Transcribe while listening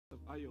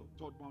Ayo,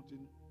 third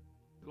mountain,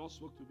 the Lord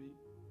spoke to me.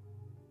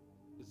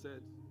 He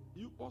said,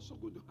 you also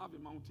going to have a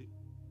mountain.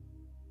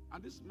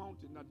 And this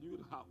mountain that you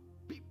will have,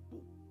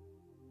 people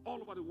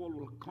all over the world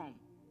will come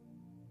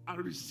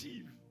and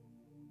receive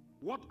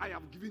what I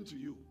have given to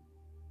you.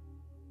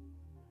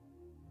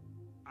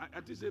 I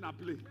think say na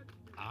play.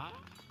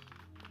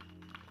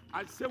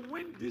 I say,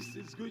 when this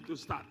is going to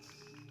start,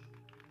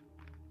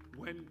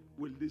 when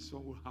will this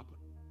one will happen?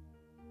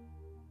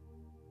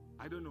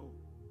 I don't know.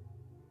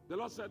 The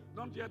Lord said,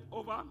 not yet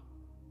over.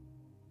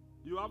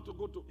 You have to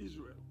go to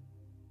Israel,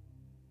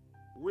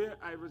 where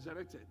I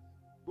resurrected.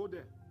 Go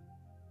there,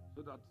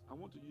 so that I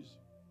want to use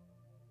you.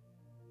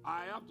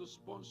 I have to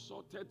sponsor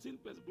 13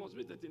 persons plus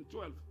me, 13,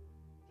 12.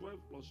 12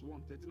 plus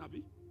 1, 13,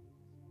 Abi.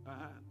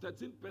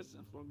 13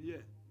 persons from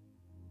here.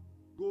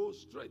 Go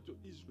straight to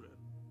Israel.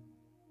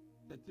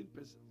 13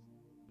 persons.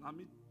 Now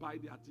me buy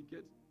their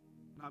ticket.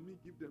 Now me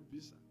give them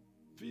visa.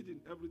 Feeding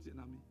everything.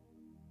 Now me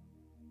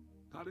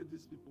carry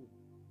these people.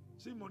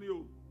 See money.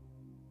 Oh.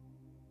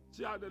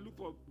 See how they look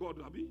for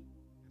God, Abi.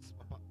 Yes,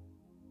 Papa.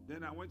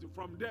 Then I went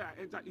from there,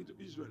 I entered into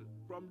Israel.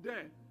 From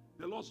there,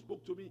 the Lord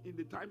spoke to me in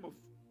the time of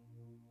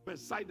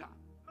Bethsaida.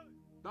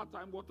 That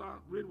time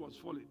rain was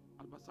falling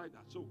at Bethsaida.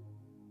 So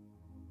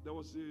there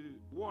was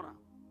a water.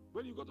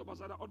 When you go to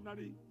Bethsaida,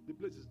 ordinarily the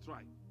place is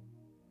dry.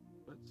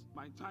 But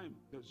my time,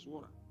 there's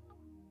water.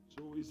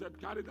 So he said,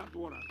 carry that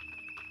water.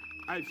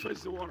 I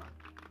fetched the water.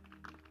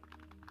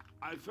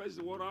 I fetched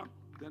the water.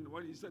 Then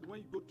when he said, when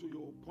you go to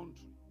your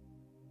country,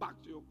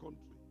 back to your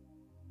country,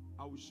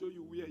 I will show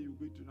you where you're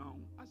going to now.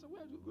 I said,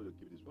 where are you going to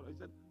keep this water? He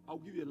said, I'll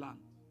give you a land.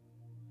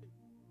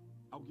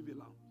 I'll give you a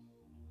land.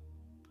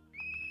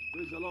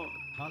 Praise the Lord.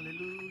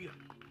 Hallelujah.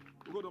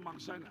 We go to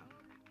Mount Sinai.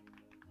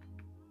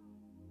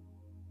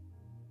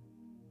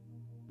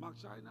 Mount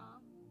Sinai.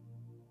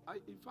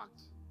 In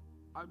fact,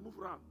 I move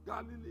around.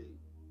 Galilee,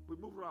 we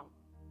move around.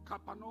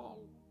 Capernaum,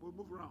 we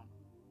move around.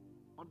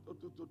 I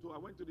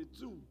went to the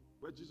tomb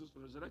where Jesus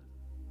was resurrected.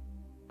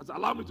 I said,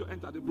 allow me to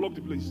enter. They blocked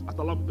the place. I said,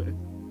 allow me to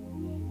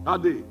enter.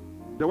 That day,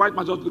 the white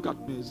man just looked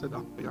at me and said,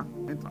 yeah,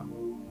 enter.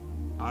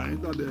 I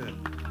entered there.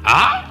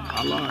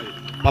 I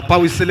lie. Papa,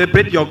 we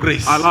celebrate your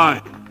grace. I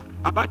lie.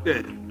 I'm back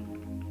there.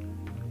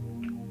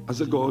 I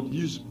said, God,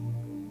 use me.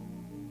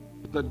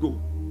 He said, go.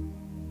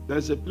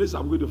 There's a place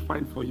I'm going to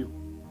find for you.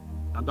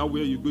 And that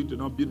way you're going to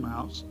now build my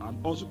house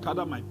and also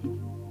gather my people.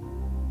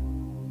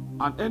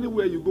 And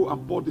anywhere you go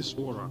and pour this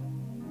water,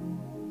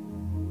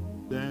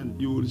 then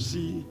you will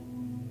see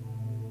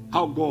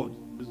how God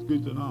is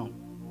going to now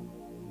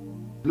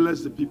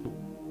bless the people.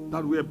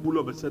 That way a pool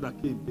of Bethesda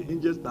came. The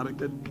angels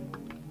directed me.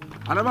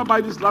 I never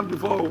buy this land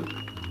before.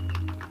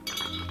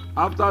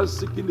 After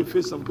seeking the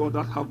face of God,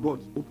 that's how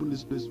God opened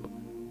this place for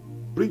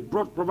me.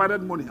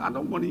 Provided money. I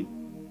know money.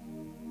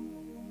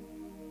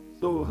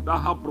 So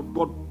that's how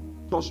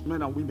God touched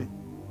men and women.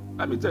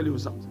 Let me tell you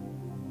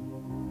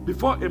something.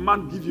 Before a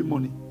man give you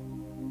money,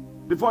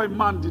 before a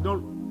man did not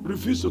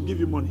refuse to give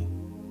you money,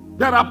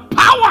 there are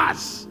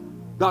powers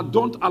that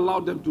don't allow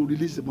them to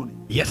release the money.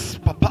 Yes,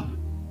 Papa.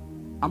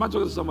 Am I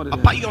talking to somebody?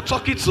 Papa, you're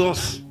talking to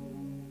us.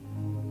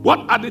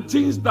 What are the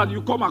things that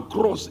you come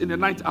across in the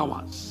night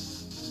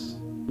hours?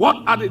 What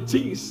are the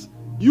things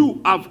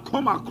you have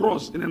come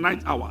across in the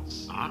night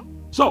hours?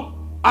 So,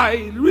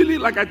 I really,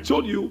 like I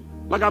told you,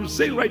 like I'm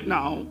saying right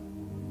now,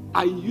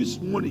 I use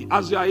money.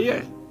 As you are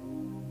here,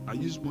 I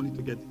use money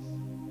to get this.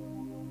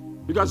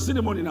 You can see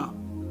the money now.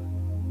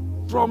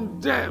 From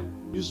there,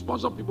 you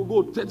sponsor people,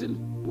 go 13.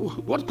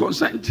 What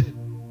consent?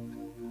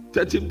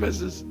 13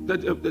 persons,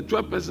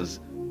 12 persons,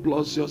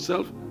 plus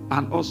yourself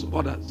and also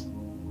others.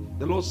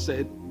 The Lord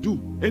said, do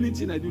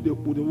anything I do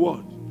with the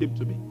word came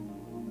to me.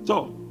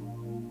 So,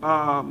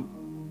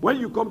 when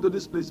you come to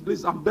this place,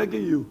 please, I'm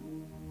begging you.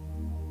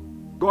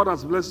 God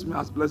has blessed me,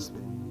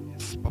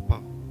 Yes,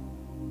 Papa.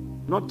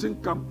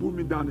 Nothing can pull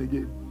me down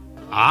again.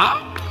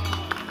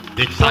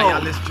 The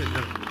tireless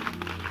children.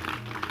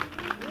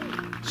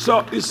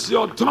 So it's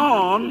your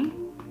turn.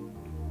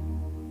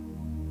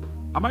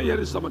 Am I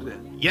hearing somebody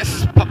there?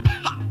 Yes, Papa.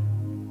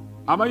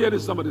 Am I hearing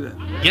somebody there?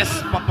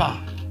 Yes, Papa.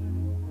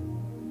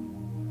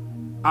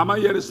 Am I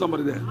hearing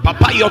somebody there?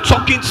 Papa, you're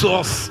talking to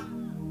us.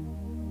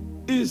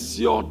 It's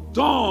your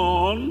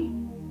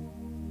turn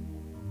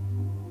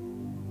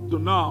to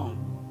now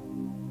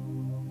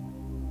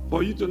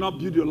for you to now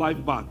build your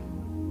life back.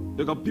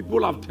 Because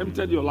people have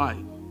tempted your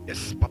life.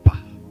 Yes, Papa.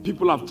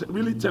 People have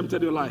really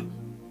tempted your life.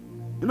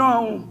 You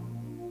know,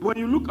 when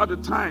you look at the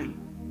time,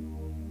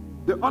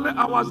 the only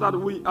hours that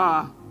we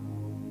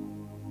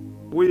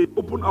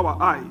open our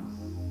eyes.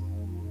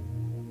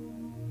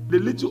 The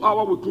little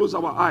hour we close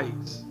our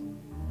eyes.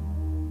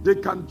 They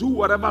can do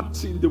whatever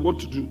thing they want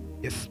to do.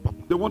 Yes, Papa.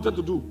 They wanted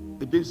to do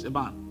against a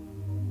man.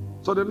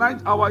 So the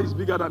night hour is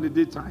bigger than the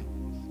daytime.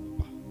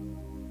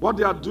 What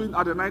they are doing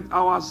at the night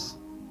hours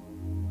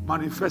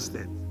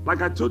manifested.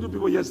 Like I told you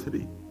people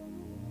yesterday,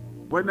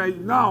 when I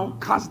now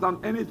cast down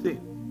anything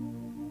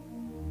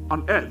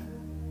on earth,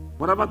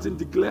 whatever thing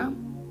declare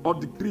or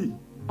decree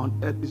on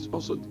earth is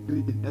also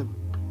decreed in heaven.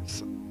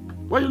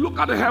 When you look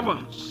at the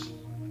heavens,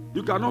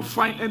 you cannot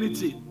find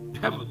anything.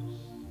 Heaven.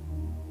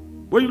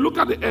 When you look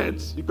at the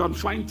earth, you can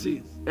find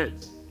things.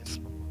 Earth. Yes,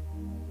 Papa.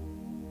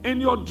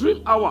 In your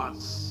dream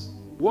hours,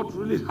 what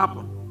really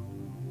happened?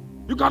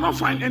 You cannot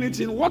find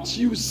anything. What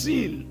you've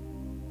seen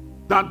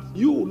that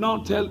you will now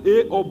tell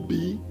A or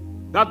B,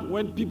 that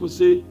when people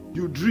say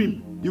you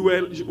dream, you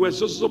were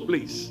so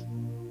place.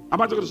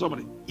 Am I talking to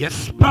somebody?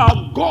 Yes.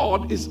 Now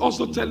God is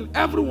also telling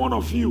every one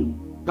of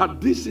you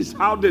that this is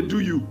how they do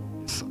you.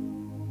 Yes.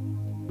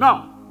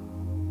 Now,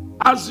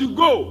 as you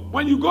go,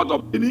 when you go to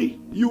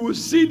Benin, you will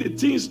see the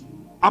things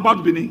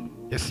about Benin.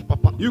 Yes,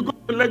 Papa. You go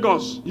to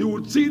Lagos, you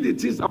will see the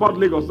things about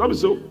Lagos. That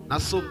is so.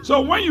 That's so.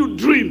 So when you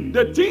dream,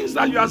 the things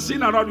that you are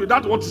seeing around you,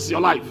 that's what is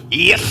your life.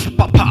 Yes,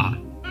 Papa.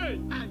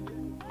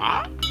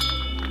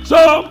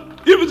 So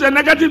if it's a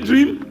negative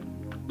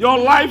dream, your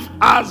life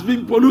has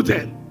been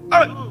polluted.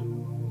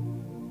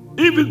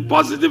 If it's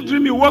positive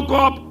dream, you woke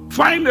up,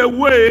 find a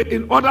way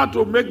in order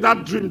to make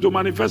that dream to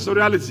manifest a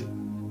reality.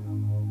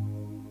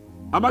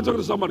 Am I talking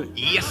to somebody?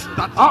 Yes,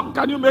 that's. How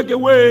can you make a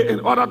way in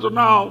order to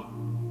now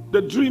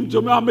the dream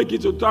to now make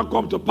it to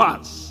come to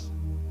pass?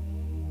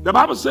 The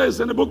Bible says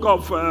in the book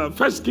of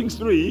 1 Kings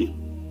 3,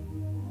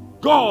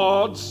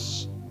 God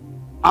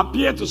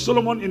appeared to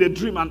Solomon in a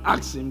dream and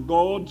asked him,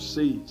 God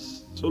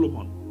says,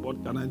 Solomon,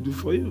 what can I do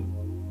for you?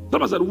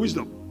 Solomon said,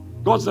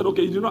 wisdom. God said,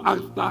 okay, you do not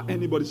after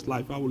anybody's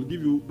life, I will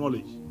give you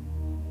knowledge.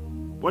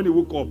 When he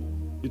woke up,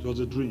 it was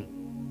a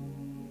dream.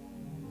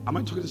 Am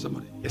I talking to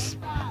somebody? Yes.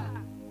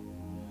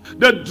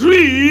 The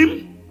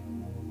dream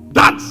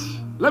that,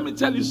 let me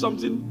tell you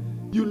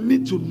something you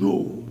need to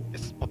know.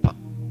 Yes, Papa.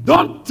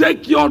 Don't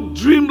take your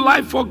dream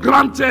life for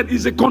granted.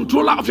 He's a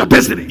controller of your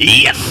destiny.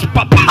 Yes,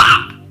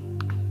 Papa.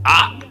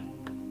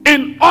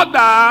 In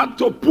order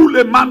to pull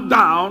a man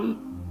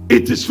down,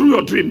 it is through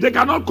your dream. They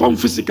cannot come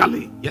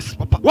physically. Yes,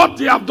 Papa. What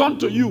they have done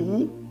to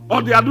you,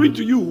 or they are doing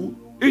to you,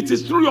 it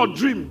is through your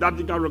dream that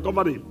you can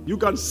recover them. You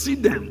can see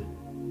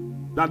them.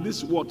 That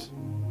this what?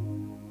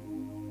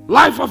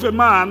 Life of a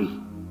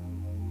man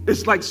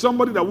is like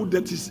somebody that would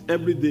dirties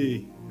every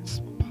day. Yes,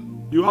 Papa.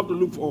 You have to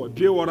look for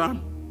pure water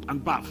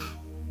and bath.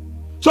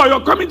 So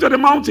you're coming to the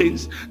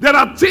mountains. There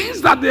are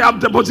things that they have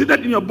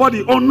deposited in your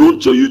body unknown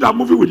to you that are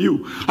moving with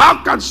you.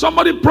 How can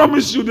somebody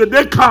promise you the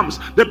day comes,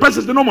 the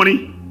person says no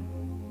money?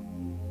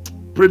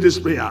 Pray this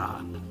prayer.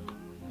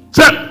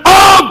 Say,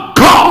 oh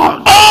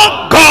God,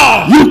 Oh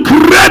God, you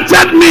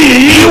created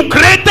me. you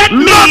created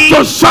me Not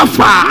to suffer.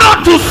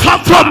 not to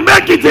suffer, To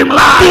make it in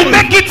life. to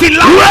make it in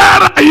life.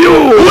 Where are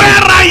you?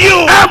 Where are you?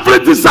 Every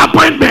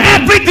disappointment.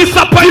 Every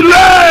disappointment,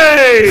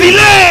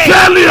 delay,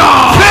 Failure.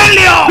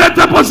 failure, They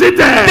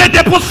deposited. they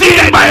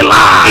deposited in my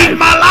life. in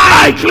my life.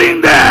 I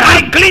clean them.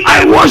 I clean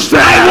I them. wash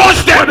them. I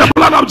wash them. With the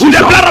blood of With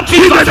Jesus. the blood of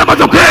Jesus. Give them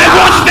to prayer. I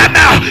wash them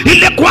now.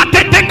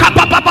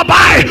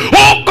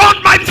 Oh God,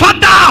 my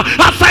Father,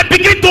 as I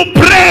begin to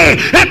pray,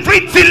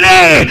 every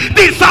delay,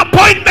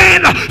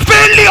 disappointment,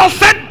 failure,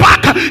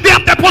 setback, they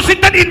have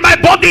deposited in my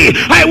body.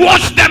 I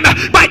wash them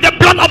by the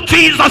blood of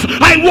Jesus.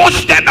 I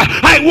wash them.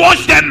 I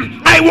wash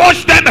them. I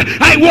wash them.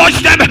 I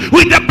wash them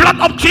with the blood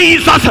of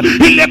Jesus. As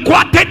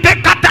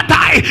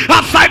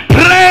I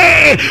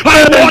pray,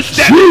 I wash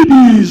them.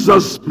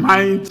 Jesus'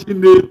 mighty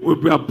name we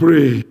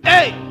pray.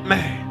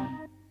 Amen.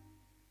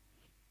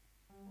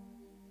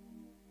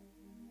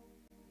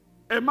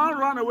 A man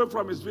ran away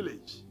from his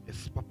village.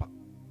 Yes, Papa.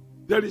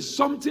 There is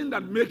something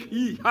that make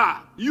you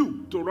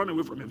to run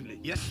away from a village.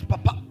 Yes,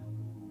 Papa.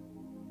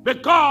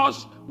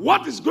 Because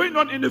what is going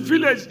on in the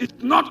village is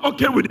not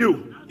okay with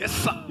you. Yes,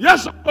 sir.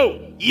 Yes,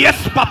 oh. Yes,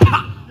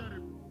 Papa.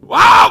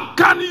 How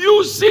can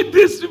you see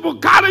these people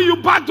carry you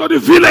back to the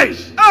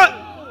village?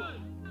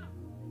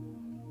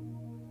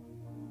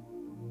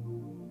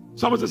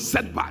 Someone says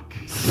setback.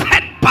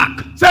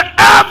 Setback. Say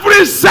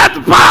every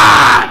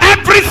setback.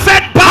 Every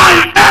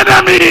setback.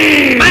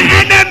 Enemy. My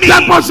enemy.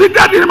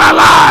 Deposited in my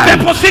life.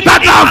 Deposited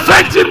that in my are life.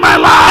 affecting my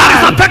life. That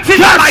is affecting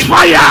my life.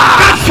 Fire.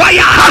 Catch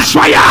fire. Catch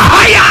fire.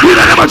 Fire. In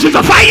the name of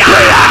Jesus. Fire.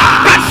 Prayer.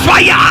 Catch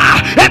fire.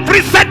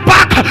 Every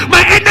setback,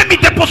 my enemy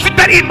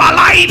deposited in my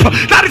life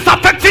that is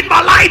affecting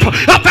my life,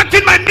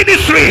 affecting my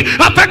ministry,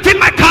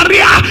 affecting my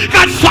career.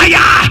 Catch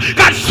fire.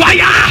 Catch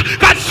fire.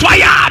 Catch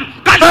fire.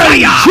 Catch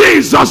In fire.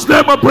 Jesus'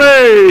 name I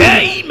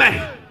pray.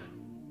 Amen.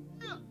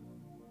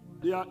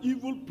 Their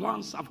evil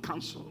plans have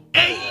cancelled.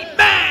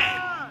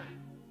 Amen.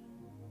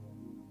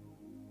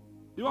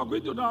 You are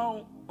going to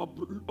now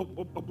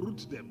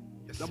uproot them.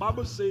 Yes. The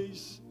Bible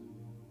says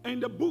in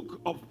the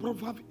book of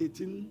Proverbs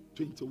 18:21,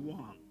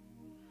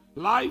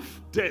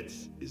 life,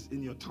 death is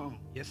in your tongue.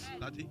 Yes,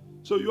 Daddy.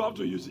 So you have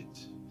to use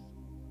it.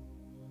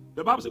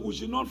 The Bible says we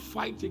should not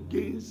fight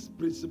against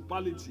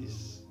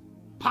principalities,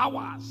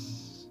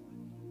 powers.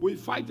 We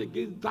fight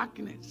against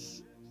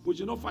darkness. We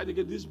should not fight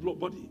against this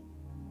body.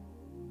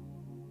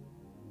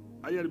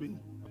 Are you hearing me?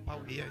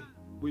 Papa, we hear you.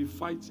 We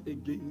fight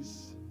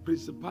against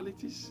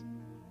principalities,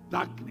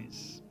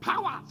 darkness,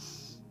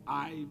 powers,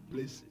 high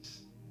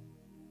places.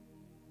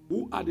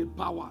 Who are the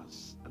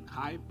powers and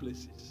high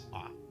places?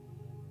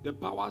 The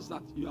powers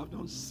that you have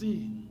not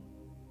seen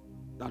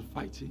that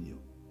fight in you.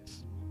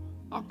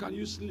 How can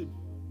you sleep?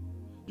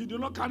 You do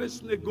not carry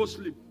snake, go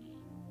sleep.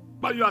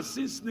 But you are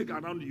seeing snake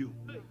around you.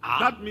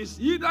 That means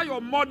either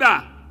your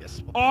mother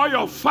or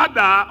your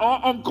father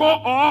or uncle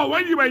or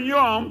when you were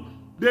young,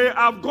 they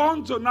have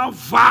gone to now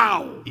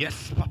vow.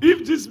 Yes.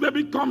 If this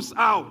baby comes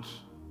out,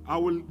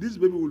 this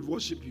baby will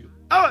worship you.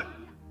 Oh.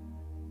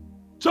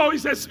 So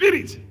it's a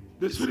spirit.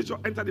 The spirit will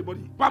enter the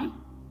body.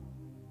 Bam.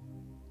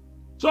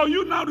 So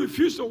you now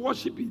refuse to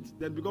worship it,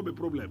 then become a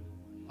problem.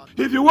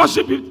 If you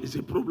worship it, it's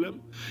a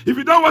problem. If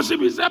you don't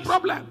worship it, it's a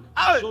problem.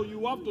 So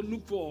you have to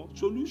look for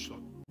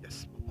solution.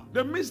 Yes, Papa.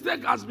 The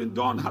mistake has been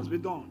done,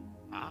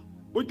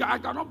 I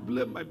cannot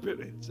blame my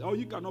parents, or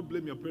you cannot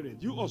blame your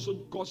parents. You also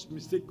cause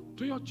mistake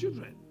to your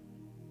children.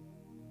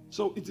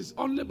 So it is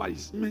only by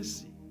His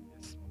mercy.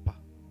 Yes, Papa.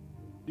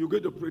 You're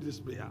going to pray this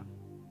prayer.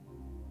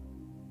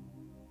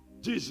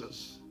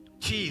 Jesus.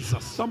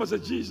 Jesus. Somebody say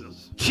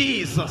Jesus.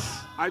 Jesus.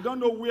 I don't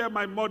know where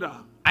my mother.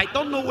 I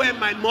don't know where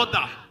my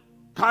mother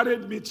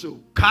carried me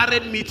to.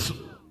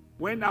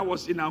 When I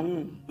was in her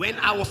womb.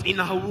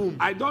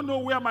 I don't know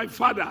where my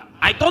father.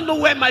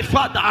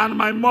 And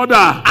my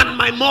mother.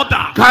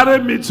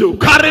 Carried me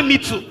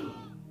to.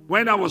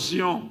 When I was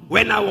young.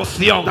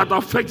 That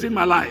affecting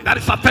my life. That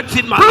is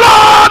affecting my life.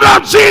 Blood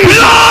of Jesus.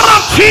 Blood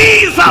of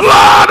Jesus.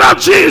 Blood of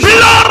Jesus.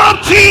 Blood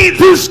of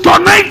Jesus.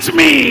 Disconnect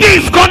me.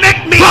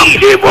 From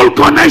evil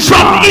connection.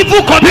 In the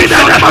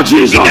name of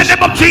Jesus. In the name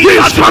of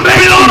Jesus.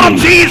 Blood of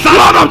Jesus.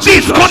 Blood of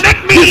Jesus.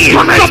 Disconnect me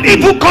from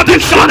evil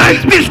connection.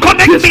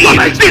 Disconnect me.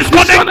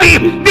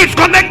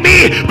 Disconnect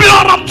me.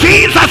 Blood of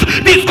Jesus.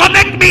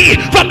 Disconnect me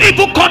from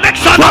evil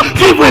connection.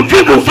 Disconnect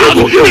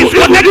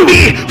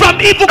me from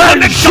evil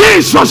connection.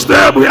 Jesus'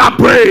 name we are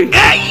praying.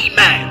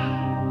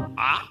 Amen.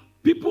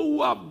 People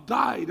who have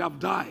died have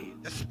died.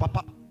 Yes,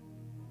 Papa.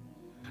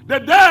 The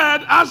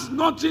dead has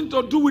nothing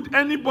to do with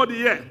anybody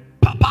here.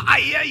 Papa, I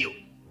hear you.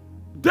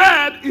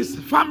 Dead is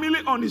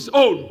family on his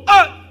own.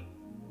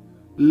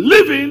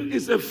 Living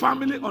is a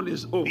family on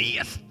his own.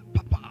 Yes,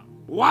 Papa.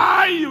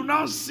 Why you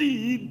now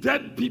see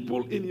dead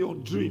people in your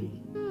dream?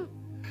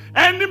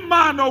 Any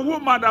man or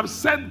woman that have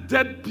said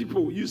dead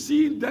people, you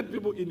see dead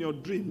people in your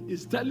dream,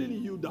 is telling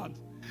you that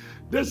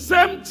the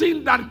same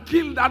thing that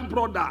killed that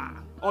brother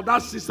or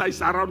that sister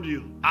is around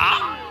you.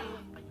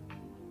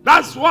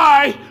 That's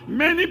why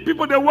many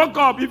people, they wake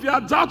up. If you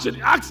are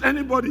doubting, ask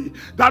anybody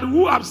that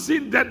who have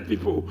seen dead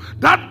people.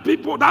 That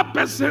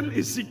person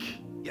is sick.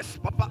 Yes,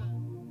 Papa.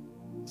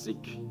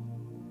 Sick.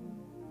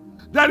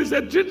 There is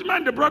a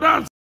treatment the brother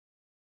and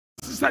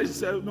sister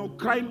is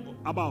crying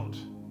about.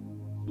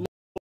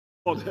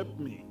 Lord, help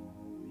me.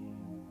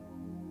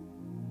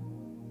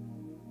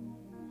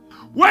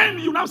 When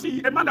you now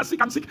see a man that's sick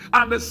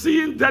and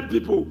seeing dead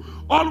people,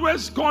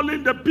 always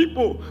calling the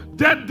people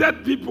dead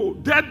people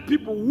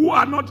who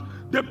are not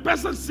the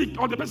person sick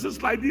or the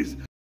person's like this.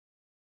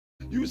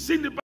 You see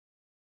the person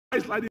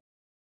is like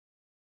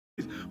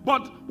this.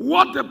 But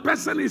what the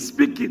person is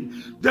speaking,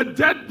 the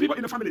dead people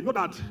in the family know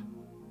that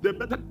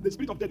the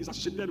spirit of death is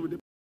associated with the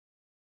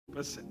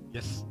person.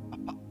 Yes,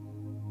 Papa.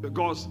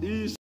 Because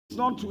he is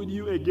not with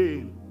you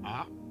again.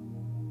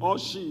 Or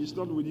she is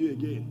not with you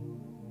again.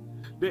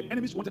 The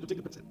enemies wanted to take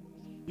the person.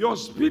 Your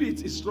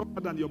spirit is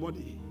stronger than your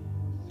body.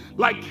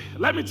 Like,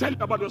 let me tell you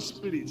about your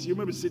spirit. You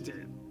may be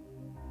seated.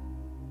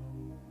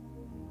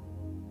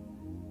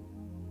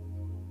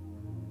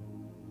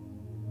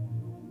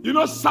 You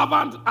know,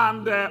 servant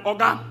and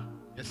organ.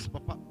 Yes,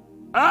 Papa.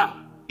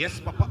 Yes,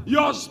 Papa.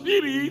 Your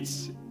spirit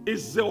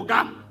is the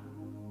organ,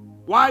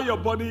 while your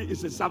body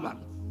is a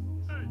servant.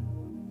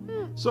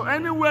 So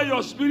anywhere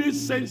your spirit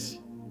sends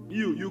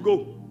you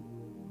go.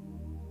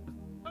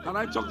 Can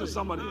I talk to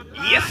somebody?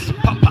 Yes,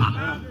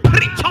 Papa.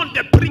 Preach on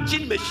the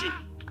preaching machine.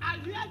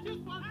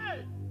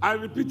 I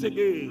repeat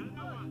again.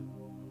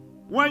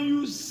 When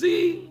you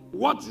see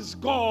what is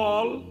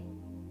called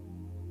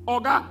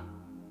Oga,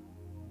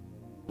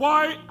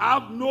 boy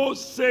have no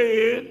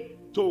say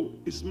to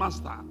his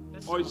master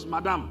or his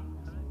madam.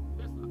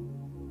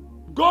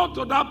 Go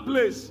to that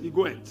place, he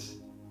goeth.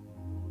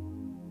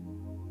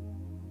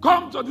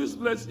 Come to this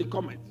place, he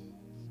cometh.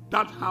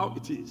 That's how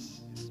it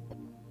is.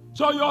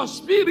 So your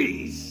spirit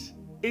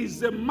is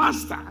the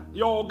master,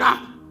 your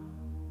God.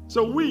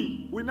 So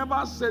we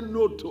never say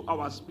no to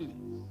our spirit.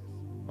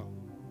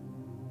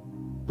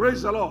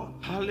 Praise the Lord.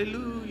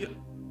 Hallelujah.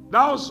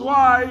 That's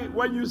why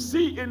when you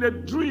see in a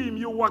dream,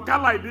 you walk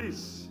out like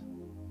this.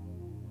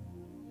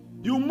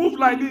 You move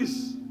like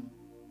this.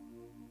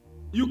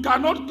 You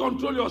cannot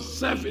control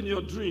yourself in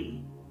your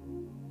dream.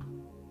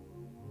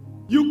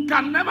 You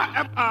can never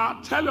ever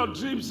tell your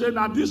dream, say,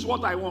 now this is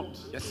what I want.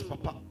 Yes,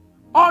 Papa.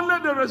 Only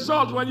the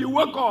result when you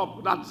wake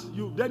up that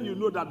then you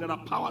know that there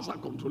are powers that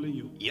are controlling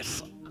you. Yes,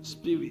 sir.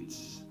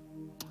 Spirits.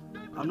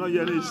 I'm not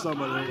hearing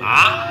somebody.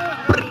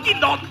 Bring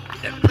it on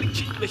the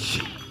preaching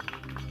machine.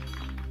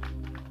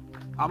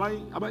 Am I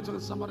talking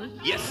to somebody?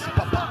 Yes,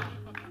 Papa.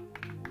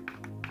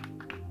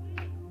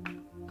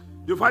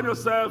 You find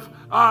yourself,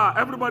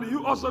 everybody,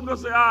 you also know,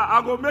 say,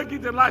 I go make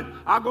it in life.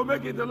 I go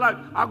make it in life.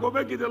 I go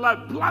make it in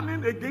life.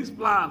 Planning against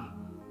plan.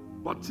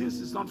 But things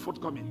is not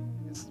forthcoming.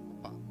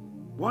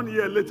 1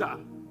 year later,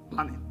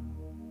 planning.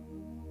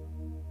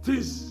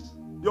 Things,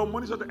 your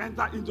money should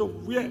enter into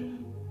where?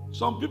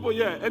 Some people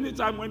here,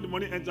 anytime when the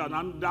money enters,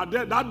 and that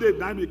day, now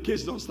the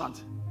case don't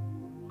start.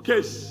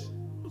 Case.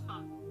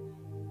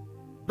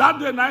 That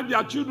day, now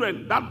their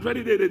children, that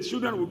very day, the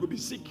children will be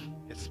sick.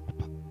 Yes,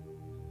 Papa.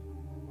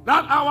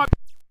 That hour.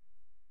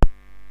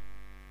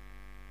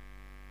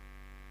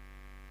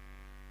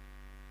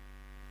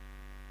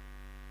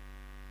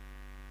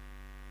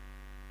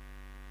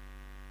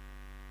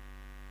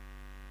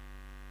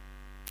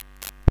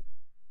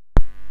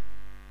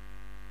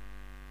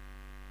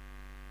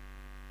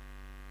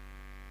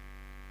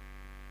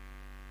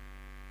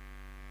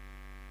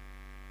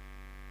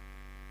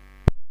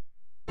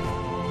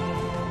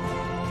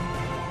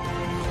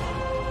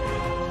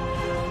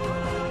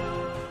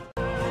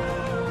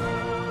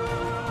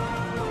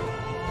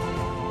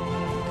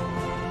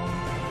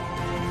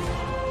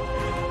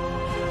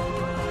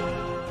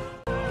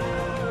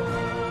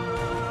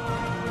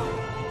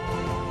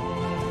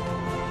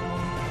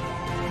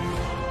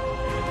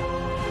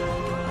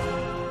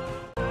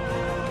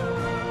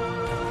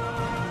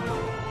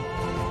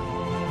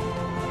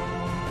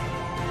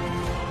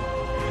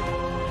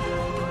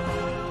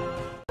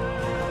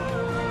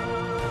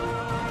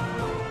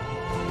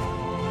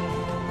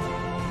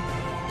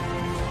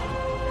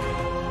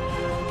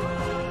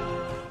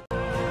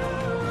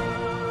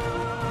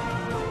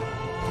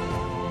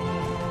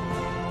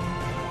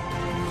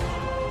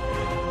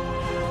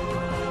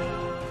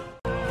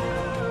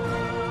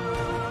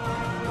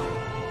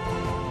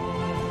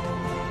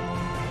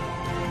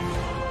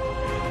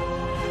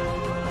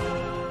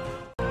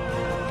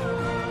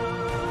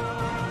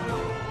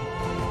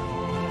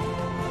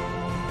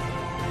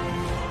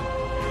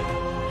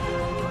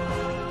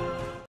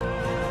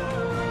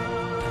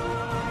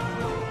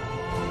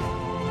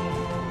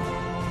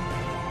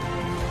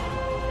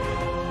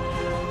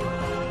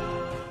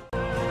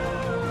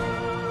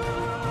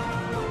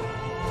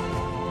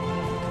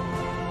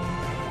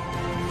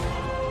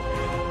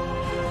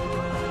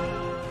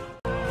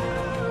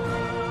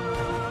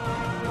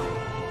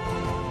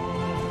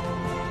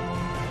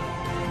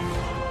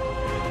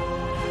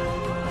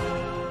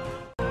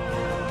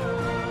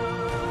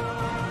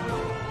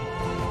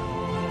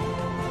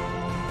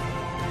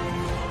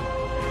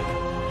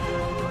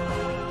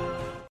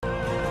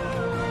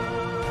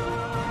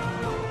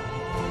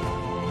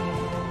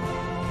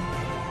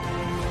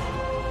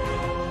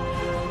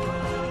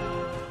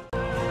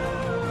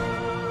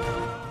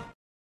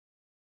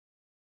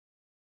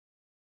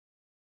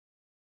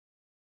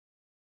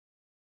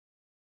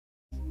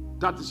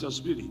 That is your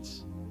spirit.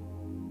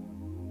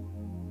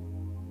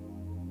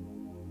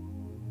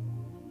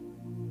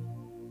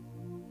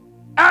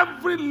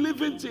 Every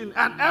living thing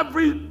and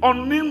every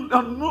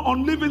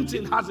unliving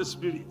thing has a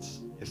spirit.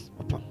 Yes,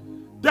 Papa.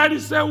 There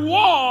is a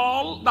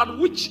wall that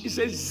which is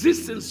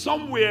existing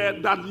somewhere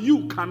that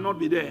you cannot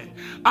be there.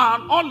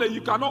 And only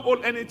you cannot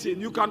hold anything.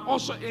 You can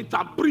also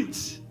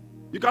interpret.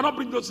 You cannot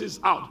bring those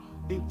things out.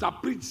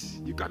 Interpret.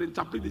 You can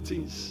interpret the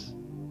things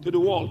to the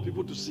world,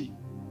 people to see.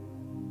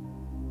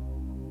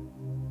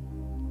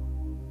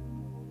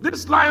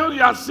 This lion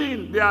you are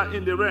seeing, they are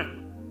in the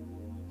realm.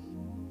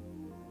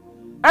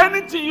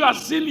 Anything you are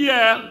seeing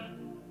here,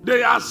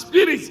 their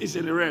spirits is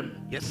in the realm.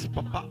 Yes,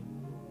 Papa.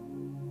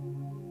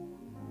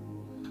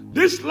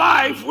 This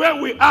life where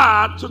we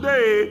are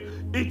today,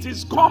 it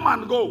is come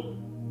and go.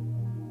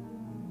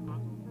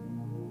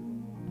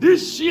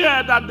 This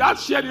chair, that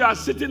chair you are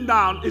sitting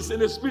down is in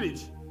the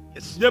spirit.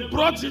 Yes. They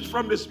brought it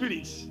from the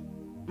spirit.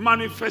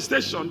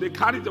 Manifestation, they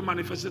carry the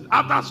manifestation.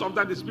 After some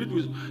time, the spirit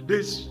will,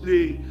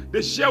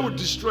 the chair will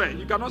destroy.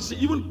 You cannot see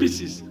even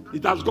pieces.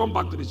 It has gone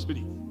back to the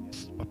spirit.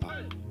 Yes,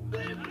 Papa.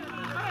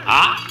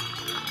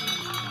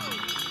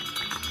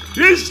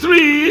 This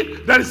tree,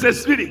 there is a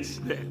spirit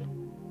there.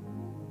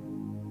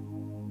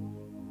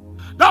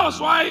 That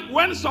was why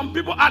when some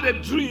people had a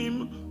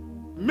dream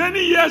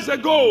many years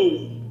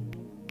ago,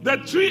 the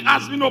tree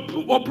has been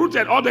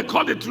uprooted, or they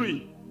call the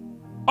tree,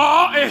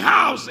 or a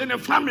house in a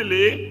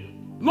family.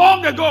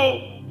 Long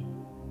ago,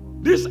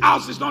 this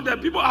house is not there.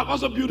 People have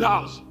also built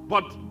house,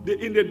 but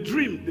in the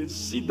dream, they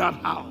see that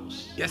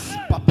house. Yes,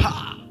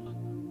 Papa.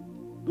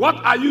 What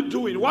are you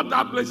doing? What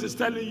that place is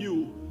telling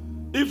you?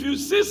 If you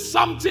see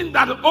something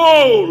that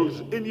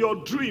old in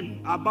your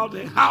dream, about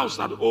a house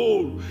that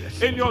old,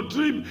 yes, in your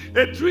dream,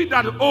 a tree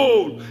that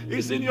old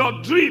is in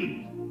your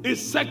dream,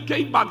 is setback.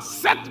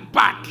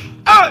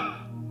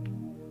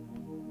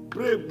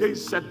 Pray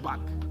against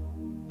setback.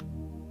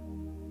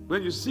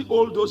 When you see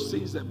all those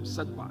things, them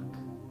setback.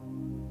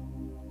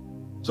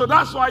 So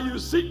that's why you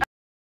see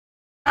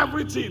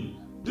everything.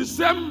 The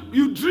same,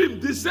 you dream,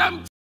 the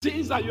same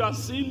things that you are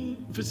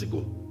seeing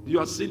physical, you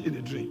are seeing in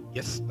a dream.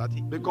 Yes,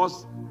 Daddy.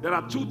 Because there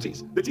are two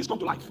things. The things come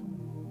to life.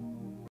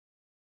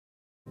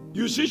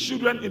 You see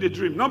children in the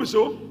dream. Not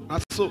so?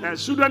 Not so.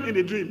 Children in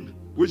the dream.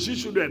 We see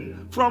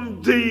children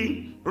from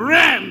the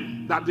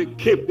realm that they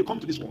came. They come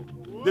to this world.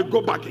 They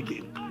go back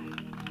again.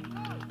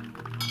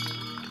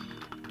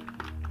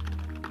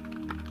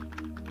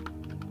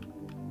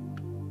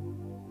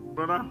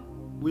 Brother,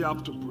 We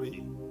have to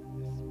pray.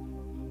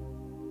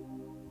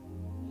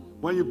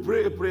 When you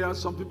pray a prayer,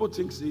 some people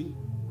think, see,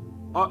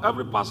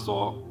 every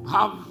pastor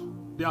have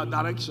their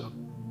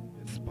direction.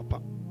 Yes,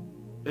 Papa.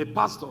 A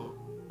pastor,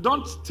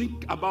 don't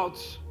think about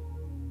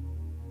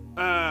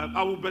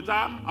I will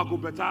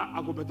go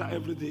better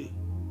every day.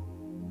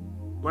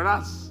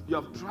 Whereas you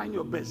have tried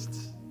your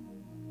best.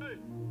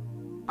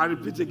 I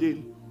repeat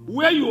again,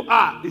 where you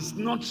are is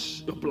not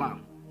your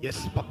plan.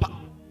 Yes, Papa.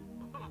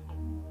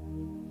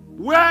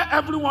 Where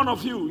every one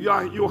of you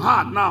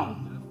are now,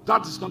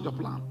 that is not your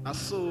plan.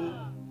 So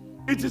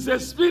it is a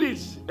spirit.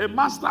 A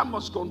master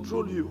must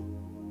control you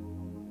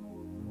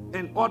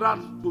in order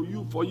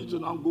for you to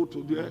now go to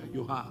where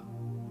you are.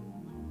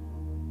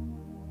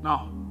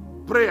 Now,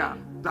 prayer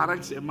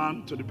directs a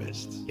man to the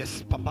best.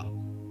 Yes, Papa.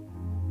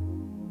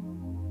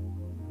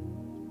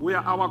 Where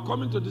our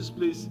coming to this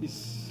place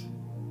is,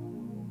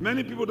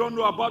 many people don't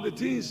know about the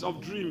things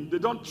of dream. They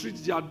don't treat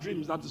their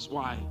dreams. That is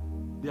why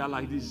they are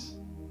like this.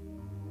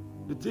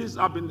 The things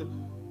have been,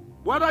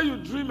 whether you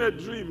dream a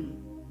dream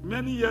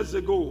many years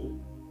ago,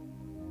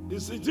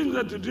 it's the things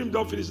that you dream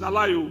don't finish. Now,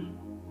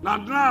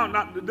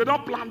 they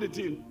don't plant the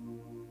thing.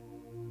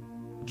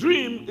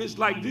 Dream is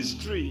like this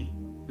tree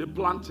they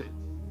planted.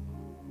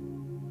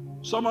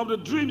 Some of the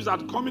dreams are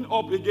coming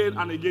up again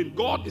and again.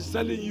 God is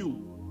telling you,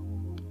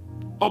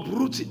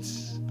 uproot it.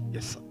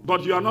 Yes, sir.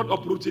 But you are not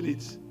uprooting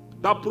it.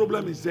 That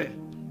problem is there.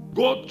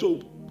 Go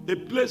to a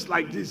place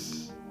like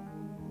this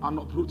and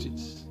uproot it.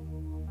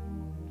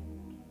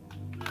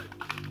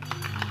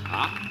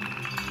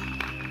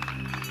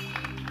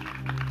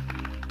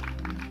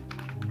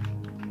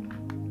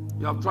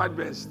 You have tried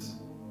best.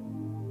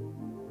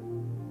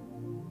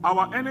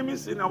 Our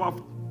enemies in our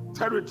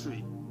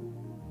territory,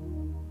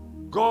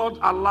 God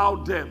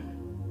allowed them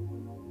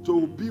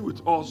to be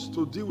with us,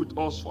 to deal with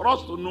us, for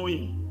us to know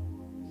Him.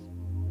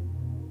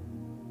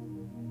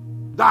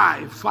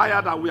 Die,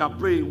 fire that we are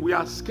praying, we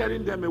are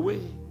scaring them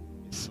away.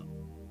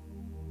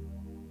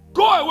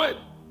 Go away.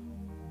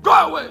 Go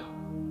away.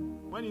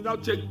 When you now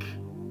take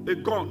a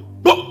gun,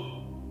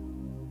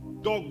 boom,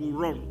 dog will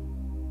run.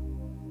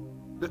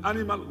 The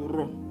animal will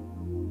run.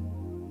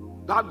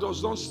 That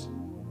does not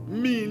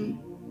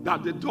mean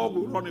that the dog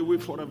will run away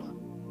forever.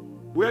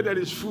 Where there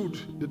is food,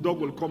 the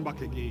dog will come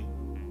back again.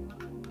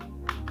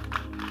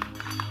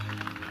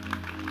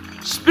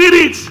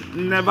 Spirits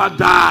never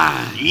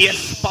die.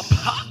 Yes,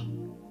 Papa.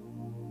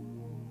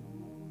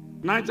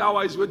 Night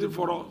hour is waiting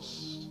for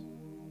us.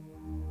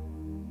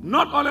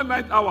 Not only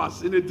night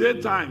hours, in the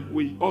daytime,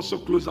 we also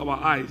close our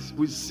eyes.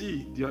 We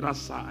see the other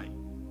side.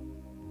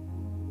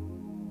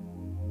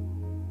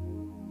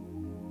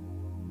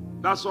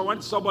 That's why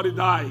when somebody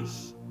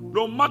dies,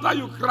 no matter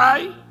you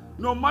cry,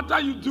 no matter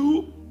you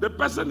do, the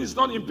person is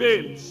not in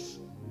pain.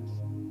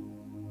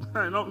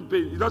 Not in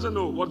pain. He doesn't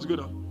know what's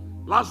going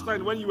on. Last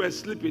night when you were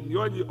sleeping,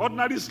 you're in the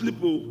ordinary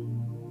sleep.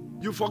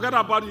 You forget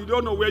about it. You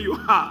don't know where you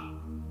are.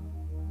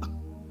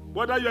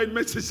 Whether you're in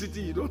Mercy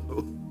City, you don't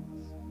know.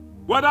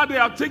 Whether they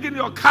are taking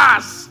your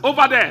cars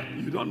over there,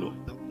 you don't know.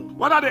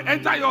 Whether they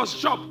enter your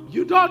shop,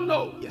 you don't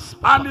know. Yes,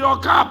 and your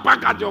car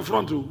park at your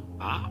front too.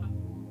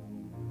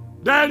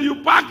 Then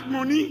you park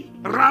money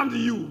around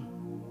you.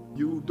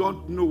 You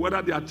don't know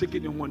whether they are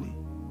taking your money.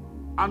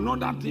 And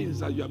other things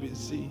that you have been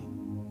seeing.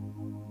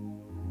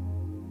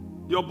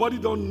 Your body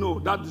don't know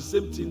that's the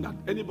same thing that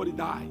anybody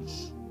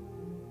dies.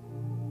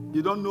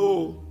 You don't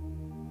know.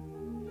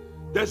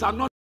 There's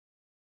another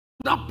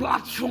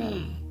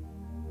platform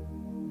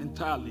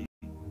entirely.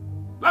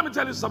 Let me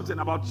tell you something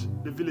about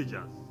the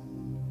villagers.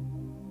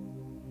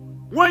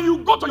 When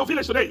you go to your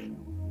village today,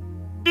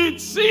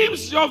 it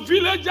seems your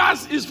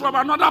villagers is from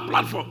another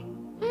platform.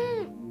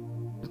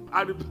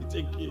 I repeat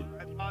again.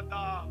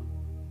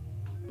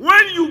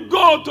 When you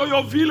go to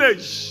your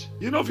village,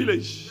 you know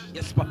village?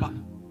 Yes, Papa.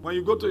 When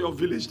you go to your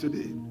village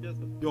today, yes,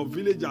 your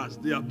villagers,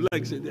 they are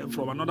black, they are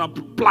from another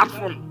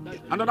platform.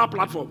 Another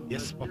platform.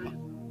 Yes, Papa.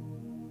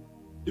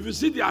 If you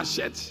see their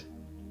shirt,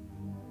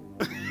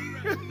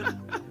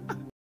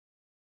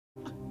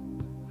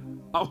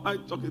 am I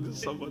talking to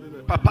somebody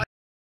there? Papa,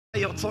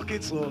 you're talking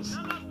to us.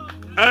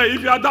 Hey,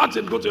 if you are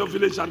doubting, go to your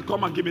village and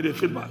come and give me the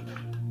feedback.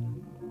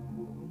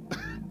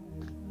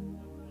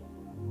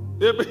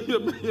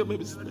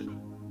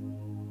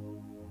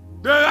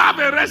 They have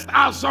a rest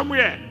house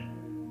somewhere.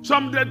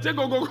 Some they take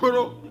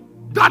go.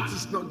 That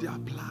is not their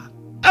plan.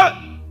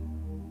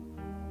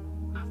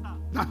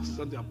 That is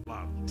not their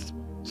plan.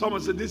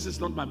 Someone said, "This is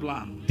not my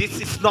plan." This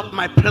is not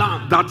my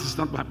plan. That is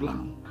not my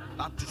plan.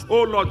 That is.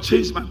 Oh Lord,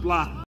 change my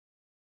plan.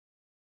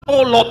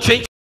 Oh Lord,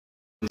 change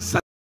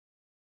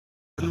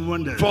and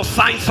wonders. For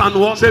signs and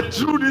wonders. Say,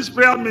 through this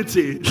prayer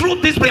meeting,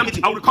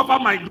 I will cover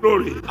my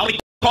glory. I will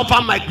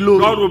cover my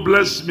glory. God will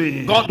bless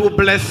me. God will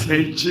bless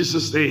me. In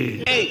Jesus'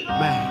 name.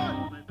 Amen.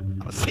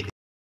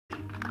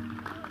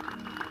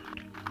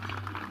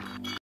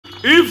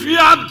 If you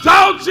are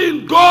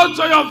doubting, go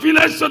to your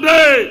village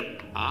today.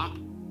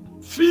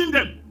 Feed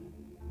them.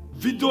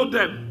 Video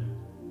them.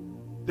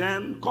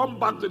 Then come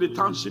back to the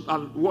township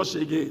and wash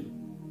again.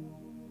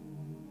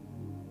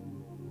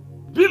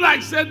 Be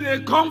like said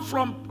they come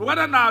from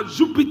whether na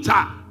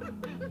Jupiter,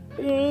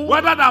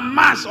 whether na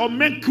Mars or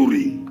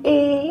Mercury.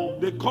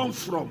 They come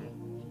from,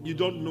 you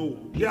don't know.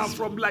 They are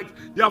from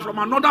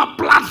another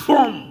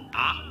platform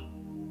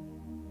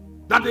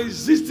that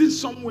existed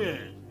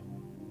somewhere.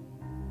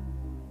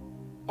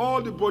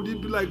 All the body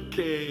be like,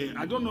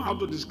 I don't know how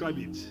to describe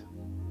it.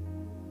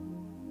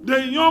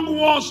 The young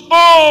was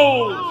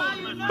old.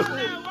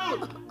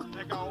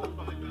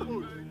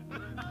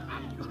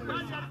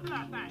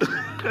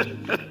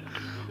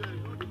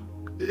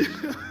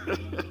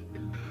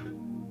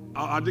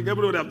 I think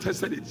everybody have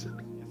tested it.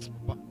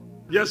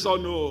 Yes or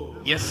no?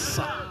 Yes,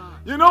 sir.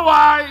 You know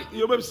why?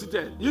 You may be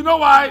seated. You know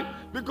why?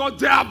 Because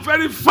they are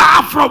very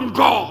far from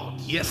God.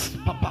 Yes,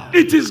 Papa.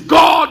 It is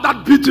God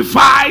that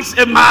beautifies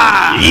a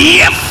man.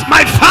 Yes,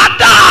 my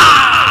Father.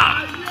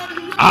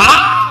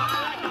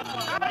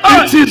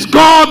 It is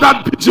God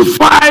that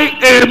beautifies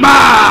a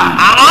man.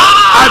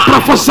 I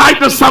prophesy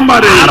to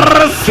somebody.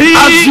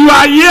 As you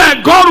are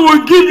here, God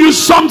will give you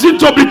something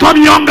to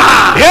become younger.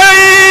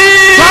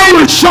 God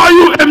will show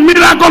you a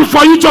miracle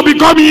for you to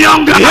become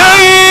younger.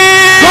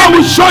 God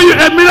will show you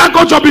a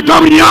miracle to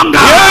become younger.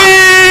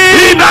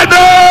 In the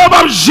name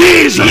of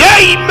Jesus.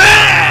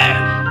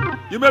 Amen.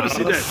 You may be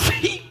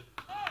seated.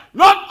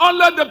 Not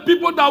only the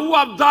people that who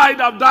have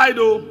died,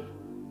 oh.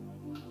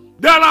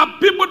 There are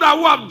people that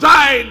who have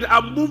died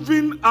are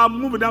moving.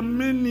 There are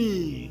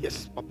many.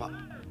 Yes, Papa.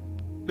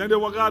 Then they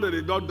walk out and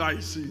they don't die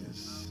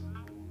since.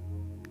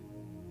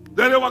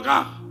 Then they walk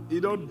out, he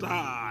don't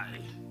die.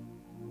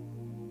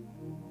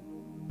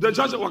 The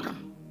church walk out.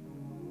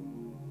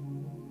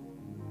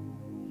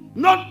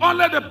 Not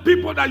only the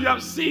people that you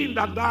have seen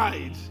that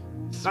died,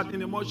 that in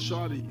the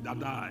mortuary that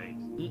died.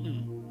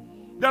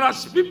 There are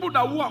people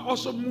that who are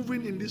also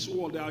moving in this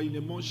world. They are in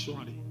the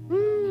mortuary.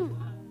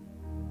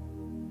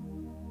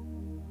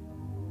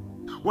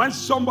 When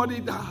somebody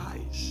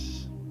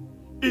dies,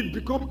 it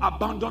becomes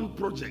abandoned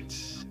project.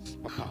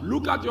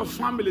 Look at your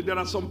family. There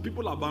are some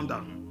people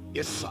abandoned.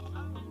 Yes, sir.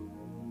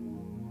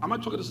 Am I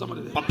talking to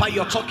somebody there? Papa,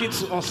 you're talking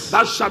to us.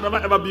 That shall never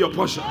ever be your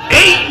portion.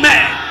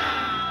 Amen.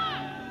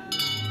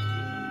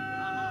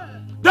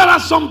 There are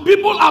some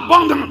people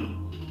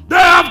abandoned. They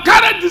have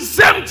carried the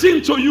same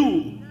thing to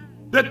you.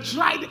 They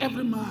tried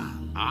every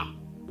man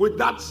with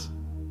that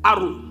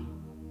arrow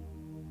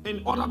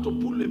in order to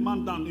pull a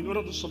man down, in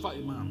order to suffer a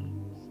man.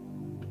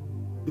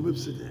 You will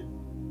sit there.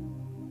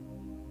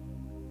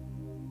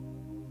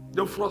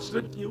 They'll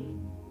frustrate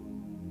you.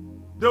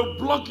 They'll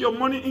block your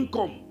money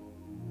income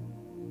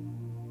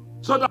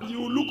so that you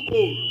look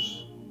old.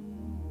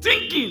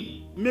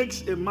 Thinking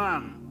makes a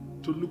man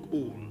to look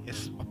old.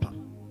 Yes, Papa.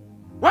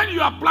 When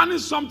you are planning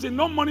something,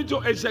 no money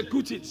to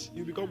execute it,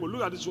 you become old.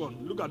 Look at this one.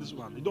 Look at this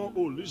one. You don't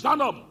old. You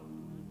stand up.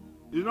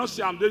 You don't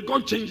say, they're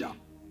going to change them.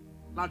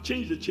 Now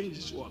change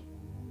this one.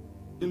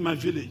 In my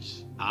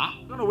village.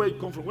 I don't know where you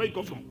come from. Where you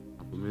come from?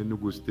 From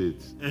Enugu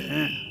State.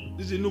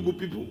 This is Enugu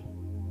people.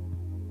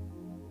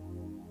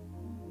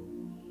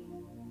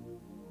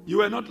 You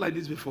were not like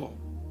this before.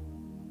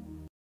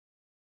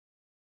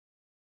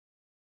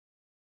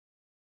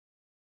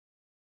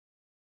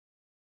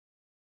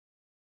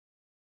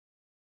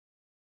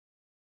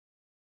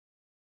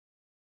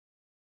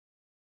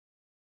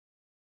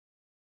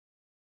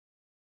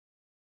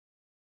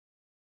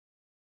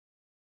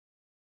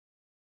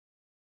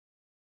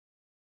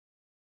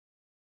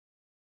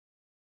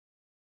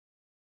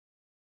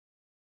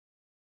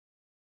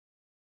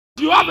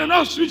 You have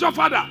enough spiritual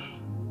father.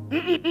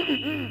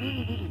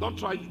 Don't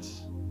try it.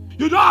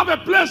 You don't have a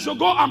place to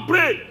go and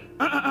pray.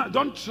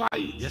 Don't try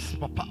it. Yes,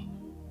 Papa.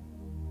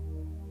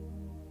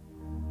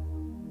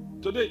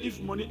 Today,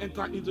 if money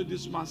enter into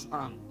this man's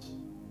hand,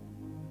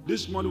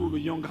 this money will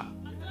be younger.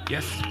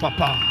 Yes,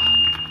 Papa.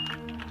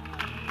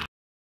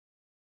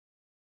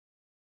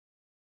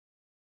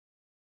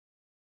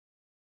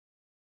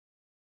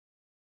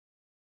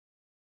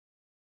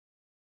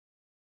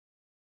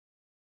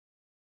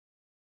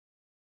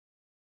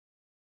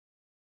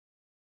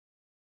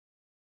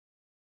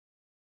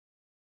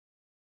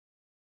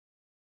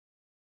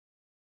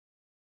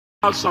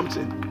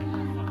 Something.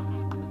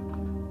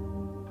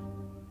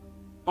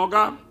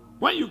 Oga,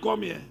 when you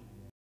come here,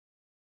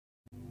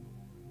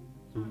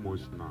 2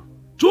 months now.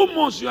 2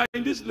 months you are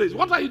in this place.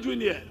 What are you doing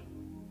here?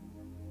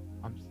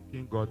 I'm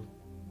seeking God's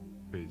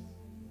face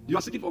You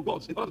are seeking for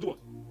God in order to do what?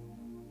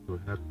 to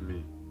help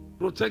me.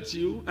 Protect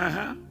you.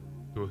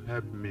 To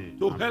help me.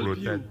 To and help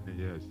protect you.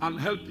 me, yes. And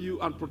help you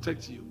and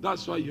protect you.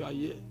 That's why you are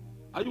here.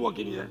 Are you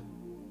working here?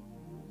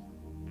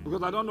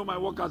 Because I don't know my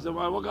workers.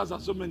 My workers are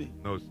so many.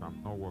 No, sir,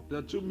 I'm not working. There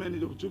are too many.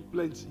 There are too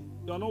plenty.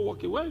 You are not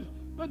working.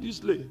 Where do you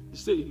stay?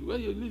 Where are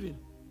you living?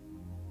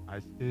 I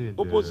stay in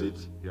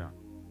Opposite?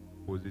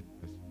 Opposite.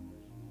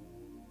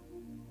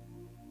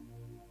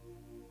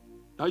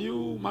 Are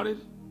you married?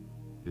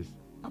 Yes.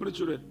 How many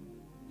children?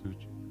 2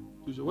 children.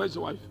 2 children. Where's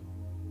your wife?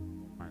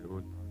 My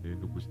own in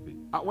Enugu State.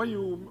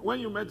 When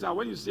you met her,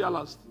 when you see her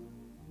last?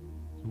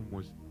 2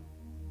 months.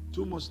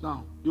 2 months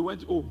now. You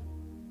went home.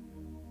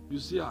 You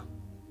see her.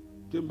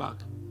 Came back.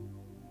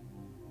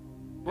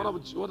 What of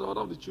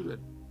the children?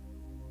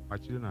 My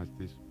children are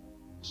still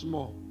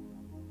Small.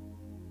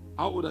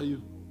 How old are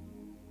you?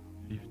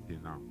 50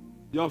 now.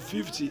 You're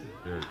 50.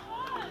 Yes.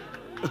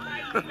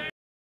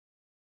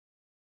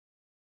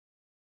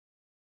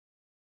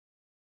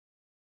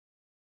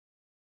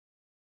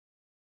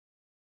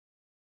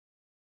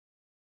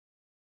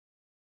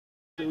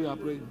 We are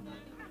praying.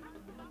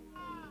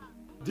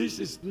 This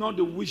is not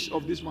the wish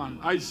of this man.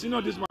 I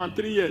senior this man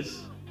 3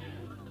 years.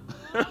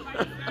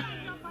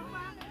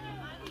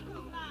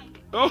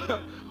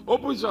 Oh,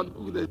 open shot.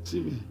 They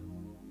see me.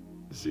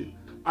 See,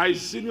 I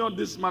senior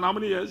this man how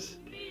many years?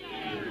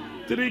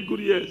 3 good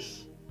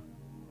years.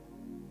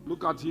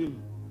 Look at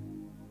him.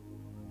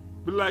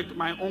 Be like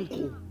my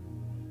uncle.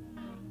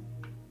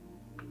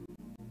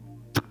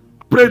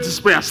 Pray this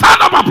prayer.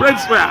 Stand up and pray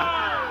this prayer.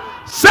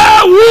 Say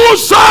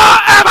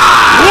whosoever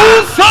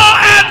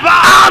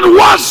and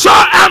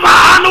whatsoever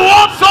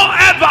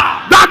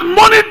that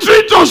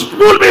monitoring to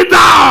pull me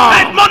down,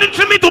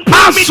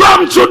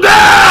 from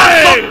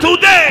today,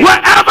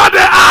 wherever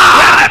they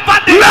are,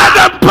 let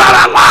them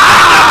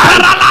paralyze.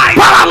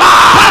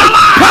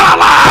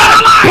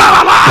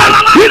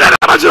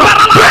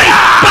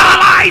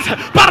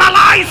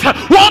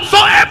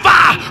 Whatsoever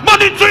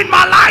monitoring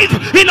my life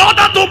in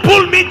order to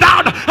pull me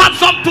down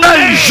as of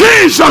today. In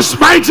Jesus'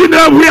 mighty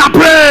name we are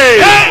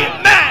praying.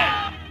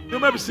 Amen. You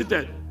may be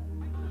seated.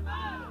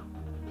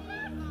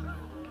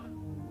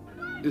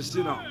 You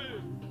see now,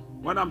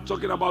 when I'm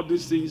talking about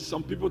these things,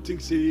 some people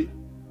think, see,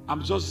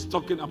 I'm just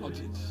talking about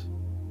it.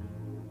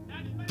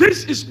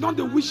 This is not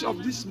the wish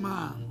of this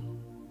man.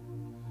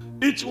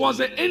 It was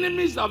the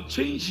enemies that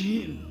changed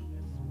him.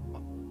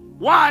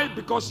 Why?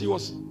 Because he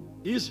was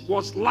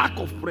lack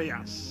of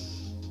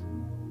prayers.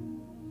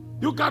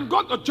 You can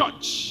go to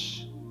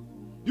church.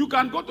 You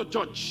can go to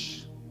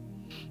church.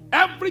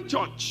 Every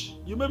church,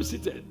 you may be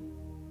seated.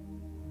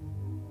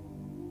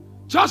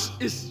 Church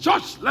is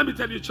church. Let me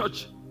tell you,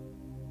 church.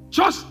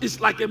 Church is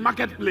like a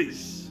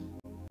marketplace.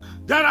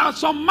 There are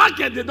some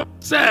market they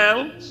don't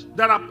sell.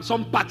 There are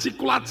some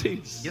particular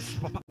things. Yes,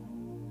 Papa.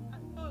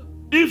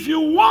 If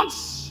you want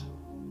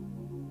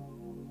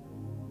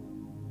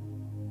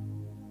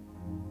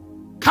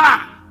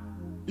car,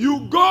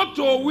 you go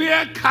to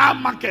where car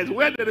market,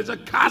 where there is a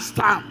car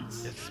stand.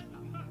 Yes.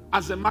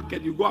 As a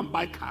market, you go and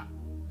buy car.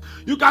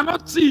 You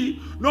cannot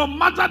see, no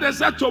matter they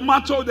sell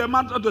tomato, they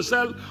matter to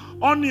sell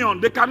onion,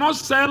 they cannot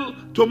sell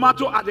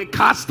tomato at a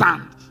car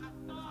stand.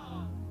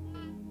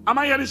 Am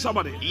I hearing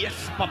somebody?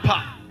 Yes,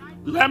 Papa.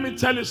 Let me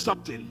tell you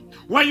something.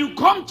 When you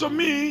come to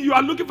me, you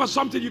are looking for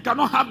something, you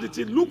cannot have the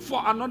thing. Look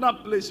for another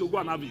place to go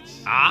and have it.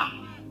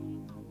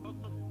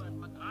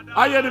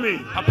 Are you hearing me?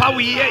 Papa,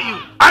 we hear you.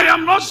 I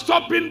am not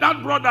stopping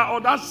that brother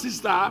or that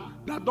sister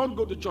that don't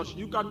go to church.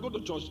 You can go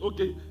to church.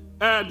 Okay.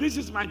 This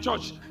is my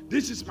church.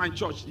 This is my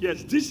church.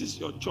 Yes, this is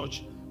your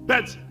church.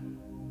 But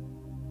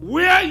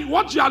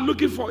what you are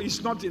looking for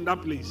is not in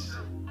that place.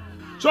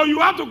 So you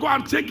have to go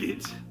and take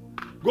it.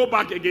 Go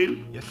back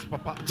again. Yes,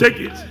 Papa. Take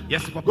it.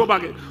 Yes, Papa. Go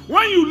back again.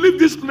 When you leave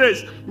this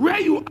place, where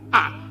you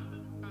are,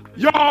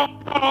 your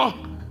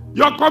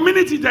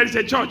community, there is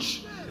a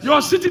church. Your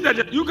city,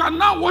 you can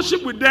now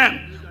worship with them.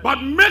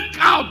 But make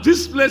out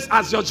this place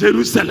as your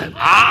Jerusalem.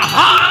 I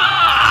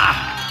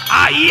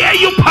hear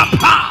you,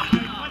 Papa.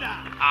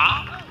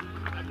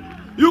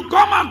 You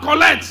come and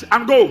collect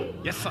and go.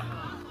 Yes, sir.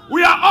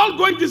 We are all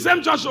going to the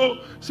same church. So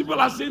people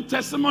are saying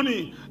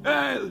testimony.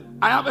 I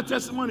have a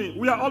testimony.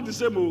 We are all the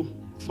same. Oh.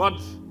 But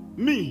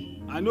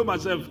me, I know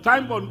myself.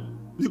 Time for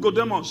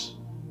Nicodemus.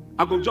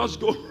 I could just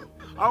go.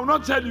 I will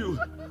not tell you.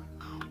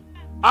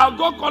 I'll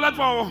go collect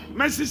for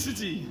Mercy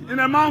City in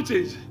the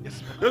mountains.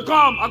 Yes, you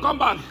come, I come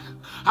back.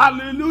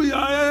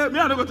 Hallelujah. Me,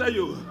 I'm not going to tell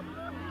you.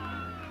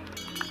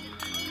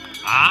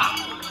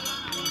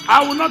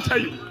 I will not tell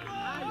you.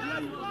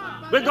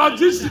 Because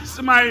this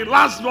is my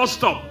last bus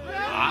stop.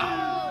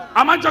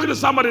 Am I talking to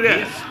somebody there?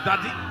 Yes,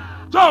 Daddy.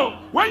 So,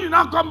 when you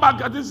now come back,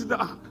 this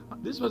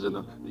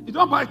person, you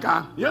don't buy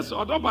car. Yes,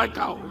 or don't buy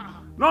car.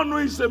 No,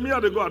 he said, me, I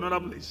go another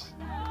place.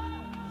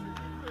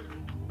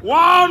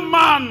 One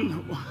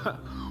man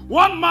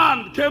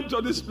came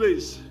to this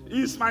place.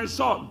 He's my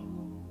son.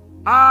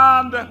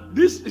 And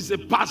this is a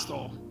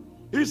pastor.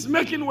 He's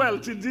making well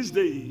till this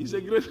day. He's a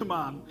great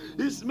man.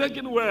 He's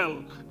making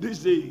well this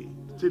day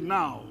till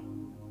now.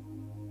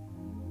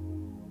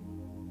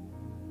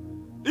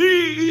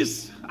 He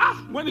is,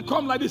 when he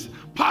come like this,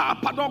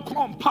 Papa don't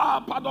come,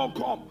 Papa don't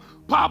come.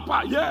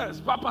 Papa, yes,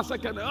 Papa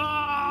second.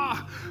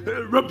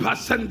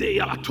 Sunday.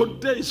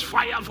 Today is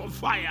fire for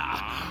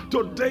fire.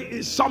 Today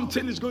is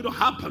something is going to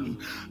happen.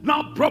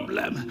 No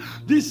problem.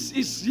 This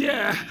is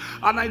here,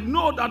 and I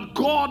know that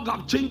God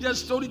have changed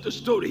story to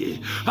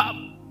story.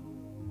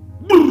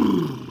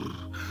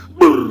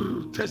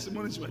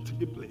 Testimonies were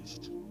taking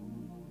place.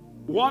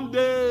 One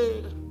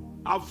day,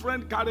 a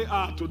friend carried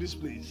her to this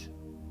place.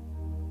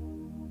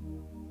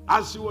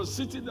 As she was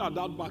sitting at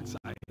that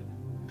backside,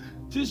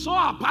 she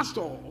saw a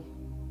pastor.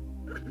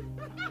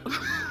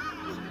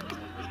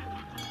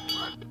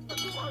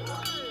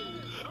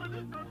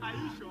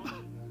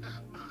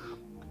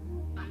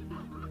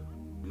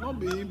 not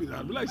be him.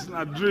 That be like it's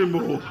a dream.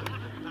 Oh.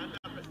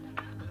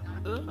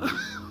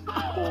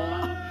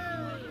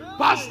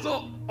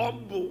 Pastor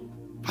Ombo.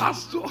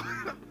 Pastor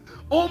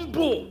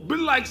Ombo. Be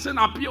like saying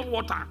a pure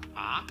water.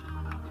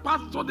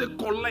 Pastor they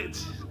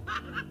collect.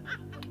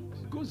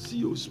 Go see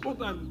you spot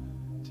and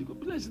see go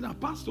be like saying a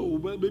pastor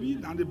maybe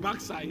on the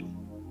backside.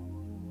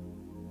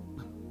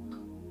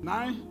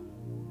 9.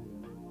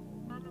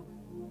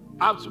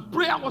 As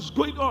prayer was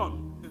going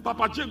on,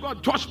 Papa J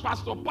God touched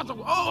Pastor. Pastor,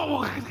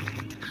 oh,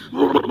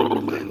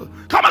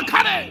 come on,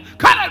 carry,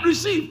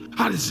 receive.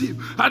 I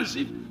receive.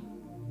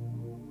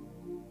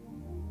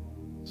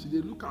 So they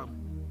look up.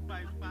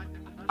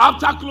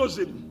 After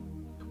closing,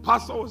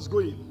 Pastor was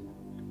going.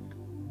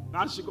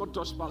 Now she got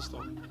touched, Pastor.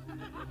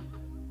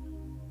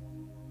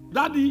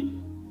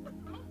 Daddy,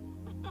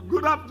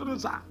 good afternoon,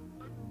 sir.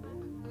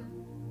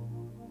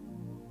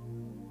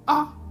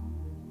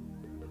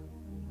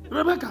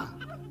 Rebecca,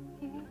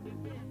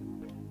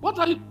 what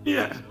are you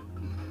here?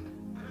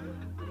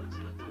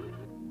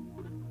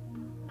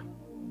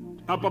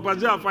 Papa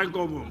J, I find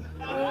come home.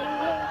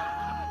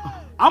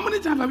 How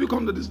many times have you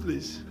come to this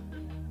place?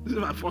 This is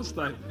my first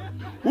time.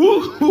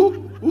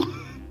 Who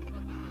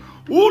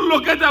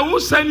located? Who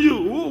sent you?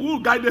 Who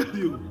guided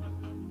you?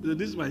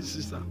 This is my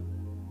sister.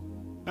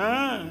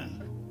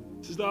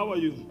 Sister, how are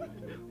you?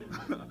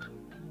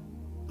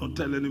 Don't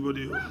tell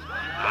anybody.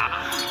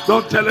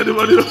 Don't tell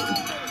anybody.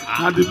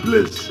 At the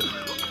place.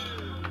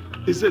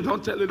 He said,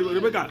 don't tell anybody.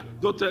 Rebecca,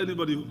 don't tell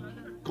anybody.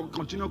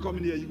 Continue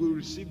coming here. You will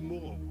receive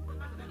more.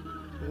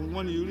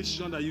 When you reach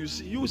that you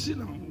see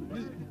now.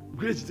 This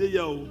great day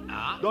here.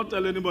 Don't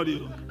tell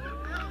anybody.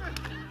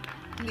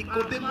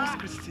 Nicodemus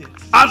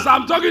Christians. As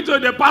I'm talking to you,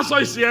 the pastor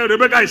is here.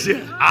 Rebecca is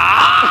here.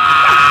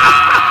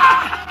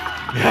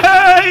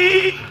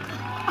 Hey!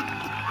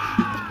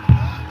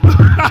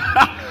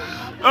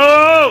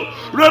 Oh,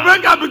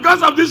 Rebecca,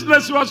 because of this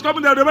place, she was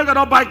coming there. Rebecca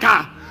don't buy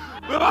car.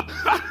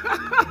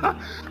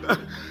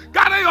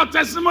 Carry your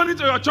testimony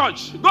to your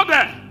church. Go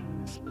there.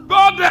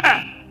 Go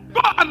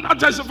and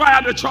testify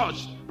at the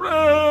church.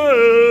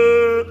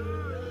 Pray.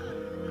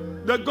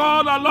 The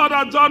God the Lord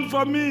has done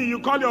for me. You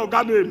call your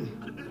God name.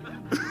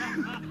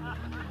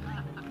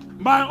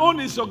 My own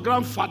is your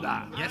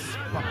grandfather. Yes,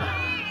 Papa.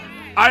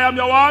 I am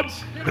your what?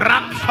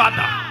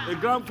 Grandfather. A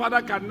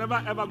grandfather can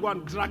never ever go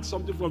and drag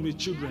something from his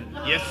children.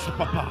 Yes,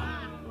 Papa.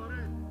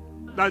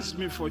 That's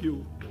me for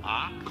you.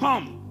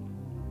 Come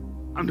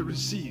and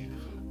receive.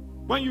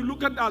 When you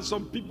look at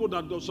some people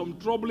that do some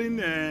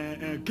troubling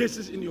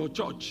cases in your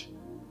church,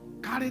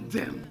 carry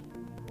them,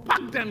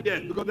 pack them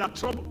here because they are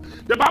trouble.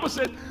 The Bible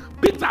said,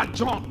 Peter,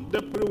 John, they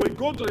will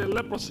go to the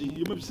leprosy.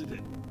 You may be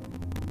seated.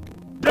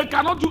 They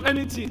cannot do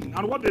anything,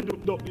 and what they do,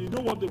 you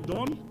know what they've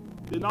done?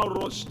 They now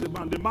rush the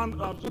man. The man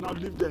has to now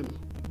leave them.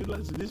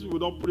 Like, these people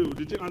don't pray.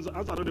 They take answer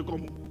when they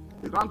come.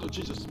 They ran to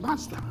Jesus.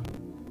 Master,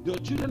 your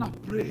children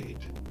have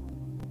prayed.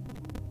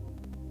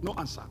 No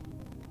answer.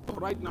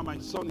 But right now, my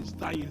son is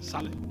dying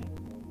silently.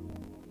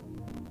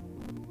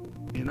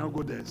 You now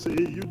go there. Say,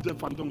 hey, you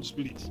deaf and dumb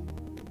spirit,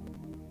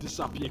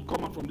 disappear.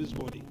 Come out from this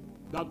body.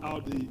 That's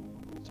how the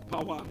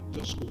power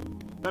just go.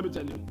 Let me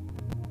tell you,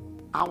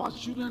 our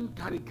children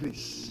carry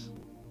grace.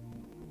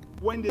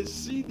 When they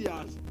see they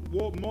are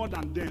more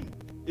than them,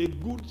 a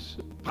good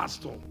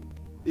pastor,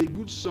 a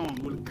good son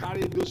will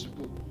carry those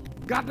people.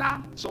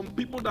 Gather some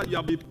people that you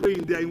have been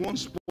praying, they are in one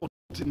spot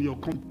in your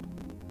company.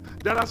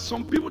 There are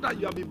some people that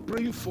you have been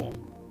praying for,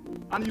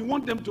 and you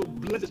want them to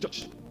bless the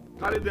church.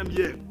 Carry them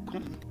here.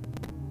 Come.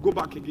 Go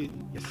back again.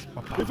 Yes,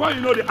 Papa. Before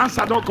you know, the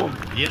answer don't come.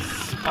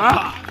 Yes,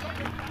 Papa.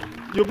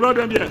 You brought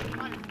them here.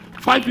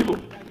 5 people.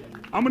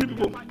 How many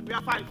people? We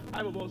are 5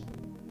 of us.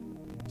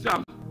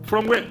 Yeah.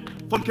 From where?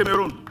 From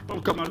Cameroon.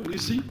 From Cameroon. You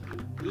see?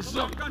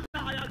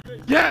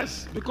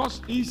 Yes,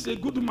 because he's a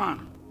good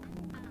man.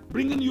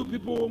 Bringing you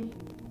people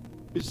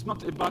is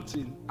not a bad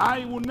thing.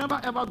 I will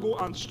never ever go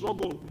and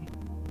struggle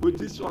with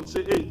this one.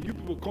 Say, hey, you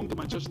people come to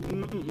my church.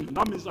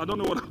 That means I don't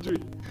know what I'm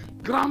doing.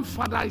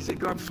 Grandfather is a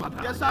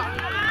grandfather. Yes, sir.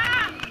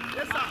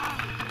 Yes, sir.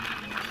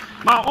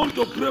 My own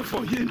to pray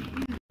for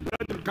him.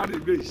 Let him carry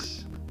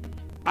grace.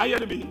 Are you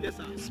hearing me? Yes,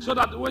 sir. So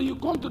that when you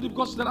come to the,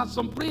 because there are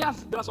some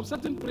prayers, there are some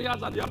certain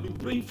prayers that they have been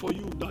praying for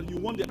you that you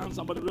want the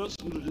answer, but the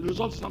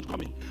result is not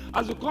coming.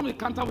 As you come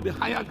encounter with the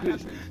higher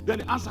grace, then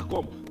the answer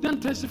comes. Then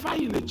testify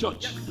in the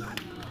church. Yes,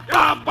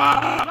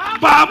 Papa,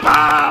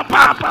 Papa,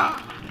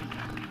 Papa.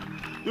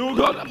 You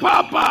go,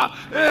 Papa,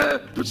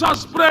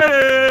 just pray.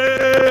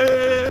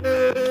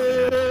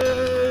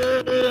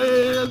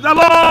 The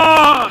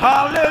Lord.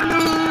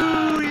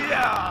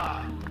 Hallelujah.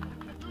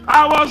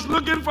 I was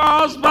looking for a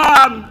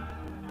husband.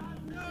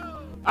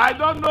 I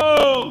don't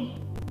know.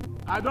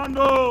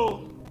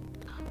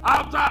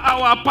 After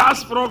our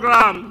past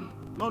program,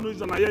 no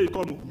reason I hear you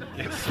come.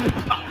 Yes.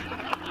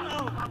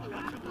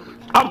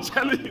 I'm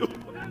telling you.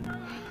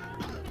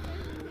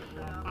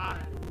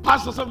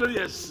 Pastor said,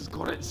 yes, it's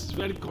correct. It's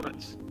very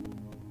correct.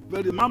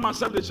 Very. Mama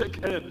said they check.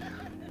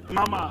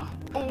 Mama,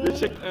 they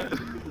check.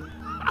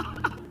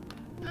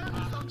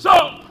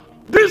 So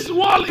this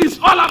world is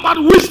all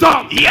about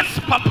wisdom. Yes,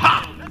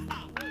 Papa.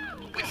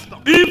 Wisdom.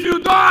 If you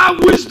don't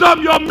have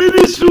wisdom, your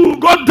ministry will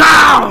go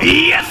down.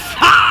 Yes, sir.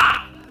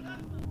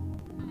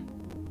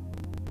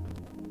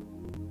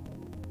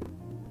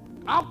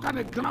 How can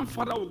a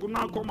grandfather will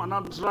now come and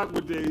now drag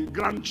with the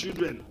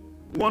grandchildren?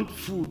 Want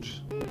food?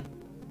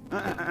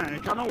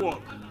 It cannot work.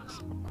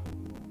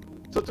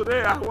 So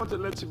today I want to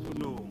let people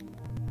know.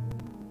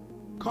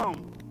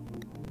 Come.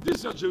 This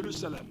is your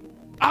Jerusalem.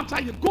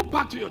 After you go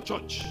back to your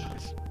church,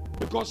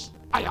 because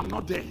I am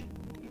not there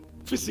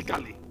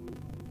physically,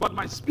 but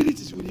my spirit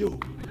is with you.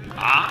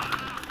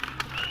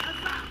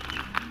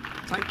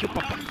 Thank you,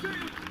 Papa.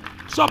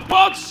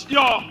 Support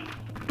your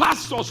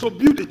pastor to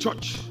build the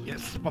church.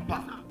 Yes,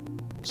 Papa.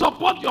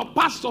 Support your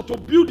pastor to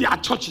build their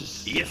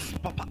churches. Yes,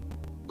 Papa.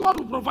 God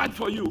will provide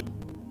for you.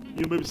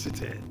 You may be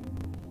seated.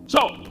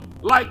 So,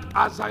 like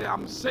as I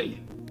am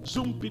saying,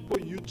 Zoom people,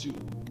 YouTube.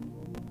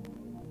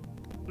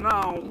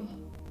 Now,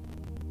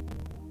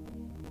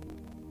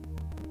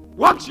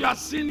 what you are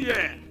seeing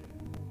here,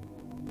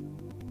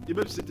 you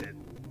may be seated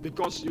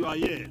because you are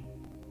here.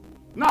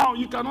 Now,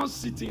 you cannot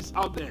see things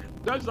out there.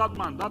 There's that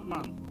man,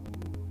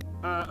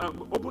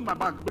 open my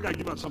bag, make I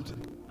give her something.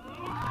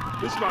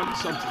 This man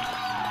needs something.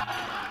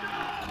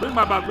 Bring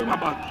my bag, bring my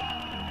bag.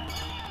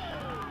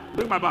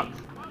 Bring my bag.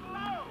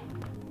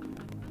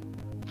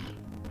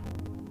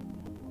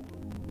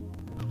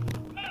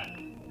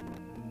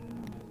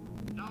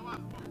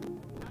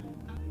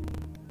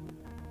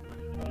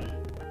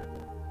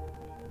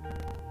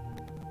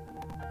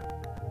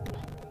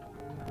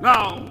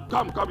 Now,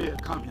 come here.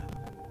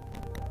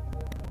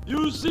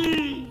 You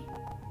see,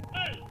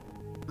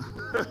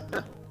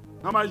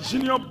 now my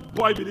junior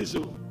boy be this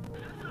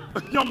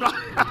younger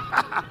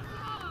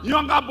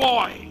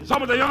boy,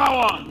 some of the younger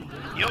one.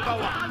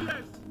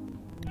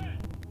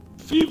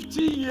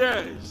 50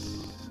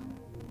 years.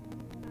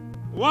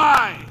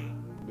 Why?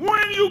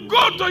 When you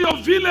go to your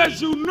village,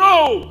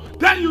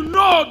 then you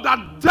know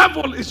that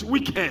devil is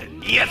wicked.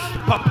 Yes,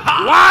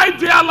 Papa. Why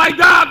they are like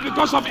that?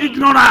 Because of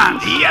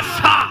ignorance. Yes,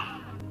 sir.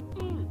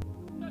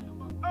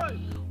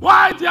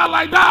 Why they are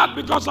like that?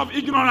 Because of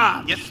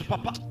ignorance. Yes,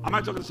 Papa. Am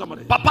I talking to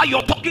somebody? Papa,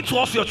 you're talking to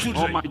us, your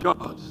children. Oh my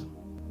God.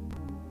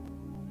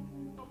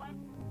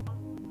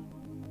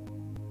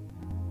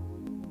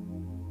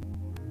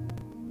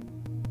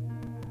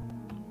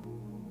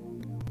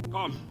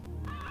 Come.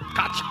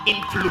 Catch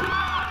inflow.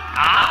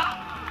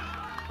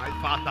 My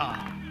father.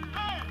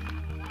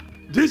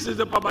 This is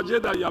the Papa J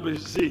that you have been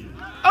seeing.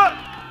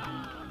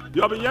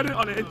 You have been hearing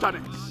on the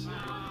internet.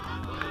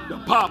 The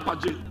Papa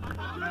J.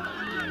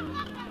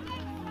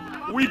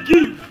 We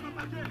give.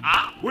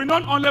 We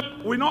not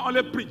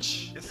only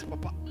preach. Yes,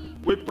 Papa.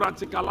 We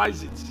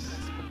practicalize it.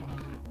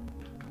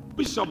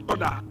 Bishop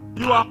brother,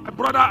 you are my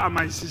brother and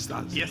my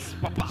sisters. Yes,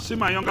 Papa. See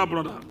my younger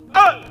brother.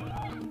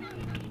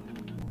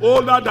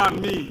 Older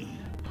than me.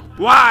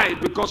 Why?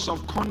 Because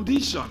of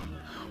condition.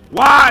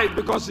 Why?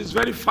 Because he's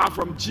very far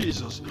from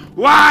Jesus.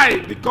 Why?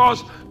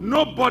 Because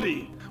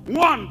nobody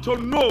want to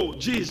know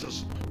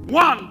Jesus.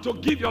 Want to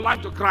give your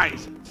life to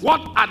Christ.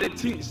 What are the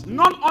things?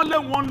 Not only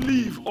one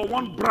leaf or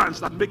one branch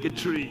that make a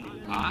tree.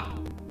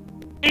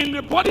 In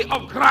the body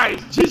of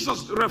Christ,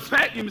 Jesus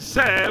referred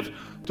himself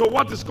to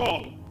what is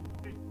called.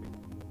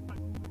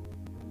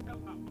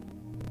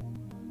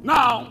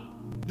 Now,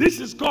 this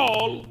is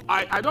called,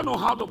 I don't know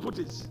how to put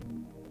it.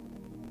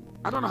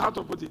 How am I how am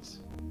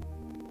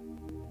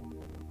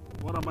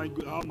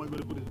I going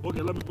to put it?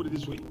 Okay, let me put it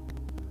this way.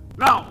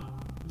 Now,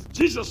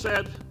 Jesus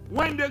said,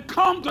 when they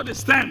come to the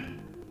stem,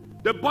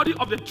 the body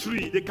of the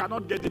tree, they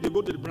cannot get it, they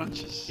go to the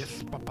branches.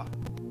 Yes, Papa.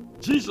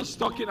 Jesus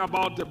talking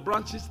about the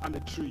branches and the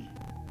tree.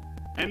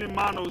 Any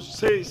man who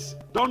says,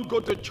 don't go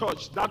to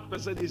church, that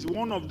person is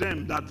one of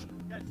them that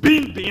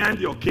being behind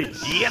your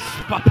case. Yes,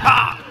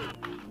 Papa.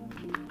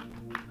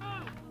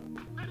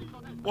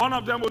 One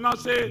of them will not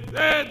say,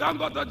 hey, don't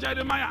go to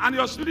Jeremiah, and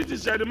your spirit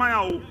is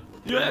Jeremiah.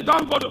 You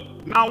don't go to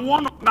now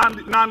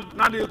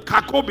the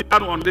Kako be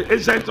that one, the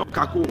agent of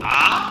Kako.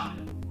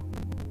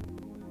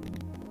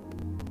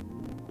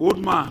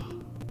 Old man,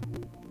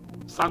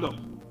 stand up.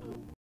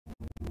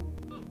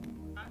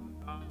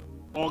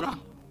 Oga.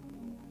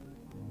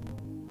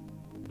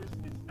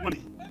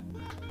 Money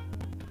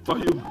for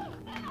you.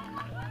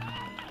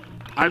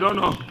 I don't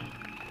know.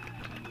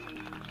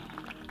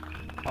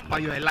 Papa,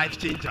 you're a life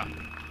changer.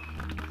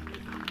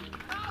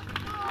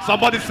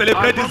 Somebody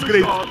celebrate this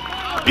grace.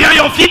 Be on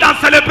your feet and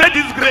celebrate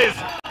this grace.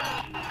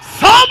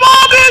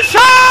 Somebody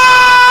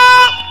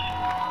shout!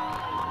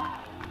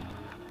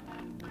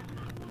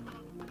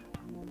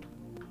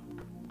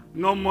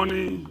 No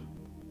money.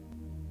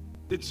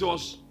 It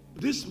was,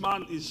 this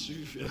man is,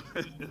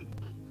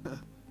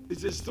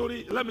 it's a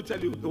story. Let me tell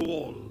you the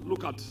world.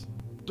 Look at,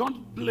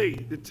 don't play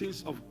the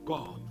things of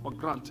God for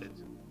granted.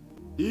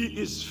 He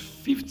is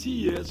 50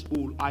 years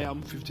old. I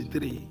am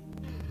 53.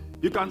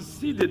 You can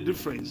see the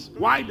difference.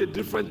 Why the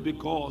difference?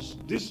 Because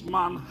this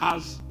man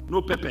has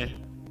no pepper.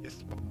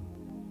 Yes.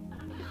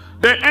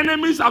 The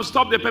enemies have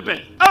stopped the pepper.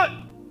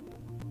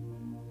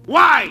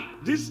 Why?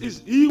 This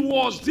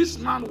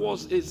man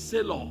was a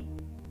sailor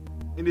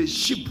in a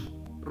ship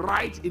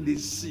right in the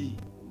sea.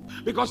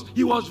 Because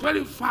he was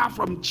very far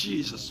from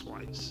Jesus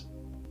Christ.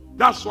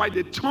 That's why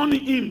they turned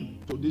him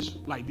to this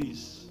like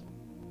this.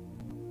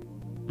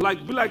 Like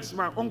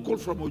my uncle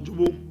from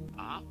Ojubo.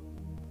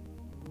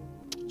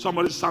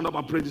 Somebody stand up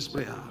and pray this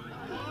prayer.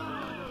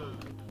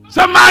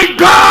 Say, my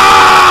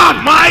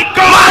God! My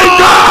God! My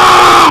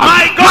God!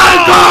 My God! My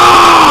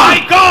God!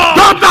 My God!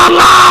 Don't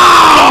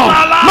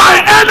allow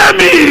my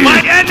enemy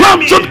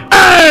from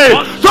today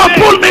to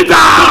pull me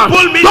down. To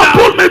pull me To down.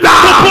 pull me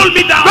down. To pull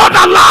me down. Don't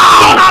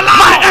allow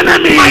my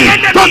enemy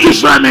to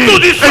destroy me. To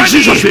destroy In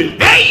Jesus' me.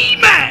 name.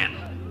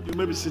 Amen. You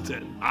may be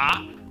seated.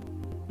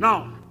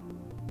 Now,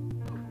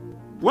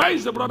 where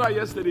is the brother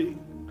yesterday?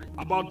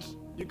 About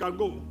you can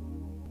go.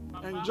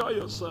 Enjoy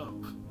yourself.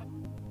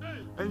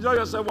 Enjoy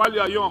yourself while you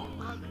are young.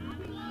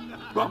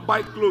 Go and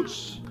buy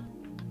clothes.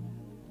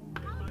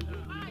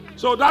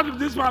 So that if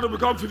this man will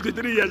become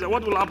 53 years,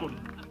 what will happen?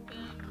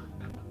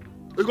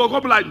 He will go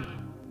blind.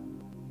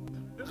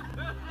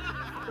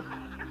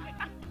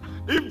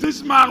 If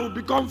this man will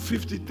become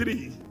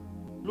 53,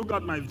 look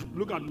at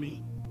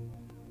me.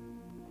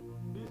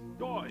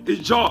 His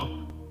joy.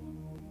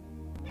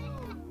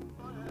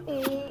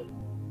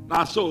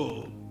 That's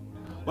all.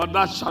 But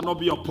that shall not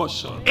be your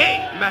portion.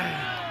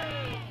 Amen.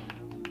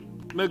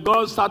 May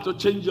God start to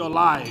change your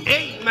life.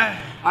 Amen.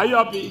 Are you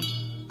happy?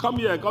 Come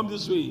here, come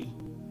this way.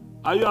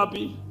 Are you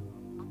happy?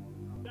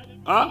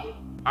 Huh?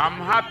 I'm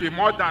happy,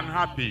 more than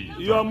happy.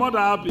 You are more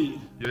than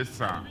happy. Yes,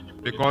 sir.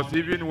 Because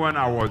even when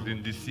I was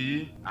in the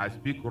sea, I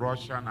speak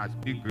Russian, I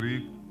speak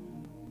Greek.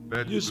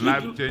 But You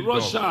life speak changed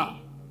Russia.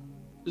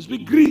 You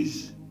speak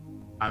Greece.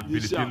 and You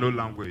see Filipino how-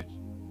 language.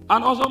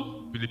 And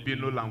also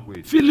Filipino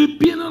language.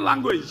 Filipino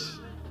language.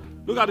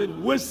 Look at it,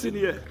 wasting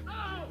here.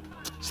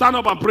 Stand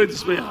up and pray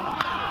this prayer.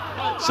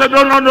 Say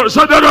no.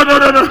 Say no. No.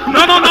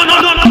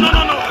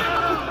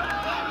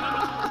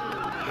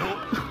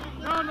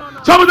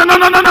 Somebody no.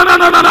 No.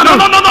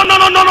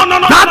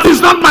 That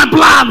is not my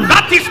plan.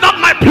 That is not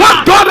my plan.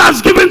 What God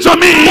has given to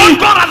me, What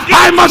God has given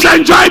I must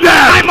enjoy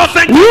them. I must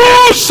enjoy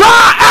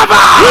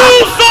Whosoever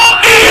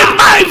in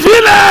my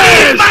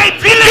village,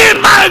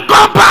 in my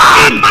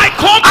compound,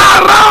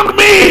 around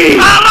me,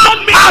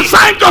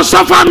 assigned to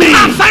suffer me,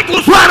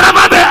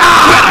 wherever they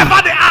are,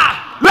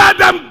 let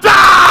them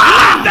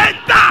die.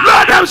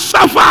 Let them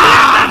suffer.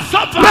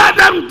 Let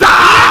them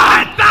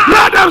die.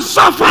 Let them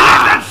suffer.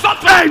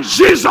 In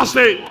Jesus'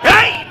 name.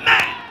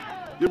 Amen.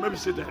 You may be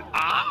seated.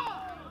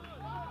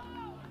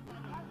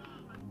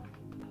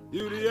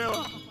 You hear?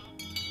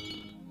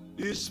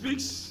 He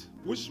speaks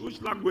which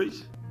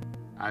language?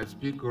 I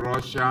speak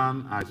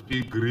Russian, I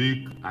speak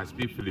Greek, I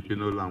speak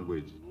Filipino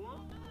language.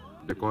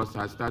 Because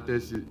I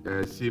started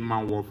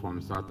seaman work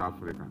from South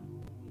Africa.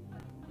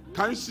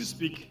 Can you still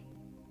speak?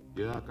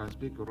 Yeah, I can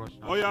speak Russian.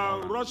 Oh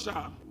yeah,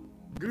 Russia.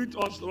 Greet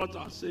us,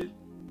 Russia. Say,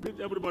 greet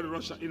everybody,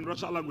 Russia in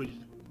Russian language.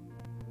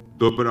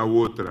 Dobra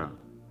Wotra.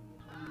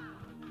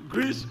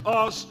 Greet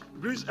us,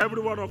 greet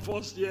every one of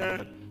us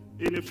here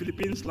in the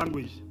Philippines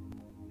language.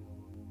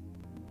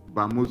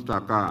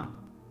 Bamustaka.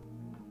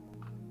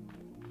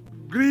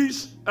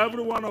 Greet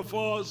every one of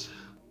us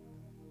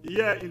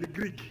here in the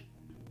Greek.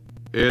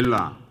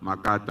 Ela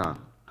Makata.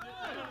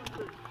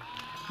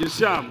 You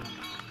see,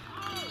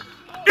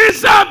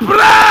 it's a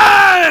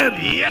plan,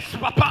 Yes,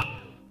 Papa.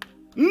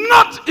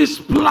 not his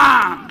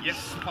plan.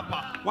 Yes,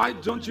 Papa. Why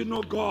don't you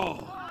know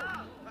God?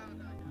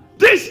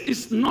 This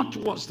is not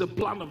was the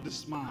plan of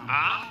this man.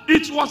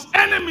 It was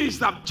enemies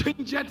that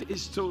changed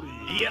his story.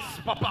 Yes,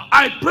 Papa.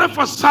 I pray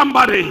for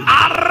somebody.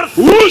 I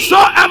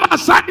Whosoever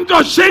signed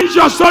to change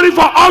your story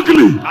for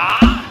ugly,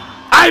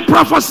 I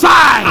prophesy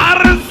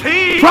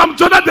receive. from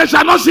today they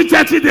shall not see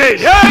 30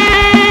 days.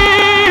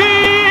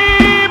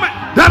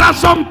 There are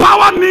some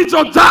power needs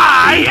to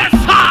die Yes,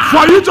 sir.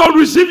 for you to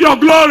receive your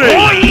glory.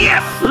 Oh,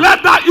 yes.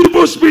 Let that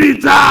evil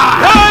spirit die.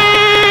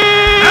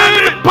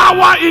 Any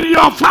power in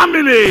your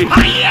family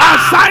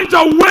assigned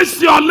to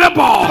waste your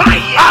labor,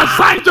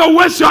 assigned to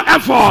waste your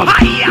effort,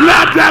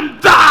 let them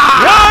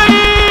die.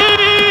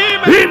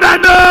 In the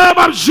name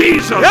of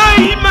Jesus.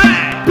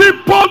 Amen.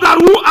 People that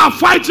who are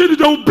fighting,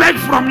 they'll beg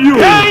from you.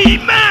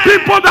 Amen.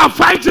 People that are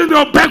fighting,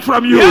 they'll beg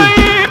from you.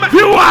 Amen.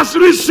 Viewers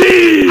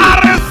receive. I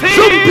receive.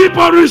 Some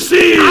people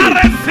receive. I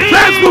receive.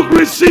 Facebook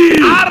receive.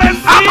 I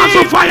receive.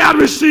 Amazon Fire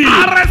receive.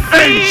 I receive.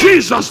 In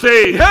Jesus'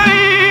 name.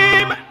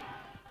 Amen.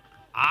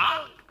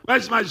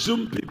 Where's my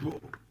Zoom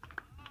people?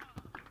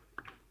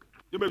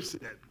 You may see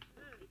that.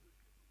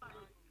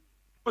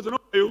 What's the name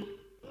of you?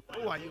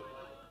 Who are you?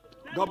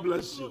 God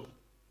bless you.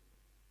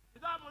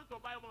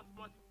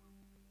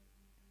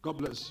 God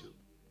bless you.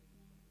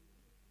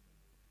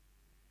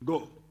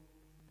 Go.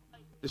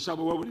 They shall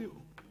be well with you.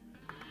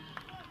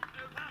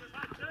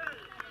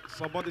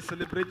 Somebody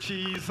celebrate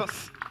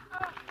Jesus.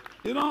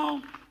 You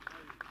know,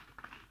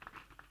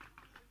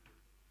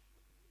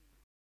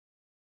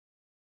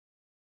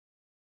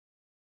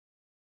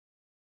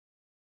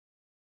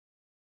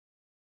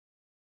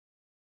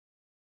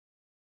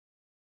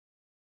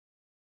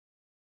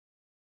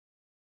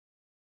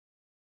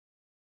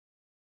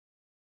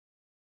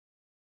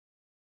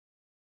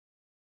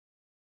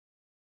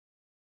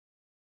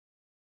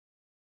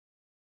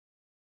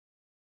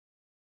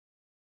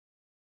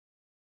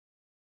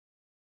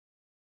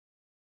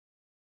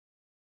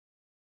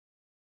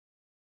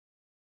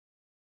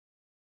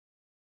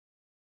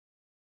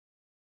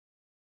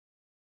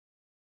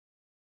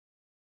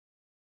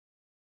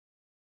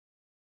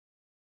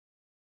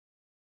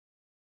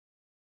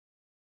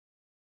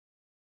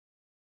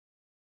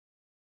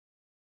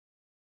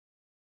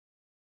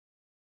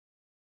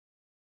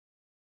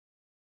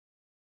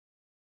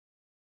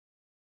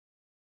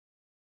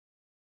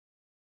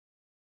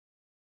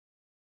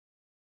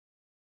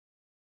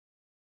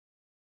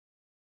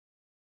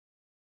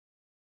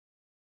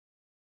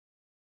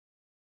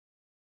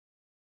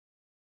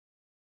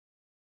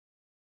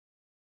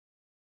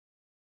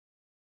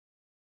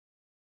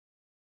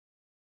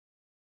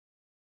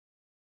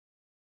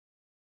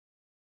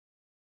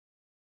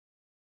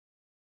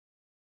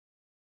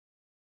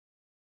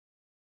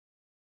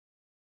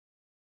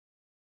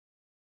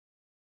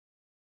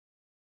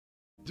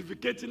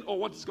 defecating, or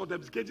what is called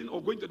defecating,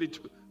 or going to the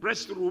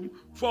restroom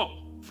for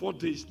 4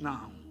 days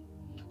now.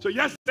 So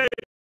yesterday,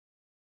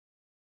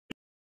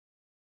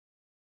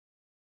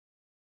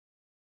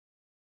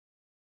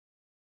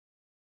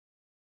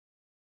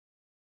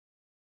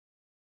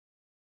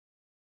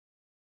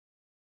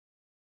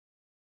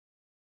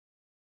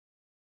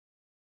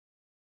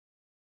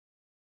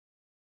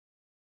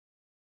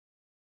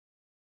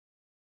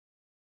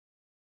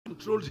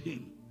 controlled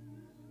him.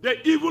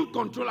 The evil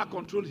controller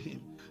controlled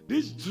him.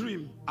 This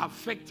dream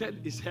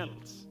affected his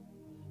health.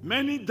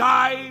 Many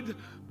died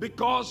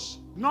because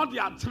not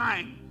their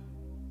time,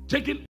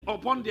 taken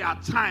upon their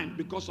time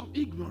because of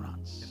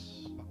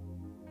ignorance.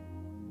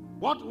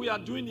 What we are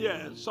doing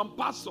here, some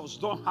pastors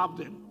don't have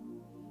them,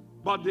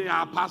 but they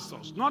are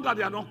pastors. Not that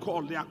they are not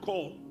called, they are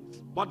called,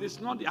 but it's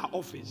not their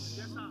office.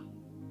 Yes, sir.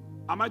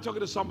 Am I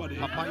talking to somebody?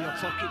 Papa, you're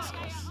talking to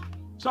us.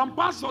 Some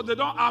pastors, they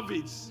don't have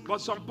it, but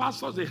some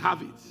pastors, they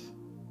have it.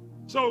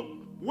 So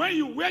where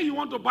you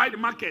want to buy the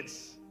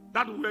markets,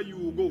 that's where you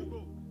will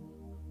go.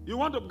 You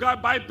want to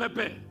buy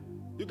pepper,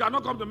 you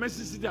cannot come to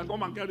Mercy City and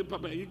come and get the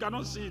pepper. You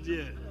cannot see it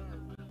here.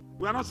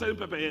 We are not selling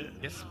pepper here.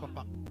 Yes,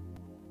 Papa.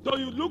 So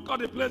you look at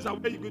the place where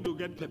you're going to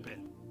get pepper.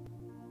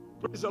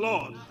 Praise the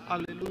Lord.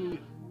 Hallelujah.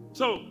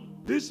 So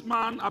this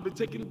man have been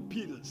taking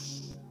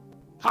pills,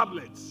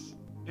 tablets,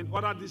 in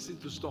order this thing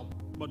to stop,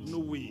 but no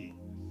way.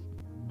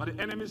 But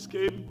the enemies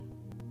came.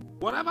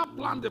 Whatever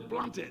plant they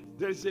planted,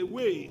 there is a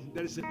way,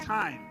 there is a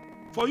time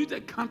for you to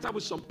encounter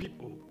with some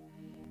people.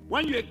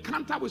 When you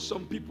encounter with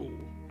some people,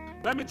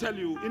 let me tell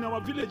you, in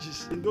our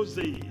villages in those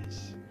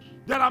days,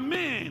 there are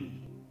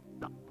men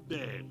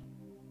there.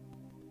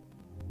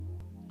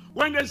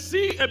 When they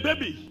see a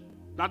baby,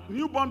 that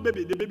newborn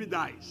baby, the baby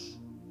dies.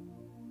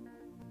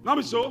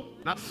 Not so?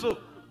 Not so.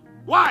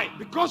 Why?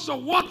 Because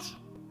of what?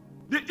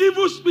 The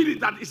evil spirit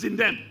that is in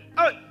them.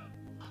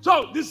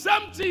 So the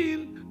same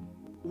thing,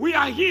 we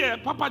are here,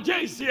 Papa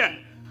J is here.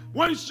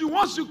 When she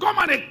wants to come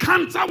and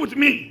encounter with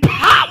me,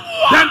 power,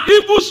 then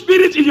evil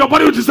spirit in your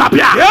body will disappear.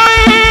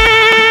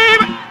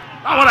 That's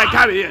what I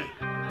carry here.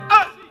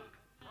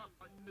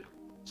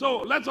 So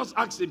let us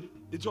ask him.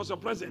 It was a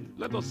present.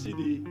 Let us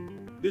see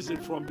this is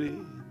from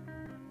the.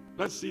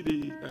 Let's see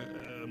the.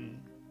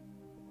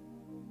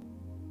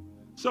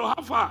 So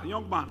how far,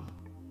 young man?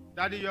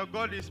 Daddy, your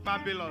God is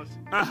marvelous.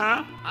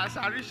 Uh-huh. As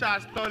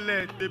Arisha's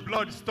toilet, the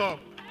blood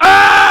stopped.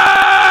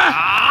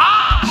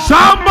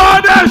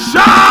 Somebody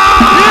shout!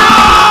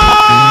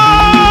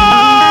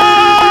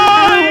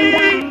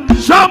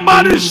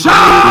 Somebody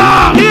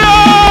shout!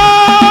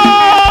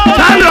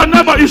 Tell your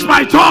neighbor, it's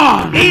my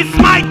turn. It's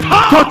my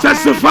turn to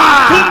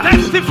testify.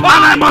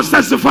 And I must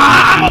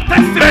testify.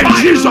 In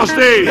Jesus'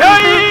 name.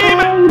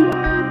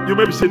 You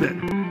may be seated.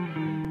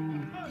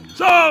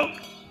 So,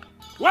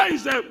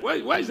 where's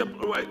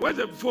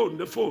the phone?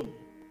 The phone.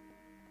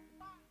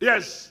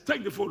 Yes,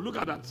 take the phone. Look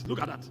at that.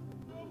 Look at that.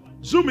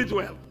 Zoom it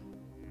well.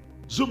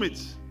 Zoom it.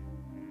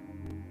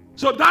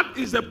 So that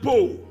is the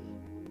pole.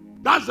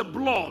 That's the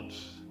blood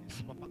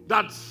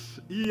that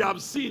you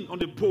have seen on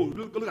the pole.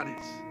 Look at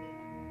it.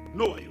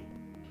 No, you.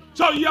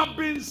 So you have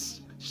been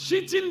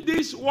shitting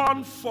this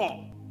one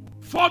for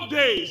 4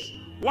 days.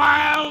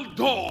 Wild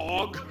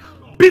dog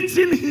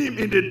beating him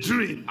in the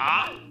dream.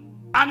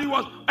 And he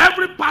was,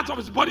 every part of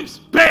his body is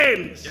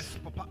pains. Yes,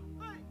 Papa.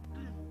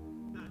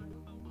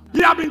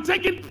 He have been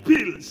taking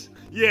pills.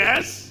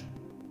 Yes.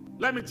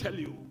 Let me tell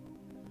you.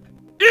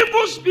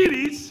 Evil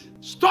spirits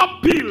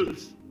stop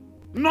pills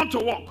not to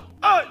work,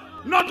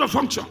 not to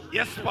function.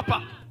 Yes,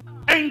 Papa.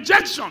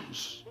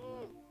 Injections.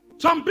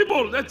 Some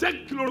people, they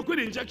take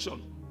chloroquine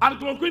injection and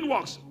chloroquine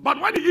works. But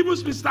when the evil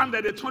spirits stand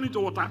there, they turn it to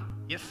water.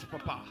 Yes,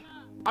 Papa.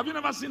 Have you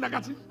never seen that,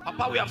 Kati?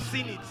 Papa, we have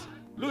seen it.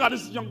 Look at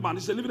this young man.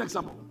 It's a living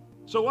example.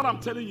 So what I'm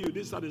telling you,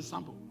 these are the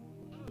example.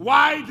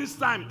 Why this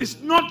time? It's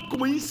not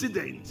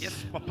coincidence.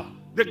 Yes, Papa.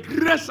 The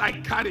grace I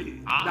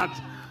carry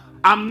that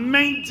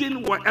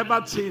amending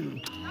whatever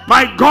thing.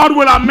 My God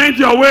will amend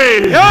your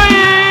way.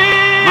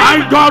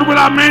 My God will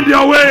amend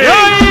your way.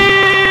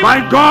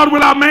 My God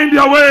will amend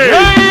your way.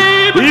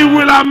 He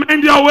will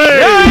amend your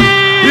way.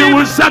 He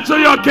will settle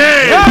your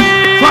case.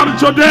 From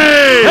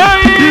today,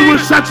 He will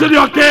settle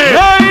your case.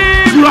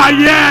 You are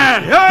here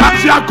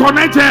as you are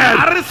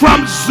connected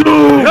from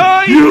Zoom,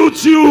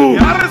 YouTube,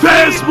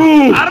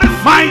 Facebook.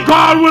 My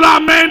God will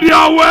amend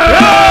your way.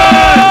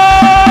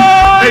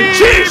 In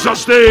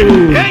Jesus'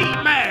 name.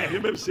 Amen. You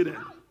may be seated.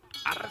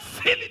 I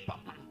receive it,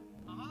 Papa.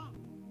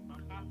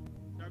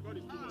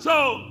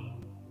 So,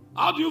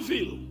 how do you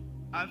feel?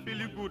 I'm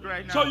feeling good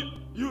right now. So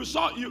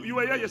you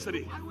were here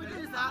yesterday.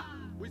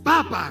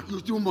 Papa,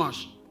 you're too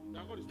much.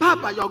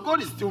 Papa, your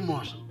God is too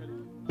much.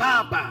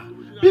 Papa,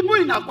 people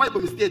in Akwa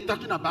Ibom State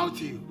talking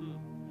about you.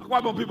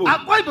 Akwa Ibom people.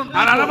 Akwa Ibom people.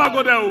 And I never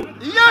go there.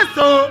 Yes,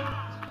 so.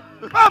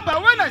 Papa,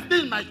 when I stay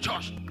in my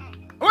church,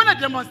 when I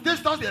demonstrate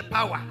such a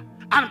power,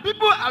 and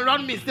people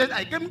around me said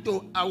I came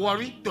to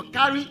worry to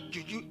carry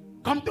juju,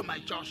 come to my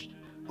church.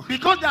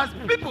 Because there's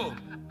people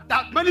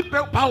that many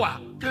power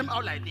came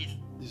out like this.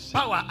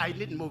 Power, I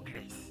need more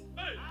grace.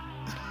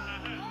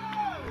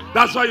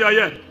 That's why you're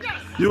here.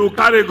 Yes. You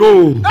carry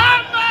go.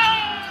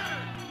 Amen.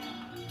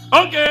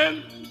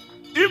 Okay.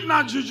 If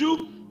not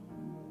juju,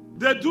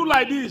 they do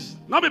like this.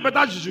 Not be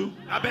better juju.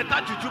 I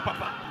better juju,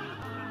 Papa.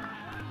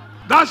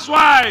 That's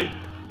why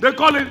they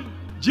call it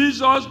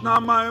Jesus na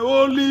my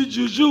holy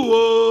juju.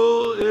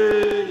 Oh,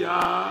 eh,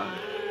 yeah.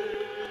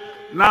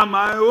 Na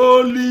my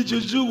holy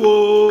juju.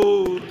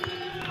 Oh.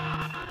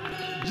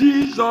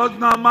 Jesus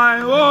na my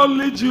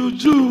holy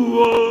juju.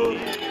 Oh.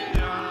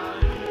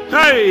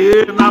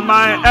 Hey, na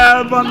my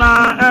heaven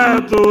and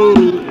earth.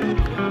 Oh.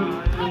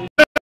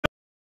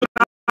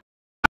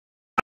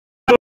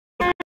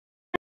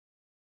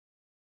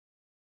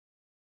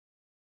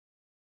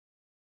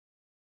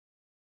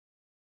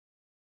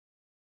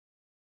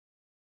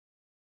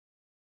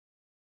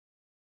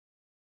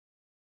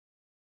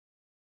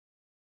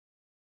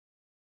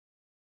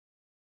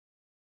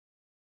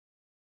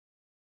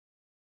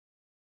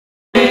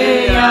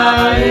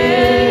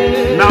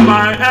 Na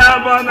my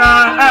heaven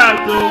and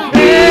earth. Oh.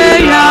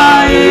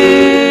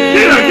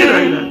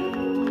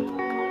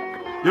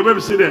 You may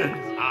be seated.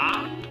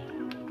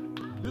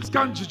 This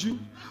can't juju.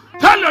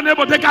 Tell your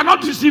neighbor they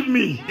cannot deceive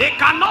me. They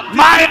cannot.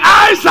 My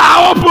eyes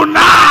are open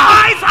now.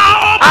 Eyes are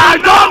open. I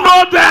don't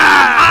know them.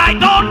 I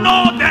don't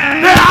know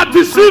them. They are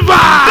deceivers.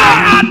 They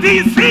are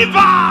deceivers.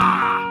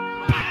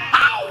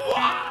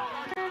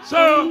 Power. So,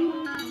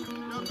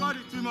 Your God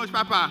is too much,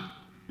 Papa.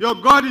 Your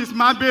God is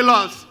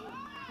marvelous.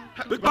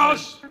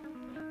 because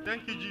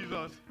Thank you,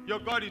 Jesus. Your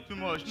God is too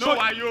much. No, So-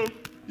 why you?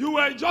 you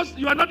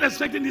are not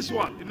expecting this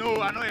one.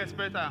 No, I know you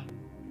expect her.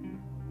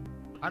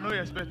 I know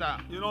you expect her.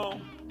 You know,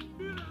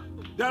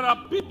 there are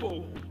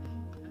people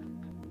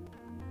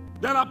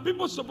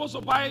supposed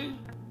to buy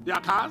their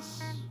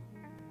cars.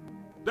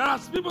 There are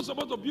people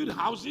supposed to build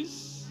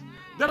houses.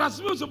 There are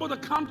people supposed to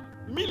count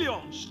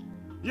millions.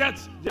 Yet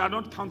they are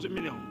not counting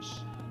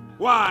millions.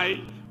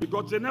 Why?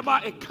 Because they never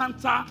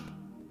encounter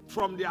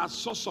from their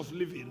source of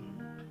living.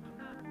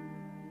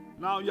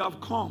 Now you have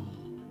come.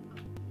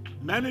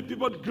 Many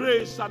people's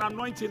grace and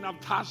anointing have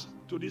touched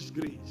to this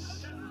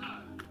grace.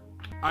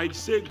 I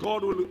say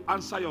God will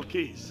answer your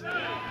case.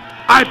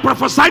 I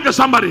prophesy to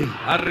somebody.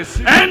 I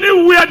receive.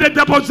 Anywhere they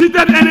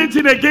deposited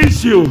anything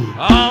against you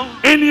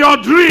in your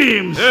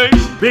dreams,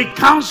 be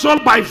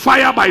cancelled by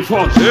fire, by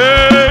force.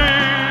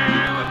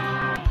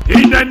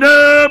 In the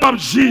name of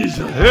Jesus.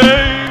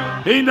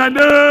 In the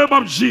name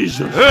of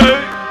Jesus.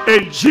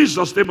 In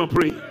Jesus' name I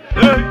pray.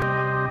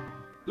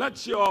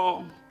 Let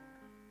your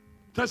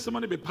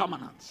testimony be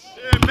permanent.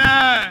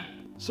 Amen.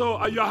 So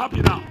are you happy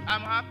now?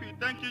 I'm happy.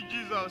 Thank you,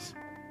 Jesus.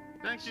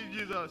 Thank you,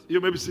 Jesus. You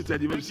may be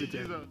seated. You may be Thank you,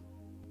 seated. Jesus.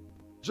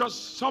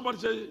 Just somebody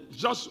say,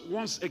 just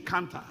once a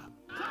canter.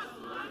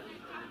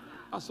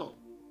 That's all.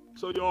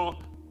 So your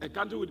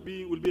encounter will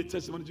be a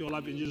testimony to your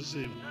life in Jesus'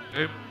 name.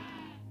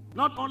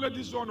 Not only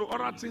this one, but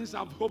other things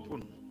have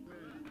happened.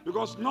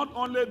 Because not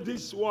only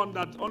this one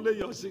that only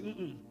you're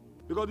saying,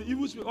 because the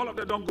evil spirit, all of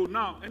them don't go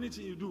now.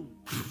 Anything you do.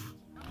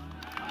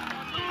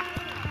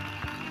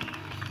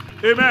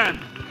 Amen.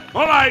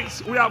 All right,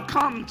 we have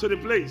come to the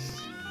place.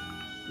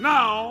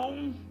 Now,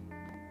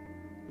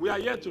 we are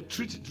here to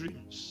treat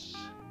dreams.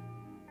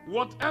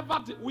 Whatever,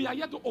 we are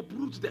here to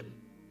uproot them.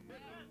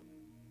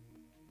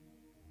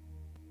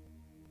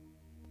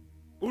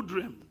 Who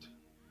dreamed?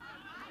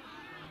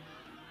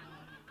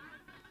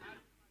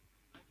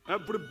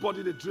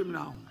 Everybody they dream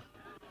now.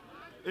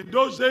 In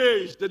those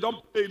days, they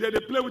don't play. They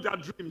play with their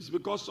dreams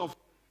because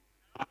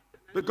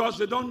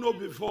they don't know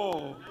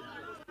before.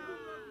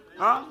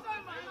 Huh?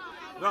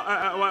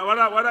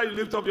 Whether you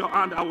lift up your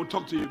hand, I will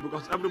talk to you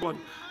because every one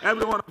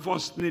of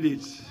us need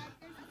it.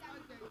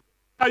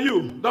 Are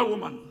you, that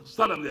woman?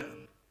 Stand up there.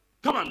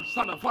 Come on,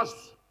 stand up fast.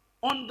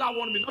 Under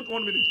 1 minute, not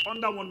 1 minute,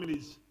 under 1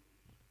 minute.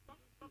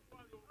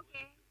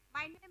 Okay,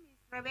 my name is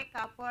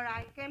Rebecca Pora.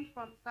 I came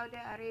from Saudi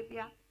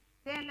Arabia.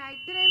 Then I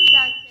dreamed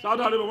that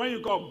Saudi Arabia, when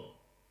you come?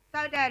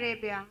 Saudi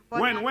Arabia.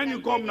 But When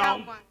you come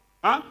now?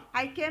 Huh?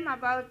 I came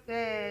about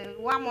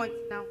 1 month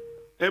now.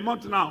 A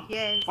month now?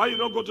 Yes. Why you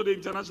don't go to the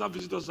international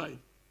visitor site?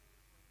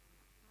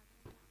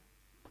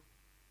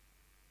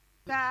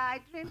 So I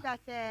dreamed that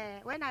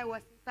when I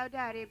was in Saudi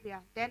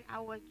Arabia, then I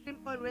was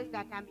dreaming always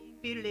that I'm in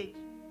village.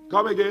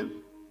 Come again.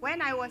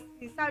 When I was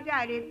in Saudi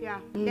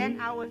Arabia, then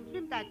I was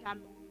dreaming that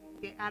I'm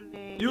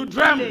You in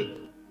dreamt village.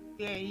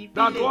 Yeah, in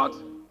that village.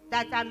 what?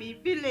 That I'm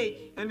in village.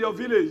 In your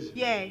village?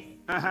 Yes.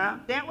 Uh-huh.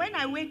 Then when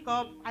I wake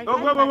up, I Oh,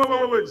 find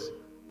myself- wait.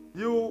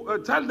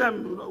 You tell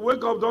them,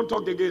 wake up, don't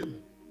talk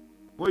again.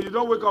 When you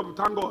don't wake up,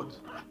 thank God.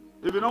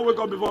 If you don't wake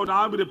up before,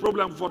 now will be the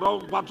problem for all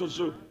parts of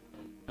you.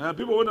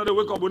 People will not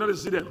wake up, will not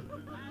see them.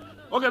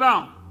 Okay,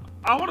 now,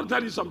 I want to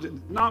tell you something.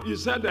 Now, you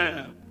said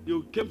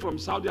you came from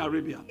Saudi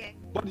Arabia. Yes.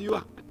 But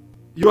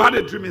you had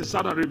a dream in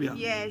Saudi Arabia.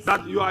 Yes.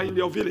 That you are in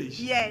your village.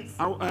 Yes.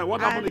 And,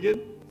 what happened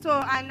again? So,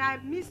 and I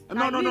missed.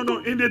 No.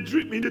 In the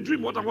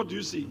dream, what do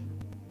you see?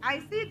 I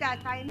see that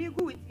I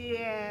mingle with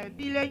the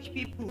village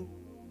people.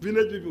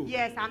 Village people.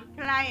 Yes, I'm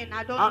crying.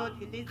 I don't know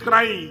the reason.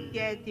 Crying.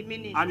 Yes, the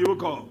meaning. And you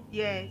woke up.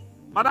 Yes.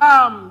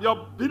 Madam,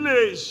 your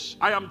village,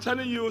 I am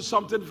telling you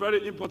something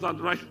very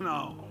important right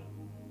now.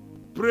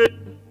 Pray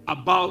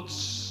about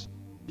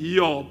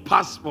your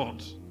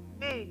passport.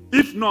 Hey.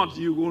 If not,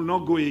 you will not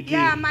go again.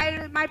 Yeah,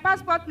 my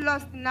passport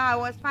lost now. I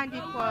was finding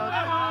for.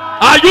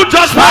 Are you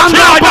just Stand watching?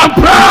 up and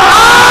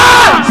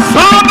pray.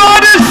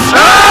 Somebody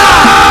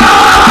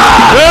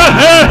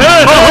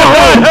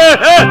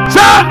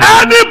Say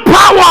any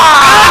power,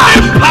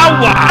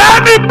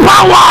 any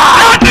power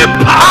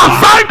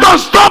assigned to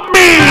stop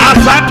me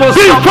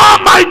before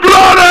my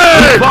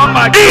glory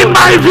in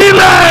my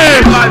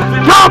village.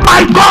 Now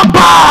my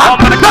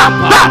God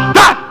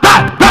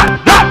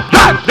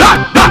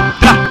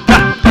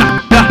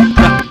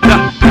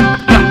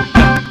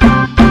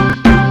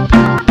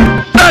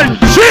in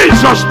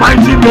Jesus'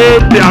 mighty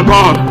name, dear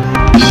God.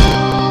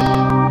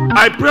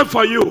 I pray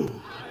for you.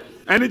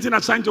 Anything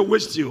assigned to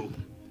waste you,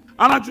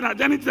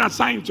 anything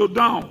assigned to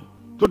down,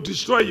 to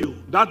destroy you,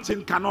 that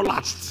thing cannot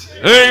last.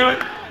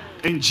 Amen.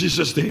 In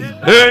Jesus' name.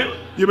 Amen.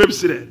 You may be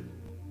seated.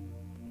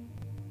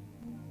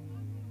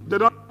 They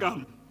don't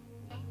come.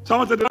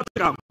 Someone said they don't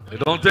come. They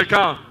don't take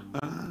out.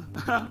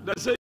 They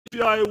say if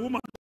you are a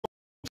woman,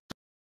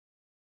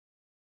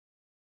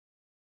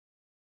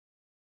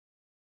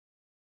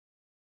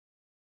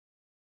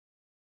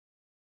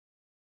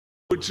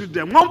 we treat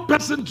them. One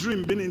person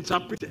dream being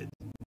interpreted.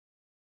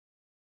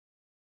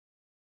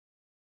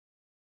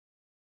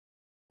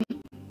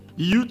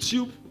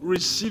 YouTube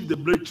received the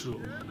breakthrough.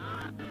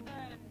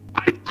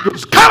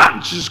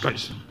 Jesus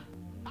Christ.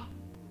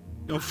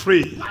 You're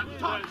free.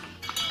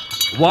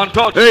 One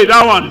touch. Hey,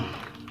 that one.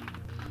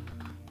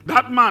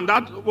 That man,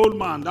 that old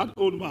man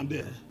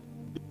there.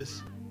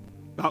 Yes.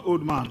 That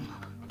old man.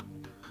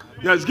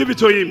 Yes, give it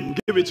to him.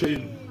 Give it to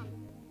him.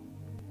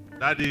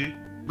 Daddy,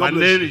 God my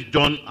bless name is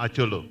John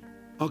Acholo.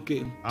 Okay.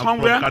 I'm Tom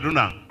from where?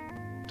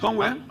 Kaduna. Tom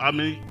where? I'm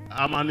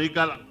an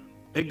Igala,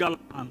 Egal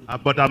man.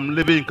 but I'm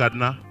living in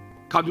Kaduna.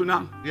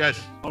 Kaduna.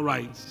 Yes. All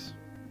right.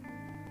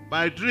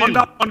 My dream,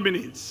 Under 1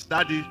 minute.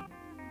 Daddy,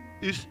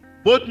 is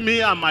both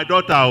me and my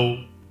daughter.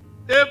 Oh,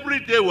 every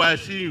day when I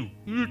see you,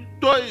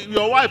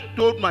 your wife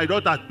told my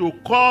daughter to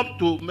come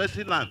to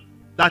Mercyland.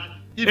 That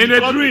if In he a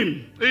come-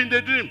 dream. In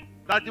the dream.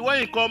 That when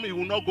he come, he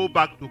will not go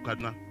back to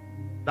Kaduna.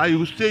 That he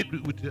will stay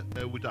with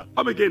her.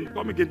 Come again.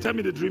 Come again. Tell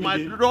me the dream My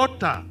again.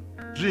 daughter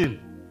dream.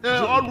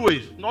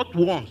 Always, not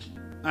once.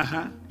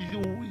 Uh-huh.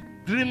 You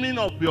dreaming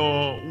of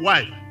your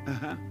wife.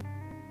 Uh-huh.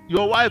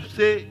 Your wife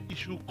say he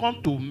should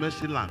come to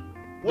Mercyland.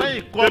 When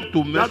he come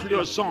to That's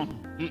your Mercyland,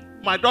 son.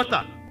 my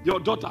daughter, Your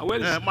daughter. Where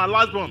is my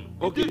last one.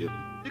 Okay.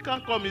 He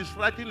can come. He's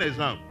writing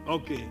exam.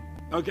 Okay.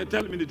 Okay.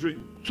 Tell me the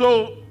dream.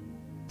 So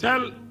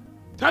Tell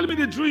me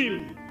the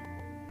dream.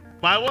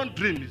 my own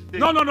dream is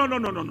No.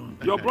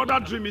 Your brother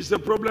dream is the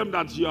problem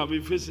that you have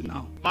been facing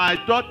now. my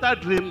daughter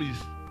dream is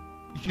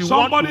she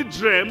Somebody want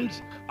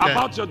dreamed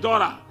about your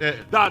daughter Yeah.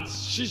 that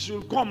she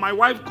should come. My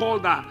wife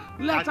called her.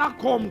 Let her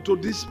come to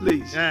this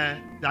place. to,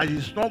 that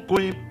he's not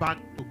going back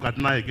to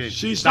Kaduna again.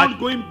 She's that, not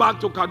going back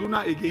to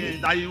Kaduna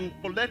again. That he will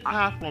collect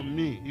her from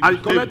me. He I will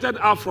say, collected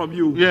her from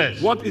you. Yes.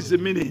 What is the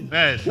meaning?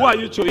 Yes. Who are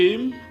you to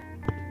him?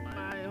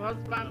 My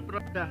husband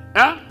brother.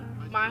 Eh?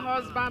 My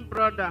husband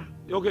brother.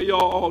 Okay,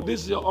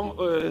 this is your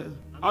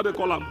how they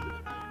call him?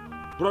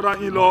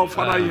 Brother-in-law,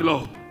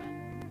 father-in-law.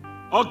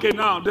 Okay,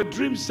 now the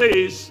dream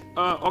says,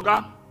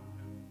 Oga,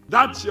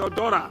 that your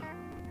daughter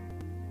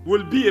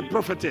will be a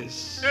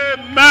prophetess.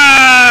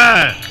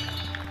 Amen.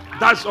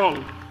 That's all.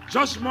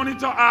 Just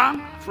monitor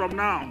her from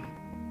now.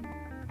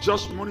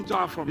 Just monitor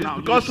her from It's now.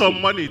 because You of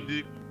see.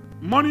 money.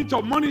 Monitor.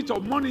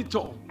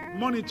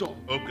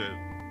 Okay.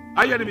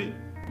 Are you hearing me?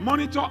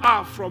 Monitor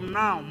her from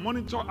now.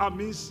 Monitor her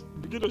means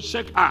begin to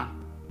check her.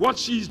 What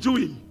she is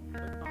doing.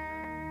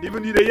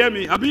 Even you they hear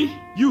me, Abi?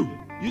 You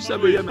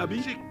said you hear me,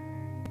 Abi? Sick.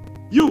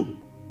 You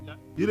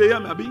they hear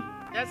me, Abi?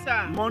 Yes,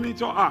 sir.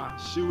 Monitor her.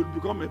 She will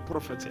become a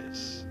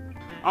prophetess.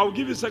 I will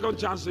give you a second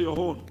chance to your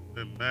own.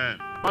 Amen.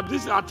 But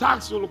these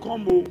attacks will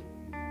come.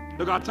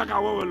 They can attack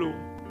our well.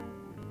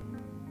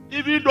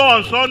 Even though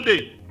on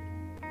Sunday,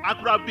 I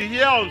could have been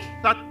here on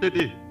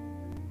Saturday.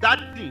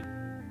 That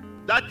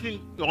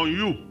thing on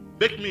you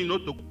make me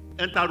not to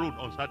enter road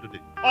on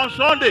Saturday. On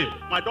Sunday,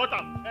 my daughter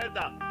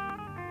elder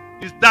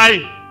is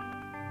dying.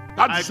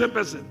 That's the same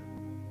person.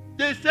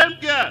 The same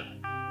girl.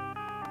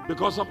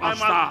 Because of a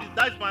star.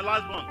 That's my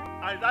last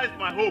one. That is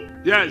my hope.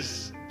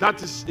 Yes,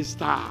 that is a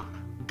star.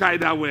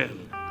 Guide her well.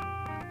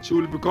 She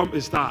will become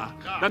a star.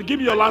 Then give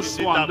me your last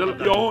one,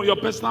 your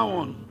personal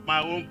one.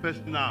 My own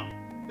personal.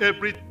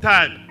 Every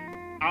time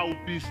I will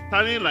be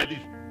standing like this,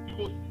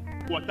 because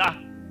water,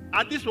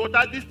 and this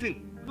water, this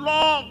thing,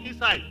 long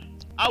inside.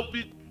 I will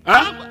be.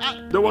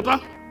 The water?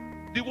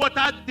 The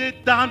water they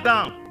down,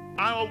 and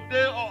I will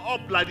dey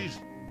up like this.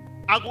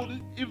 I go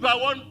if I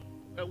want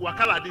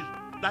waka like this.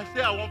 Like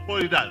say I want fall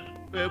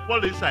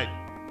inside.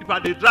 If I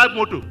dey drive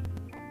motor.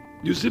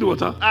 You see the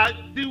water? I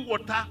see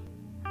water.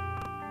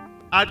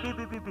 I do.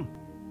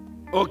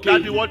 Okay.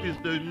 Daddy, what is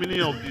the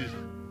meaning of this?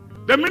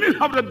 The meaning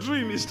of the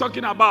dream is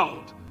talking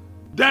about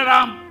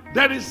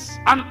there is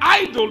an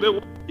idol they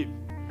worship.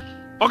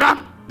 Okay?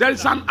 There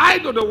is an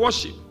idol they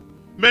worship.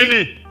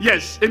 Many.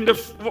 Yes, in the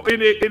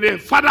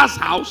father's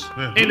house,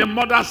 in the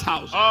mother's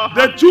house. Uh-huh.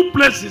 The two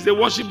places they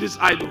worship this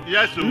idol.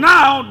 Yes, sir.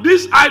 Now,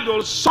 these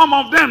idols, some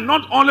of them,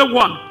 not only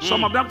one,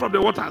 some of them from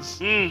the waters.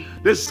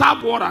 They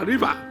serve water,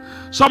 river.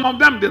 Some of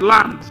them the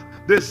land.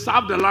 They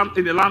serve the land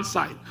in the land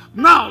side.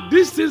 Now,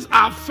 these things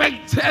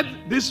affected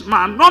this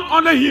man, not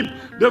only him.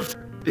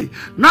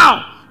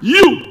 Now,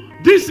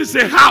 this is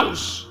a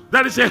house.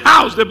 There is a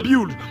house they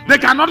build. They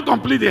cannot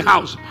complete the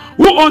house.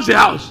 Who owns the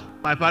house?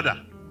 My father.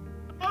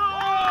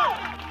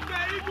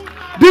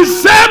 The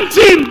same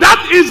thing,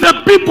 that is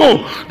the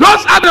people.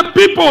 Those are the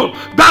people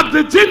that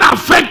the thing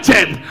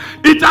affected.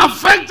 It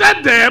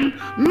affected them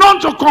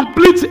not to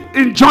complete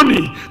in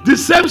journey. The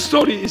same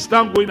story is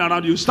now going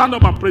around you. Stand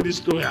up and pray this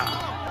story.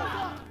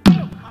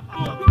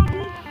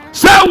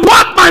 Say,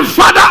 what my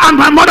father and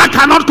my mother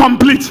cannot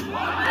complete.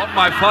 What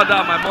my father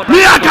and my mother.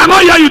 Me, I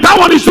cannot hear you. That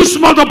one is too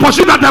small to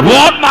pursue that.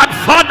 What my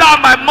father and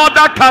my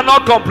mother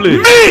cannot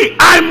complete. Me,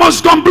 I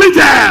must complete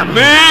them.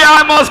 Me,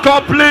 I must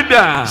complete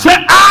them. Say,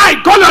 I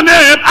call your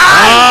name.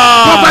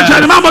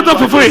 Prophet Omoto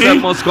Fufeyin.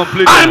 I must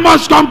complete them. I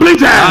must complete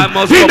them.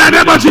 In the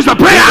name of Jesus,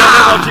 prayer. In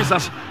the name of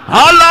Jesus.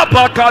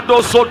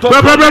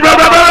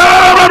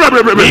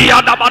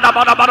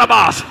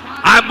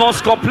 I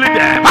must complete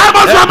them. I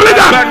must complete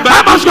them. I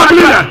must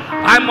complete them.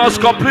 I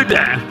must complete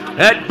them.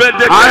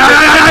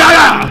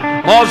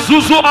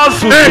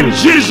 In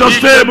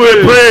Jesus' name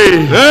we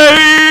pray.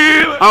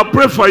 I'll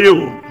pray for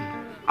you.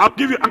 I'll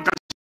give you anchor.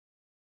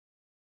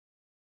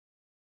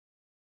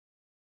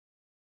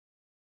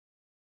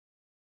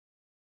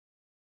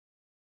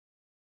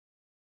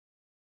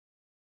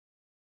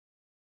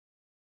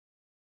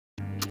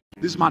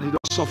 This man, he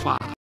don't suffer.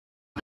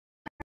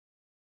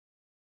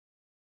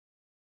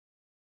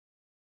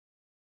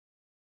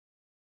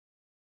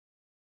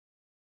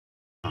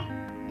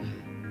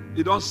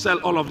 He don't sell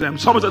all of them.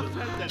 Someone said,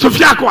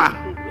 Sofiakwa.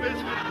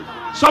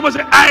 Someone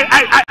said,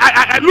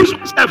 I lose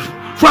myself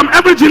from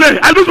every delay.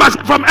 I lose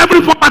myself from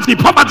every poverty.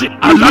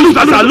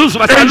 I lose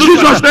myself. In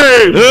Jesus'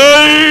 name.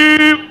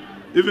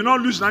 If you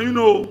don't lose now, you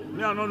know.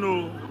 Me, I don't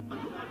know.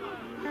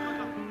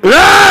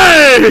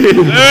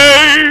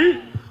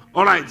 Hey!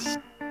 All right.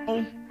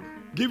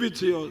 Give it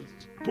to you.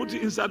 Put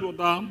it inside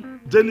water.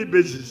 Daily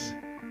basis.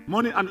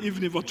 Morning and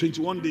evening for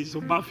 21 days. So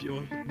bath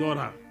your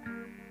daughter.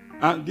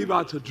 And give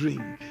her to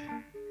drink.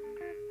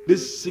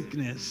 This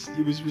sickness,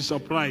 you will be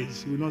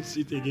surprised. You will not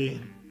see it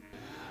again.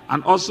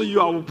 And also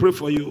you, I will pray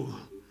for you.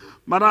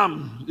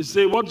 Madam, you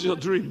say, what's your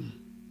dream?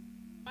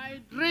 My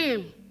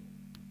dream,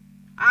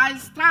 I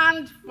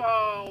stand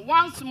for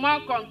one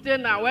small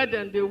container where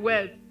then the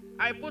well.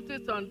 I put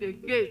it on the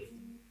gate.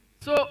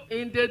 So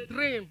in the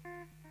dream,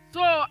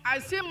 so I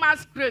see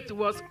masquerade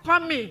was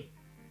coming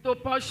to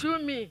pursue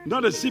me.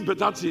 Not a simple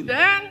thing.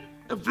 Then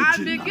I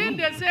begin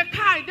to say,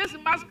 Kai, this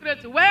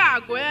masquerade, where I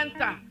go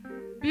enter?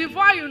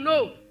 Before you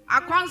know,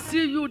 I can't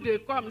see you, they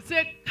come.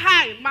 Say,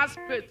 Kai,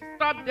 masquerade,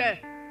 stop there.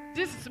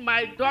 This is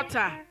my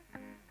daughter.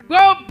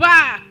 Go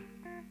back.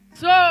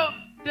 So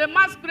the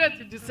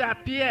masquerade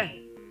disappear.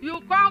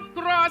 You can't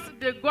cross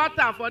the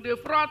gutter for the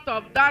front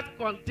of that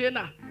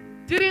container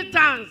 3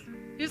 times.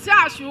 He said,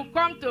 I should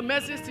come to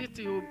Mercy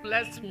City, you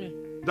bless me.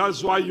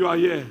 That's why you are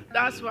here.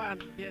 That's why I'm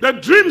here. The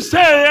dream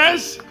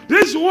says,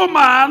 this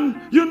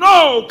woman, you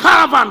know,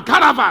 caravan.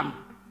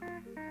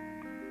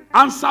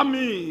 Answer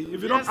me.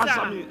 If you don't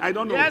answer me, I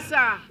don't know. Yes,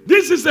 sir.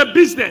 This is a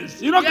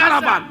business. You know, yes,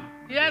 caravan. Sir.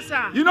 Yes,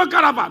 sir. You know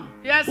caravan.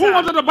 Yes, Who sir.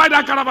 wanted to buy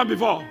that caravan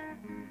before?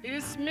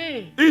 It's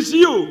me. It's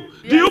you.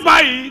 Yes, do you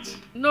buy it?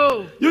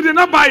 No. You did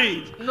not buy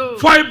it? No.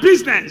 For a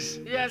business?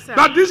 Yes, sir.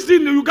 But this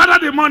thing, you gather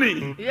the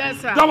money.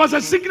 Yes, sir. There was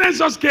a sickness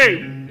just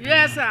came.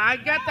 Yes, sir. I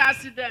get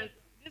accident.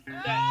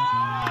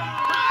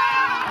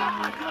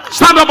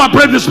 Stand up and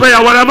pray this prayer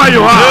wherever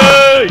you are.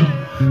 Hey.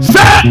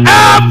 Say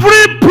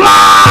every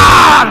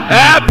plan.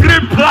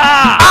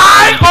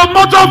 I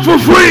Omoto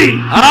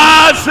Fufeyin.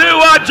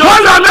 Call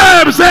your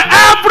name. Say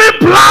every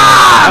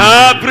plan.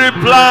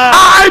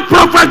 I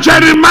Prophet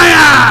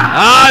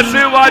Jeremiah.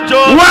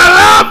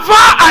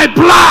 Wherever I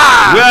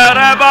plan.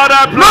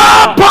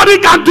 Nobody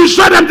can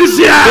destroy them this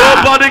year.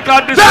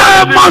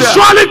 They must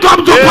surely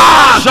come to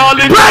pass.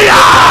 Prayer.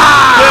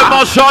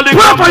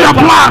 Pray for your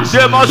plans.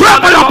 Pray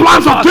for your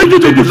plans of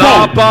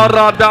 2024.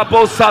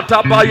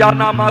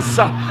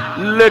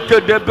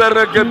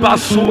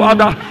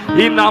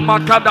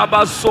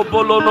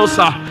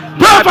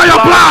 Pray for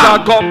your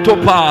plan come to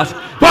pass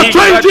for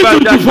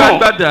 2024.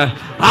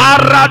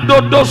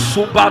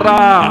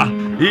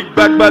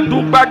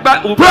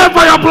 Pray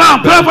for your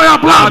plan. Pray for your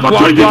plan for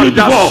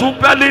 2024.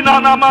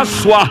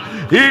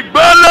 In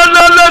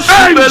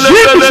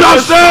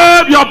Jesus'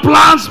 name, your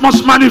plans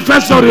must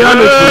manifest your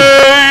reality.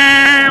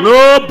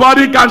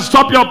 Nobody can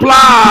stop your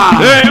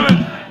plan.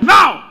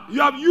 Now,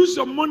 you have used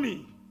your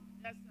money.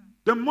 Yes, sir.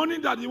 The money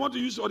that you want to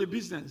use for the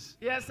business.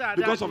 Yes, sir.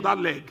 Because of that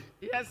leg.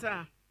 Yes,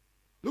 sir.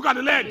 Look at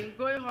the leg. Been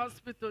going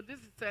hospital. This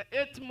is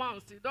 8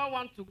 months. You don't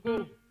want to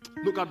go.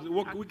 Look at the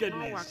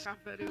wickedness. Well.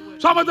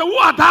 Somebody say, who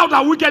are thou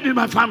that wicked in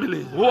my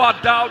family? Who are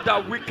thou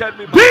that wicked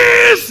me?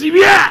 This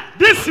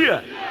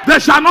year. They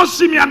shall not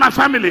see me and my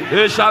family.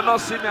 They shall not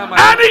see me and my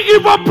Any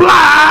evil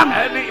plan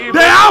Any evil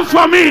they have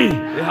for me,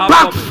 have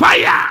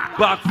backfire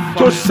backfire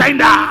to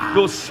sender.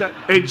 to send.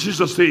 In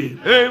Jesus' name.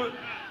 Amen.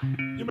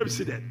 You may be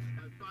seated.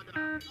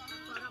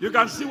 You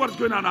can see what's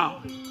going on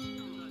now.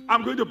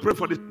 I'm going to pray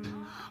for this.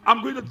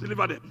 I'm going to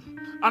deliver them.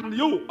 And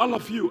you, all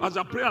of you, as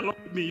I pray along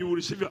with me, you will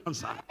receive your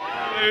answer.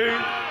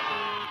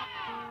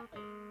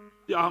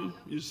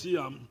 You see,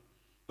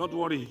 don't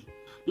worry.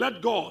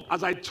 Let God,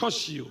 as I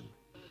touch you,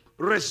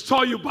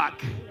 restore you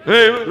back.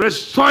 Amen.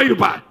 Restore you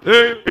back.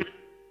 Amen.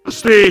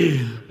 Stay.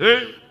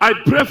 Amen. I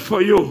pray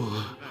for you.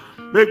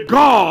 May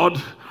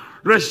God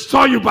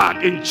restore you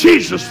back in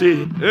Jesus'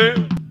 name.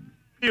 Amen.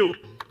 You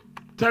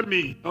tell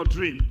me your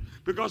dream.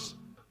 Because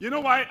you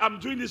know why I'm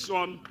doing this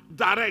one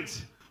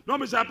direct. Not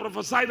because I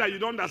prophesy that you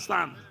don't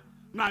understand.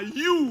 Now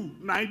you,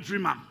 night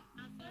dreamer.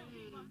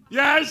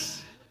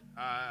 Yes?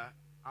 I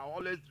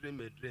always dream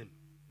a dream.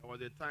 There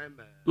was a time.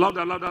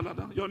 Louder, louder,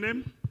 louder. Your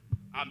name?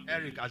 I'm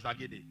Eric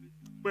Azagidi.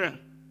 Where?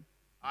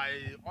 I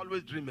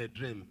always dream a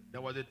dream.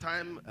 There was a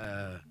time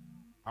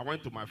I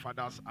went to my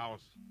father's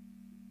house.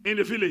 In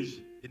the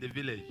village? In the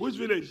village. Which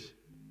village?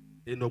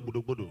 In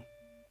Obudubudu.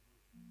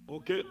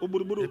 Okay,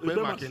 Obudubudu.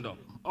 Ibema Kingdom.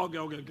 Okay.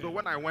 So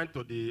when I went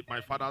to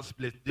my father's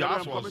place, the Yeah,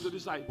 house I'm coming to this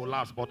was side.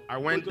 collapsed, but I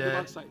went Go to the there.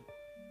 back side.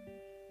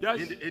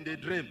 Yes. In the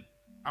dream,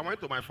 I went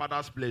to my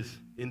father's place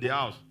in the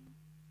house.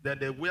 Then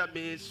they wear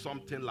me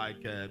something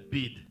like a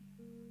bead.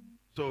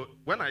 So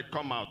when I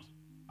come out,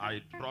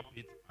 I drop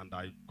it and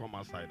I come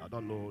outside. I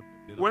don't know.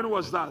 When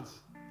was that?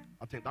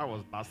 I think that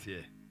was last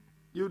year.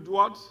 You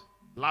what?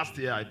 Last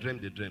year I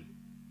dreamed the dream.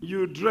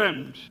 You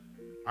dreamed.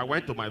 I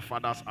went to my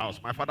father's house.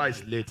 My father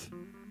is late.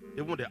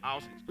 Even the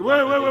house is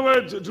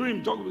Wait.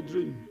 Dream. Talk with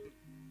dream.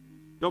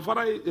 Your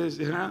father is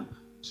here.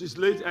 She's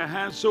late.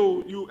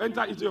 So you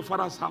enter into your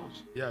father's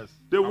house. Yes.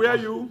 They wear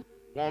you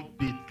one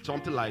bead,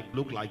 something like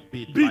look like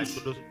bead. Beads.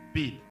 Like those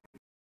bead.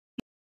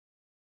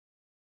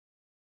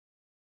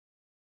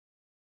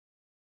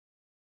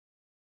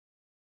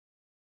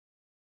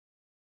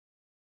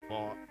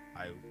 Before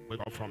I wake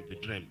up from the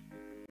dream.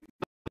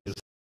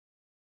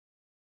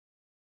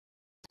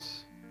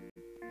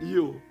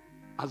 You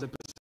as a person.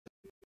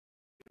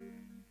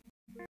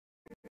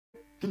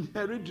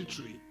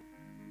 Hereditary.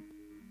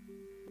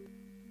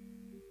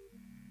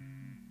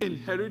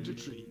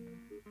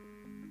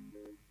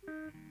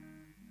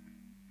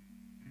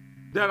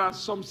 There are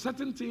some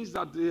certain things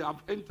that they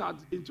have entered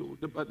into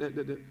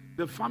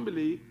the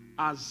family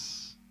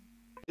as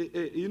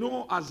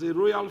as a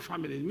royal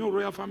family. You know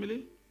royal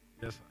family?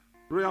 Yes, sir.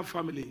 Royal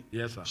family.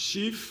 Yes, sir.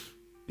 Chief.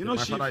 You My know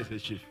chief? father is a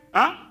chief.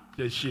 Huh?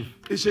 He's a chief.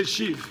 It's a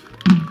chief.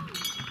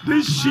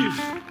 This chief.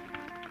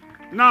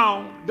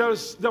 Now there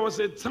was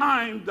a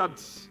time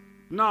that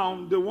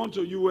now they want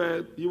to you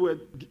were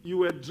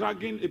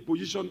dragging a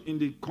position in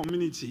the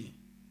community.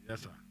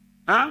 Yes, sir.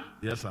 Huh?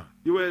 Yes, sir.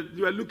 You were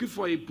looking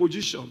for a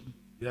position.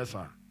 Yes,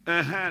 sir.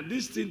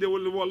 This thing they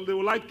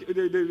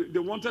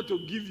wanted to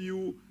give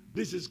you.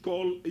 This is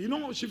called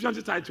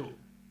chieftaincy title.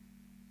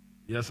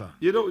 Yes, sir.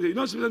 You know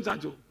chieftaincy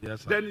title.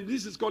 Yes, sir. Then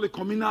this is called a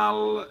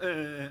communal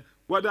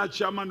whether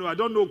chairman or I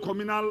don't know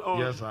communal or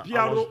Yes, sir.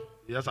 PRO.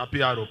 Yes, sir.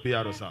 PRO,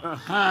 sir.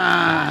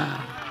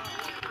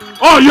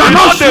 Oh, you are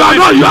not.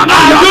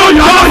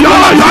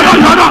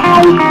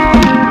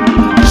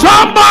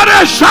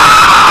 Somebody shout!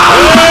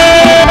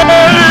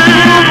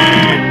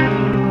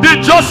 The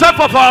Joseph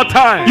of our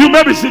time. You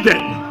may be seated.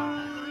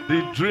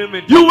 The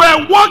dreaming. You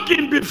were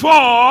working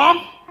before.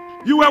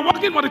 You were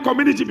working for the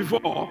community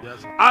before,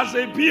 yes, as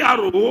a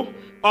PRO,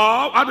 or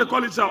how they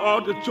call it,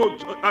 or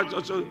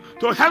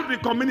to help the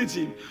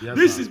community.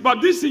 Yes, but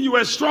this thing you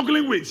were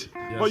struggling with,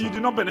 yes, but you sir.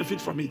 did not benefit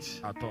from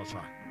it. I thought,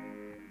 sir.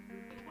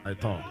 I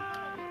thought.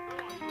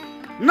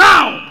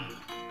 Now,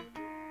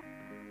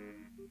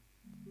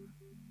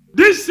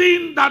 this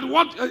thing that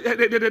what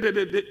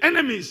the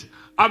enemies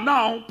have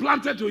now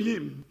planted to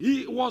him,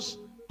 he was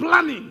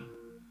planning.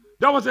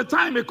 There was a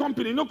time a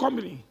company,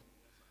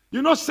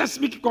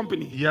 seismic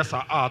company. Yes,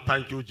 sir.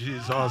 Thank you,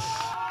 Jesus.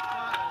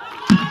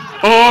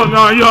 Oh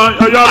no, you're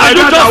Are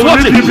you just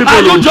watching?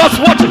 Are you just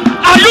watching?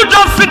 Are you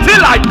just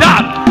sitting like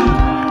that?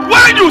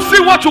 When you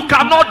see what you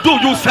cannot do,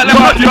 you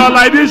celebrate. You are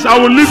like this. I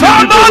will leave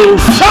you.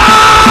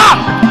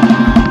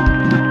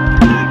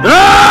 Hey!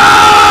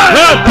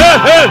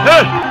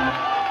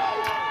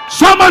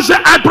 Someone say,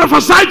 I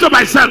prophesy to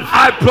myself.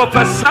 I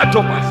prophesy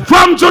to myself.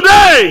 From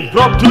today,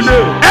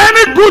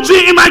 any good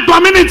thing in my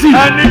community,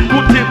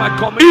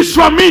 is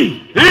for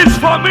me. It's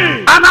for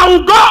me. And I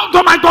will go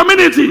to my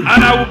community.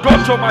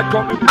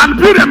 And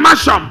build a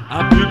mansion.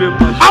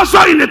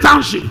 Also in the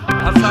township.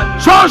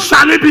 So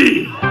shall it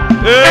be.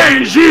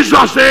 In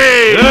Jesus'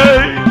 name.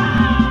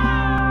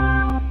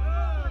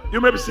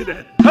 You may be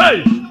seated.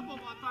 Hey.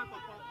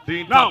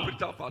 Now,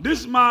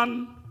 this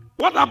man,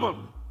 what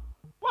happened?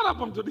 What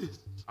happened to this?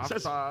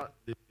 After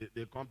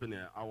the company,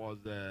 I was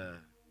the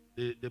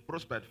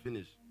prospect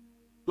finished.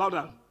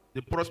 Louder.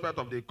 The prospect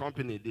of the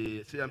company,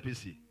 the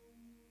CMPC,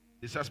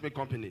 the seismic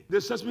company. The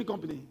seismic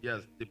company.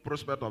 Yes, the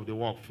prospect of the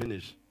work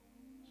finished.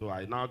 So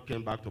I now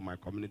came back to my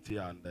community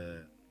and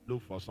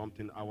looked for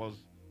something. I was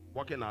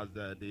working as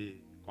the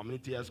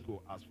community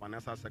school as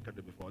financial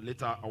secretary before.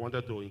 Later, I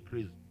wanted to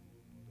increase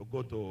to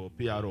go to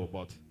PRO,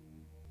 but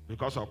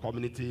because of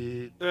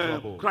community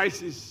trouble,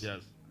 crisis,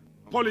 yes,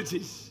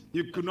 politics,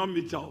 you could not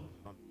meet up.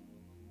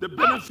 The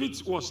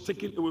benefit was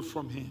taken away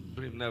from him.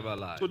 Dream never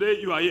lies.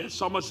 Today you are here.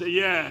 Someone say,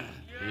 yeah.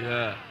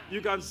 Yeah.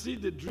 You can see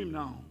the dream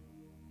now.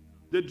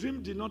 The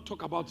dream did not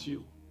talk about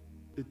you.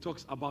 It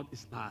talks about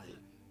his life.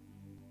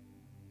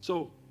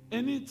 So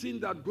anything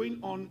that going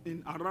on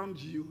in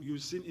around you,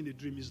 you've seen in the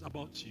dream is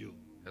about you.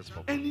 Yes,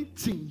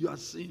 anything you are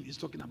seeing is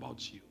talking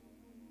about you.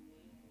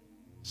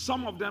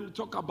 Some of them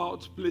talk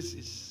about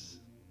places.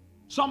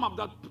 Some of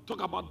that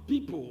talk about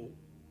people.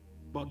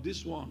 But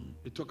this one,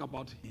 they talk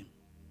about him.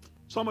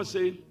 Someone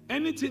say,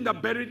 anything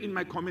that buried in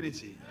my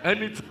community.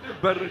 Anything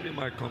buried in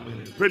my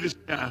community.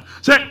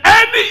 Say,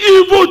 any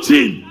evil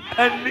thing.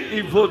 Any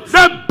evil thing.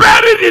 That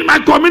buried in my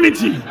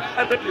community. In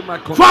my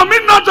community. For me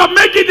not to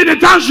make it in the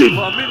township.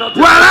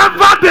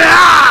 Wherever they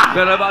are.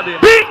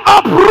 Be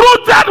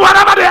uprooted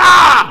wherever they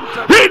are.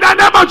 In the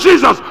name of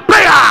Jesus.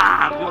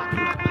 Prayer.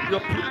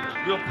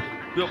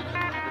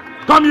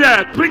 Come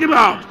here. Bring him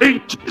out.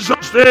 In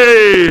Jesus'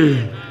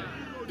 name.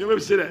 You will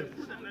see that.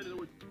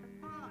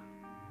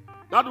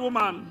 That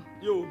woman,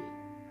 you,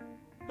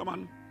 come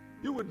on,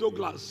 you with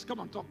Douglas,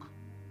 come on, talk.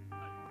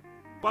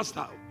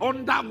 Pastor,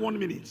 under 1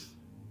 minute.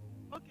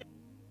 Okay.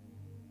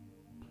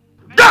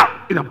 Go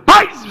in the name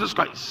of Jesus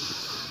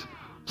Christ.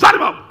 Start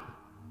him up.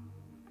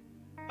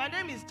 My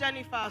name is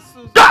Jennifer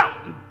Asuzu. Go,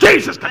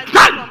 Jesus Christ.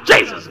 God,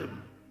 Jesus,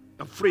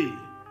 you're free.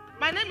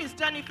 My name is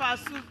Jennifer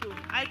Asuzu.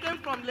 I came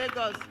from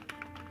Lagos.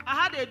 I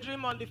had a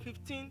dream on the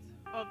 15th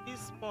of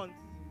this month.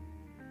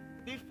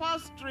 The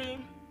first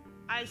dream,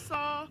 I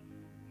saw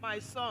my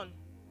son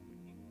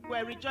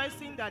were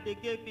rejoicing that they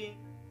gave him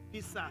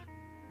visa.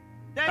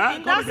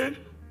 Then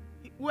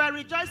were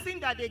rejoicing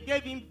that they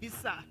gave him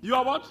visa. You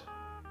are what?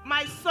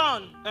 My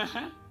son.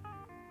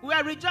 We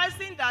are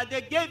rejoicing that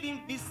they gave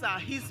him visa.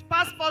 His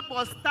passport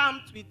was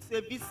stamped with a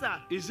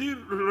visa. Is he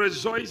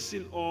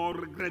rejoicing or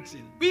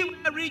regretting? We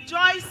were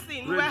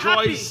rejoicing. Rejoicing. We were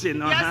happy. Yes,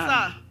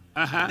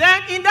 sir.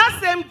 Then in that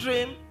same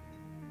dream,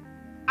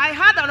 I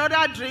had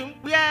another dream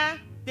where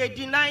they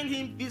denied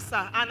him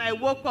visa, and I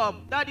woke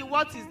up. Daddy,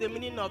 what is the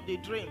meaning of the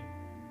dream?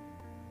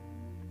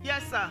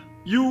 Yes, sir.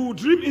 You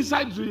dream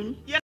inside dream?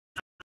 Yes.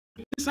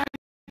 Inside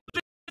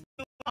dream.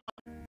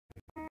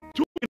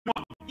 2 in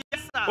 1.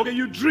 Yes, sir. Okay,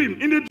 you dream.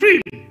 In the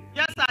dream.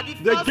 Yes, sir.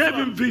 They gave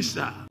him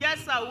visa. Yes,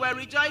 sir. We're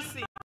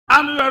rejoicing.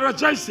 And we are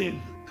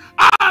rejoicing.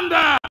 And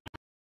that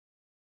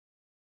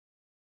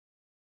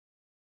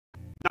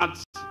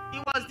he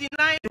was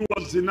denied. He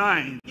was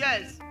denied.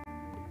 Yes.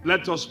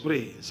 Let us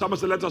pray. Someone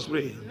say, let us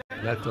pray.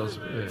 Let us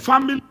pray.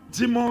 Family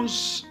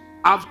demons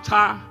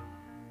after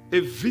a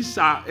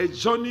visa, a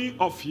journey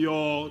of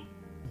your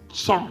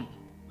son.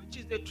 Which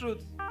is the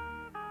truth.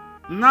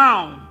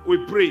 Now we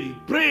pray.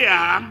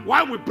 Prayer,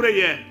 why we pray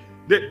here?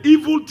 The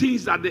evil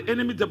things that the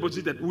enemy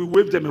deposited, we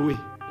wave them away.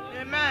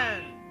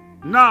 Amen.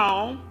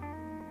 Now,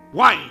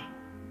 why?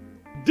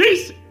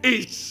 This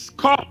is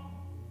called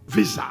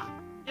visa.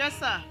 Yes,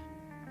 sir.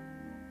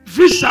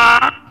 Visa.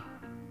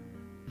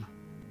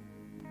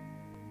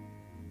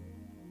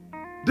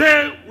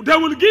 They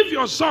will give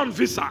your son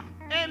visa.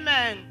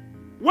 Amen.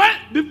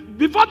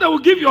 Before they will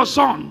give your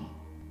son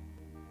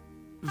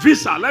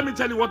visa, let me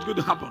tell you what's going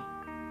to happen.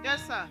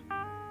 Yes, sir.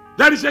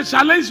 There is a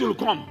challenge will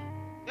come.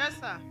 Yes,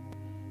 sir.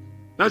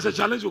 There is a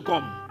challenge will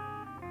come.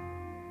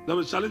 There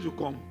is a challenge will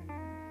come.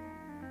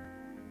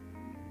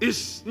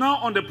 It's now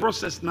on the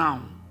process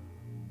now.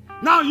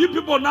 Now you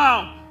people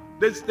now,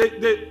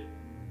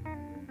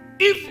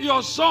 if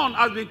your son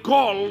has been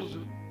called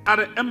at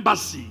the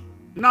embassy,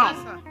 now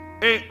yes, sir.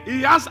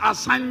 He has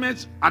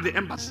assignments at the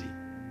embassy.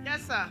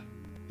 Yes, sir.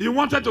 He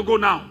wanted to go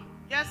now.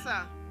 Yes,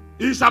 sir.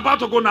 He's about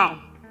to go now.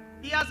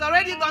 He has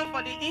already gone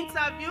for the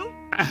interview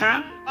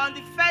on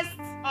the 1st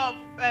of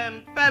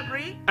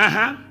February.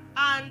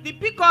 And the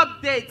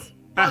pickup date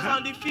was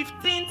on the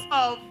 15th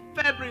of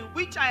February,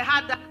 which I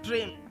had that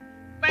dream.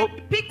 When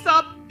he picked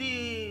up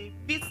the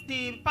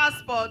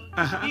passport,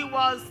 he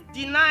was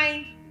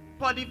denied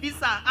for the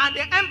visa. And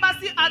the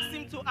embassy asked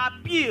him to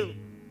appeal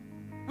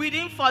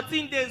within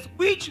 14 days,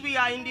 which we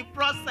are in the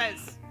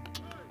process.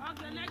 You are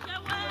just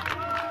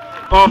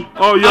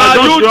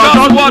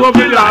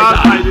moving your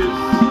heart like this.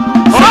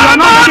 You are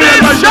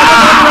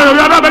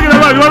not making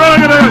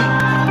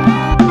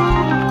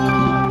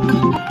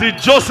it. The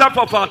Joseph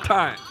of our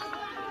time.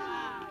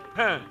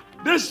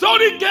 The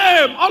story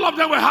came, all of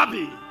them were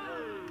happy.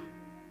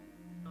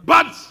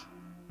 But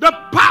the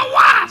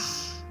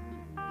powers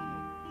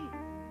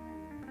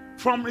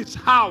from his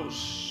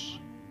house,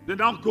 they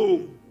now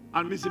go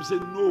and meet him, say,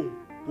 no,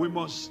 we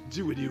must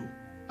deal with you.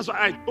 That's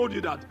why I told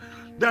you that.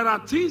 There are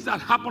things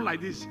that happen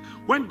like this.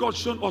 When God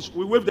showed us,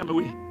 we wave them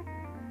away.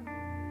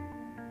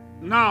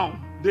 Now,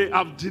 they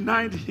have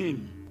denied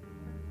him.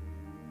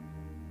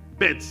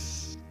 But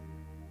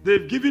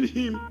they've given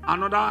him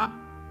another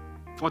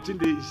 14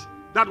 days.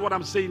 That's what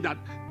I'm saying, that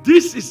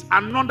This is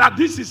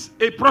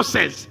a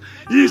process.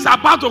 He is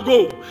about to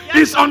go.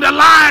 He's on the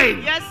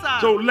line. Yes, sir.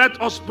 So let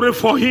us pray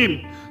for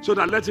him so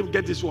that let him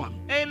get this one.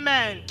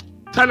 Amen.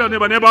 Tell your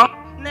neighbor, Neighbor.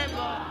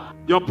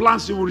 your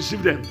plans, you will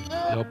receive them.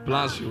 Your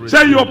plans, you receive.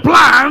 Say your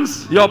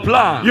plans, your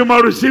plan, you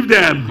must receive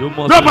them.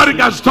 Nobody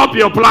can stop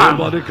your plan.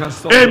 Nobody can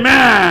stop.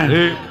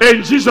 Amen.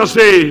 In Jesus'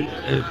 name.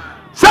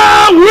 Say,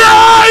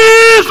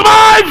 where is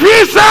my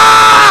visa?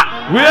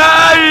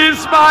 Where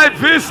is my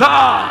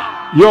visa?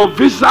 Your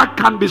visa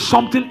can be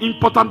something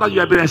important that you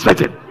have been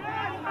expecting.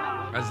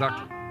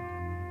 Exactly.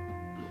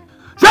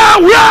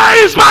 Say,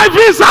 where is my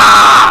visa?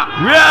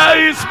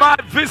 Where is my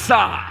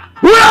visa?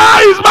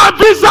 Where is my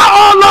visa,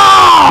 oh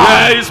Lord?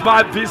 Where is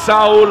my visa,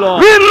 oh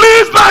Lord?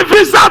 Release my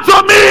visa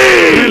to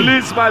me.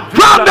 Release my visa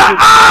from the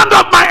hand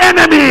of my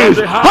enemies.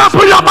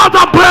 Open your mouth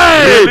and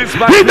pray.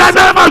 In the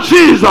name of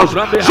Jesus.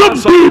 Some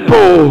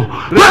people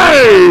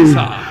pray.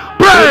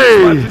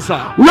 Pray.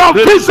 Your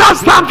visa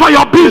stand for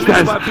your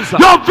business.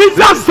 Your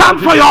visa stand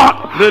for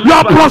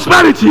your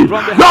prosperity.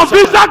 Your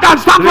visa can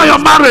stand for your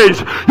marriage.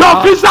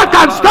 Your visa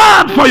can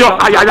stand for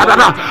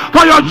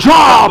your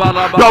job.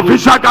 Your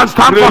visa can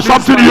stand for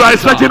something you are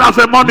expecting as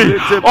a money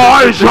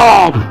or a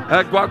job.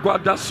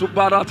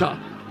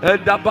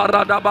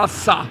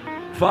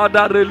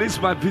 Father, release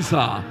my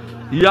visa.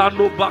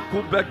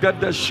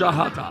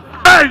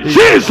 In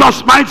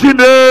Jesus' mighty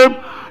name.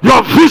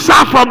 Your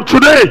visa from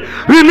today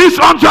release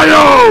unto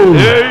you.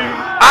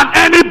 And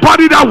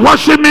anybody that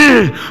watching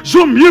me,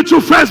 Zoom,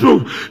 YouTube,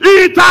 Facebook,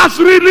 it has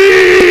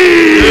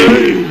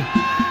released.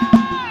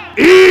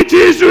 It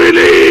is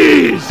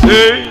released.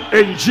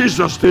 In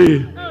Jesus'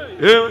 name.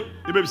 You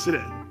may be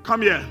seated.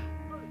 Come here.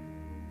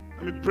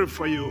 Let me pray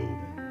for you.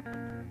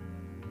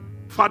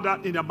 Father,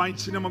 in the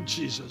mighty name of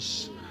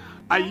Jesus,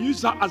 I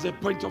use her as a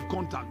point of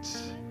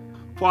contact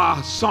for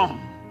our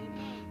son.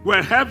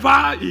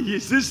 Wherever he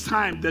is this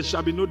time, there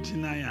shall be no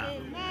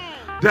denial.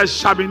 There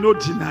shall be no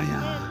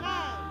denial.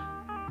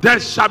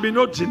 There shall be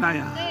no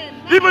denial.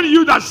 Even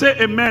you that say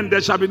amen, there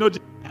shall be no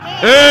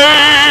denial.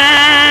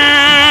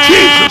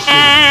 Jesus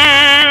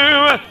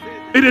name.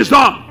 It is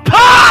done.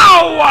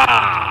 Power.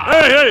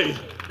 Hey.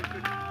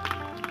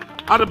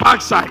 At the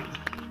back side.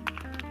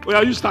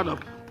 Where you stand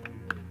up?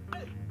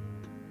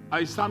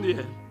 I stand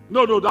here.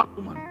 No, that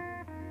woman.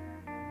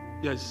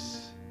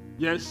 Yes.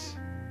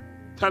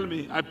 Tell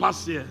me, I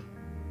pass here.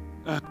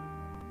 I'm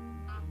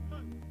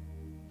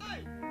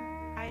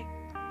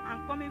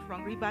coming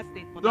from River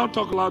State. Don't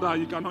talk louder.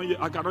 I cannot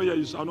hear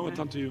you, so I don't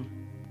want to you.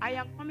 I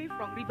am coming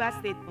from River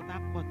State, Port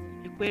Harcourt,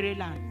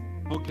 Mercyland.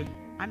 Okay.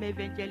 I'm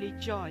Evangelist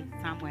Joy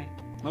Samuel.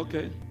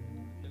 Okay.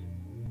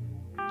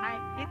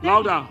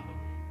 Louder.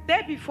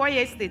 Day before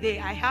yesterday,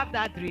 I have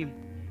that dream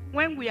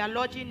when we are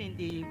lodging in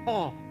the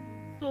hall.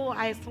 So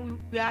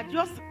we are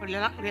just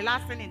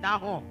relaxing in that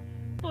hall.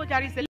 So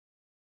there is a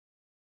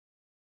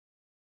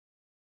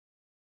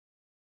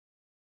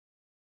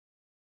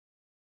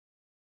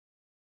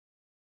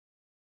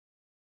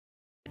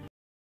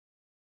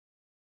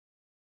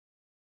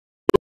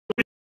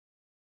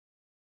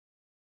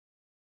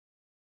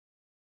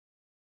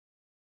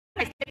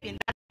in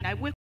that and I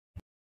wake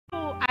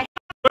up. So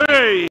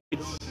wait.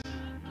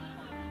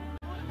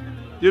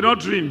 You don't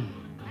dream.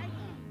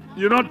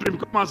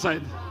 Come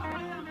outside.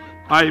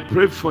 I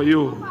pray for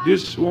you.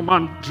 This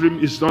woman dream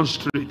is done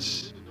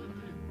straight.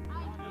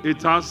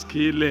 It has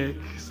key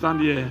leg.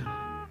 Stand here.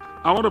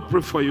 I want to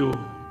pray for you.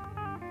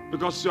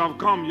 Because you have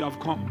come.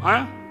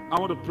 I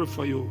want to pray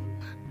for you.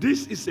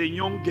 This is a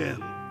young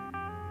girl.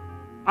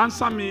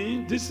 Answer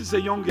me. This is a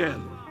young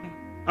girl.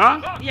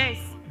 Huh? Yes.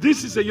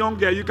 This is a young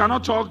girl. You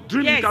cannot talk.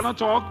 Dream, yes. You cannot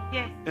talk.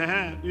 Yes.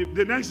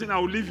 The next thing I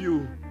will leave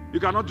you. You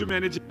cannot do me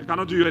anything. I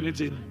cannot do you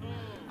anything.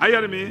 Are you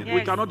hearing me? Yes.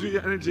 We cannot do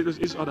anything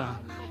to each other.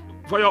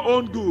 For your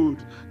own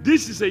good.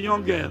 This is a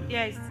young girl.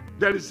 Yes.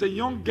 There is a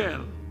young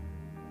girl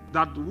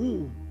that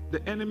who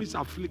the enemies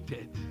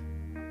afflicted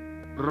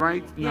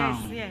right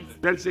now. Yes.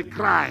 There is a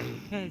cry.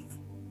 Yes.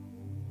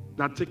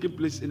 That taking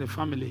place in a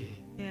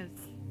family. Yes.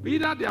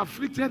 Either they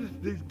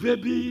afflicted the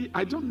baby,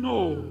 I don't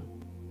know.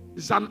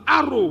 It's an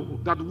arrow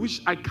that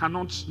which I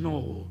cannot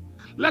know.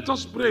 Let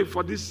us pray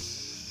for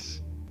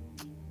this.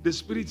 The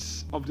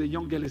spirits of the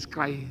young girl is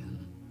crying.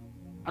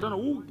 I don't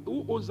know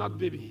who owns that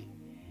baby.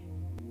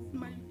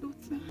 My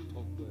daughter.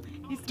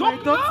 It's my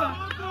daughter.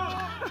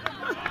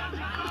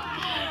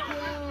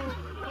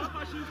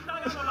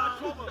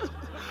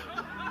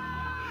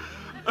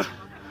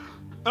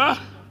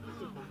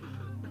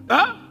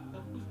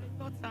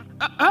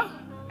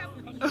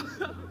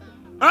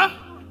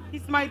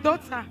 It's my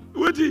daughter.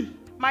 Wait.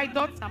 My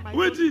daughter. My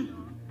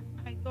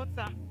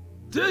daughter.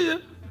 Tell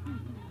you.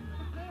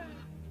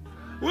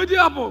 What did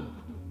happen?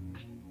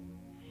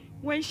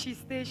 When she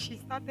stayed, she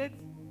started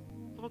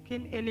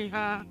talking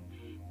anyhow.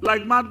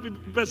 Like mad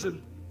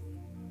person.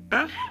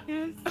 Eh?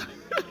 Yes.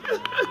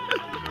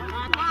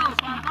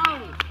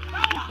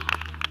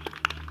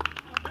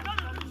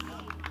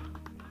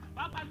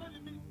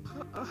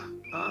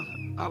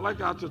 I like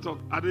how to talk.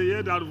 I didn't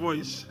hear that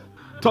voice.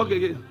 Talk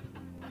again.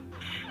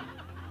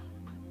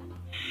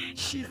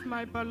 She's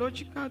my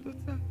biological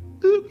daughter.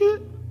 Okay.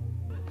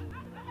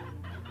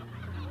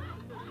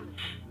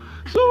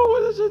 So what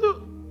does she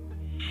do?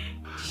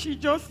 She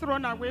just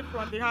run away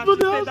from the house. She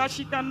said that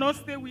she cannot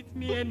stay with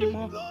me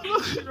anymore.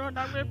 She run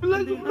away from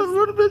the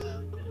house.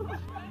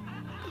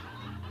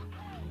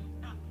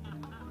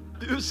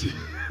 You see?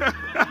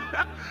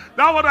 That's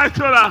what I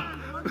told her.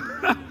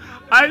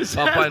 I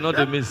said, Papa, not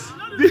a miss.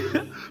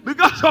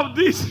 Because of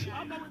this,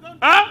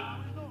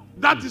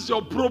 that is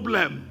your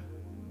problem.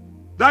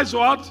 That's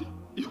what?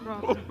 Your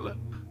problem.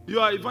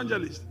 You are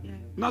evangelist. Yeah.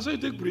 Now, so you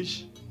take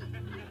preach.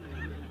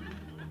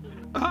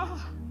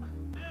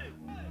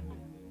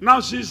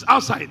 Now she's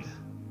outside.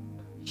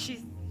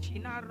 She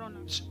now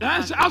run.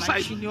 She's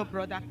outside. She your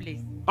brother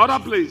place. Other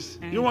place.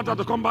 You want her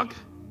to come back?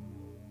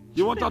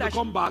 You want her to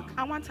come back?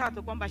 I want her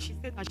to come back. She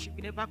said that she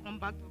will never come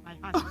back to my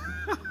house.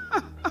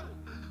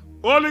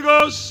 Holy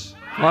Ghost.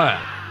 Why?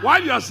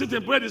 While you are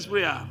sitting, pray this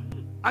prayer.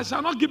 I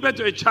shall not give birth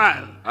to a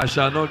child. I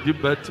shall not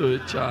give birth to a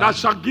child. That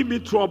shall give me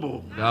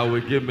trouble. That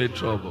will give me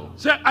trouble.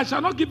 Say, I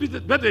shall not give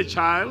birth to a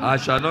child. I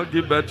shall not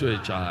give birth to a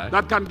child.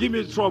 That can give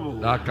me trouble.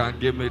 That can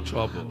give me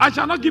trouble. I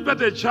shall not give birth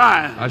to a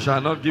child. I shall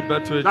not give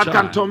birth to a that child.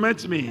 That can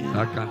torment me.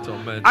 That can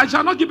torment me. I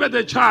shall not give birth to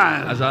a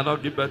child. I shall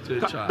not give birth to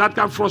a child. That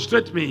can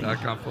frustrate me.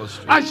 That can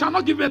frustrate. I shall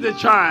not give birth to a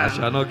child. I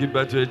shall not give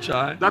birth to a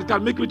child. That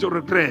can make me to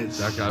regret.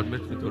 That can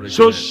make me to regret.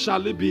 So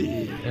shall it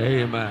be.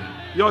 Amen.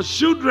 Your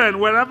children,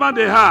 wherever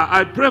they are,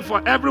 I pray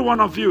for every one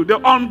of you. The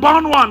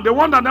unborn one, the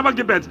one that never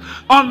give birth,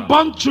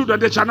 unborn children,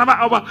 they shall never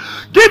ever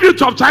give you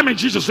tough time in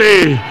Jesus'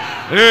 name.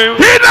 Amen.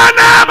 In the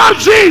name of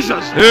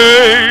Jesus.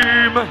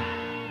 Amen.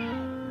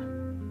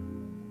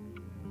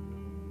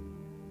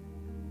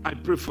 I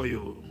pray for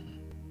you.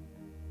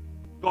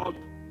 God,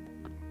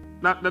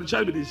 now the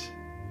child be this.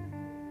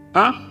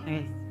 Huh?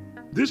 Yes.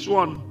 This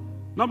one,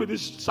 not be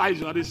this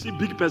size. I see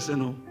big person.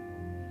 No?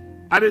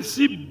 I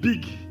see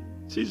big.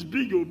 She's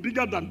big, or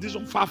bigger than this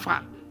one,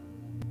 far.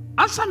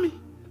 Answer me.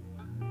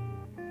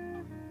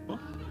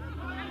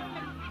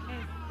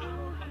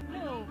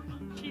 No,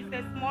 she's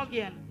a small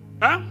girl.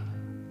 Huh?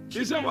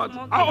 She said what?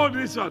 How old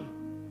is this one?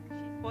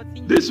 She's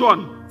 14 this years.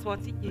 one?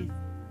 14 years.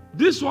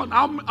 This one,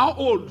 how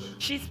old?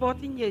 She's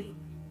 14 years.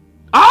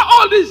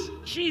 How old is?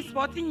 She's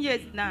 14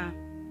 years now.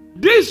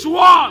 This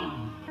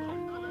one?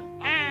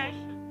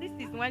 This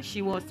is when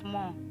she was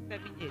small,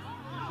 7 years.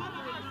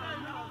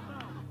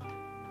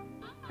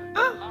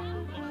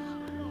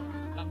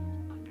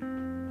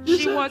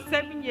 She was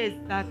 7 years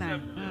that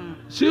time.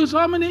 She was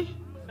how many?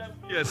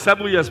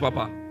 7 years,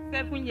 Papa.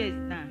 7 years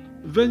now.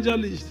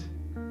 Evangelist.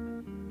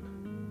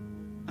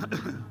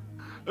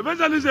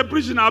 Evangelist is a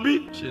preaching,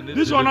 Abi.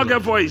 This one not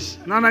get voice.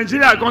 Now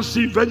Nigeria, I can't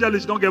see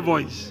evangelists don't get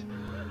voice.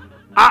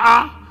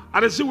 And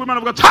they see women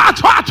of God.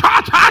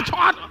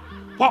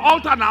 For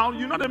altar now,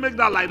 you know they make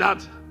that like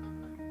that.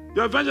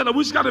 You're evangelist.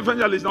 Which kind of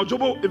evangelist? Now,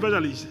 Jobo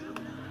evangelist.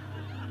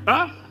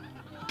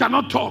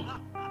 Cannot talk.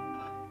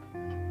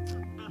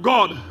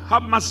 God,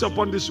 have mercy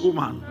upon this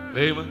woman.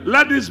 Amen.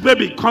 Let this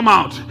baby come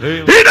out.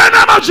 Amen. In the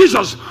name of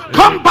Jesus,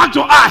 come back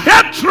to our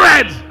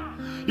hatred.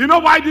 You know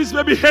why this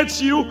baby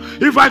hates you?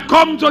 If I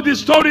come to the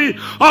story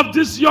of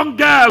this young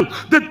girl,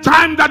 the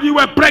time that you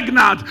were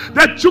pregnant,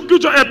 they took you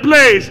to a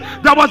place.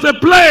 There was a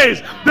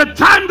place, the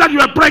time that you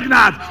were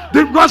pregnant,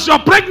 because your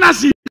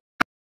pregnancy.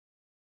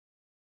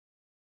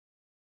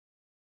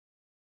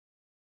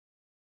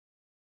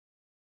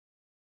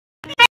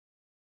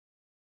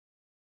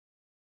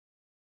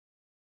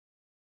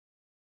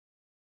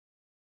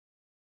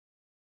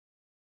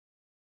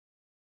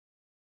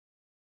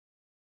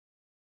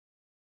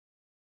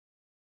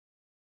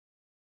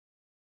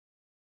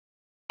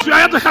 You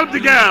have to help the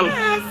girl.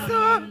 Yes,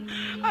 sir.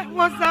 I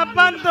was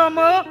abandoned.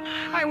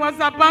 I was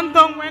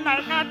abandoned when I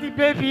had the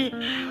baby.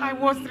 I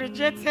was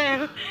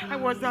rejected. I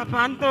was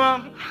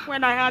abandoned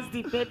when I had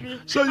the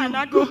baby. So you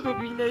I go to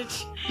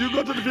village. You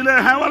go to the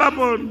village. What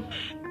happened?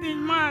 The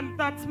man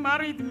that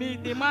married me,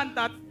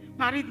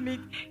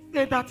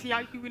 said that he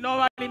will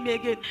not marry me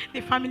again.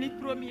 The family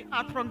threw me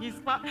out from his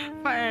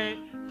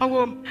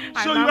home.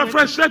 So you were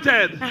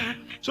frustrated.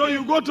 So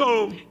you go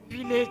to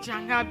village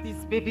and have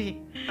this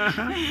baby.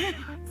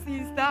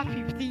 Since that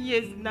 15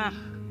 years now,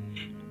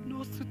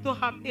 no suitor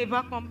have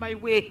ever come my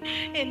way.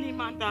 Any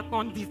man that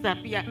can't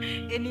disappear.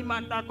 Any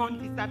man that can't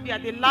disappear.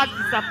 The last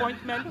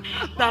disappointment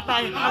that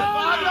I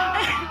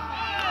have.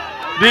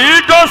 The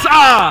eagle's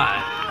eye.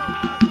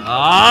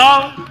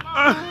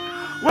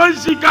 When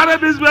she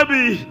carried this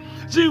baby,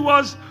 she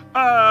was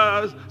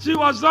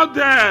not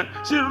there.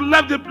 She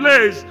left the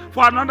place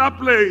for another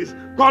place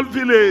called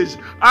village,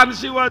 and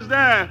she was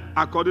there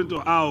according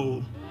to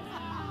how.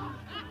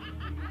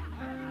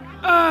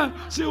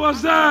 She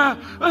was there.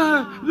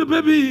 The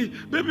baby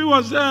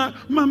was there.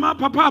 Mama,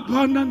 Papa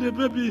abandoned the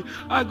baby.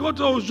 I go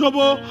to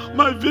Ojobo,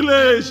 my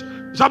village.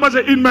 Somebody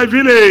say, in my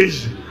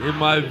village. In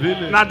my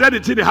village. Now, there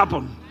the thing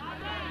happened.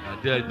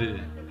 There.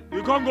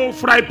 You can't go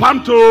fry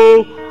pan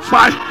to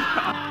fry.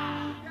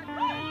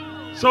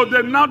 So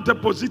they now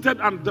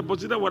deposited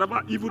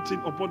whatever evil thing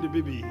upon the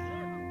baby.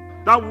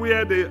 That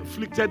where they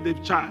afflicted the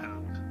child.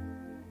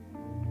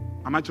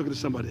 Am I talking to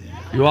somebody?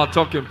 You are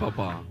talking,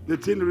 Papa. The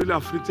thing really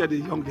afflicted a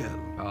young girl.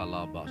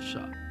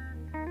 Alabasha.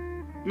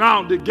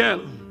 Now the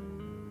girl,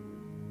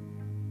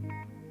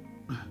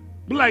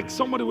 be like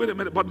somebody, wait a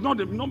minute, but not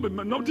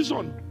this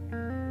one.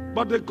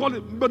 But they call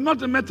it, but not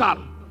the metal.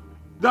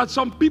 That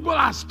some people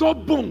are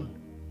stubborn.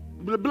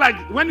 Be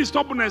like when the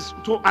stubbornness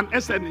to an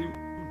extent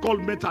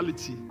called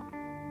mentality.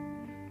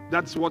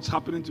 That's what's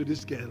happening to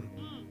this girl.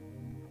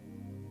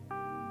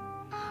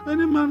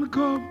 Any man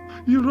come,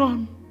 you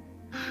run.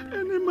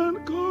 Any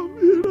man come,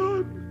 you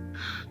run.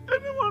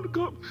 Anyone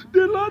come.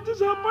 The last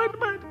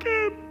disappointment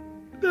came.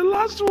 The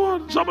last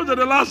one. Somebody said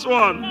the last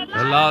one.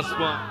 The last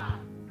one.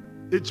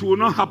 It will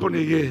not happen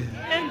again.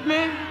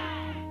 Amen.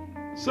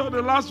 So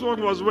the last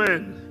one was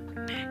when?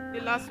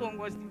 The last one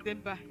was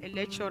December, a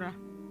lecturer.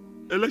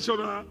 A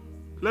lecturer?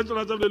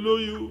 Lecturer said they know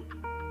you.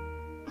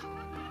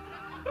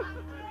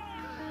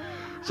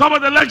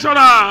 Somebody, the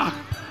lecturer.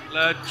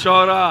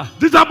 Lecturer.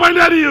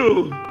 Disappointed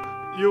you.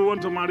 You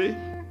want to marry?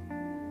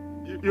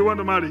 You want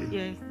to marry?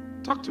 Yes.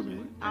 Talk to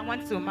me. I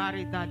want to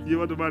marry that. You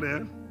want to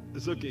marry? Eh?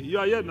 It's okay. You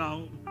are here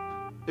now.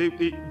 A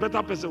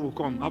better person will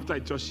come after I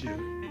touch you.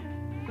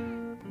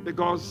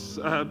 Because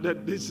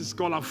this is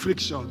called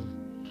affliction.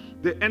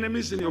 The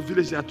enemies in your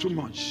village are too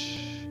much.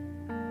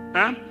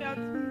 Eh?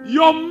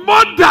 Your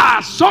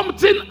mother,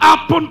 something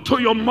happened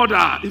to your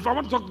mother. If I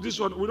want to talk to this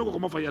one, we don't go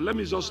come over here. Let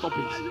me just stop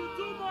it.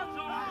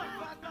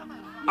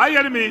 Are you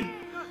hearing me?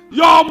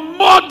 Your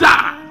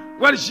mother,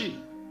 where is she?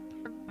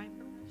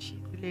 She's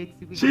late.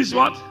 She's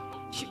what?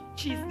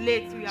 She's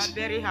late. We are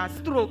very hard.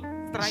 Stroke.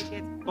 Strike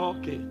it.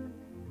 Okay.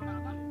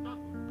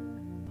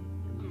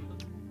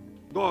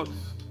 God,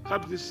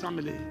 help this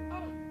family.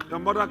 Your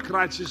mother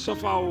cried. She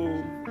suffered.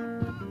 Oh.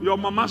 Your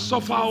mama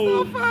suffered.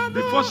 Oh.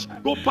 Before she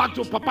go back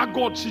to Papa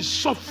God, she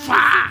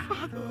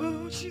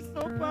suffered. She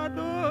suffered.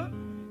 Oh.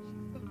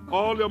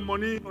 All your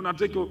money on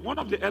take one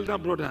of the elder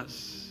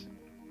brothers,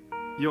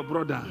 your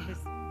brother, yes.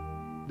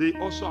 They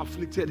also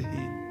afflicted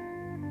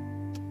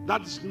him.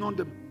 That is not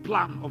the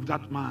plan of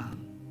that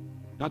man.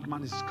 That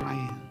man is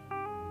crying.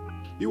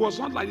 He was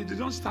not like, he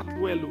didn't start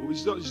well.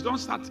 He don't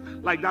start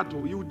like that.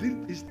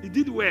 He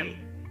did well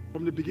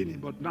from the beginning,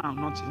 but now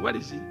nothing. Where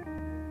is he?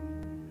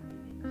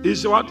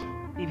 He's what?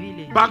 The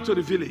village. Back to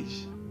the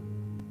village.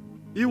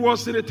 He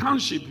was in the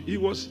township. He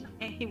was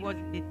in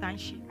the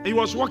township. He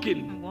was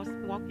working. He was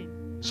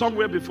working.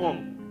 Somewhere before.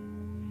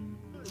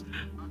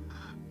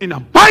 In a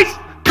bite,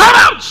 come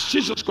out!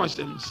 Jesus Christ.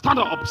 Stand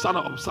up, stand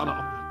up, stand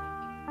up.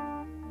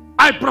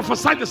 I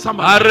prophesy to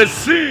somebody. I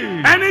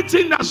receive.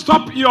 Anything that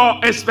stops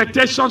your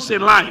expectations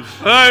in life,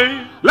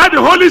 hey. Let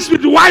the Holy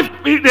Spirit wipe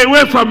it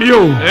away from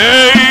you.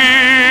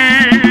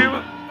 Hey.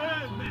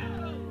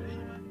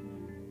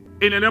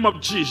 In the name of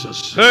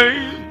Jesus.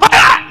 Hey.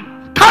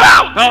 Come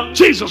out!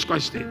 Jesus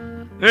Christ.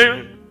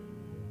 Hey.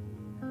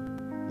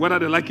 Whether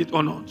they like it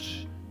or not,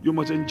 you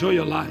must enjoy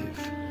your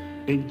life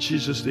in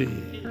Jesus'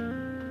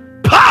 name.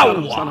 Power!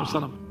 Stand up,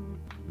 stand up.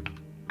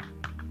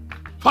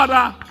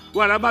 Father,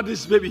 wherever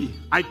this baby,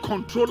 I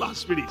control our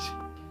spirit.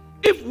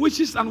 If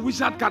witches and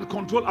wizards can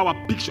control our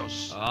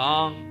pictures,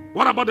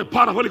 what about the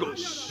power of the Holy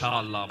Ghost?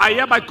 I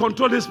hereby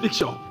control this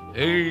picture.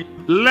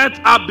 Let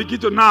her begin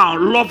to now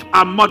love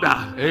her mother.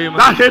 Amen.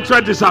 That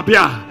hatred disappear.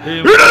 Amen.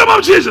 In the name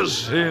of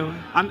Jesus.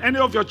 Amen. And any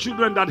of your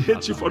children that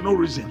hate you for no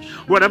reason,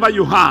 wherever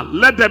you are,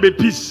 let there be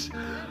peace.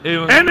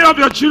 Amen. Any of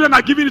your children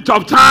are giving it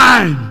tough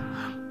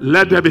time,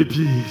 let there be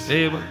peace.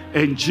 Amen.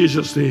 In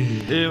Jesus'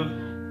 name.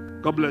 Amen.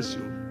 God bless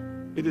you.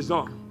 It is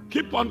done.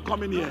 Keep on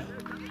coming here.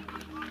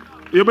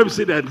 You may be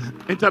seated.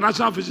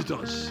 International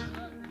visitors.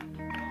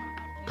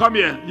 Come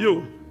here.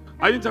 You.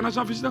 Are you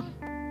international visitor?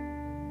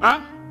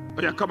 Huh?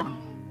 Oh yeah, come on.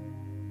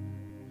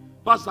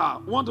 Pastor,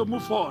 want to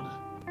move forward.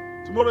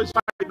 Tomorrow is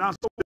Friday now.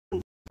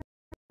 So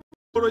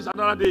tomorrow is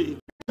another day.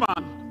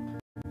 Come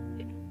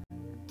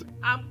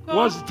on.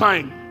 What's the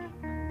time?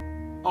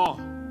 Oh,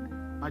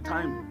 my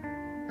time.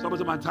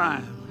 Somebody say my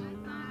time.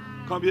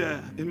 Come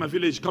here. In my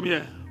village. Come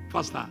here.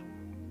 Faster.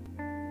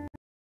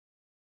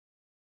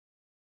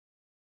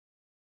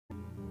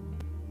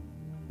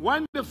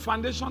 When the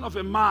foundation of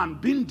a man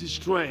being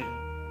destroyed,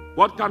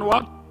 what can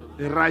what?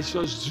 The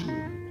righteous do.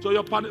 So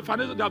your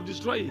foundation, they have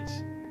destroyed it.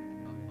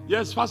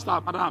 Yes,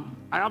 faster, madam.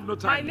 I have no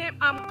time. My name,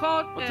 I'm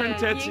called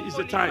 10:30 is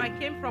the time. I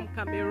came from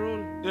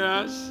Cameroon.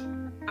 Yes.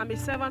 I'm a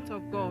servant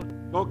of God.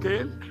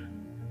 Okay.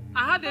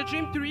 I had a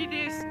dream 3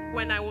 days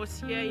when I was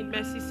here in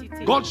Mercy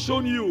City. God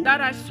shown you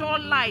that I saw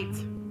light.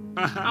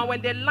 And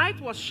when the light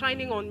was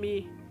shining on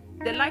me,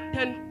 the light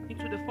turned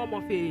into the form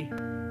of a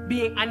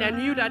being, and I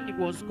knew that it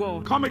was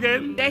God. Come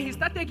again. Then he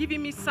started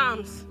giving me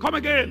psalms. Come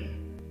again.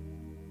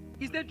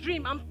 It's the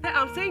dream. I'm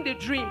saying the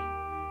dream.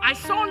 I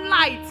saw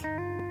light.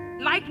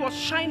 Light was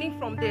shining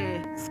from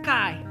the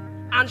sky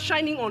and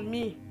shining on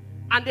me,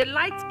 and the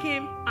light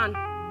came and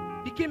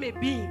became a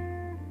being.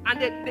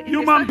 And the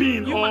human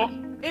being or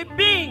a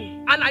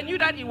being, and I knew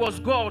that it was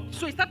God.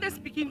 So he started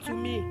speaking to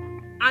me,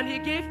 and he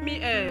gave me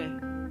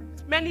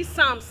many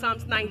psalms,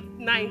 Psalms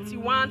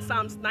 91,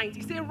 Psalms 90.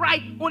 He said,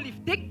 "Write,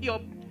 Olive, take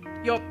your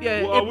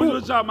a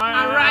book and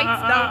write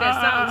down the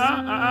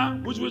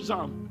Psalms. Which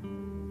Psalm?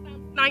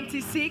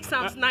 96,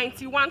 Psalms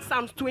 91,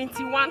 Psalms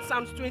 21,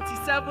 Psalms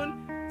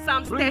 27,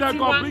 Psalms Bring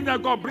 31.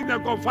 bring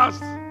that God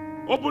fast.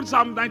 Open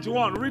Psalm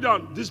 91. Read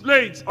on.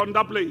 Display it on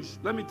that place.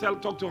 Let me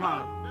talk to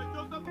her.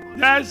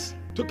 Yes.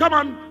 To come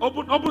on.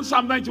 Open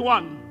Psalm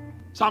 91.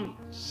 Psalm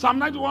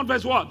 91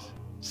 verse what?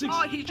 6.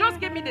 Oh, he just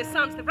gave me the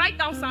Psalms. Write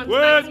down Psalms.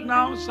 Wait 90.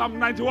 now. Psalm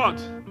 90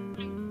 what?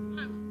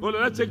 Well,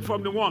 let's take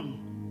from the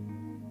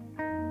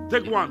 1.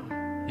 Take 1.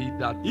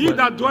 He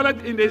that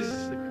dwelleth in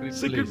the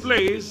secret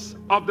place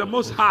of the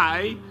Most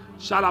High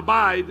shall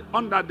abide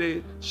under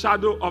the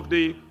shadow of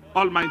the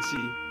Almighty.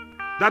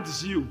 That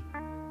is you.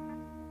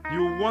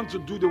 You want to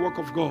do the work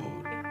of God.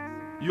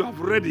 You are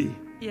ready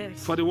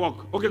for the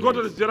work. Okay, go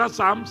to the other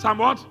Psalm. Psalm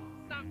what?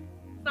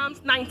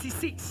 Psalms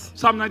 96.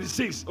 Psalm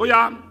 96. Oh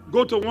yeah,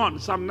 go to 1.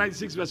 Psalm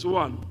 96 verse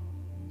 1.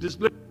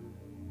 Display.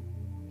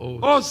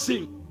 Oh,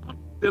 sing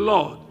the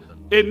Lord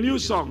a new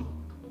song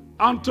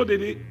unto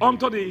the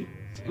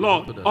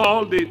Lord,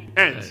 all the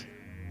earth.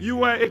 You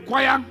were a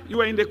choir. You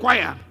were in the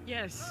choir.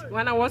 Yes,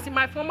 when I was in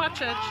my former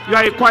church. You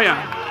are a choir.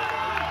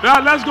 Yeah,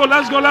 let's go.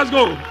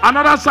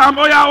 Another Psalm.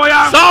 Oh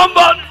yeah.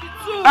 Somebody.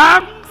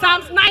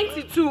 Psalms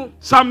 92.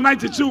 Psalm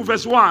 92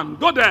 verse 1.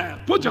 Go there.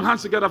 Put your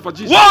hands together for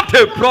Jesus. What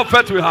a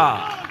prophet we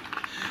have.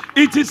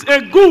 It is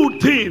a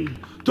good thing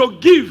to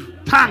give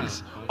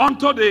thanks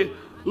unto the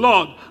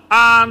Lord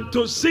and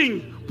to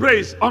sing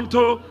praise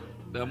unto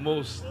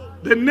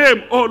the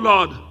name, O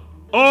Lord,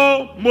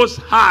 O Most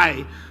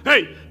High.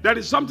 Hey, there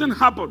is something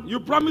happened. You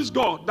promise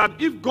God that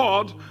if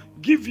God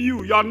give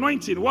you your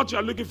anointing, what you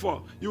are looking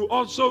for, you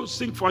also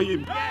sing for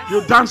him. Yes.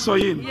 You dance for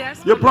him. Yes,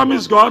 you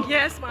promise God.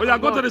 Yes, oh yeah,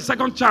 go to the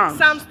second chance.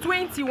 Psalms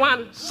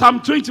 21. Psalm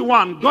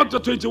 21. Go to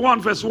 21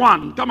 verse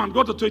 1. Come on,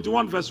 go to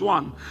 21 verse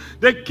 1.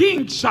 The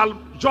king shall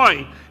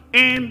joy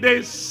in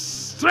the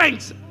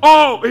strength,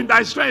 in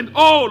thy strength,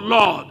 O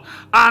Lord,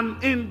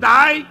 and in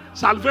thy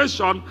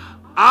salvation,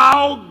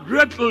 how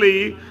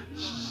greatly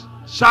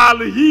shall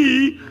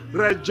he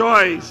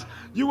rejoice.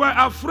 You were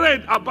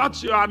afraid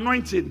about your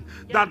anointing,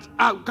 that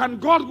can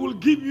God will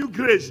give you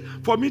grace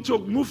for me to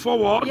move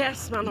forward.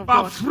 Yes, man of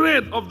God.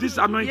 Afraid of this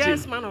anointing.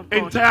 Yes, man of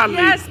God. Entirely.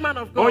 Yes, man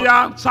of God. Oh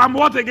yeah, Psalm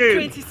what again?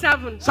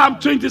 27. Psalm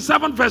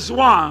 27 verse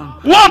 1.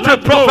 What a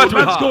prophet.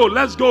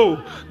 Let's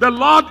go. The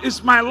Lord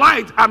is my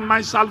light and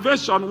my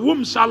salvation.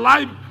 Whom shall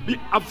I be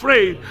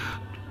afraid?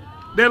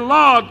 The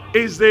Lord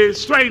is the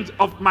strength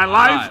of my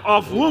life.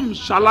 Of whom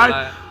shall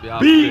I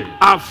be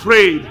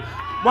afraid?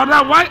 But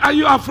why are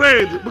you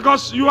afraid?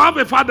 Because you have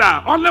a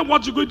father. Only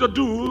what you're going to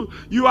do,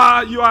 you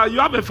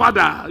have a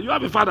father. You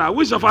have a father.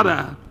 Who is your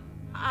father?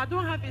 I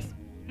don't have a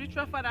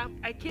spiritual father.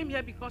 I came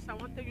here because I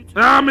wanted you to.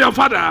 I'm your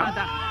father. Amen.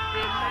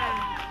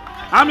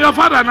 I'm your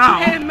father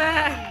now.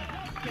 Amen.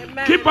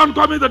 Amen. Keep on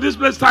coming to this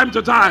place time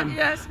to time.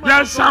 Yes,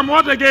 Psalm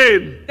what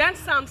again? Then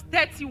Psalms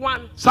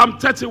 31. Psalm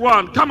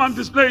 31. Come on,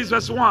 display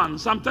verse 1.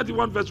 Psalm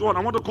 31 verse 1. I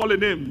want to call a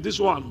name. This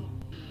one.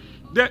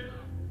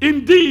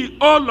 In thee,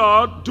 O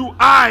Lord, do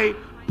I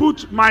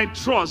put my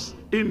trust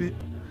in.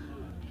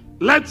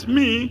 Let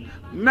me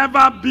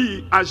never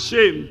be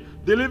ashamed.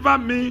 Deliver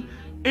me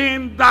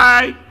in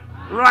thy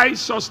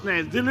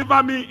righteousness.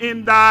 Deliver me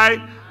in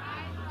thy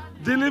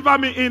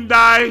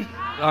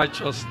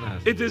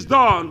righteousness. It is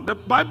done. The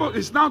Bible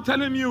is now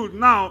telling you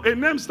now. A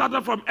name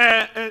started from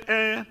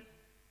the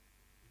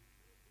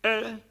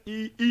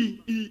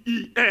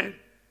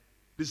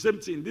same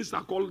thing. These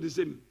are called the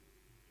same.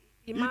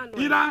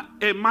 Emmanuel.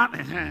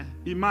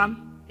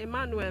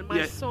 Emmanuel,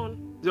 my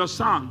son. Your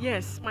son.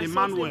 Yes, my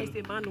Emmanuel. son's name is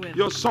Emmanuel.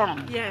 Your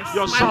son. Yes.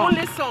 Your my son.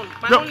 only son.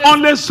 The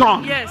only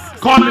son. Yes.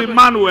 Call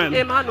Emmanuel.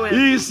 Emmanuel.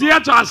 He is here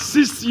to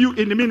assist you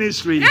in the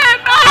ministry. Amen.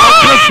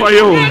 I'll pray for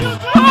you.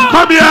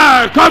 Come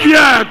here. Come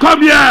here.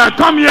 Come here.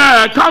 Come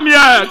here. Come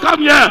here.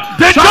 Come here.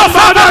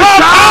 Somebody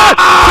shout.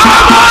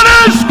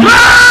 Somebody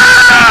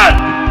scream.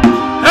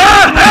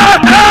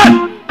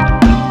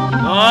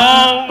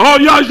 Oh,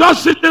 you're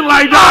just sitting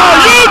like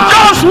that. You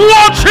just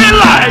watching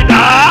like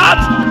that.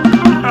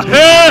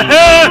 Hey.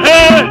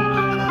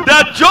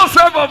 The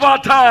Joseph of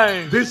our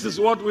time. This is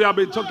what we have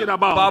been talking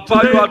about.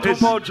 Papa, you are too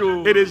much.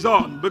 It is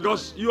on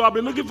because you have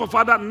been looking for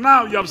father.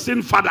 Now you have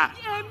seen father.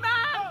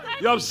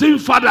 You have seen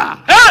father.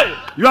 Hey,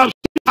 you have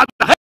seen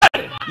father.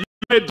 Hey, you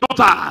are a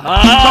daughter.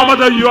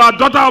 Somebody, you are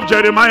daughter of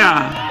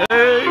Jeremiah.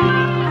 Hey.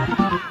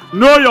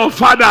 Know your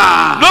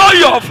father. Know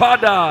your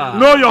father.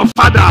 Know your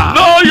father.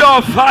 Know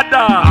your father.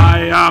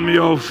 I am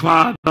your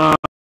father.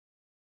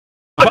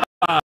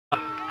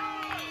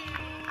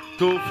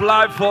 To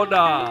fly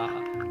further.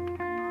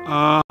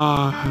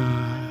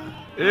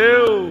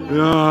 Ew.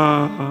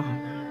 Yeah.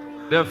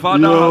 The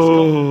father has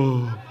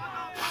come.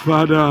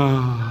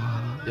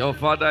 Father. Your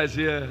father is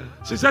here.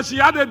 She said she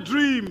had a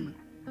dream.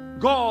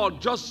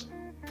 God just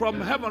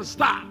from heaven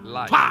start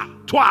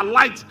to a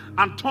light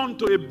and turn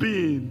to a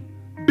being.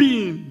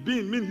 Being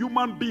mean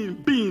human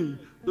being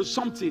to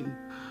something.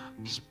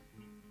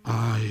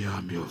 I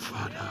am your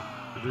father.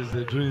 It is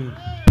a dream.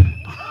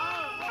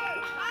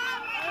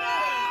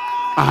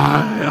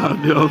 I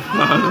am your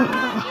father.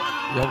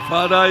 Your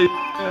father is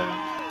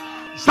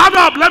Stand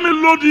up, let me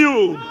load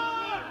you.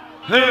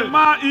 Hey,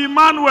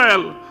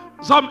 Emmanuel.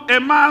 Some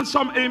Eman,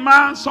 some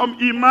Iman, some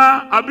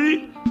Ima.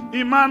 Abi?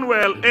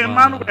 Emmanuel,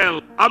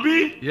 Emmanuel.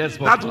 Abi? Yes,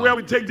 Papa. That's where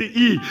we take the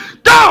E.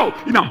 Go!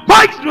 In the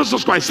mighty name of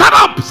Jesus Christ. Stand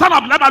up,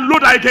 let me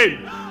load her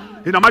again.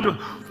 In the mighty name.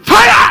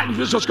 Fire in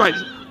Jesus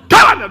Christ.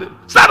 Come on,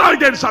 stand up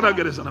again, stand up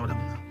again, stand up again.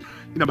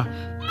 In the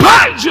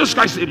mighty Jesus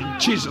Christ name,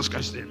 Jesus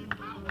Christ name.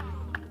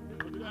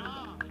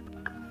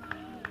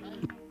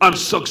 And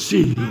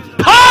succeed.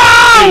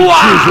 Power!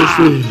 In Jesus'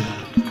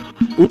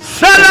 name.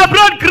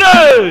 Celebrate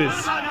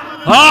grace.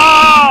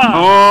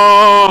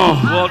 Oh,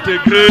 what a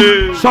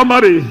grace.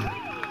 Somebody.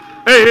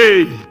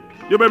 Hey,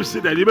 you better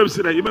sit there.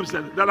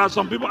 There are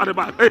some people at the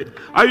back. Hey,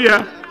 are you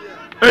here?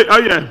 Hey, are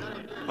you here?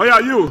 Oh, yeah,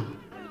 you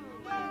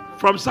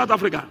from South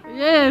Africa?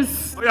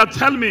 Yes. Oh, yeah,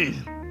 tell me.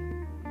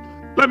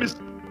 Let me.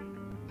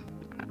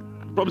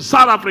 From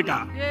South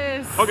Africa?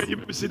 Yes. Okay, you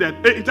better sit there.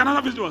 Hey,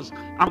 international visitors,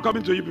 I'm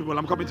coming to you people.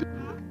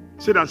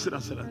 Sit down.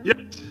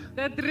 Yes.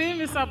 The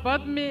dream is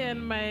about me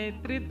and my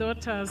 3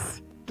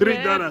 daughters. Three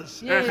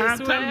daughters. Yes,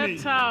 we tell were me.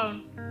 at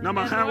town.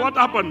 What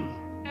happened?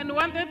 And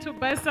wanted to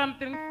buy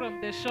something from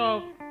the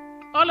shop.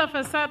 All of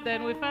a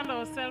sudden, we found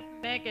ourselves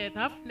naked,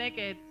 half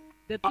naked.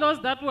 The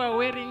clothes that we were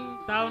wearing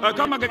down.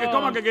 Come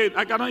again.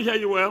 I cannot hear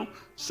you well.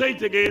 Say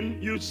it again.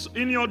 You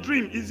in your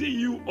dream, is it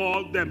you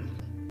or them?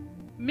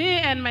 Me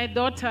and my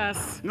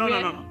daughters. No.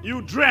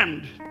 You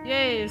dreamed.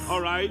 Yes.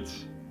 All right.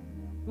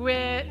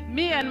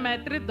 Me and my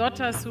 3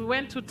 daughters, we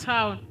went to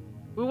town.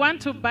 We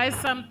want to buy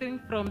something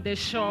from the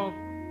shop.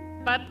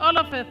 But all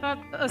of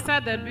a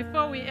sudden,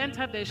 before we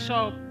entered the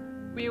shop,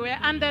 we were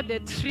under the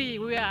tree.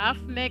 We were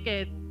half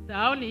naked.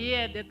 Down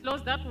here, the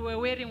clothes that we were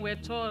wearing were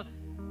torn.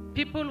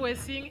 People were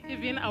seeing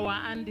even our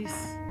undies.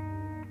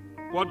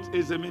 What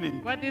is the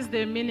meaning? What is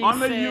the meaning?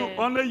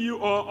 Only you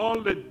or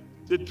all the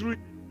 3?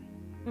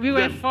 We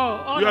were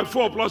 4. You were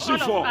 4 plus you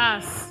 4.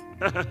 Us.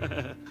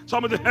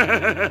 Somebody.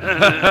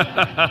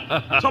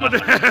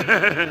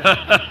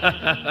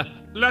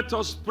 Let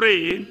us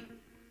pray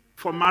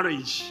for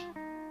marriage.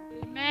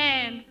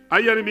 Amen. Are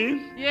you hearing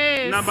me?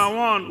 Yes. Number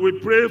 1, we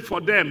pray for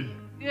them.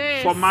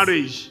 Yes. For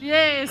marriage.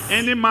 Yes.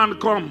 Any man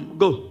come,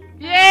 go.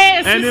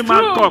 Yes. Any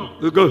man come,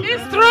 you go.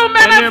 It's true,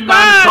 man. Any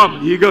man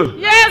come, you go.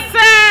 Yes, sir.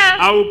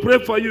 I will pray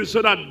for you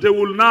so that they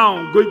will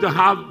now going to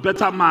have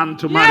better man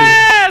to marry.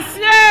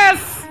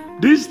 Yes.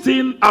 This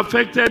thing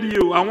affected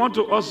you. I want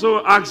to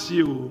also ask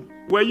you,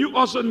 were you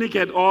also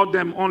naked or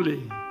them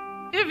only?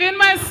 Even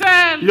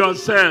myself.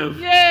 Yourself?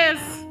 Yes.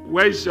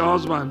 Where is your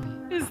husband?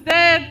 He's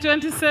dead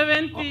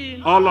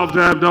 2017. All of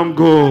them don't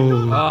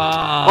go.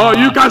 Oh,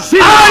 you can see.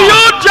 Are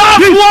you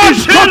just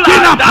watching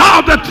talking like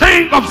about the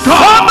thing of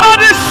God?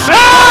 Somebody say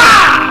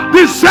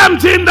the same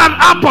thing that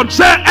happened.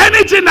 Say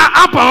anything that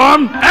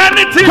happened.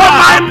 Anything for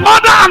my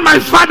mother and my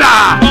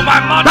father.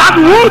 That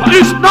wood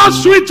is not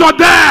sweet to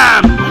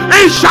them.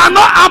 It shall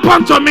not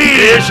happen to me.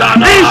 It shall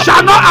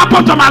not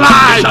happen to my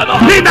life.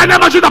 In the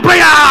name of Jesus,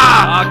 prayer.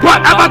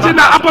 Whatever thing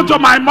that happened to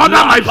my mother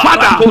and my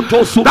father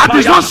that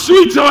is not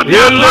sweet to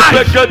their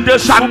life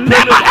shall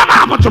never ever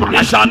happen to me.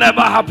 It shall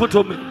never happen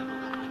to me.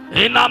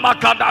 It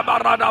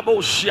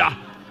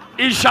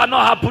shall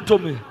not happen to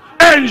me.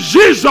 In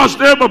Jesus'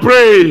 name we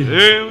pray.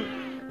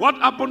 What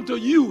happened to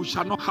you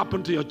shall not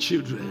happen to your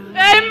children.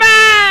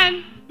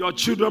 Amen. Your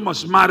children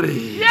must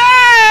marry.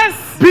 Yes.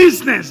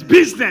 Business.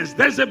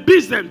 There's a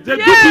business. They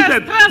do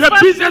business. The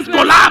business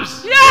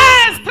collapse.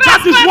 Yes.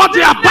 That is what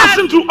they are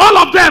passing through. All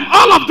of them.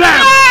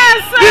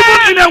 Yes.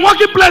 Even in a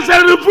working place, they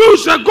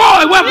refuse to go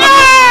away from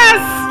Yes.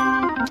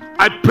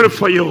 I pray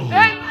for you.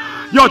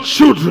 Your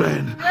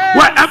children,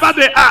 wherever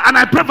they are, and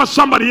I pray for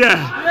somebody here.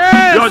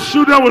 Your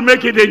children will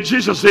make it in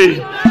Jesus'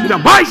 name. In the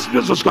mighty name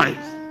of Jesus Christ.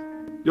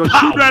 Your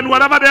children,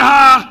 wherever they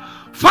are,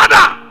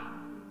 Father,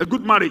 a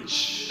good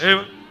marriage.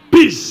 Amen.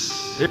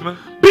 Peace. Amen.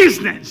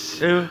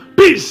 Business. Amen.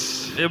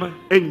 Peace. Amen.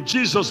 In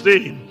Jesus'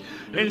 name.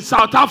 In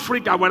South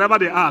Africa, wherever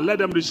they are, let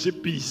them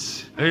receive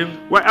peace.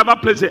 Amen. Wherever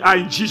place they are,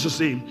 in Jesus'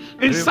 name.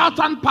 In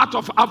southern part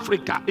of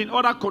Africa, in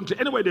other countries,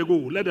 anywhere they go,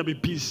 let there be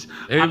peace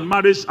and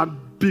marriage and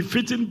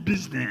befitting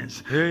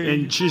business.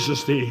 In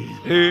Jesus' name.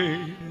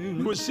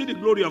 You will see the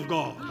glory of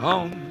God.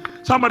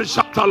 Somebody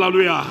shout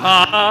hallelujah.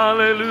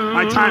 Hallelujah.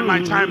 My time.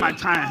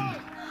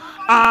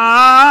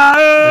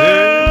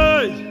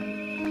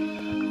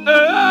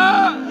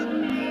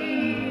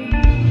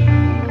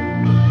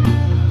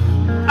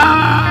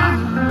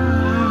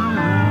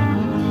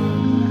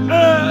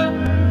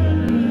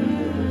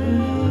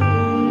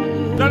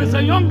 There is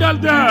a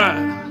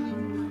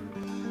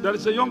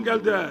young girl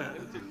there.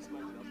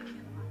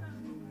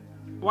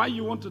 Why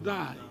you want to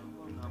die?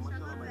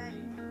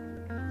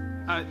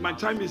 My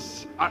time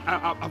is.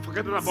 I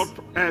forget about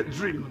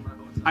dream.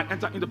 I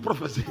enter in the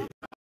prophecy.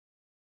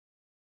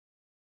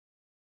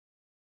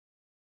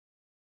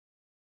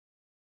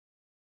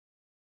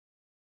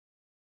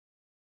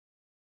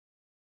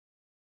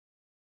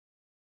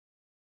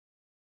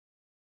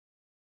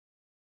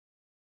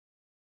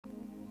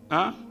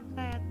 Huh?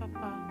 Tired,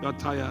 Papa. You're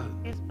tired.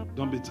 Yes, Papa.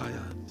 Don't be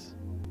tired.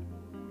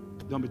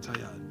 Don't be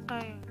tired.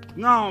 Tired.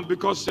 Now,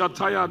 because you are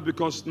tired,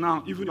 because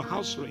now even your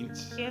house rent,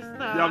 Yes, sir.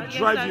 they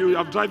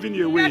have driven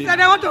you away. Yes,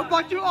 sir. I want to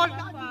put you on.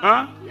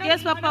 Huh?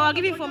 Yes, Papa. I'll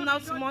give you from now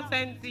to month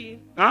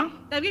ending. Huh?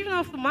 They're giving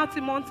us from now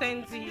to month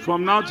ending.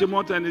 From now to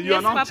month ending, you Yes,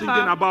 are not Papa.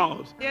 thinking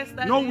about Yes,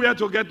 Daddy. nowhere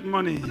to get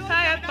money. I'm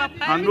tired,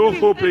 Papa. And no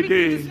hope everything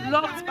again. is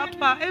blocked,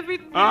 Papa.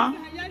 Everything. Huh?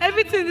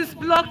 Everything is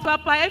blocked,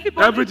 Papa.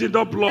 Everything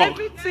don't block.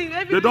 Everything.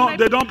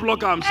 They don't block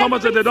them.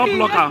 Somebody said they don't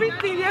block them.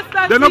 Everything. Yes,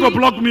 Daddy. They're not going to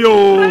block me.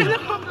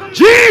 Oh,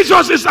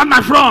 Jesus is at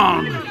my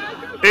front.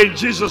 In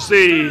Jesus'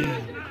 name.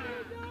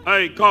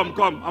 Hey, come.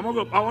 I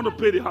want to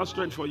pay the house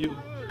rent for you.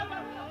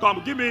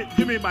 Come, give me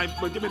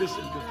this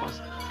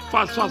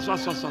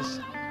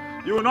fast.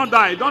 You will not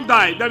die. Don't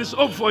die. There is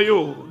hope for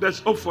you. There's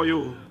hope for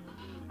you.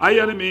 Are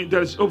you hearing me?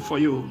 There is hope for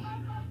you.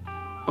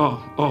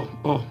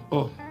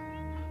 Oh.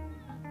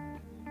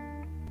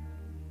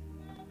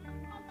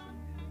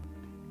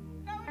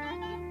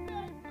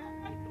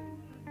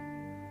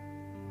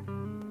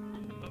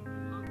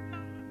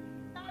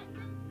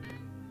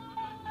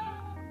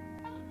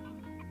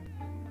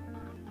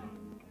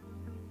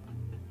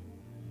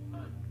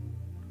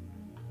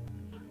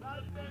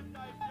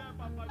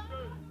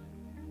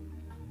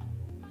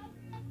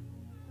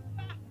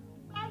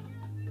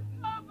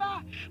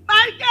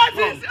 My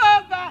case is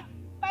over.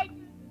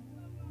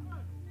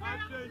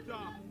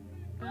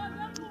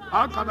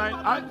 How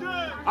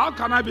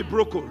can I be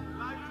broken?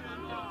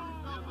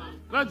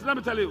 Let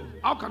me tell you.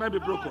 How can I be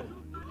broken?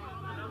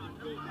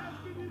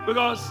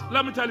 Because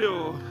let me tell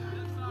you.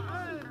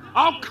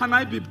 How can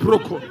I be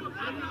broken?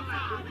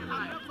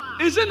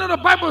 Is it not the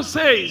Bible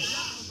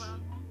says,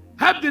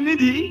 help the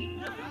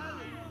needy?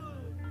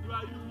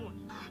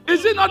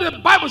 Is it not the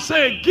Bible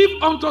say,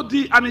 give unto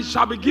thee and it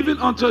shall be given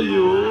unto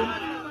you?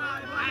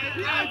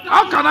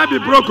 How can I be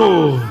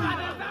broken?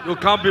 You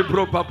can't be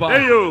broke, Papa.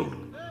 Hey, you.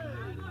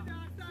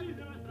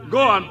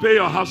 Go and pay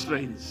your house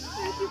rents.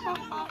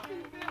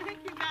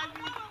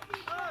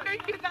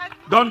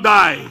 Don't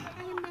die.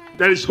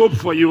 There is hope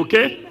for you,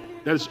 okay?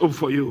 There is hope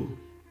for you.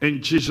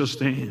 In Jesus'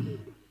 name.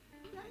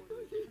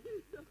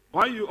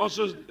 Why you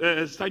also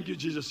thank you,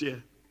 Jesus,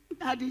 here?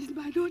 That is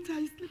my daughter.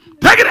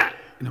 Take it out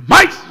in the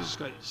mighty Jesus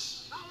Christ.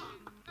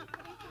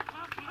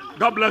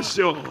 God bless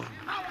you.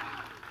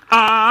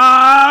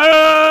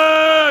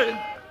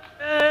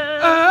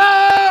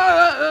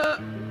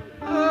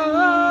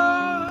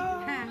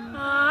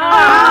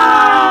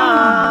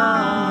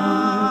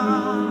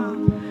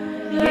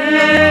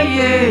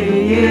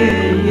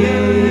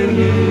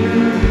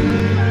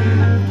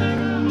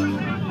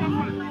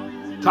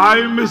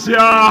 Time is here.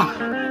 God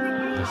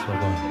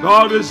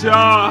is here.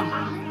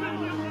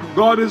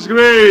 God is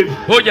great.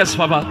 Oh, yes,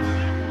 Papa.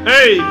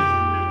 Hey,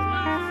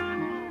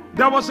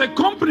 there was a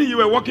company you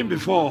were working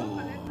before.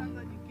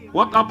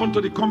 What happened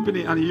to the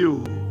company and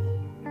you?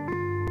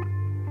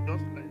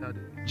 Just like that.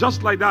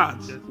 Just like that.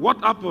 Yes. What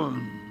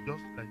happened?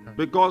 Just like that.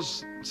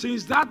 Because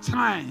since that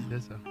time,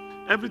 Yes, sir.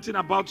 everything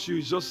about you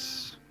is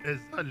just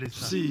Exactly,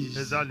 sir. ceased.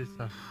 Exactly,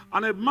 sir.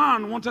 And a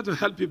man wanted to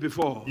help you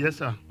before. Yes,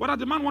 sir. But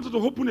the man wanted to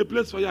open a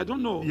place for you. I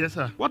don't know. Yes,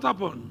 sir. What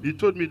happened? He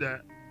told me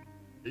that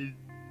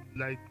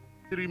like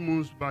 3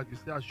 months back, he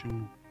said I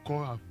should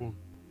call her phone.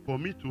 For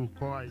me to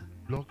call her, he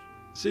blocked.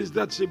 Since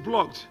that she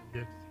blocked.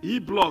 Yes. He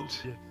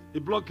blocked. Yes. He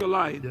blocked your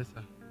line. Yes,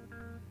 sir.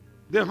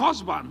 The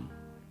husband.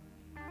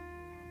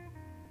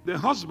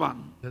 Yes,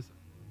 sir.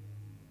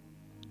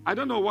 I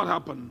don't know what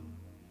happened.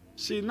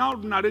 She now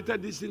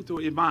narrated this thing to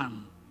a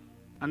man.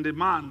 And the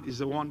man is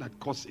the one that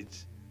caused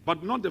it.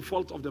 But not the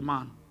fault of the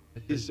man.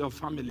 It's your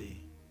family.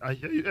 I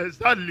hear you.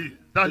 Exactly.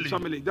 Your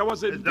family. There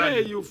was a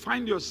day you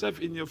find yourself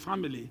in your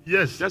family.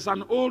 Yes. There's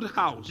an old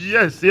house.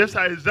 Yes, sir,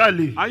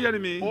 exactly. Are you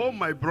hearing me? All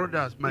my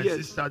brothers, my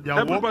sister, they are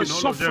Everybody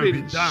working, all of them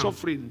be down.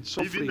 suffering.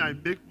 Even I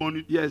make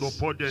money to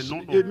support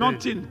them.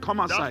 Nothing.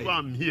 Come outside. That's why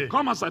I'm here.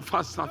 Come outside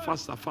faster.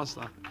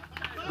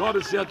 God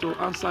is here to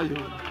answer you.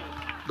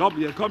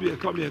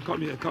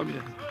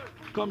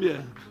 Come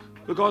here.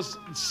 Because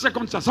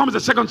second chance. Some is the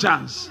second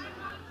chance.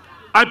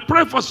 I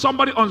pray for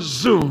somebody on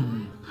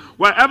Zoom.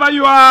 Wherever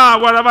you are,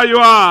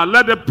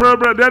 let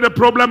the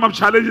problem of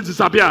challenges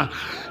disappear.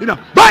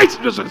 Right?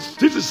 This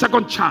is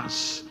second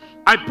chance.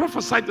 I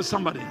prophesy to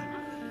somebody.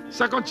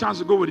 Second chance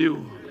to go with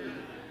you.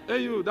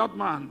 Hey, you, that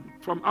man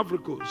from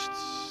Africa Coast.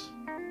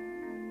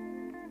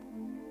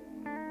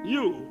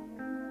 You,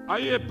 are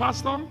you a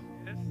pastor?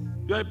 Yes.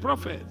 You're a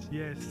prophet.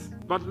 Yes.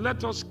 But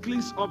let us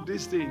cleanse up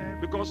this thing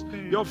because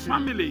your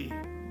family,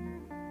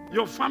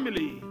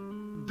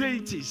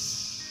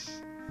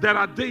 deities. There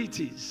are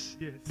deities.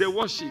 Yes. They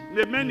worship.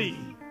 The many.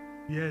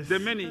 Yes. The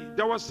many.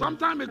 There was some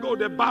time ago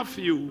they bath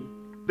you.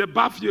 They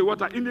bath you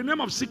water in the name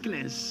of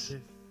sickness.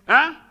 Yes.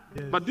 Huh?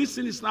 Yes. But this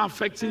thing is now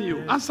affecting you.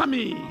 Yes. Answer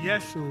me.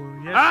 Yes,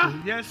 sir. Yes, Huh?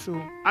 sir. Yes,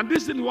 sir. And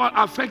this thing was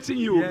affecting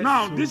you. Yes,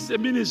 Now sir. this is a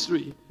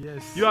ministry.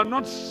 Yes. You are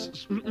not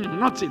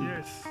nothing.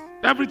 Yes.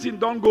 Everything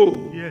don't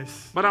go.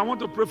 Yes. But I want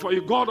to pray for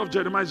you. God of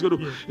Jeremiah is going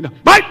to. Yes.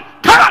 Bite!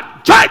 Carrot!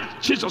 Child!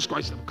 Jesus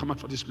Christ, come out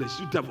for this place.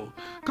 You devil.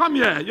 Come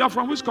here. You're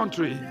from which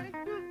country?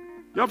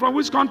 You're from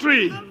which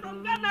country? I'm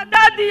from Ghana,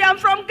 Daddy. I'm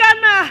from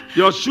Ghana.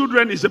 Your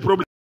children is a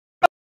problem.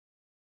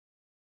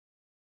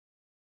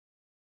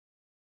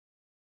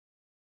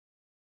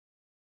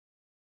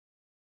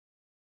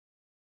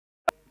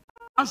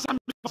 Answer me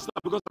faster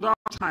because I don't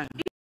have time.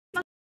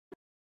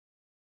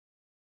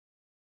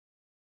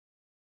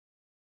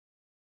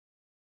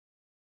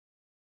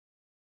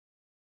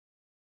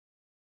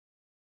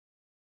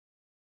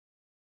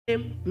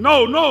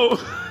 No.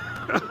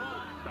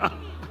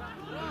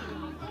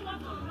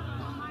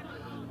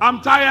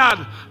 I'm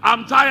tired.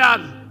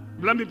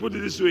 Let me put it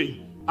this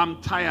way.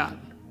 I'm tired.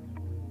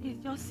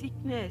 It's just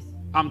sickness.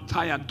 I'm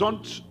tired.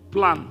 Don't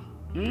plan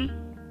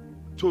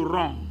to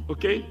run,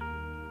 okay?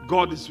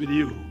 God is with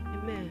you.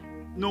 Amen.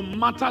 No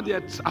matter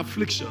the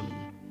affliction,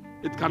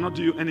 it cannot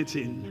do you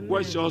anything. Amen.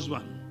 Where's your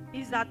husband?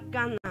 He's at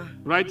Ghana.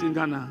 Right in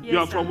Ghana. Yes, You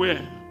are sir. from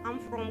where? I'm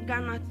from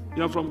Ghana.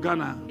 You are from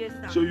Ghana. Yes,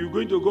 sir. So you're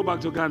going to go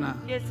back to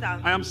Ghana. Yes, sir.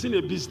 I am seeing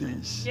a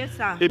business. Yes,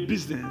 sir. A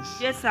business.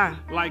 Yes, sir.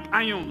 Like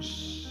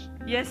irons.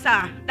 Yes,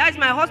 sir. That's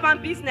my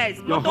husband's business.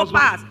 Your Motor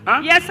husband- parts.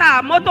 Huh? Yes,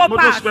 sir. Motor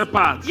parts. Spare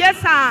parts. Yes,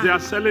 sir. They are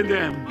selling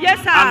them. Yes,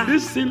 sir. And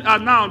this thing are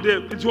now,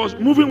 it was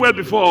moving well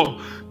before.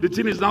 The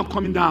thing is now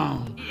coming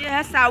down.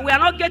 Yes, sir. We are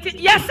not getting.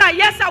 Yes, sir.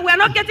 Yes, sir. We are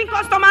not getting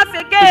customers He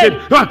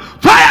again. said,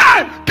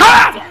 fire!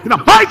 Come! In the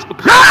fight!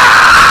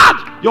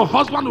 God! Your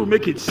husband will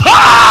make it. In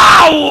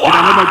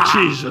the name of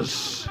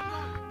Jesus.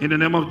 In the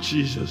name of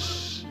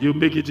Jesus. You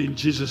make it in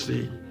Jesus'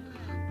 name.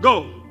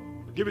 Go.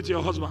 Give it to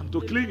your husband to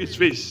clean his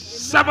face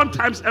 7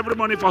 times every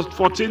morning for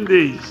 14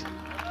 days.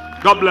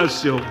 God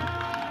bless you.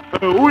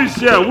 Who is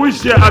here? Who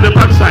is here at the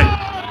backside?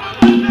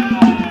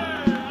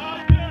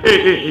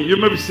 Hey, you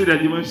may be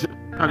seated. You may be seated.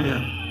 Come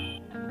here.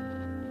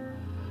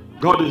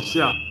 God is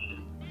here.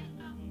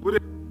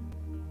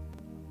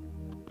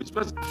 Which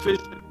person face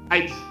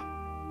eyes?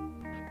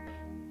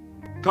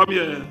 Come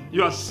here.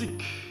 You are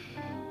sick.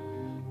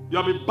 You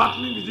have been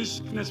battling with this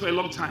sickness for a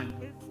long time.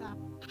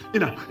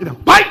 In a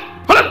bite.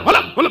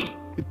 Hold up.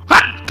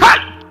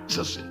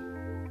 Jesus.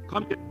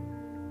 Come here.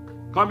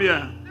 Come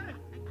here.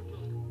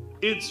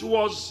 It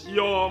was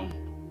your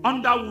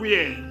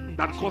underwear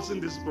that causing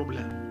this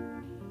problem.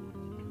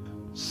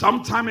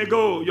 Some time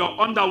ago, your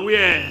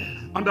underwear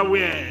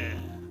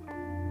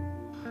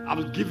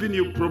have given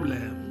you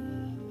problem.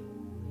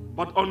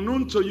 But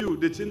unknown to you,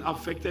 the thing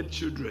affected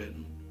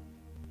children.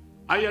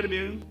 Are you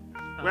hearing me?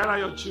 Where are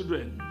your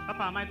children?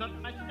 Papa, my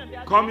children,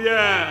 Come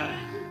here.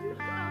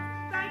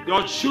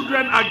 Your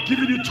children are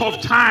giving you tough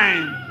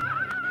time.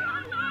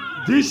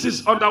 This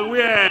is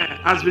underwear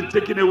has been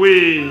taken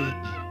away.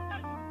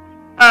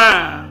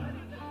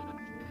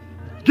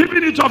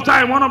 Giving you tough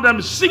time. One of them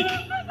is sick.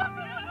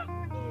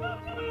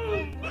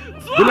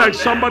 Be like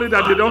somebody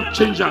that they don't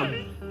change them.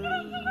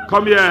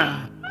 Come here.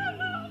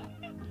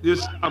 You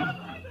see,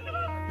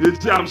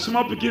 I'm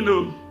small picking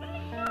though.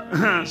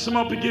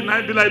 Small picking,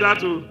 I be like that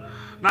too.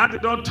 Now they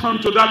don't turn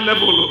to that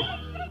level.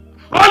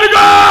 Holy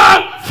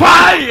God!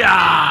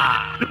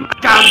 Fire!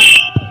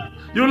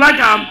 You like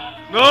him?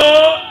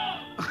 No.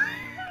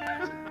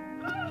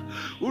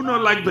 Who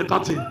don't like better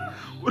thing?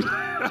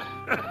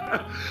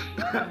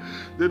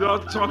 They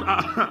don't turn.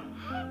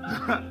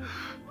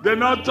 They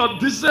not turn.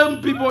 The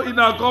same people in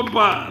our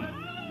compound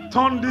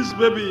turn this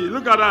baby.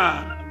 Look at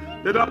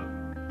that. They don't.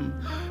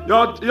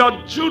 Your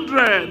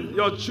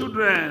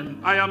children.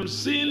 I am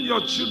seeing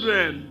your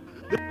children.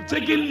 They're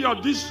taking your.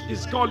 This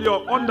is called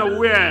your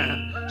underwear.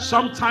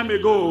 Some time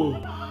ago.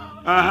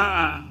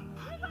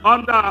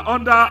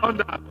 Under.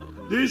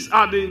 These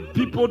are the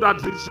people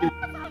that is.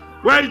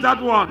 Where is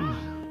that one?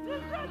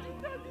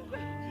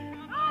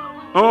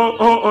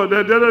 Oh.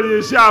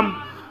 You see,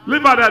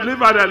 leave her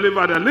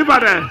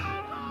there.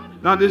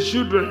 Now the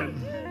children.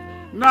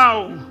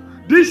 Now,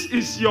 this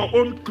is your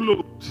own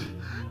clothes.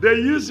 They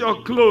use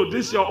your clothes.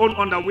 This is your own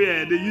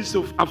underwear. They used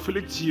to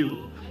afflict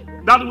you.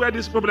 That's where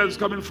this problem is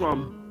coming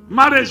from.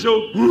 Marriage,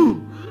 no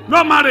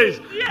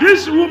marriage. Yes.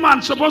 This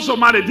woman supposed to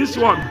marry. This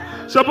one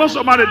supposed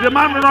to marry. The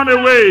man run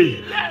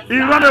away. Yes, he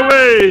run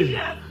away.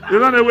 Yes, he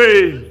run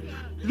away.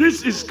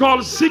 This is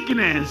called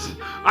sickness.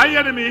 Are you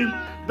hearing me?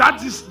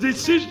 That is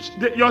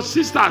your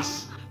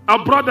sisters,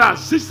 our brothers,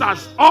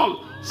 sisters,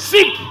 all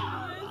sick.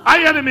 Are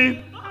you hearing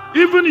me?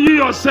 Even you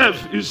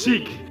yourself, you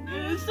sick.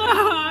 Yes,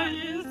 sir.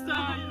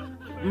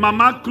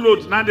 Mama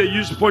clothes, now they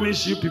use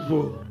punish you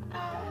people.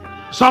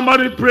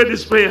 Somebody pray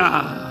this prayer.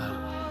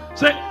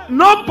 Say,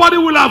 nobody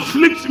will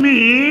afflict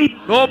me.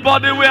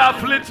 Nobody will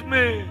afflict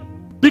me.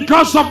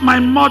 Because of my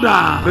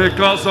mother.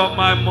 Because of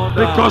my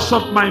mother. Because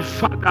of my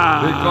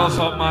father. Because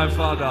of my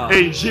father.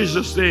 In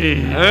Jesus'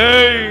 name.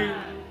 Hey.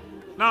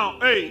 Now,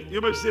 hey,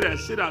 you may sit there.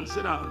 Sit down.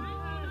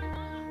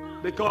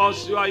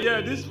 Because you are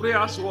here. This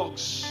prayer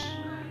works.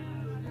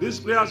 This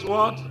prayer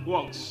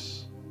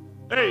works.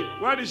 Hey,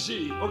 where is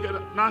she? Okay,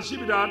 now she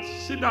be that.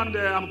 Sit down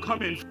there. I'm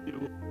coming for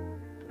you.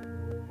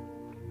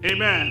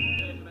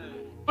 Amen.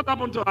 What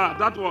happened to her?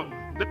 That one.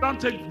 They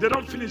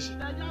don't finish.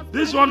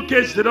 This one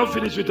case, they don't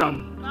finish with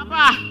them.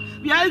 Papa,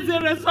 where is the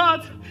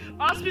result?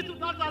 Hospital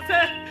doctor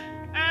say,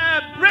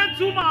 brain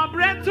tumor.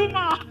 Brain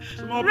tumor,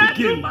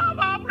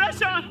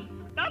 operation.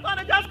 That one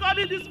they just called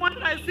me this morning.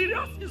 Like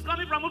serious. He's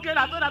coming from Ukela.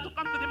 I told her to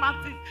come to the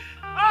mountain.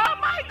 Oh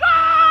my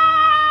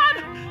God!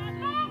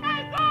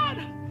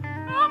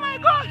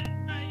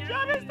 She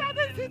has been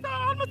starting since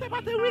almost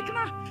about a week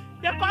now.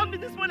 They called me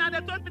this morning and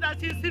they told me that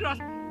she's serious.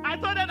 I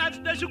told them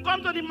that they should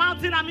come to the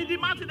mountain. I'm in the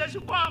mountain, they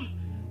should come.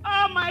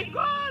 Oh my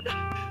God.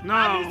 Now,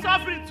 I've been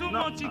suffering too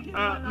much.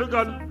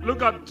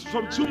 Look at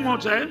from 2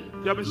 months, eh?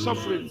 You have been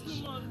suffering.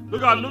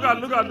 Look at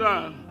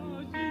that.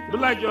 Be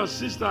like your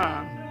sister.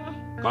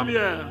 Come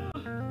here.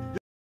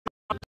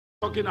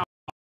 Talking about.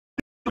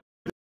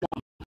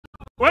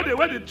 Where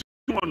the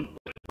 2 months?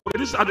 Okay,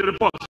 this are the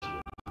reports.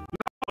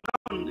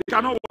 It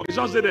cannot work. It's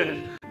just there.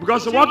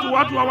 Because what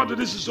I want to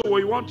this is so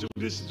you want to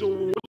this is so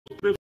we want to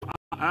pray for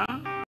her. Huh?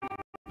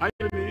 Are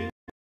you hearing me?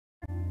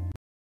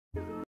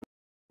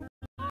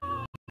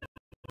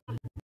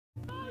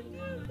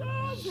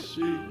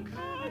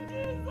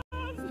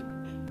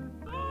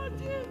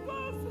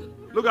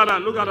 Look at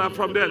that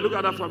from there. Look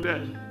at that.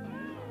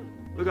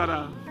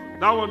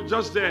 That one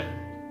just there.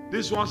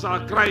 These ones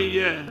are crying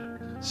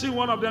here. See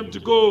one of them to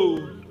go.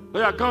 Oh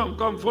yeah, come,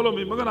 follow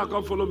me. Mogana,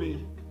 come follow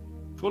me.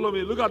 Follow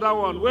me. Look at that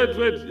one. Wait.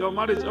 Your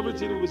marriage,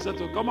 everything will be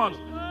settled. Come on.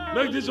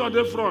 Make this one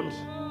the front.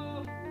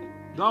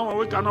 That one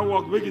we cannot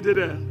walk. Make it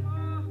there.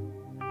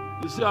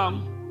 You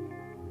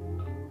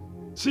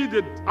see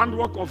the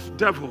handwork of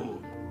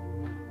devil.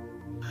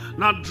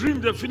 Now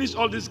dream they finish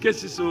all these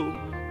cases. So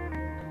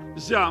you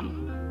see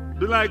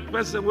be like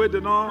person where they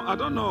know. I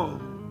don't know.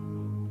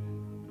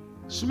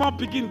 Small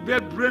picking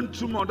get brain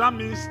tumor. That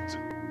means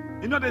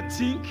they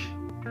think.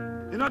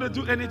 They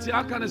do anything.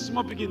 How can a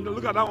small picking?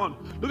 Look at that one.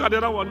 Look at the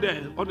other one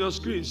there on your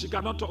screen. She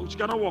cannot talk. She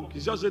cannot walk.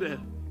 It's just there.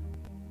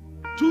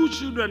 2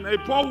 children, a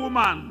poor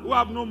woman who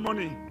have no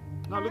money.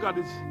 Now look at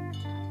this.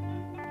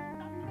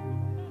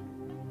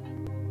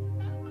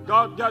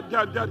 God.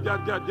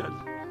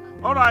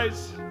 All right.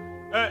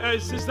 Hey,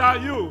 sister,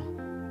 you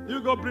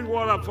go bring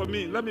water for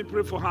me. Let me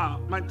pray for her.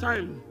 The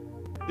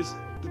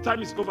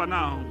time is over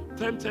now.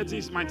 10:30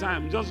 is my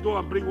time. Just go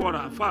and bring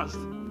water fast.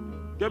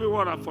 Get me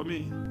water for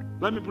me.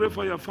 Let me pray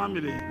for your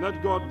family.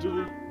 Let God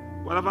do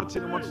whatever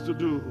thing He wants to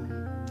do.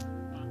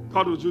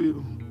 God will do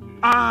you.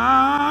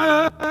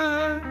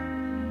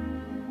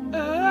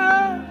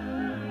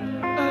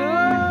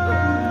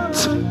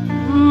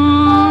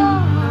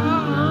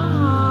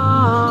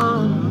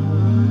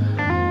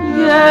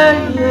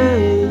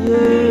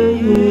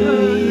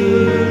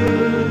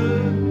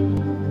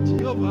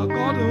 Jehovah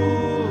God,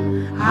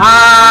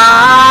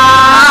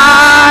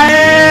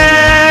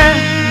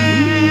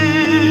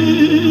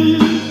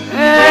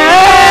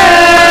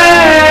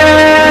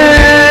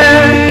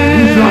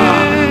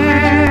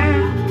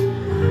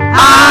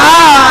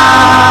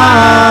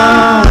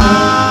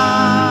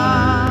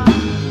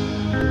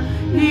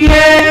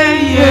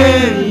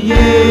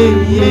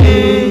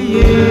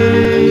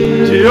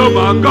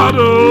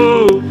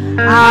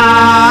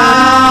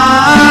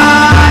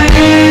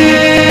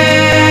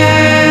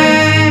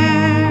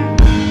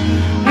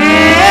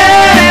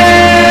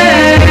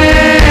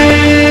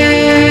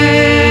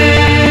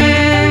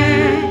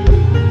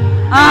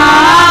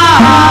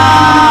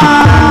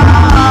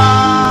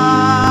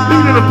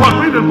 God,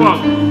 bring the pot.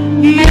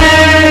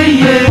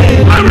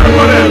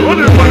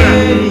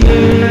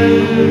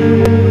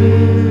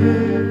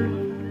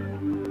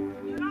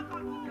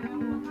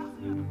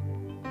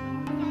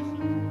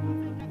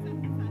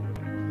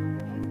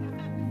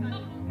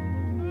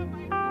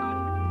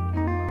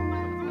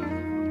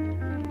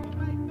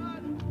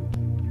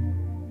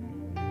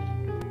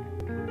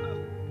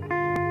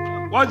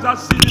 What's that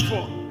CD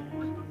for?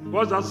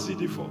 What's that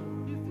CD for?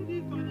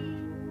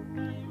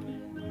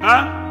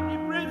 Huh? The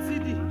brain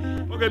CD.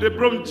 Okay, the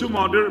brain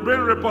tumor, the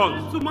brain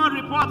report. Tumor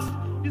report.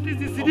 This is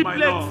the CD plate.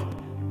 Lord.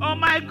 Oh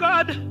my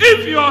God.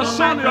 If your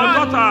son or your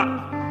daughter,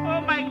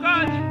 oh my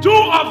God, 2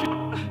 of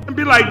you can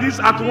be like this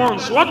at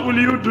once, what will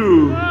you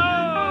do?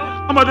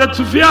 Not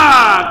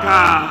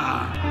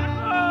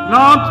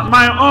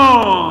my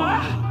own,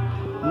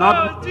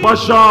 not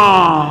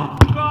portion.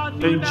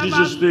 In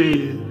Jesus'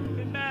 name.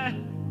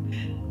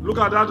 Look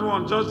at that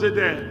one, just stay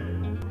there.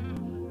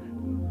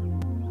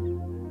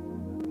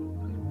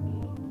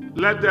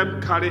 Let them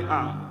carry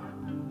her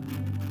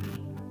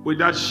with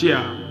that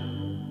share.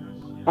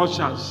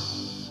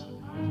 Ushers.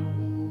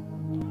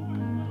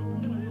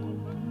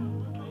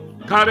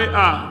 Carry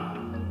her.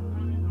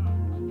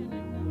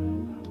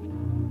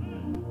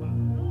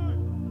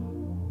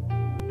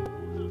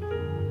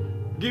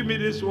 Give me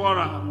this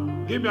water.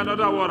 Give me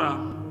another water.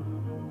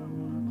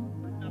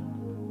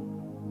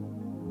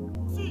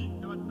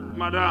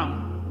 Madam.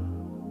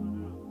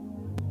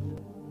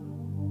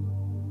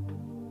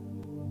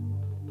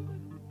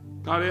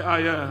 Carry her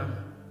here.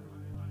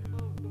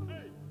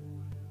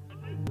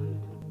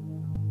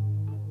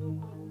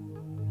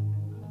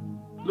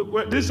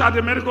 Look, these are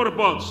the medical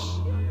reports.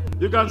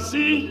 You can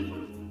see.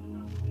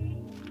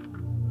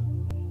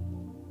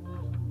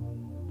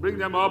 Bring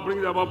them up,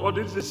 bring them up. Oh,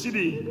 this is the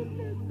CD.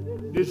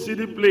 The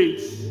CD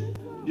plates.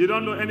 You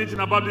don't know anything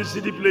about the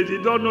CD plates.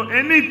 You don't know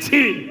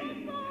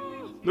anything.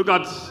 Look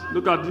at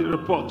the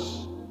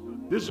reports.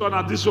 This one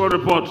and this one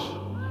report.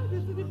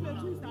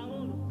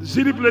 The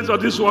CD plates are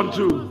this one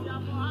too.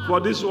 For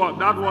this one,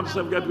 that one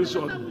self get this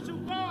one.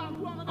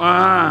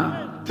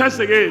 Test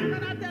again.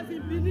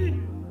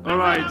 All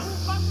right.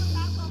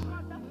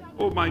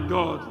 Oh my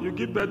God, you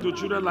give birth to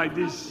children like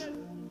this.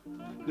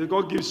 They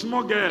go give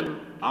small girl.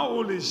 How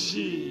old is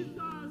she?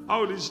 How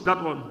old is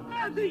that one?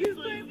 I think it's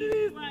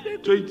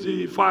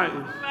 25.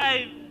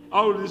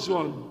 How old is this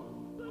one?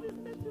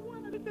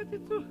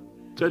 32.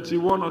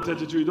 31 or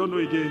 32. You don't know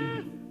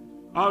again.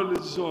 How old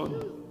is this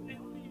one?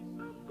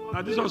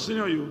 Now this one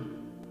senior you?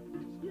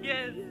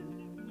 Yes.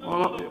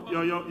 All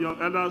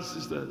your elder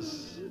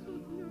sisters.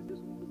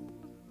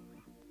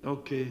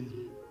 Okay.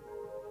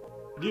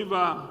 Give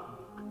her.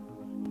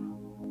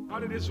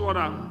 Carry this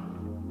water.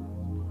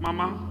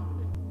 Mama.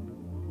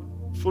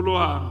 Follow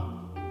her.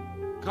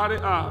 Carry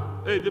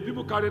her. Hey, the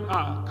people carrying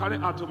her. Carry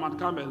her to Mount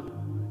Carmel.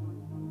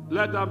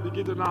 Let them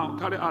begin to now.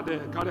 Carry her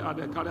there. Carry her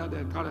there. Carry her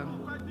there. Carry her.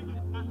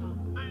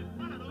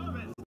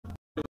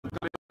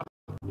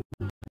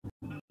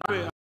 Carry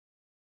her.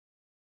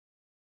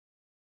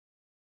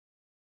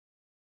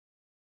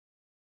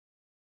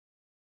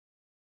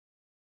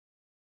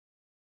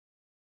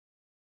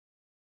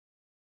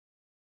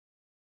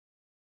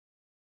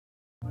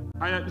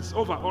 It's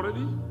over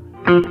already,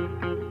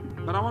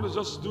 but I want to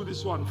just do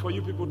this one for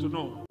you people to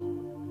know.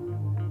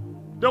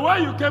 The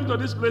way you came to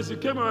this place, you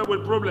came away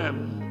with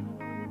problem.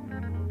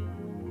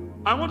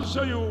 I want to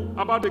show you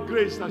about the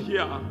grace that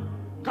here.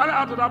 Carry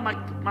out to that mic.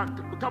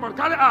 Come on,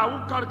 carry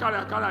out.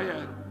 Carry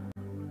here.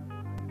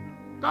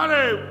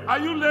 Carry. Are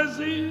you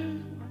lazy?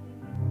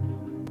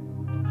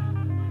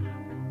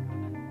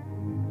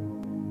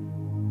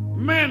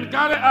 Men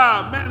carry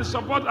her. Men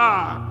support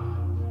her.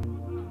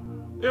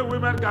 If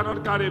women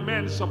cannot carry,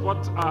 men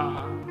support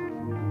her.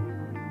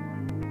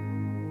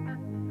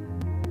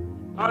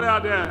 Are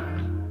they there?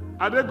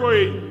 Are they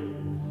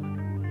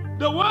going?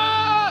 The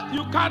way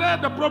you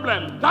carry the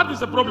problem, that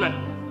is a problem.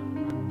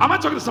 Am I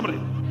talking to somebody?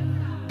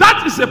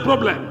 That is a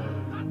problem.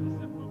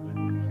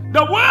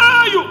 The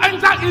way you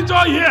enter into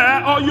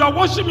here, or you are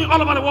watching me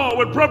all over the world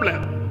with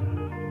problem.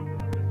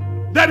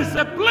 There is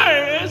a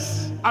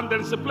place, and there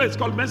is a place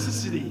called Mercy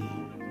City.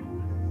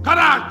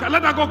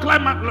 Let her go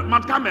climb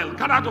Mount Carmel.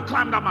 Can I go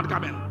climb that Mount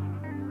Carmel?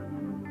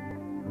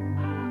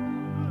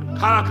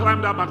 Can I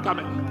climb that Mount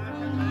Carmel?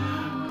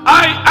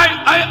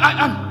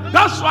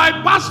 That's why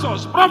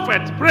pastors,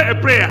 prophets pray a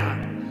prayer.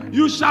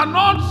 You shall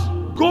not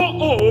go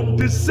home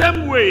the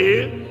same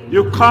way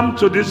you come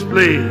to this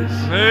place.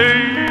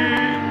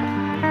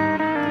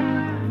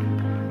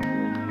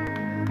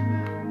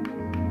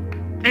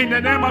 In the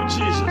name of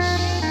Jesus,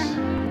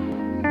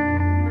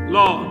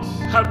 Lord,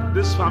 help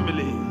this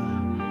family.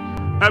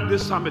 Help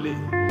this family.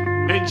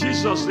 In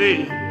Jesus'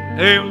 name.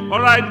 All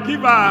right,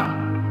 give her.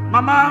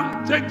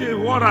 Mama, take the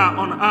water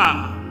on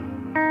her.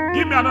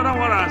 Give me another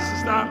water,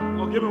 sister.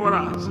 Or give me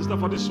water, sister,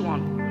 for this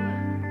one.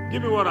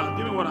 Give me water.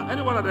 Give me water.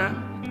 Any water there?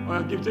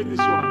 Or take this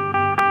water.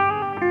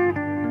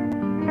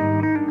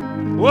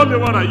 Hold the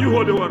water. You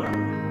hold the water.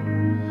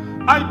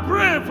 I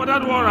pray for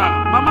that water.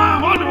 Mama,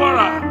 hold the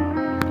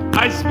water.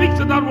 I speak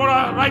to that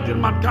water right in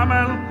Mount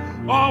Carmel.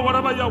 Or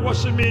whatever you're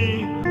watching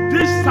me.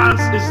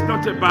 Distance is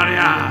not a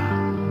barrier.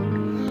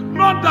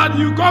 Not that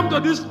you come to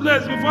this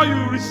place before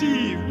you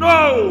receive.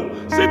 No.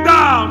 Sit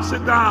down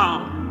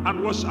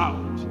and wash out.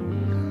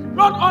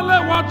 Not only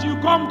what you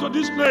come to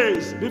this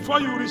place before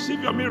you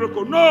receive your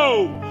miracle.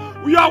 No.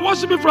 We are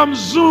worshiping from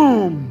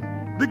Zoom.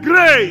 The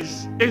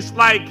grace is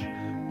like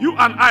you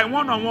and I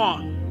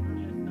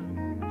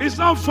one-on-one. It's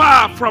not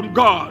far from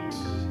God.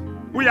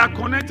 We are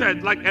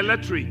connected like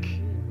electric.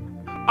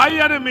 Are you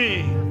hearing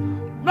me?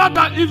 Not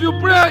that if you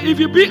pray, if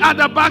you be at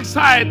the back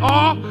side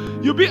or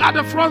you be at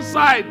the front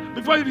side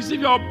before you receive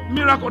your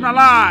miracle on a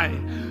lie.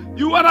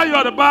 Whether you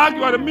are the back,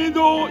 you are the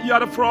middle, you are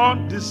the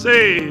front, the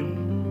same.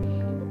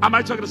 Am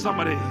I talking to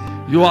somebody?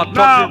 You are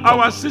talking. Now,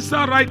 our sister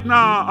right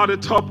now at the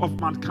top of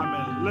Mount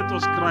Carmel. Let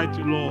us cry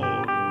to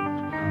Lord.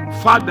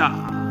 Father,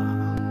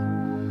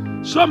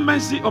 show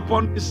mercy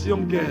upon this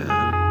young girl.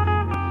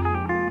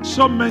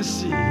 Show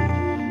mercy.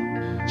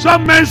 Show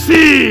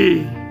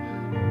mercy.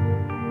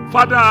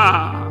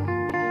 Father,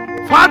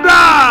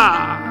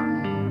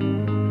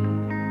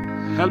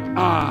 help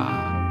her.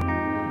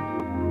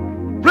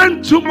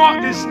 Brain tumor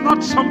is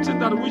not something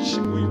that which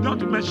we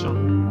don't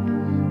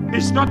mention.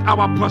 It's not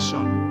our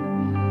portion.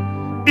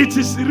 It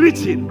is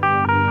written,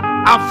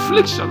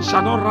 affliction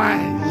shall not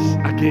rise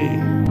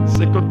again.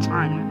 Second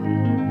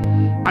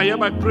time. I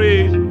hereby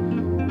pray.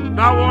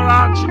 That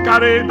water she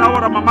carry, that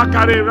water mama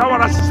carry, that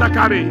water sister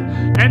carry.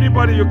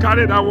 Anybody you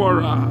carry that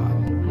water,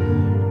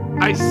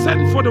 I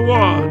send for the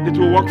word, it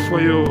will work for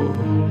you.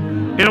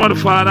 Anyone,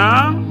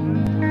 Father?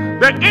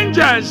 The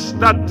angels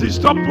that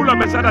disturb, pull up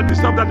aside that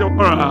disturb that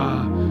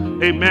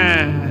water.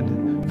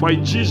 Amen. For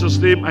in Jesus'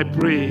 name I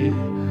pray.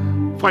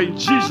 For in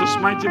Jesus'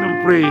 mighty name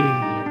I pray.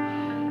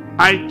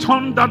 I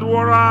turn that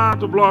water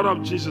to blood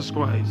of Jesus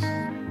Christ.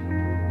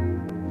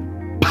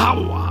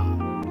 Power.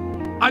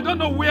 I don't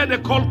know where they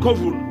call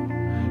coven.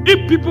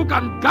 If people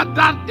can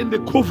gather in the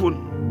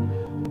coven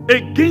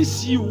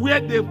against you, where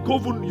the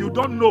coven you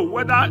don't know,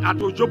 whether at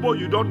Ojobo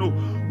you don't know,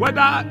 whether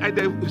at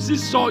the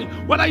seesaw,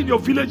 whether in your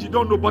village you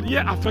don't know, but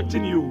here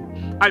affecting you.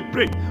 I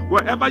pray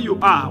wherever you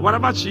are,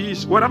 wherever she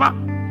is, whatever.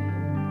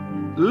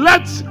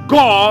 Let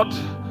God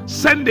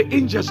send the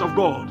angels of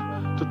God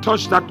to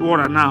touch that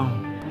water now.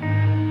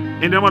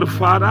 In the name of the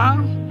Father,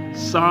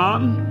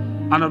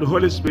 Son, and of the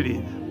Holy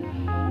Spirit.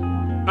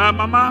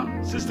 Mama,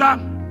 sister,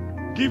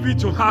 give it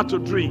to her to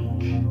drink.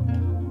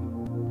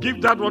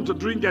 Give that one to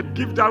drink and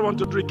give that one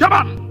to drink. Come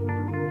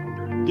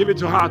on. Give it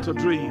to her to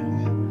drink.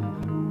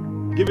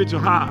 Give it to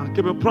her.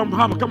 Give it from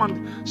her. Come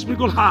on.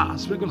 Sprinkle her.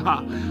 Sprinkle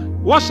her.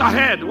 Wash her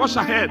head. Wash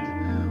her head.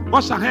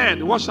 Wash her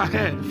head. Wash her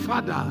head.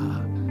 Father,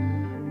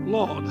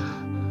 Lord,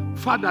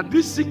 Father,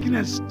 this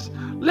sickness,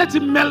 let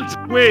it melt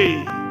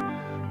away.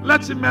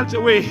 Let it melt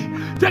away.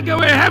 Take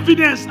away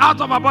heaviness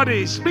out of our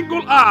body.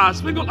 Sprinkle her.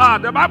 Sprinkle her.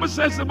 The Bible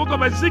says in the book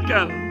of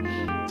Ezekiel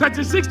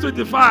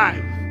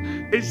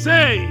 36:25. It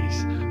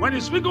says, when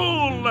you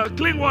sprinkle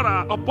clean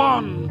water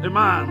upon a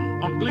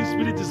man, unclean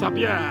spirit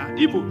disappear,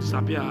 evil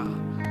disappear.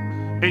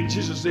 In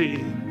Jesus'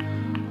 name.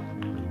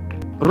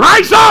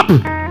 Rise up!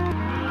 And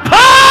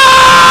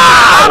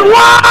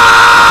walk!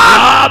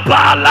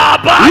 Let her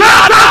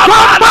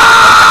come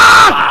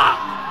back!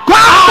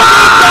 Come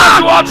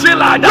back!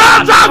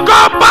 Let her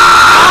come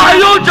back!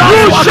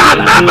 You shall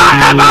never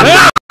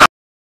ever.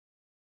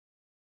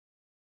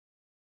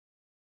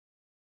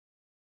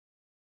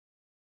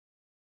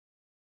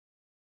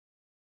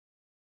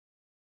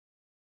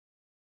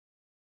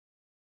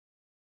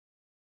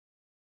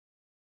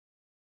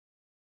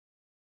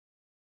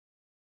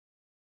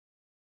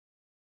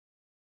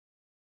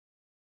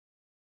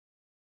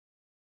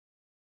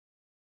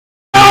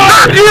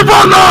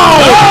 Evil no!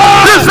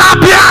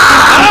 Disappear!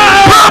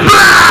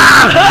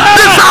 Problem!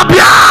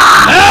 Disappear!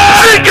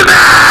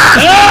 Sickness!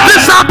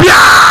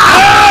 Disappear!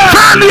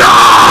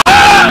 Failure!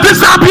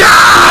 Disappear!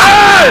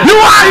 You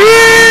are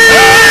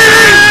here!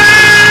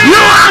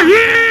 You are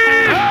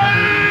here!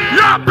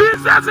 Your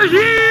business is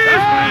here!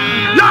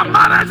 Your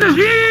marriage is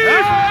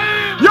here!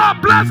 Your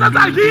blessings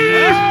are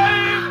here!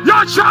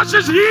 Your church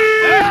is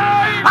here!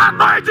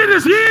 Anointing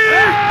is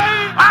here!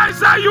 I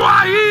say you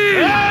are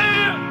here!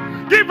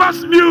 Give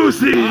us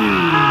music.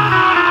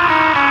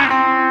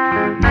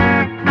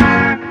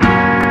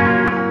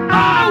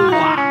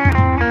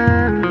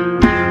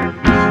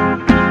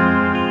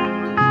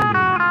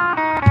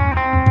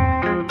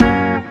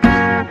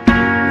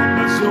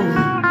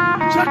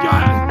 Check your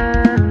head.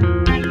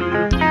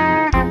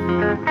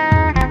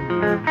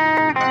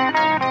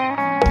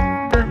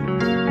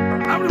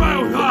 Everybody,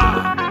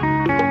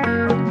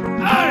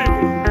 hey,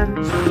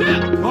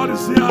 God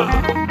is here.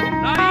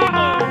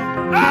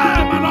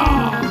 Hey, my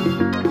Lord.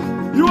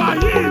 You are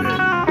healed.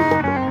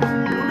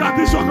 Look at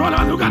this one. Hold on.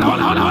 Look at it.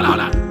 Hold on.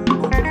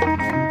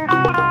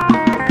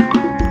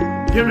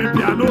 Give me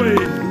piano.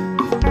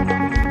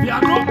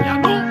 Piano.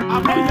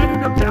 I'm not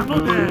hearing the piano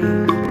there.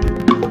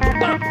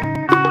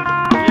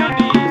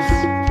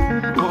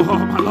 Oh,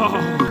 my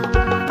Lord.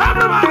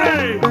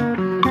 Everybody,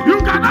 you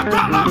cannot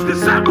call us the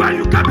same way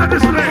you came to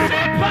this place.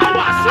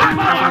 I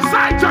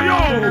prophesy to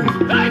you.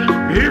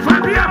 If I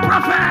be a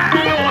prophet,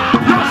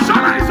 your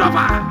shoulder is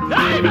over.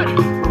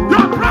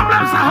 Your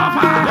problems are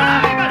over.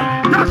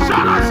 Your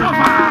shoulder is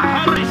over.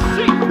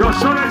 Your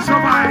shoulder is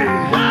over.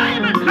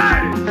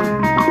 Hey.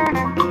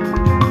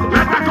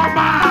 Let her come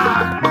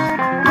back.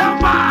 Come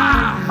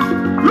back.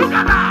 Look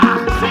at that.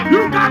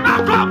 You cannot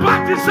go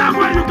back the same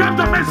way you came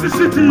to Mercy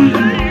City.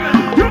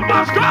 You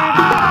must go.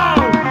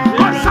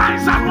 For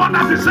signs and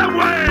wonders the same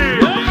way.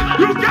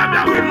 You came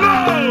here with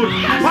love,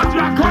 but you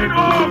are going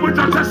home with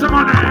your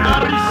testimony.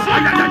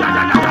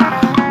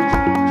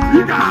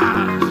 You got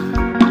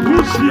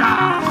Pushia.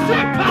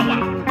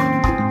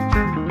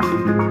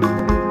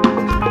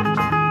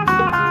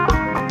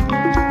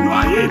 You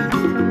are in.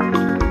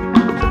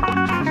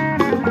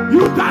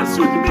 You dance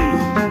with me.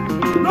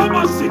 No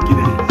more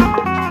sickness.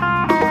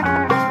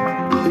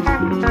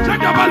 Check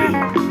your body.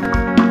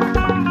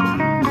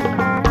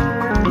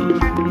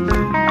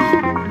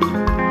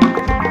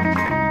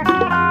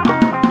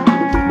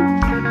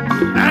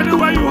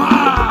 Anywhere you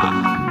are,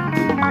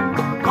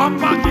 come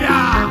back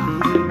here.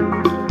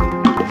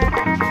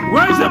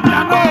 Where's the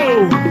piano?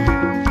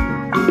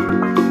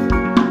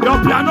 Your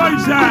piano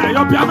is there.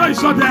 Your piano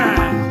is not there.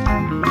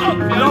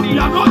 Your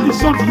piano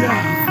is not here.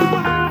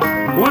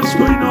 What's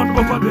going on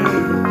over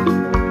there?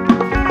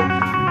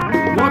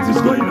 What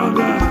is going on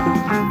there?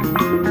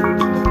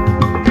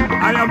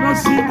 I am not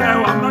seeing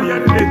there. I'm not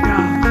hearing it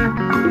now.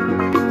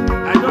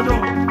 I don't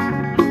know.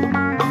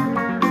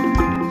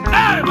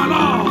 Hey, my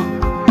Lord.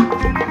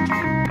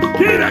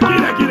 Get it.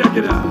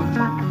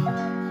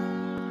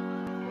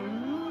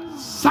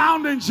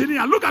 Sound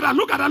engineer, look at that.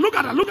 Look at that. Look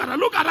at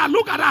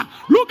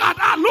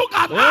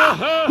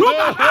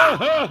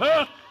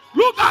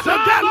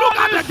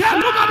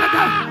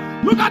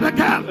the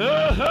girl.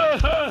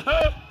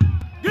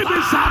 Give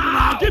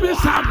me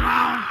sound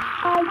now.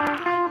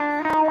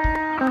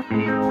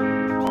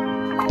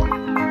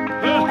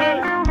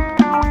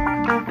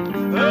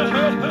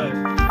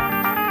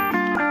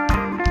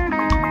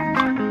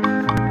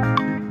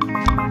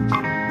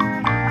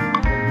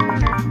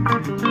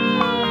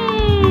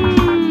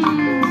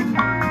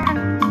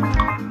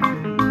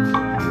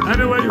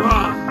 Anywhere you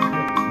are,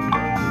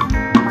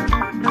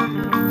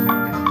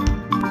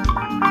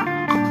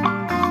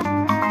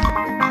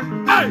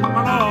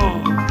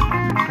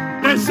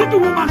 sick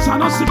woman shall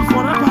not sick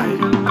forever.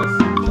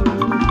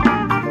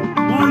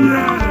 Oh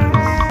yes.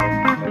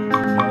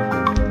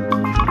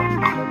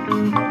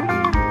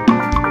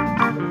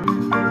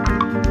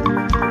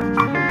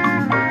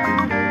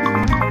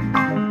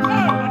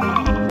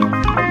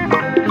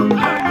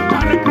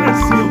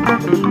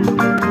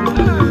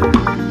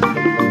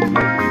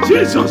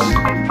 Jesus,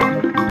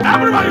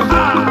 everywhere you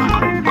are,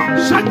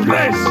 shake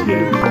grace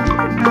here.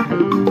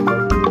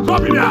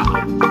 Come here.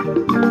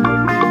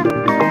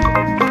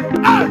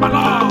 Hey, my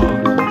Lord,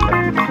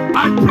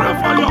 I pray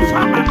for your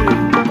family.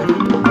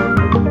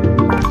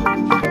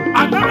 I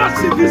never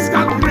see this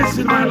kind of grace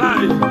in my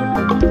life.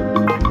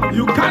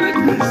 You carry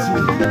grace.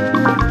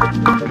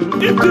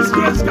 If this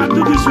grace can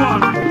do this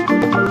one,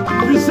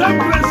 the same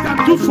grace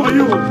can do for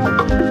you.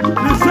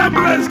 The same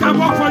grace can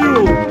work for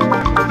you.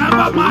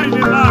 Never mind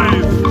in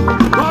life.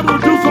 God will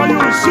do for you.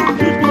 Soon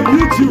people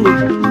YouTube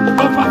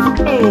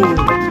overflow.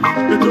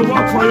 It will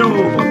work for you.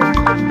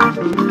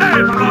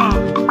 Hey, my Lord.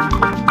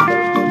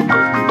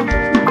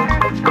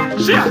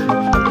 Share.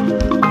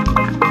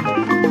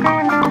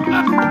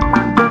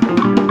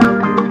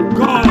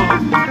 God.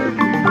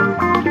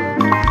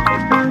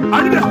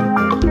 Are you there?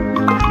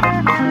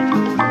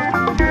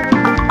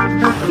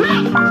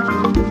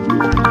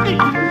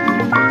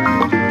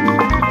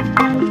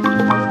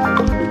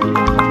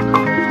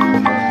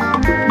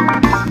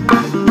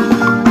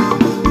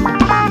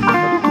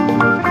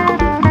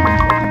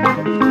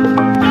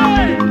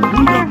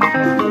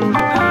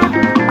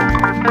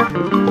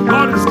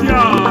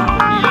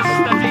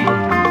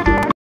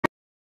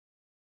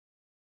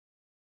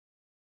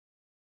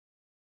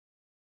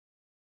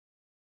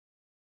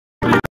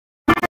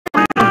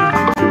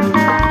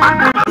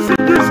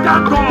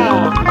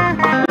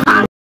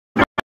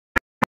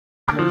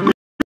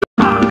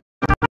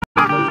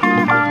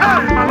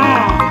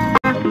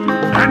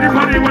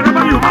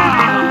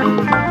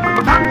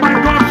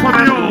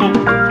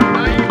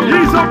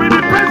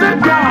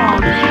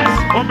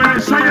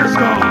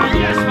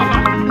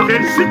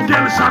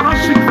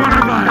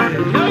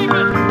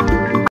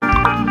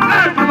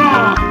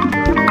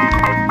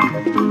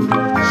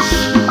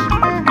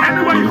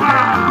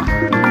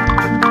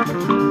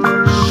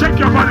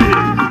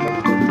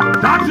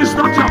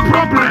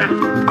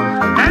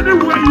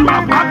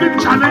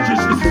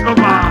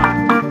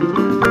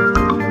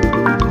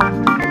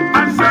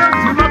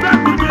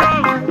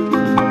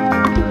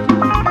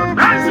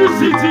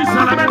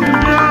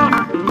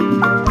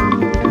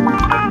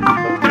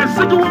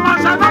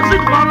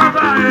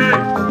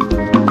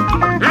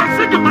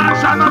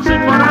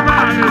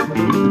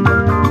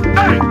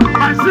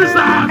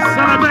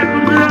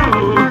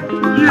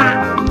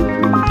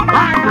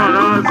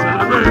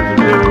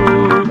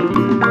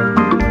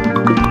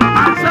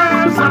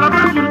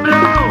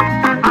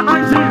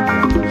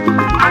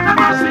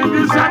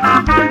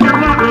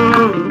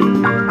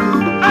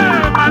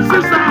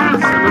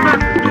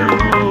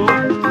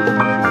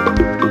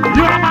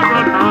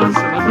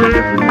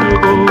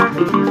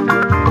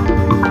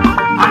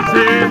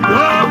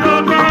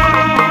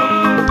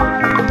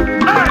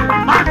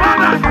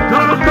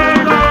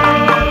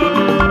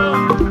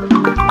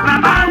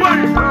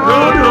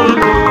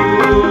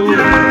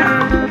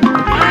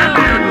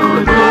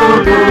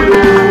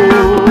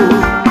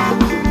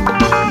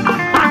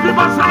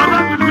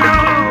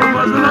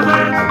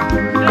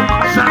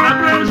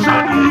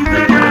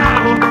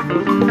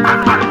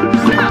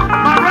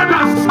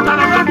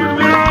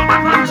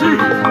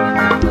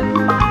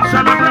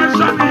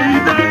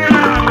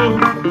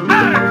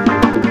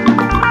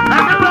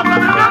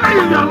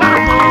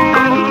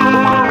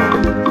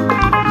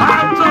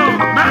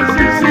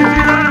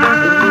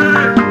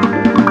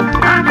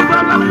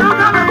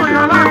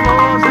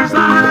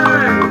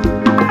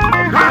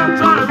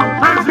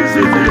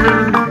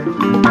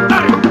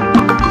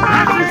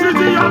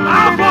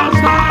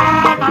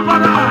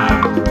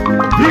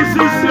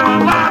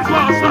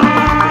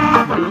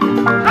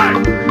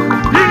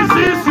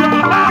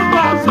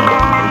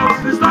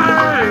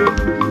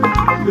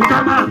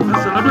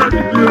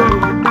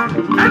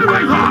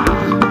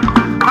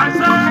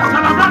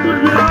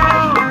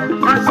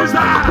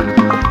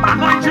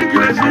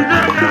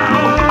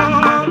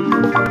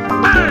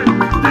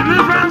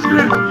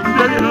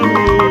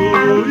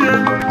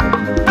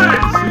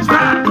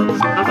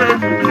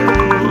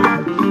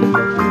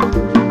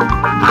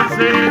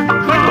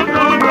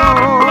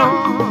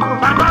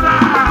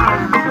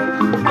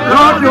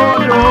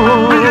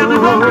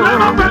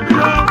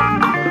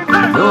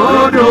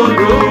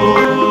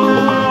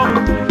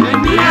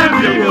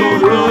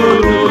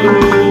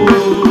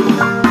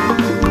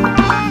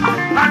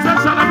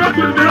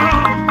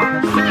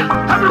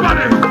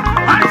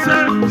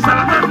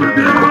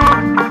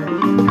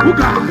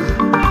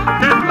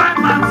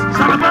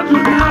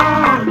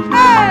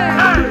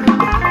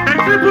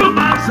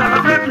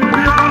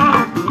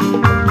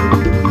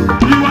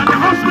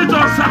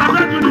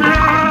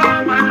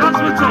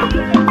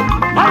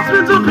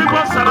 Hospital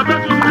people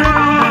celebrate with you.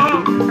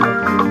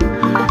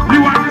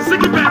 You are the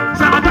sick man.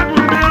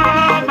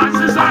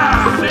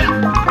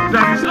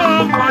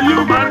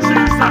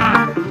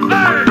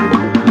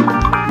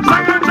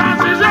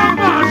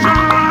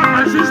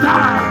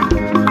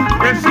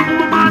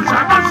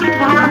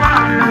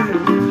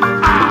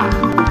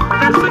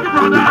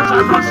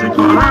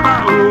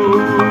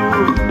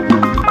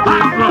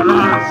 My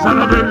brother,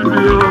 celebrate with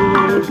me.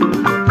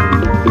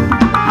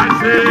 I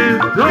say,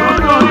 no,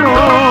 no, no.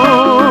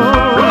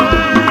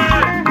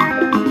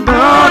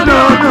 No, no,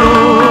 no.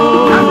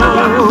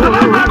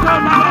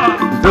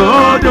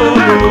 No, no,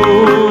 no.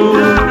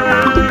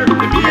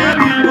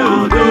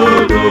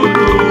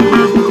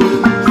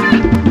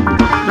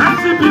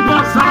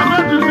 People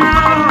celebrate with me.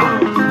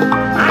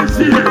 I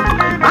see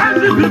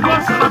people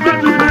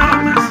celebrate with me.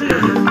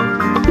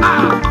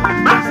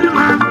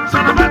 Mercyland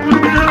celebrate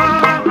with me.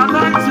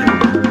 Anointing.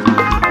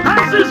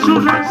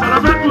 Children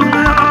celebrate with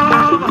me.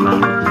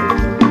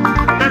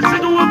 A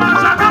single woman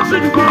shall not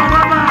sing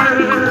forever.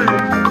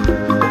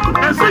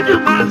 A single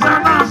man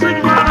shall not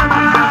sing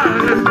forever.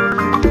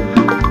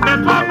 A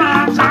poor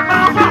man shall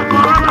not fall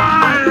forever.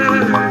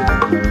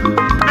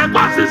 A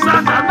poor sister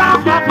shall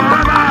not fall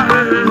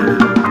forever.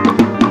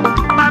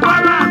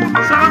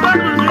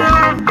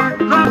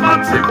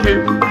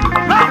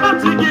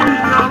 Thinking in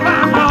your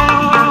life,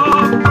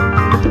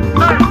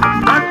 hey,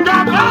 and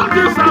God, all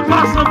things are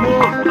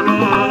possible,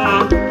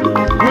 Lord.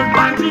 With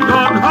mighty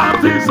God,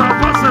 all things are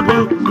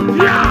possible.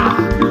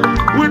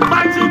 Yeah, with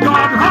mighty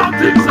God, all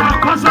things are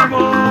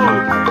possible.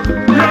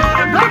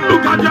 Yeah, don't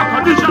look at your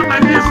condition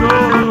like this,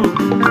 oh.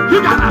 You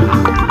gotta,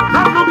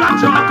 don't look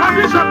at your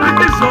condition like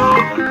this, oh.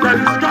 There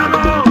is God,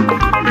 oh,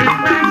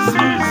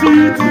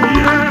 immensity,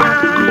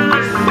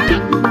 yes,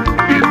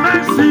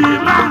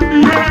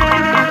 Mercyland, yeah.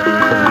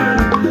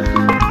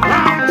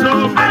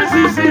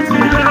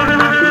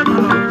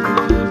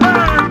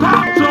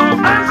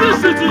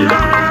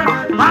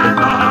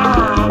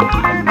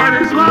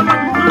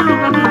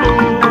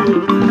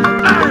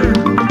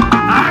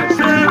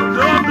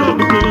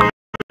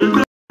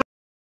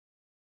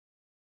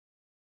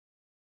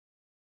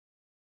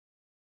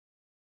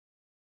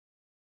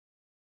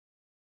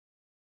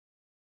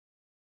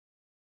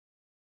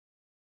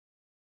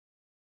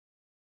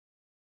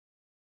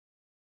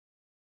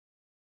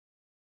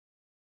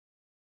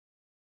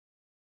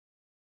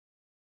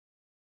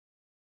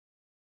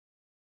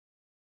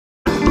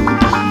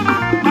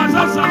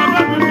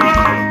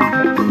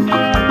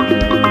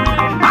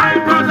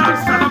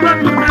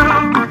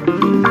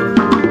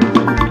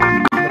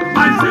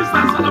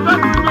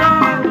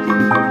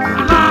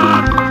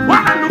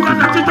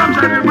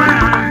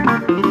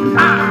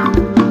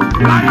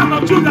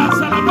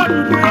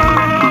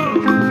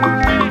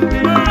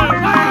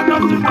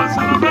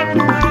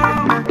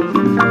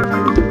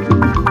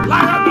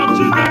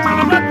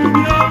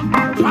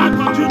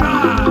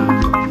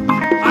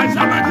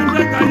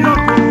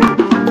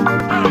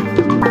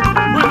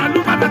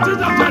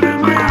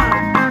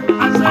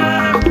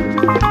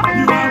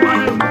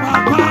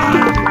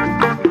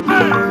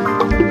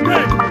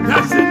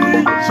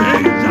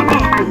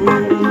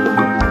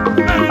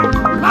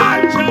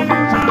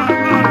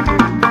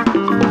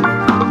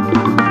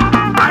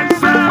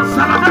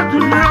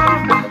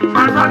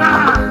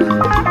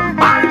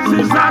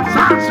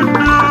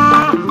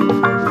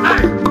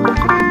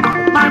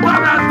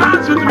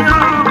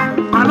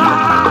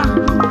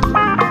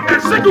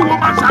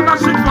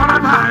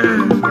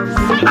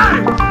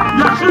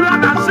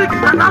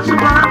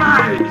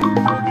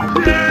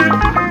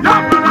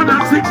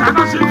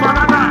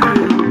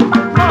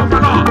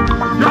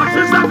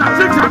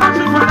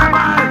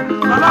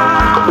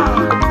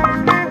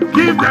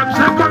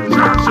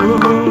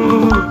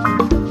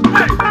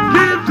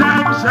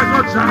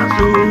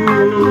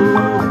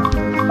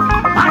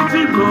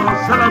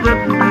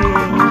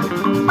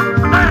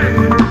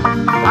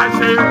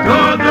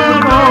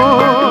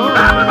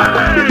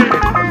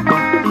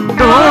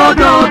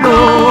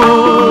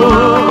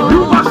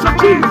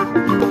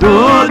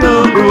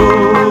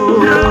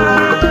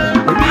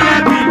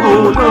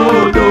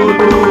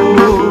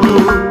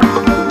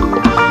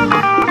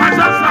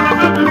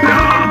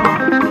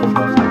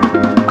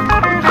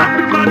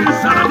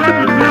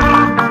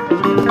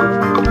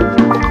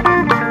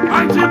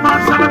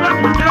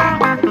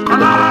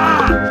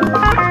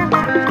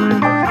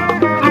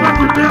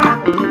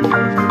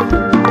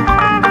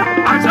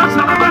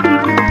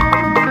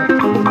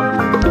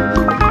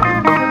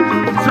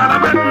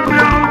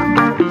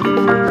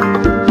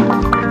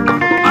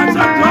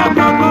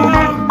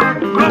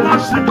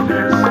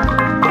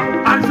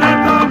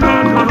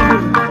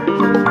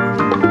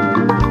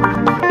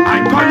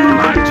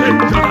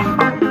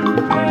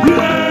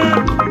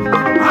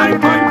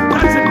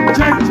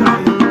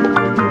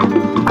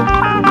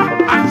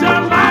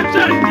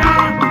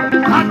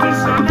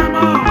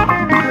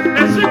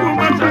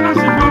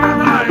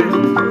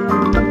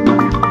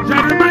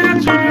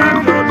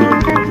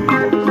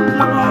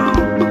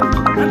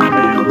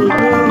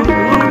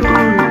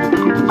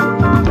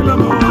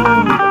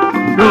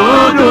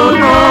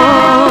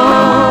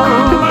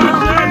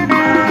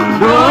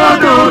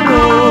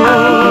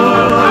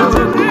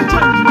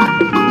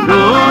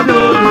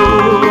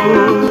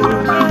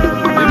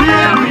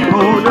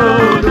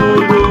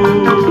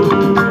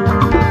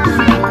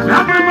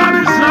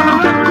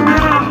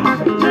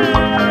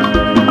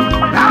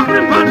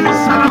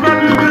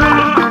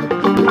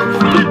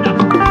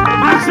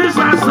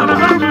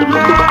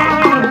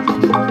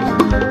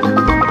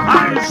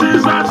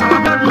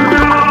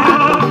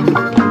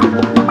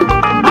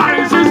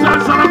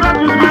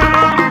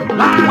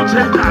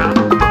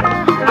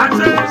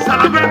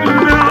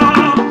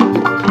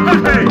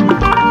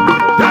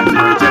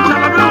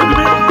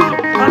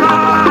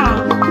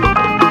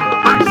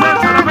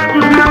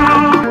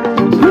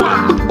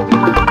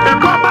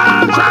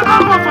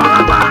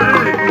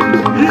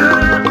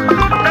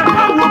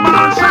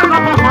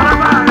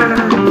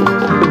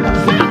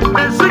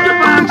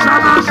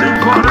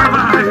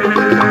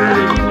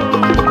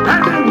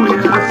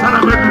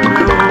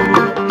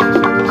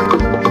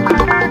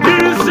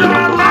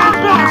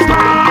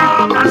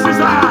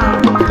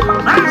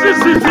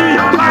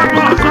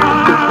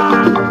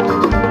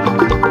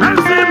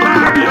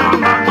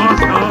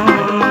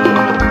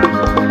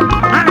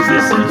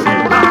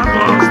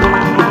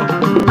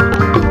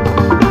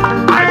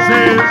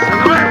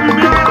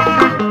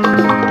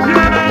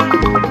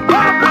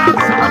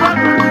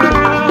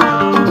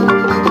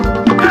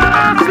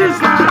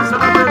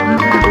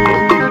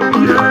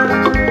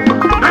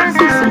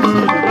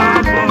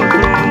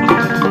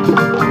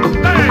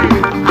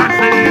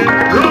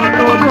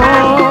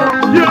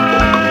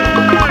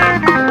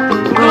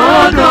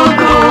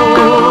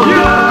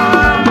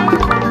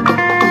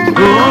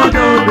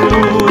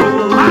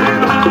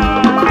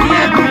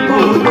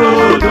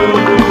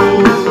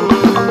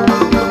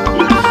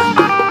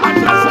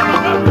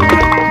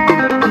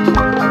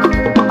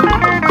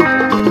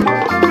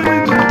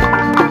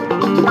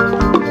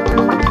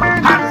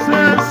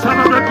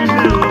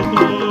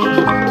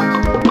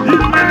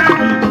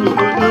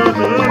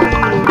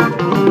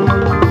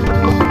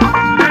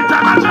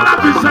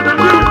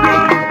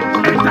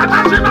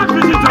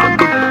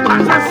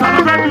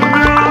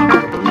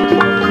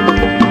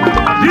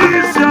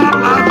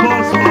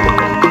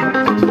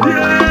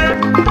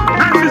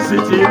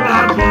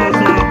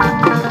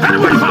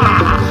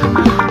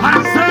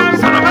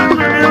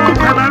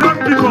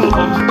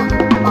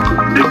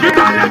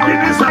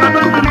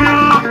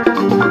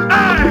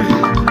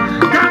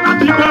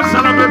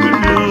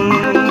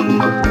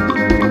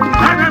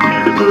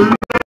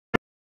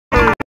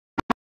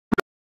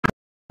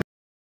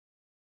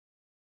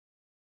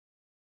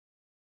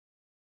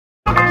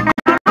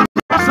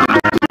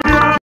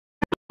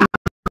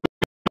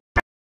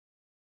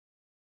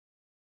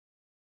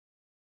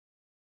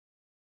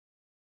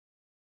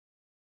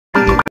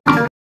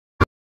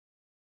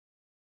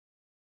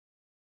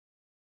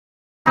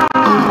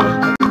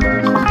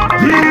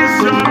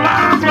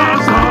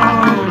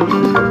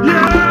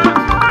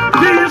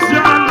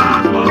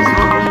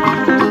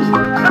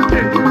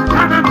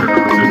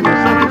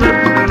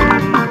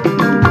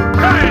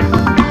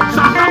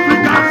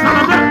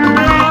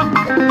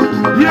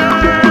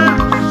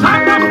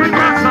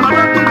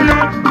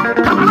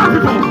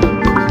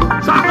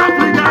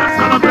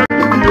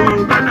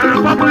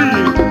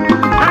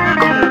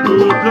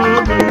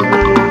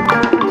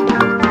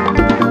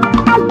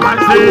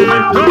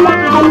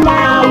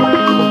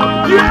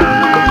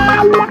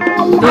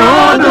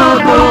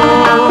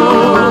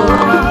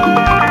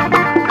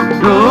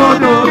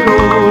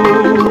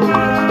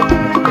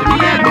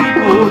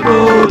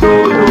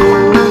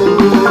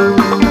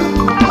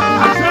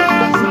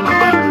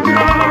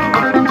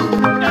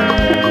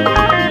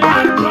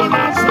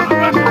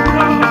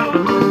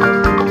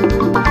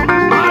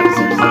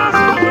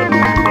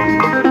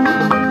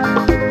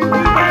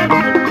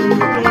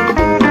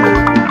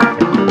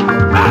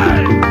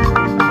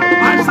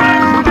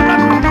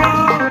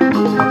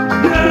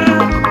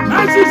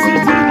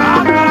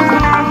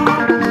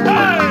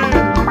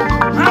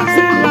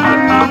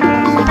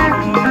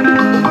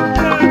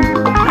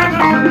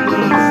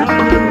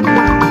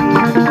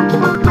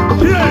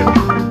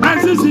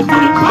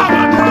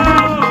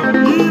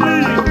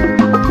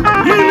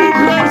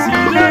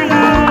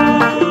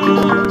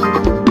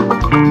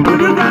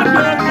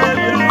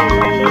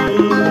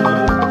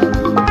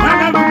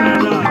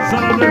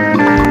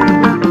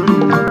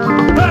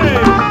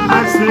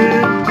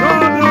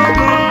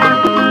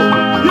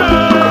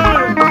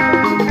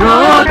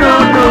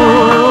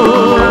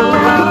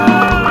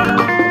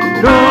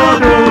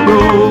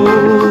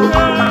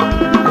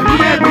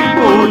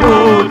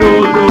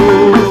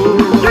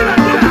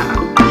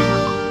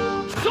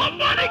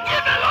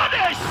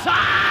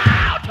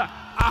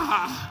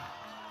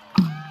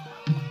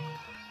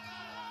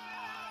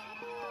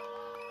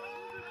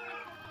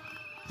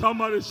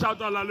 Somebody shout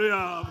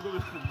hallelujah.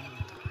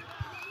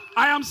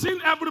 I am seeing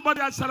everybody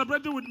are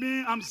celebrating with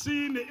me. I'm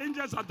seeing the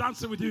angels are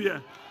dancing with you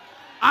here.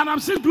 And I'm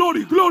seeing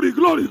glory, glory,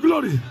 glory,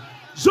 glory.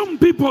 Zoom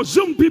people,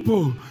 zoom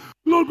people.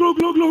 Glory, glory,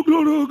 glory,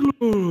 glory, glory,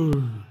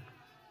 glory.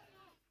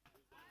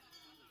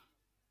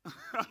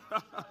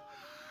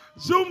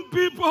 Zoom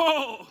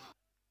people.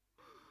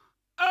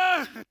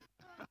 Hey.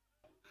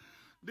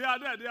 They are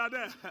there, they are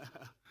there.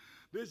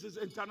 This is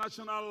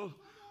international.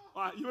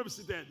 You have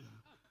seated.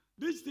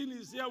 This thing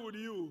is here with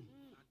you.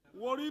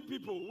 Worry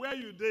people, where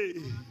you day?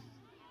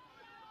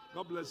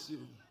 God bless you.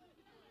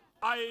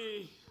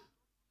 I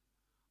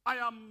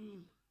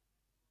am.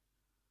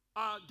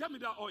 Get me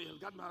that oil.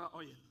 Get me that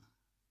oil.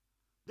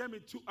 Get me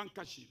 2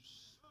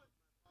 handkerchiefs.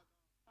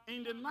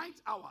 In the night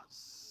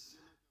hours,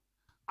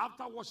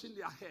 after washing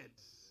their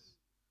heads,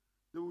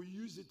 they will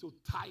use it to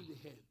tie the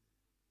head.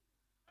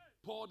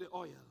 Pour the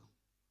oil.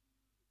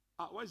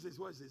 What is this?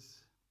 What is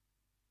this?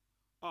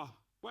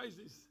 What is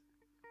this?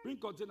 Bring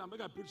container,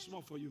 make I put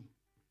small for you.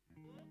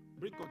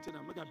 Bring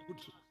container, make I put.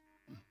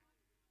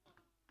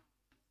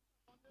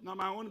 Now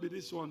my own be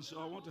this one, so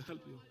I want to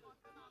help you.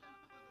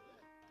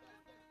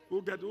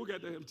 Who get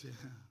the empty?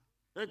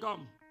 Hey,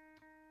 come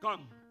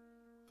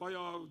for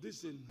your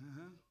this thing.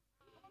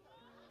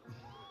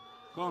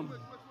 Come.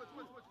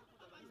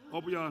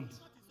 Open your hand.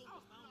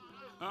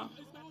 Huh?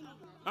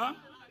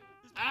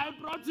 I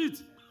brought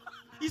it.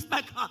 It's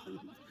my hand.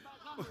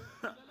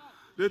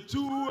 The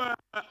 2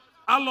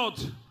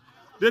 allot.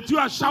 The 2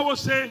 are shower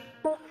say,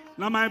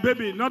 now my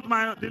baby, not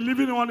my, the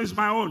living one is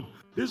my own.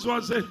 This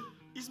one say,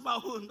 it's my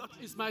own, not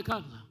it's my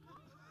car.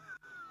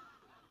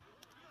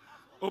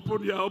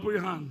 Open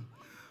your hand.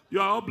 You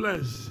are all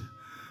blessed.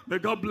 May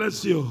God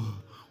bless you.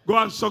 Go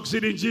and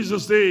succeed in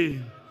Jesus'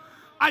 name.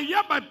 I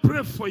hereby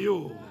pray for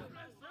you.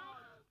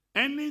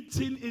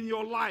 Anything in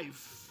your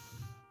life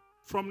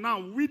from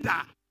now,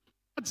 wither.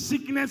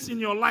 Sickness in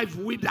your life,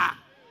 wither.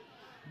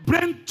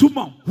 Brain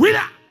tumor,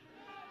 wither.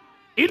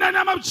 In the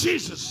name of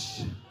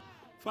Jesus.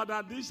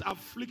 Father, this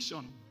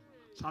affliction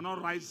shall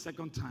not rise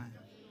second time.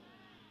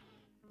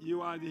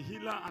 You are the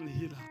healer and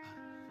healer.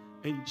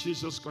 In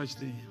Jesus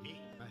Christ's name.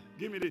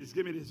 Give me this.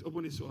 Give me this.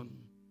 Open this one.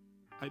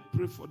 I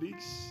pray for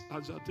this.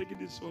 As you are taking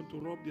this one to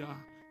rub their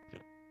head.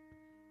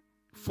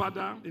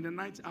 Father, in the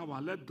night hour,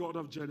 let God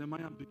of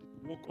Jeremiah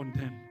work on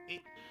them.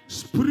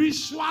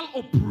 Spiritual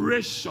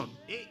operation.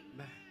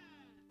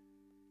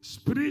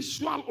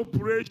 Spiritual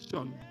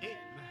operation.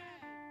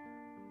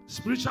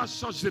 Spiritual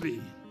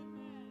surgery.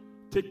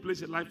 Take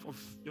place in the life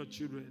of your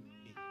children.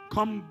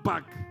 Come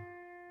back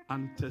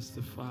and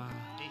testify.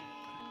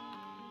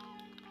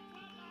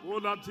 Oh,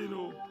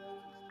 Latino.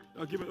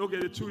 Okay,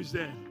 the 2 is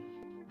there.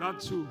 That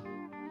 2.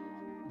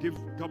 Give.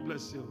 God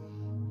bless you.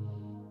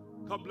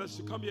 God bless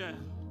you. Come here.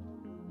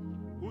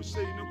 Who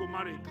say you don't go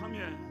marry? Come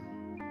here.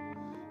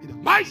 In the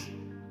mice.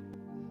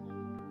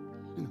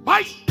 In the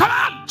mice. Come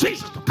on,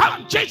 Jesus.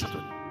 Come on, Jesus.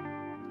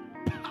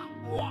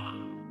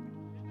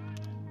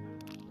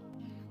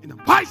 In the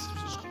mice,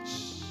 Jesus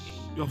Christ.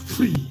 You're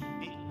free.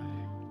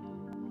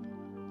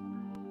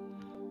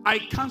 I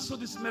cancel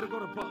this medical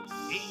report.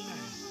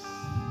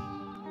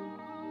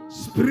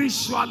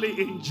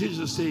 Spiritually in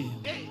Jesus' name.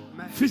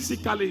 Amen.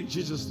 Physically in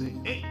Jesus'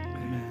 name.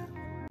 Amen.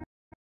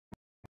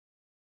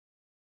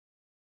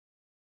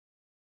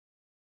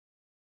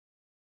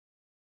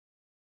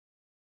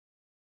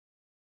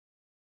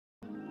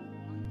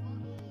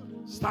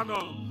 Stand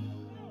up.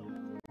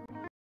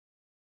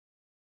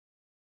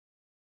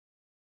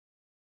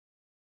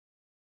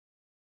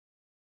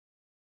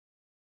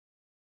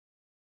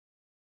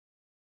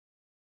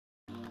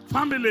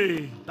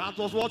 Family. That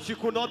was what you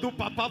could not do,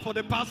 Papa, for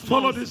the past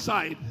Follow months. this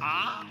side.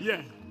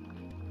 Yeah.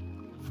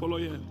 Follow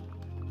here.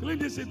 Clean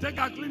this. Take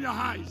out. Clean your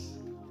eyes.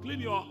 Clean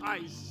your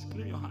eyes.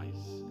 Clean your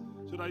eyes.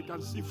 So that you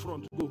can see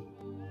front. Go.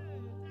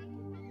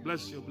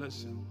 Bless you.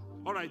 Bless you.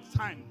 All right.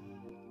 Time.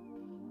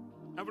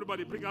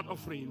 Everybody bring out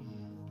offering.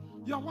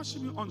 You are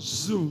watching me on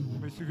Zoom.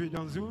 Me suivez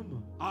dans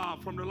Zoom.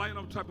 From the Lion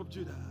of Tribe of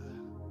Judah.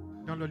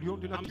 Dans le lion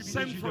de la I'm tribu de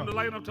sent from the Juda.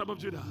 Lion of Tribe of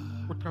Judah.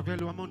 Au travers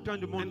de la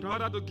montagne de In montagne.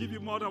 order to give you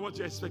more than what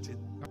you're expecting.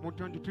 La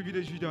montagne de tribu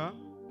de Juda.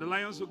 The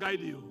lions will guide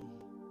you.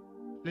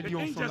 Les The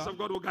lions sont angels là. of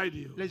God will guide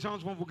you. Les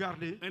anges vont vous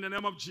garder. In the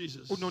name of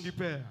Jesus. Au nom du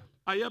Père.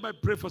 I hereby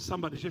pray for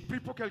somebody. J'ai prié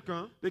pour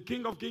quelqu'un. The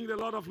King of Kings, the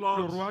Lord of Le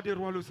Lords. roi des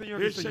rois, le Seigneur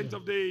des Ancient seigneurs.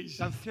 of days.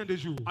 L'ancien des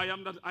jours. I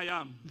am that I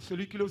am.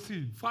 Celui qui le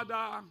suit.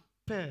 Father,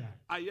 Père.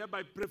 I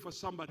hereby pray for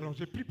somebody. Alors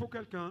j'ai prié pour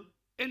quelqu'un.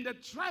 In the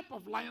tribe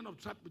of Lion of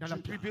Tribe of Dans la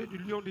Judah. tribu du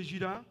lion de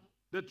Juda.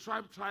 The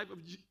tribe of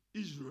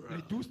Israel.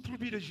 Les 12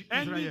 tribus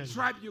Any d'Israël.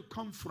 tribe you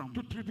come from.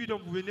 Toute tribu dont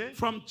vous venez.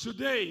 From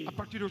today. À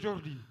partir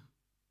d'aujourd'hui.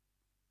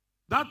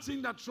 That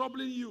thing that's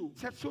troubling you.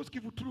 Cette chose qui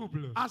vous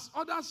trouble. As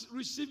others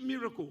receive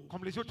miracle.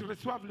 Comme les autres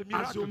reçoivent le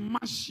As you miracle.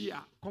 march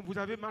here. Comme vous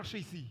avez marché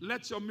ici.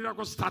 Let your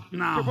miracle start Que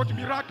now. votre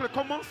miracle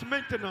commence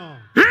maintenant.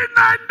 In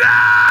the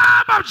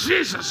name of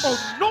Jesus.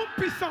 Au nom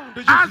puissant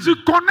de As Jésus. you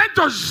connect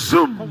to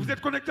Zoom. Quand vous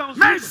êtes connecté en Zoom.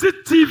 Mercy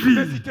TV.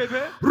 Mercy TV.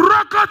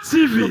 Rocket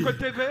TV. Rocket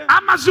TV.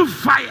 Amazon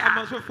Fire.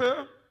 Amazon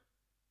Feu.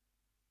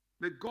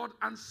 May God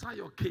answer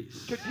your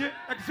case. Que Dieu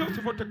exauce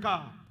votre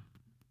cas.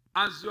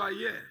 As you are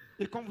here.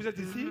 Et quand vous êtes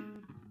ici.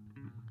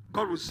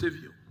 God will save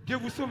you. Dieu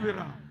vous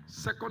sauvera.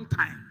 Second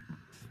time.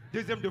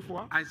 Deuxième de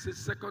fois. I say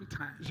second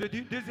time. Je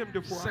dis deuxième de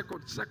fois.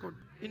 Second.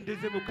 Une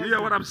deuxième You occasion.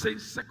 hear what I'm saying?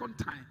 Second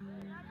time.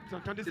 Vous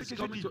entendez ce It's que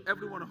je coming dis? to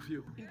every one of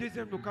you. Une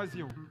deuxième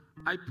occasion.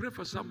 I pray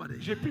for somebody.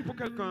 Je prie pour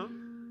quelqu'un.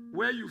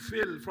 Where you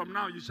fail from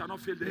now, you shall not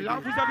fail there Là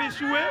again. vous avez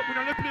échoué, vous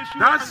n'allez plus échouer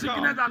That encore.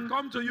 sickness that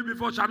come to you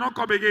before shall not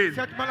come again.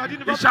 Cette maladie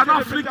ne va It shall plus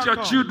not se afflict répéter your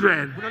encore.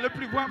 children. Vous n'allez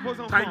plus voir vos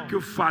enfants. Thank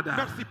you, Father.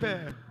 Merci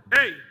Père.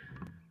 Hey,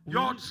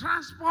 your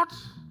transport,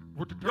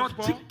 your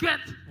transport, ticket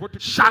votre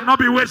shall not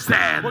be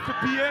wasted. Votre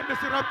billet ne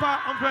sera pas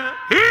en vain.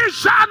 It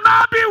shall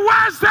not be Ne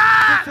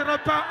wasted. sera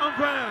pas en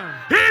vain.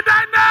 In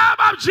the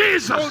name of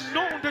Jesus. Au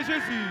nom de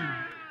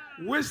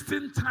Jésus.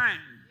 Wasting time.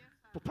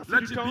 Pour passer Let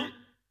du it temps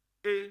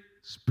be a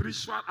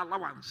spiritual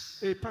allowance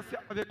et passer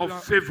avec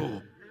of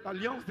favor.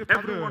 l'alliance de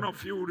Every one faveur.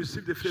 of you will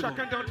receive the favor.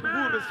 Chacun d'entre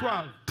vous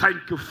reçoit.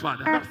 Thank you,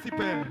 Father. Merci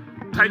Père.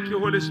 Thank you,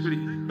 Holy Spirit.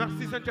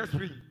 Merci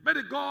Saint-Esprit. May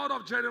the God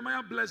of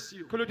Jeremiah bless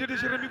you. Que le Dieu de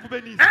Jérémie vous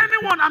bénisse.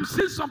 Anyone, I'm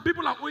seeing some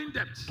people are owing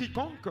debt.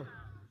 Quiconque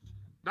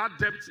That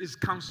debt is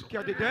cancelled. qui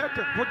a des dettes,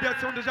 vos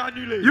dettes sont déjà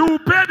annulées. You will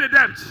pay the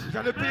debt. Vous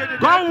allez payer des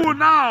God dettes. will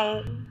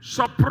now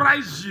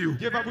surprise you.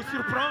 Dieu va vous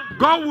surprendre.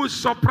 God will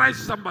surprise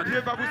somebody.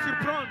 Dieu va vous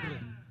surprendre.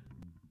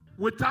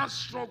 Without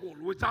struggle,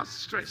 without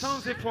stress.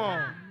 Sans effort.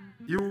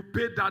 You will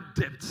pay that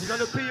debt. Vous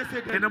allez payer ces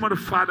In the dettes. name of the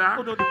Father,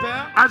 Au nom du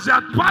Père. as you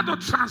are about to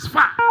transfer,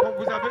 Quand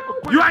vous avez au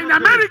point you de are in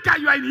transfert America,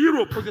 you are in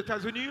Europe, aux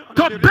États-Unis, en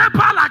to Amérique,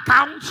 PayPal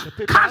account,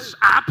 PayPal, Cash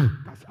App,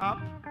 Cash App,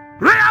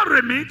 Real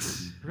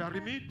Remit, Real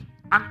Remit,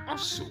 and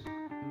also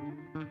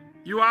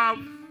you have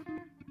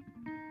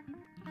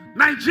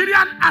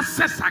Nigerian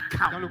access Dans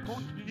account. le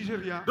compte du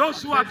Nigeria.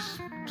 Those who are Access,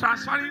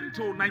 transferring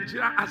to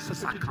Nigerian access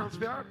ceux qui account.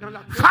 transfèrent dans la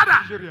tête Father,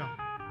 du Nigeria.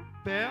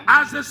 Père,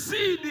 as they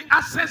see the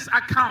access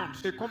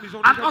account et comme ils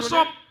ont and déjà also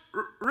donné,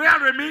 Real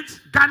Remit,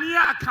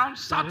 Ghanaian account,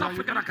 South Real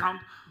African Remit, account,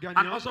 and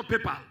Ghanaian, also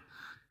PayPal,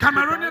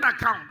 Cameroonian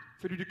account.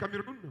 celui du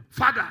Cameroun.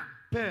 Father,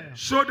 Père,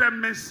 show them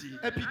mercy.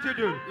 aie pitié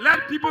d'eux.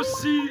 Let people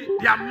see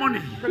their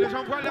money. Que les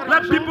gens voient leur Let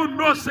argent. people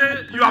know,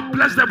 say, you have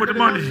blessed them with the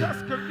money.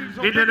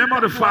 In the name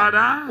of the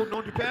Father, Au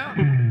nom du Père,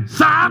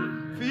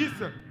 Son, Fils,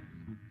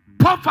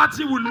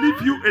 poverty will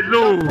leave you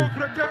alone.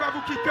 pauvreté va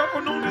vous quitter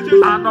au nom de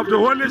Jésus. And of the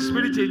Holy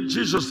Spirit in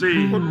Jesus' Au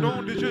name.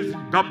 nom de Jésus.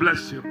 God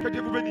bless you. Que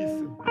Dieu vous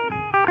bénisse.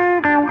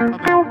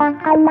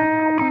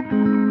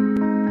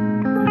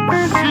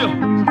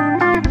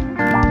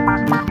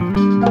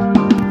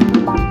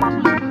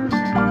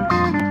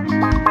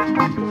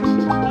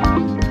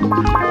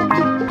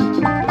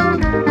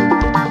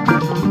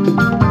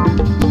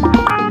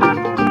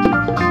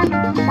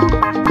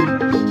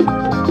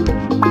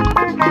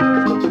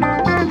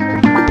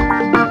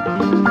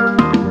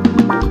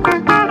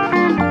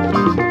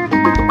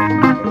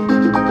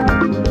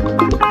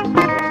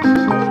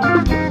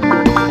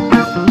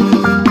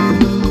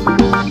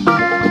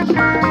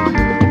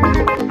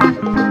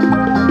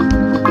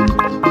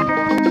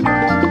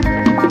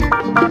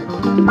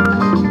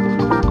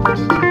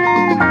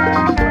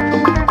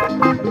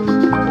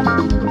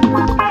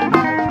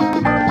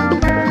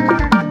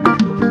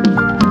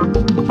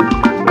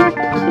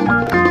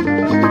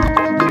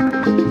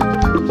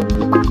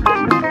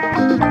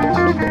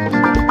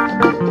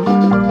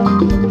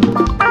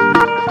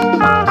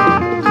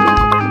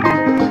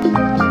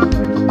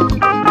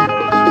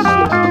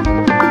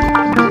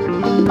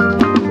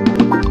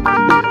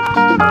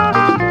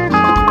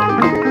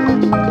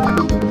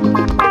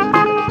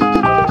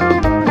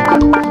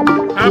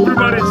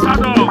 Everybody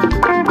stand up.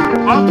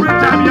 Every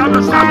time you have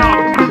to stand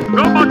up.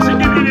 No more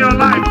singing in your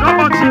life. No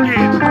more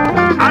singing.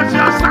 As you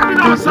are standing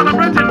up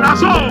celebrating,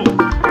 that's all.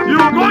 You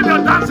go in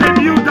your dance and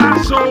you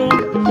dance so.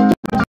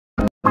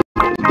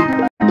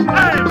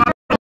 Hey, my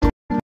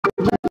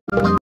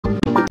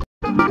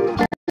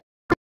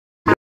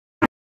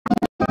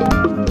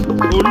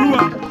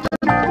Olua.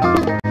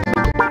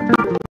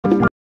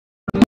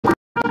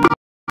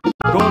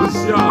 God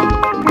is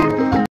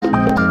here.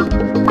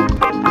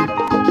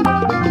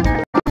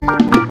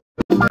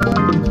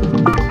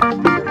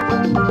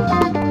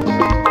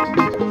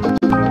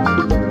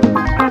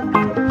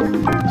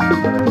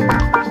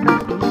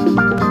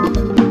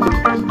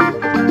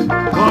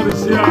 God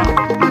is here.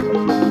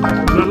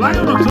 The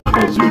Lion of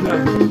Tribe of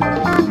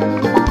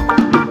Judah.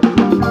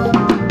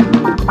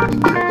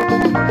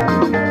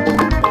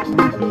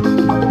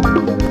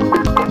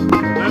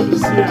 Let me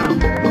see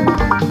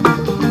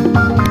him.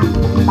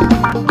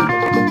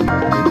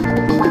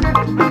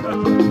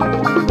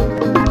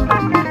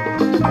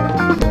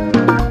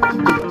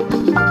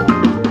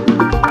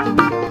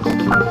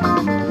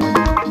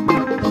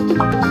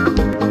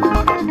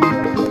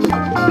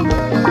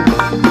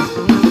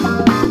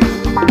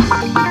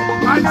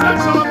 I said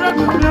celebrate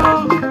with me.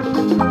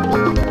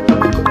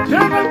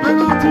 Can I bring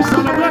out to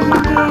celebrate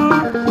with me?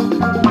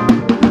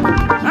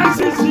 I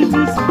see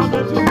cities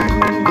celebrate with me.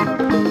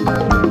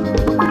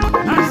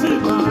 I see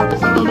man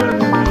celebrate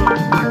with me.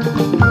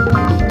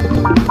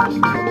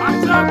 I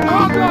said go,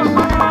 go,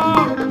 go,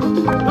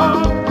 go.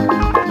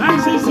 I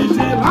see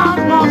city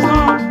land was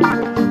up.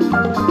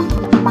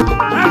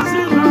 I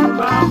see land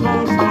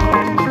was up.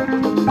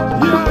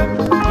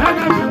 Yeah, and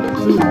I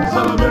bring to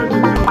celebrate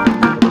with me.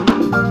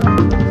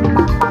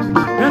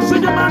 A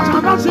sick man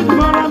shall not sing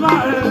forever.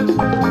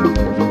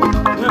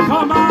 A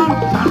poor man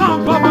shall not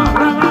go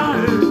forever.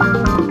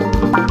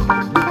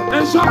 A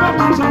sober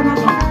man shall not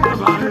suffer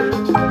forever.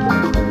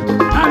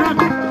 And I'm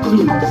to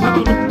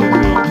celebrate the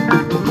Lord.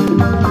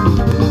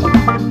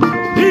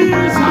 He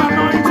is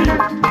anointing.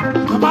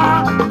 Baba,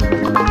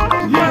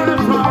 yeah,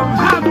 from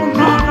heaven,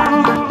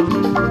 Lord.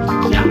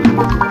 Yeah.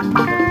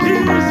 He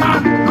is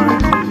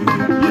anointing.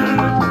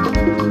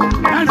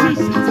 Yeah. As he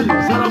sits in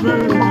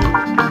celebrating.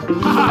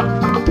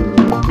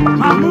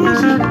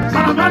 Mamuzi,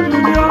 celebrate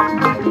with you.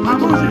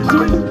 Mamuzi,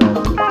 sweet.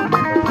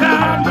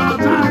 Yeah, your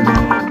time.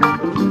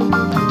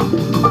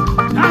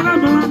 And I'm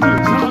going to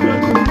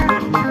celebrate with you.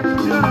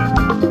 Yeah.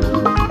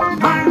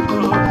 Thank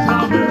God,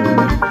 celebrate with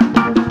you.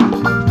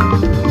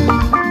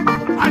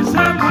 I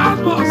said, man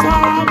was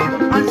up.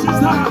 My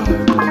sister.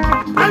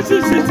 Nancy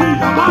City,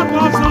 your man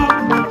was up.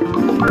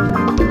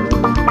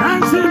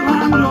 Nancy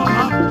man, you're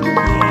up.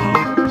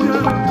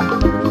 Yeah.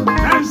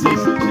 Nancy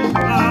City,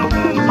 man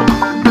was up.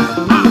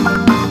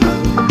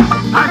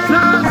 I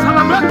said,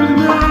 celebrate with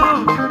me.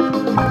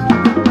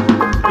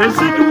 A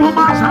sick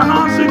woman shall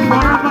not sing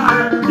forever.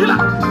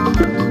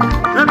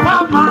 A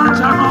poor man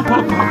shall not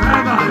poor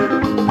forever.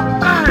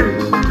 Hey,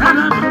 and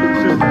I'm going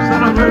to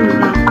celebrate with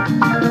me.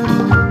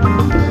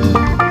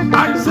 I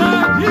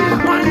said, he's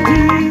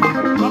mighty,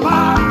 Baba.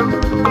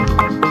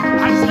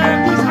 I said,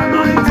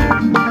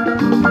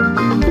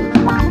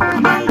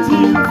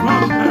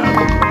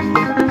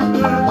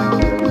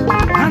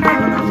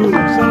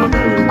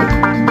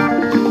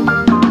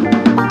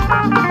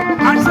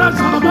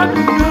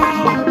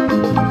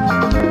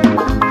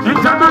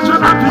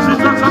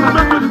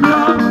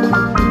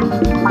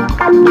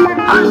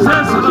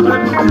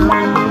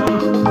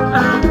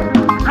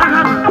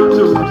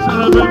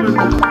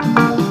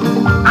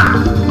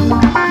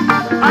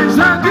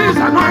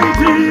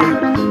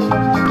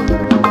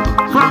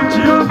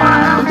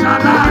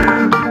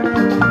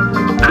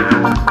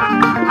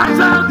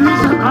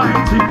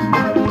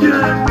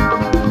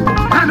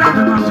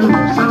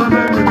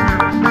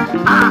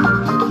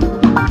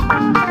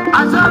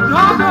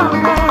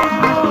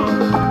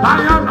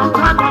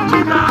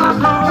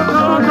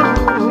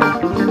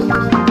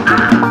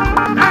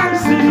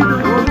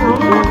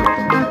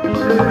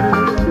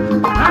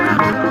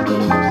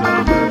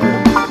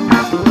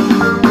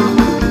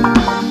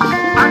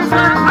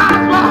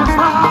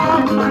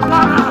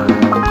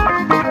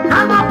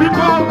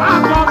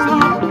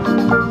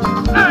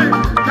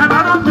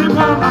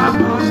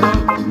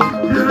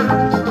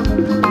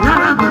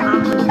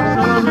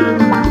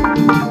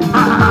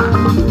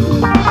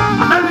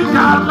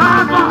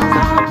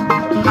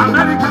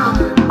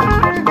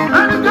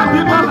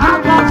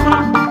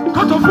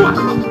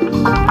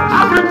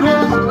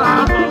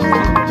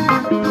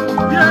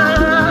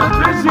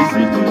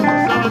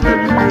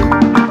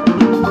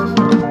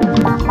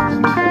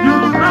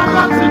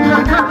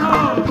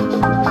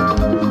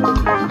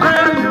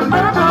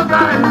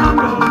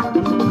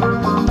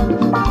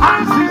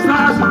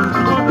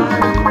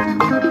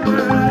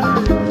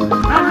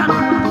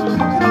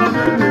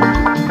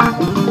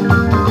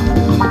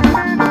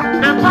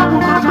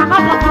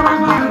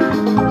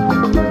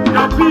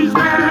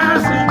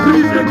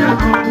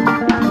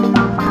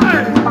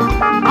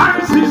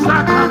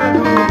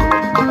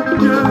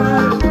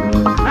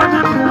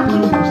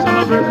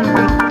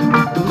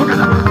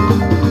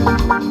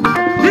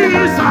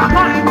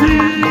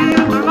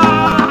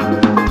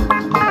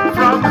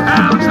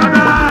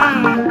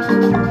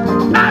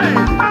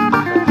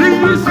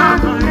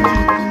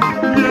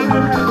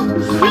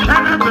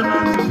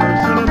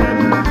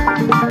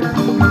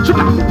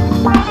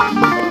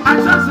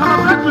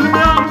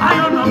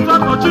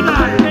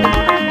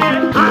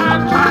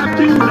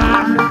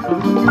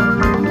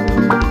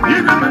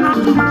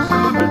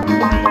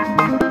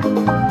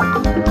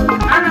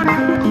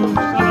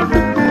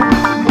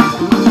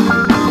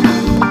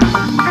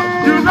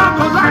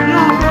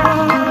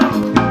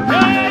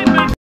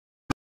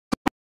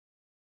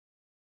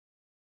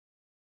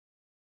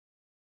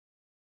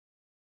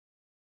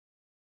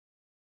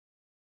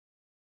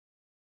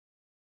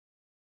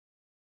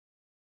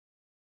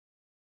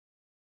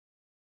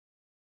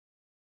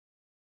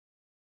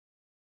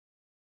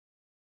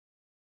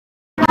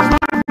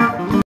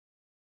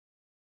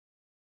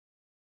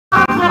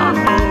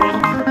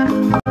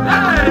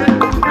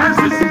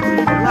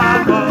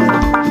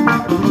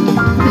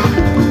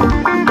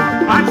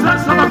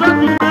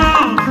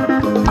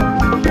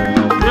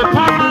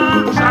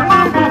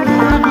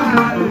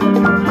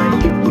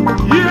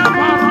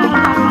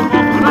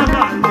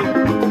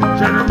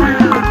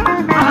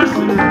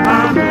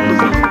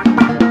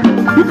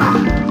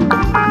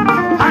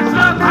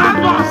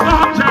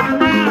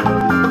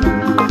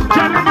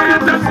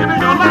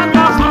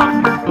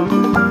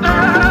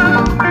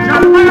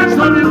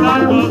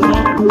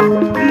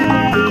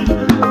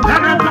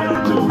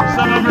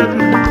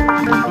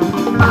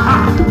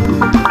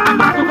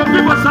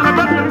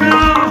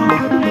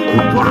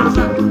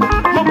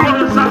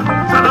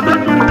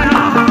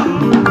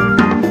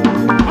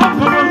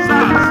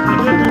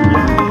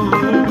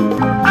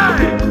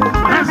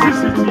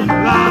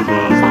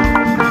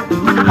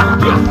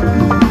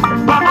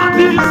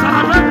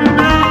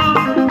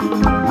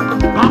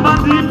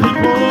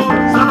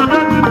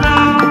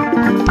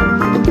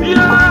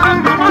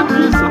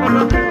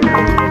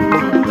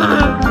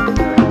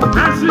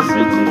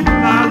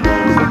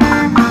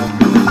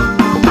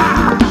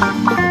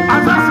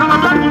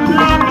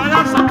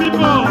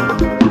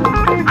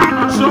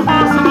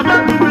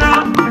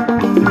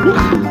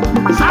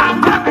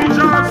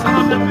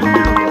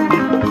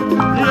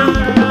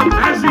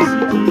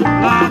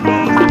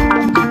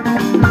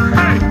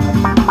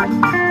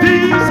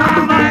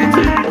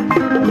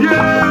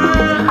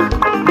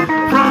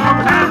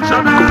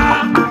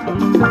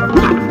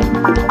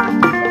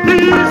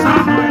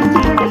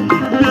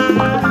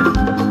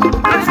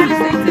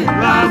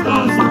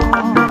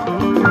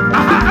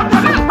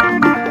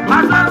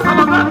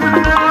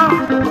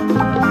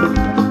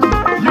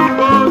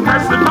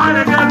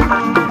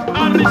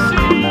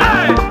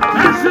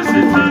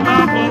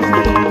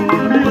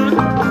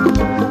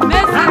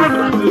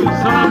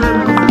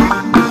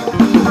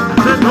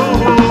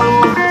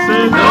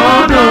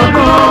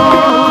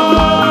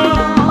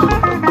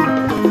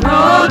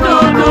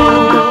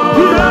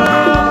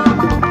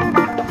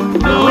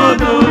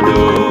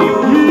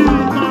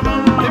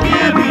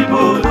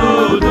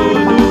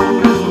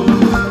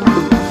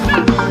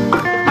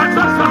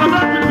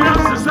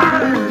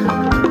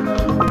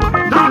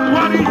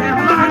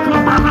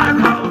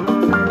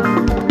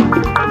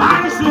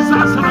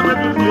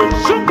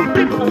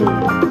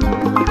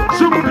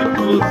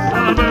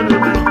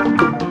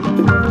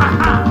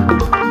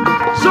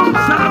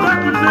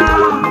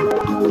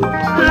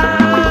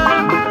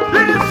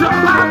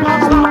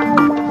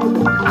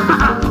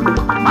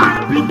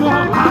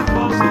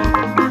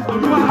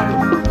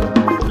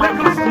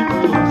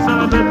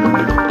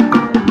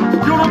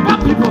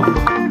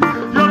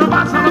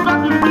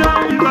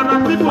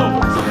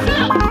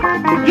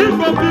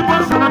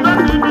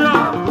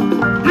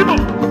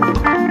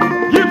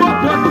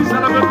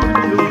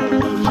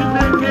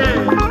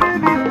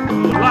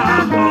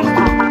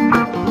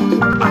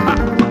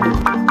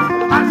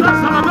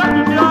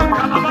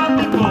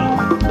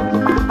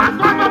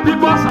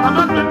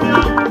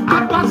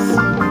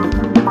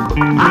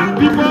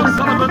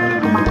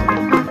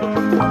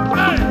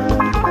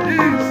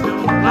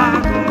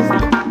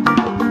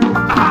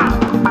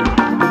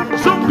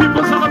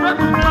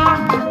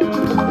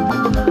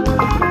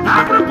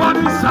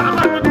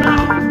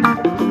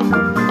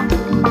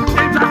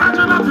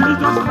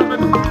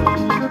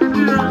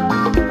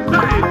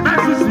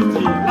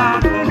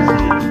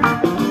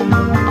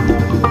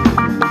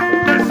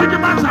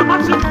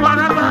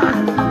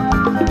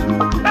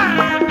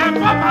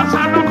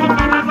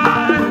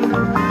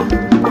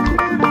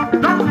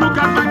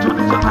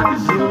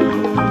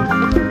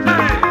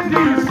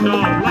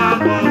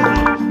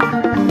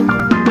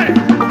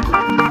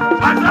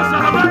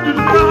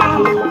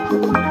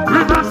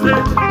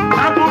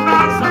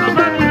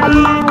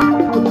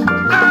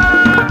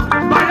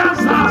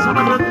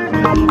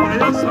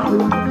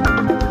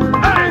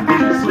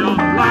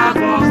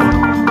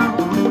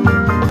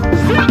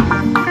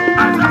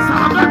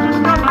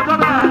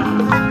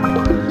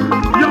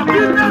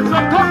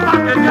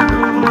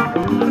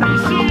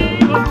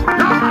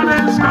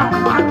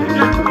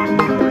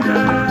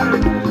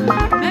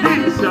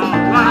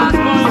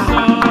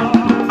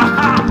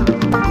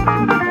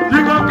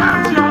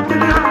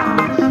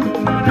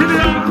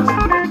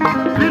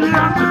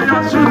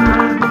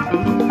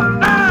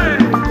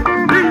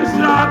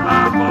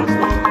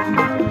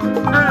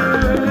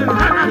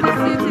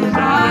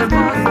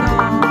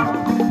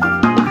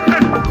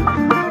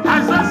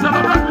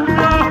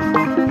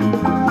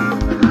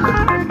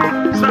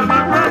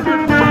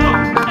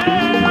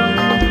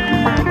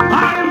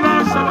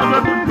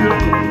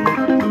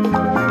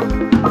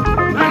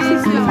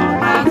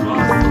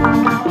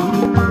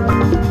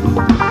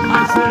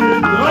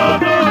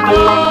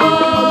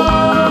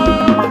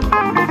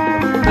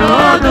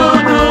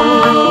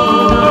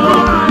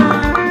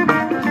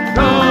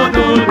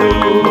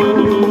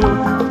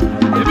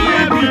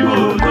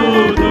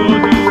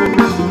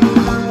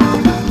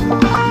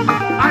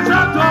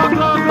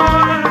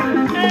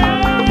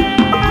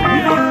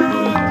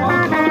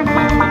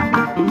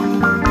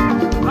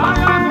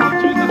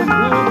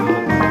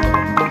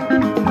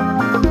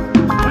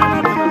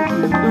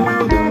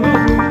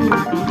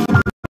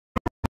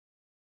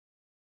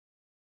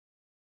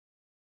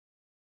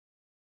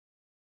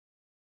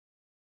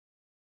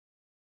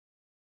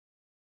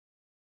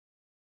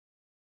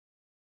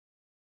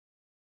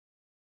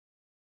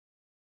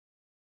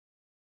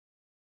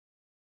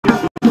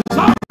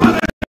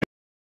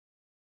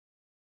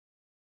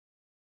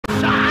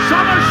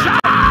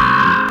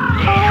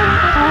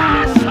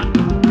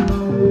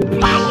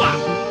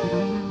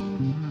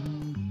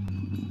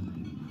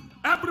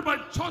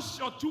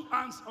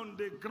 hands on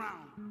the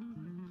ground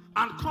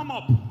and come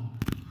up.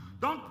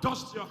 Don't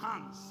dust your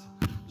hands.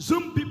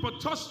 Zoom people,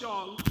 touch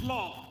your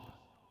floor.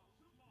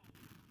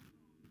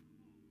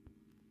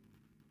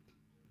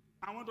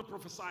 I want to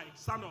prophesy.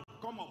 Stand up.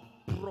 Come up.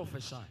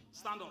 Prophesy.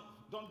 Stand up.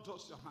 Don't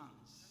dust your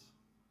hands.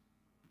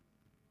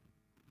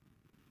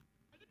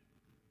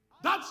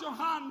 That's your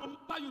hand. No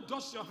matter you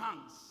dust your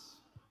hands,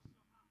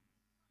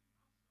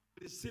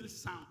 it is still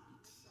sound.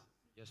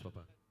 Yes, Papa.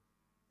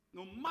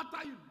 No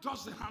matter you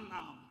dust the hand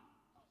now,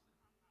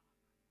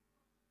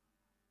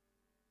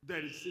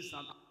 there is still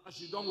sound.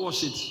 As you don't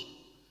wash it,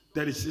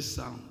 there is still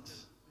sound.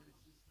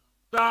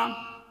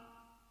 Now,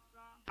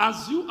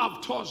 as you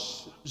have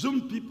touched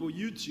Zoom people,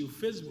 YouTube,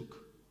 Facebook,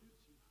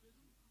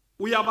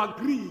 we have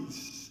agreed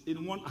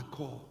in one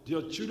accord.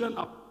 Your children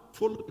have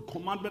followed the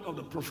commandment of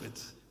the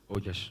prophet. Oh,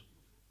 yes.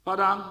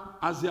 Father,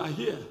 as they are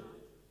here,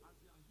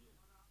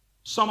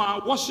 some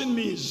are watching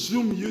me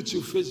Zoom,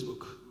 YouTube,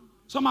 Facebook.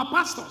 Some are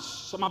pastors,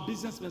 some are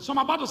businessmen, some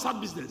are about to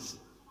start business.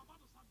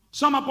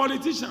 Some are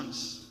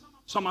politicians,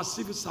 some are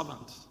civil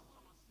servants.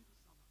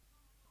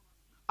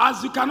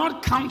 As you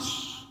cannot count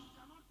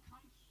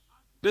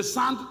the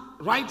sand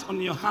right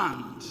on your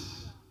hand,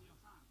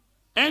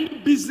 any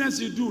business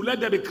you do,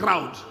 let there be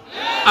crowd.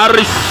 I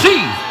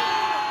receive.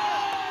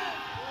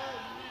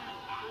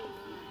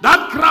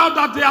 That crowd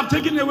that they have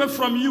taken away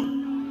from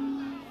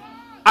you,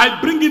 I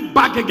bring it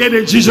back again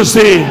in Jesus'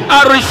 name.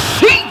 I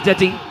receive that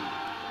thing.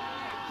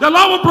 The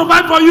Lord will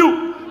provide for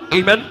you.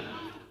 Amen.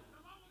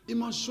 He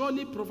must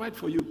surely provide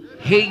for you.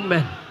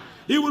 Amen.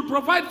 He will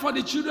provide for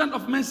the children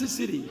of Mercy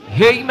City.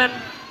 Amen.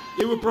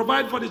 He will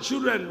provide for the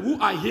children who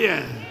are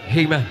here.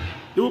 Amen.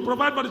 He will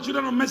provide for the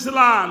children of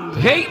Mercyland.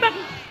 Amen.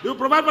 He will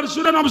provide for the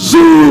children of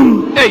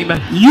Zoom.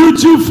 Amen.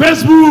 YouTube,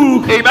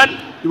 Facebook.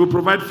 Amen. He will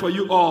provide for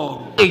you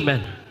all.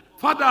 Amen.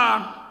 Father,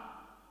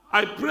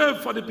 I pray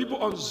for the people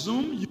on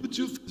Zoom,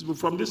 YouTube, Facebook,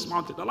 from this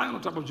mountain, the Lion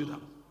on top of Judah.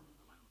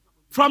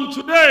 From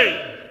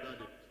today,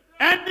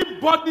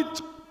 anybody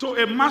to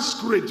a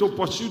masquerade to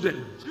pursue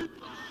them,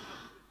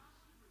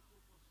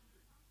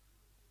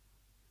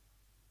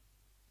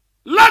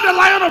 let the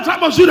Lion on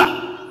top of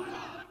Judah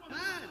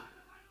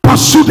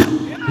pursue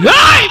them.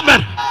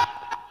 Amen.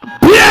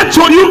 Appear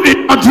to you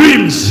in your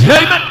dreams.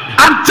 Amen.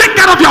 And take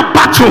care of your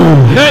battle.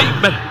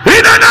 Amen.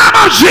 In the name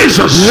of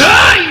Jesus.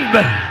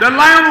 Amen. The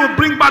Lion will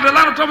bring back, the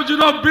Lion of trouble,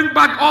 will bring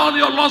back all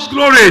your lost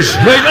glories.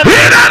 Amen.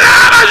 In the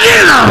name of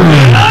Jesus.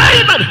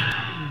 Amen.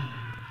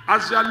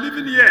 As you are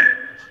living here,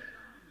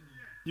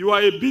 you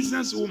are a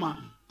businesswoman.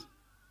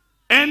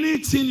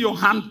 Anything your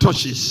hand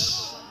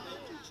touches,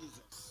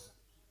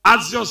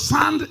 as your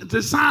sand,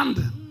 the sand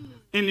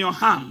in your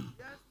hand,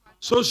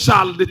 so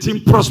shall the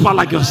thing prosper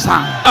like your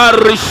sand. I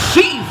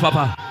receive,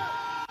 Papa.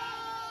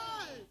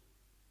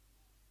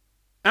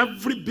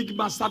 Every big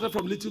man started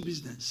from little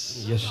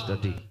business. Yes,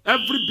 Daddy.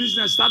 Every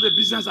business started a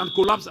business and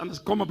collapsed and has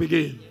come up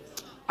again.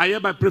 I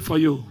hereby pray for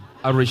you.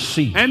 I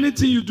receive.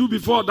 Anything you do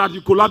before that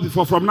you collapse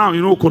before, from now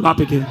you know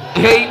collapse again.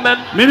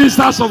 Amen.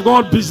 Ministers of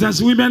God, business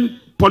women,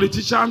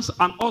 politicians,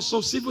 and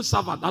also civil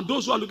servants, and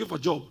those who are looking for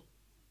job.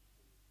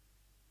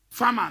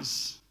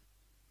 Farmers,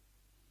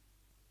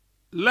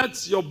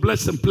 let your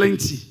blessing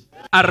plenty.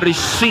 I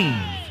receive.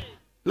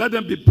 Let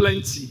them be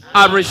plenty.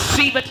 I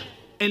receive it.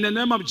 In the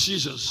name of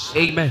Jesus.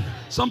 Amen.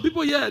 Some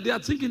people here, they are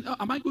thinking, oh,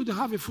 am I going to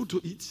have a food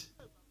to eat?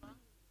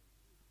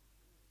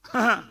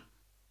 The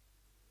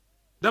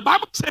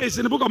Bible says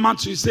in the book of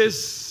Matthew, it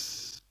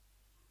says,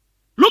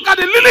 look at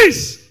the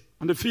lilies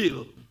on the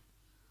field.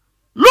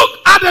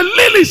 Look at the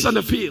lilies on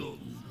the field.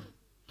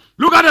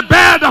 Look at the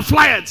bird that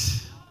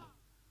flieth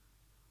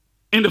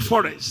in the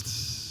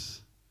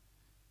forest.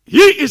 He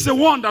is the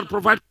one that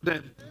provides for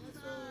them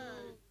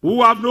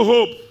who have no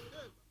hope.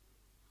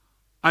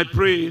 I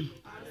pray,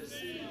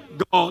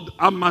 God,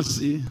 have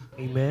mercy.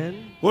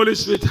 Amen. Holy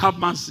Spirit, have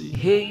mercy.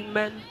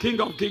 Amen. King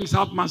of kings,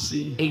 have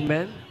mercy.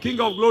 Amen. King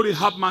of glory,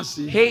 have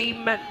mercy.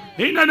 Amen.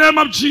 In the name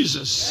of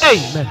Jesus.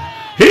 Amen.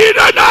 In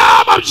the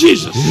name of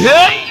Jesus.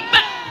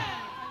 Amen.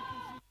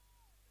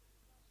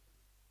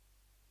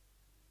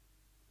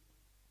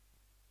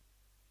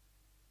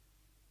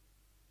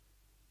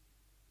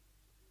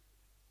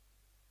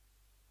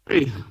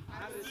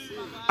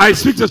 I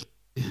speak to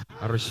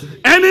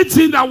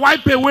anything that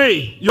wipe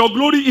away your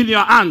glory in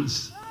your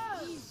hands.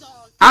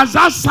 As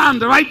that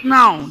sand right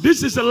now,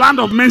 this is a land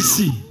of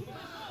mercy.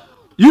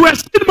 You were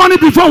stealing money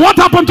before. What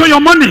happened to your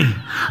money?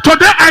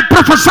 Today I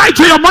prophesy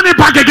to your money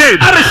back again.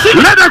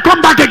 Let them come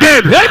back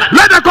again.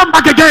 Let them come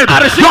back again.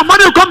 Your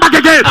money will come back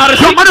again.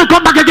 Your money will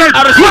come back again.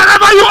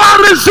 Wherever you are,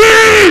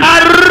 receive.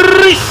 I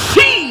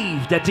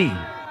receive the deed.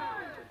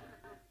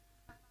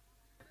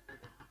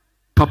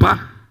 Papa,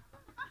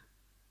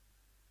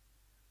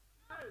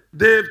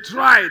 they've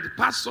tried.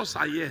 Pastors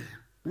are here.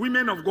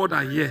 Women of God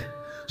are here.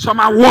 Some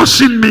are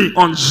watching me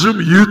on Zoom,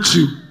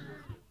 YouTube.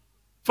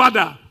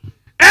 Father,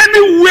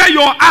 anywhere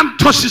your hand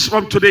touches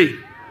from today,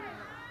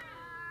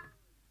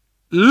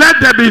 let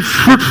there be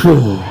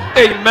fruitful.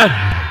 Amen.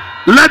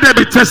 Let there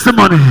be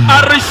testimony.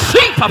 I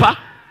receive, Papa.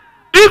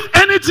 If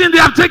anything they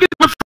have taken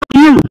away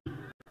from you,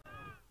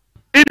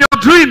 in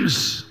your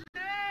dreams.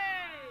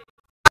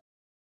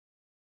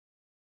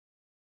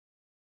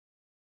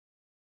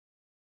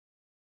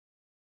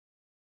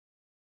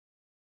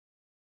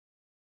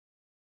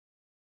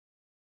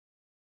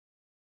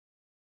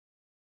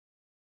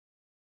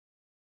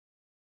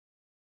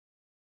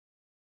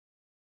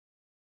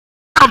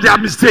 Of their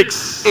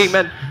mistakes.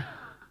 Amen.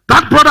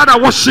 That brother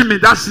that worship me,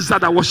 that sister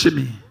that worship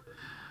me.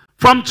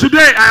 From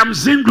today, I am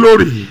seeing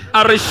glory.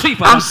 I receive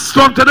it.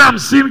 From today, I'm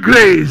seeing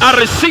grace. I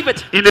receive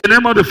it. In the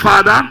name of the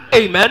Father.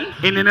 Amen.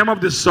 In the name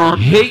of the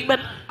Son. Amen.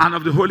 And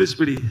of the Holy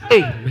Spirit.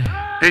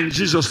 Amen. In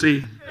Jesus'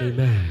 name.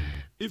 Amen.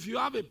 If you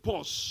have a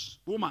purse,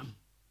 woman,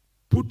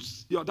 put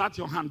your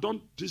hand.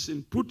 Don't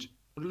listen. Put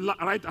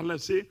right and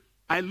left. Say,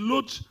 I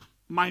load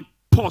my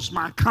purse,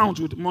 my account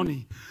with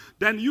money.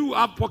 Then you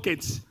have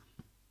pockets.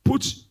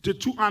 Put the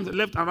two hands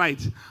left and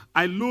right.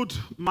 I load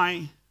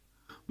my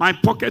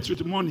pockets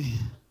with money.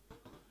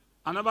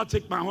 I never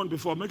take my own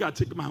before. Maybe I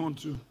take my own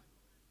too.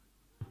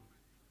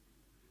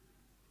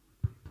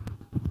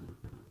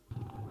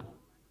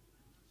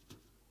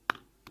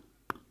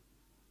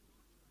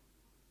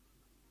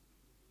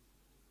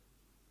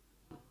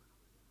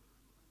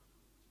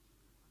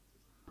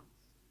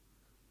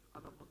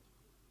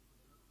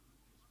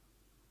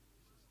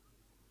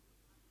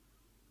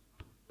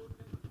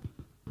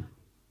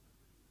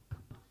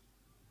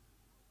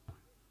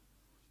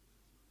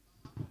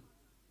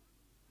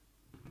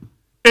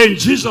 In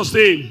Jesus'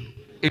 name.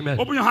 Amen.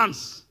 Open your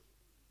hands.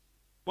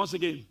 Once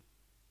again.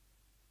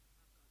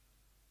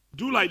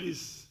 Do like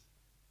this.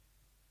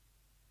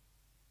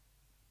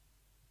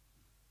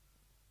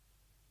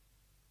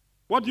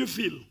 What do you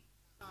feel?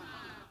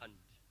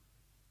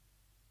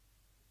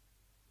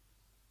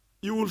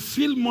 You will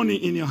feel money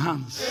in your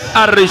hands.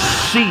 I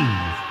receive.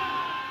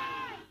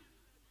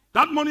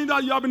 That money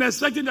that you have been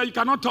expecting that you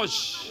cannot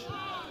touch.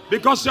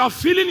 Because you are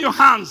feeling your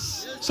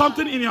hands.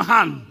 Something in your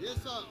hand.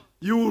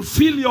 You will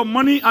feel your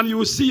money and you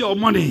will see your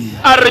money.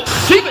 I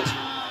receive it.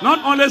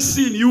 Not only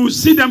seeing, you will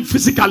see them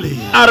physically.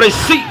 I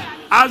receive.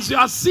 As you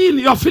are seeing,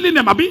 you are feeling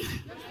them, Abi.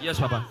 Yes,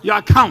 Papa. Your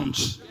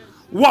account,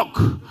 work,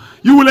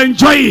 you will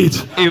enjoy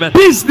it. Amen.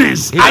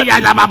 Business,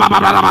 Amen.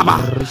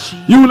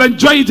 You will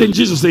enjoy it in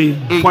Jesus' name.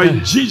 Amen. For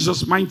in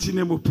Jesus' mighty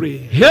name we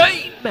pray.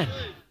 Amen.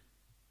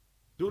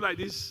 Do like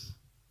this.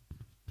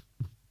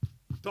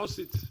 Toss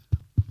it.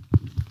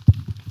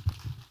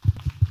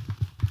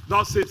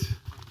 Toss it.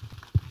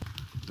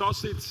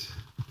 Does it.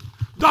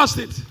 Does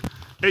it.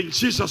 In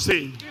Jesus'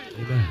 name.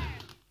 Amen.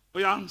 Oh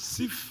yeah,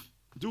 sif,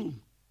 do.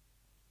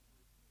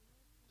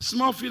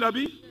 Small feel,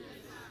 Abi.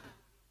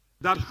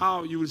 That's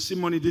how you will see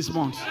money this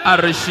month. I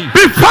receive.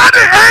 Before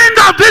the end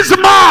of this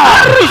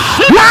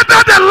month,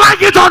 whether they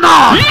like it or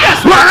not,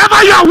 yes,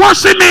 wherever you are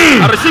watching me,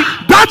 I receive.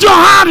 That your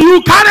hand,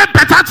 you carry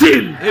better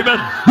thing. Amen.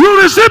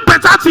 You receive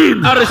better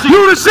thing. I receive.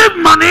 You receive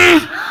money.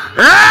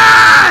 Hey!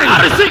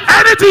 I receive.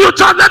 Anything you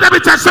touch, let there be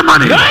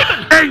testimony.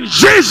 Amen. In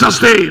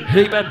Jesus' name.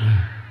 Amen.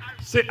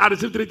 Say, I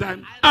receive 3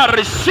 times. I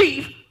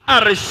receive.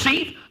 I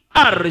receive.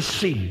 I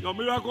receive. Your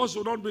miracles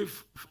will not be,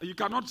 you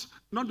cannot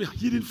not be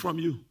hidden from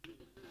you.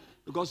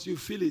 Because you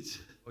feel it.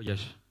 Oh,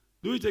 yes.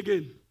 Do it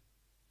again.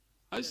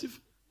 I see.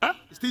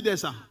 Still there,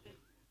 sir.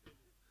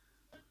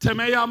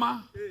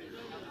 Temeyama.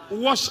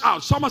 Wash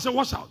out. Someone say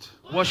wash out.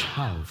 Wash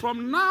out.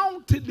 From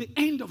now till the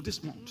end of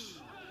this month.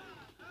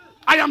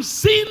 I am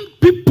seeing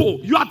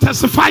people. You are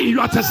testifying. You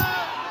are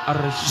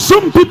testifying.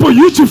 Some people,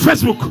 YouTube,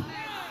 Facebook.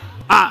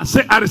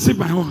 Say, I receive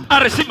my own.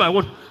 I receive my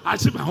own. I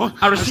receive my own.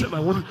 I receive my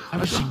own. I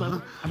receive my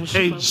own.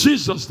 In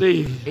Jesus'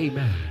 name.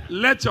 Amen.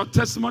 Let your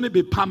testimony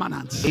be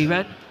permanent.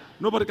 Amen.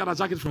 Nobody can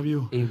attack it from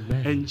you.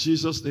 Amen. In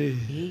Jesus' name.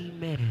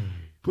 Amen.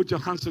 Put your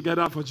hands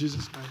together for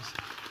Jesus Christ.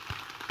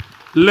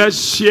 Let's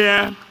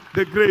share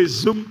the grace.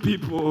 Zoom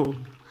people.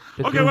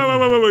 Okay,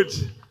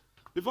 wait.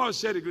 Before I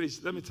share the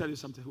grace, let me tell you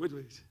something.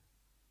 Wait.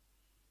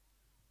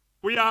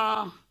 We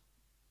are.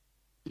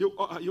 You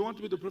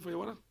want me to pray for your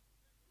water?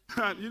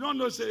 You don't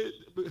know, say,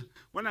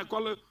 when I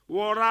call it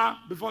water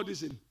before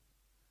this in.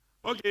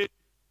 Okay.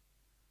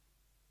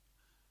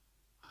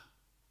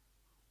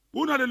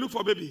 Who know they look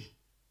for baby?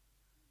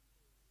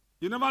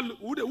 You never look.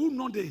 Who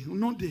know they?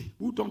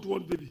 Who don't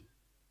want baby?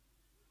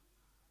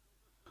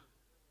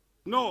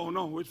 No,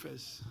 wait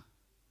first.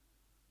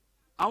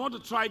 I want to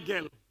try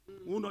girl.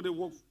 Who know they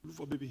look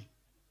for baby?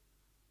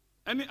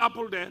 Any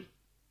apple there?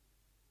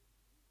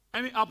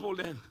 Any apple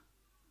there?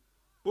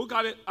 Who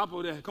got it?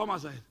 Apple there? Come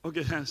outside.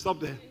 Okay, stop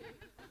there.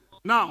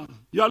 Now,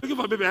 you are looking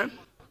for baby, eh?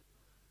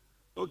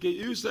 Okay,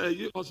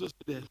 you also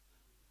stay there.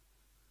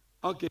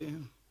 Okay.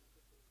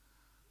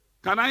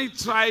 Can I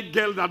try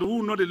girl that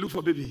who know they look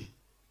for baby?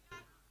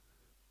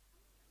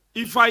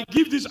 If I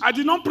give this, I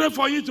did not pray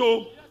for you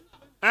to.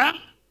 I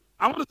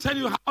want to tell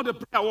you how the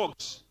prayer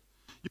works.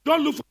 You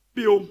don't look for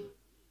baby,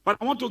 but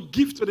I want to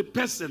give to the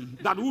person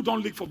that who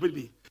don't look for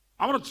baby.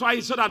 I want to try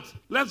it so that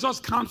let's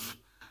just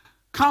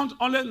count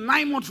only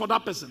 9 months for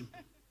that person.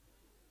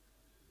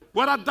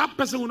 Whether that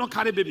person will not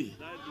carry baby.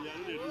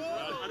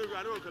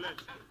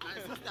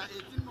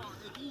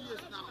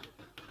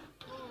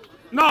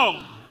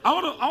 No,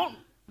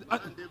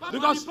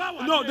 Because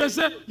no, they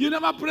say you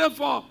never pray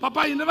for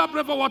Papa. You never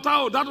pray for water.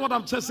 Oh, that's what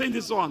I'm just saying.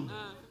 This one,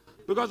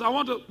 because I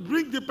want to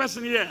bring the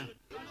person here.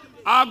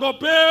 I go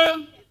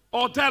pay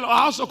hotel or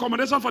house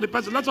accommodation for the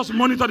person. Let us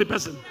monitor the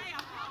person.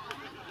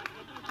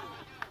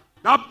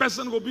 That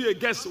person will be a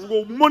guest. We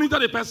will monitor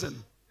the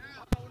person.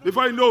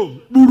 Before you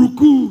know,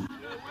 buruku.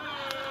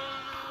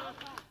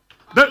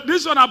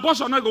 This one,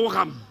 abortion, not go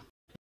come.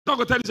 Don't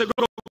go tell you, say,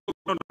 go.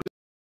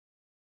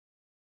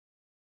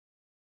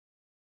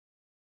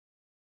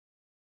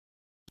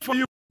 For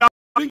you,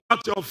 bring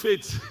out your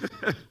faith,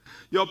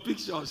 your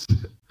pictures.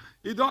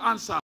 You don't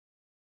answer.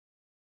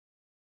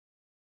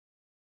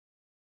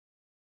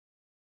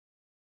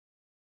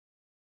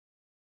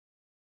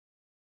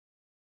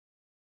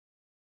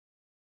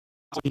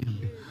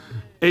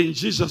 In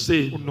Jesus'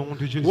 name.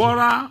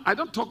 Wara, I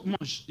don't talk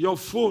much. Your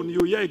phone, you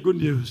hear good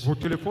news.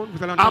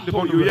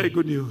 Apple, you hear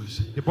good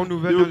news.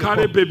 You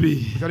carry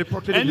baby.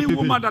 Any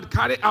woman that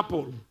carry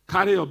apple,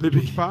 carry your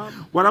baby.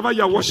 Wherever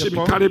you are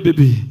worshiping, carry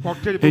baby.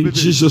 In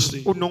Jesus'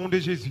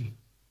 name.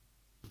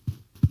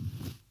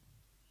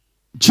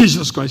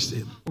 Jesus Christ's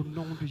name.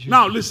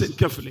 Now listen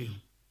carefully.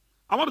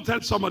 I want to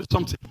tell somebody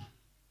something.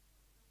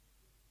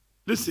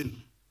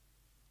 Listen.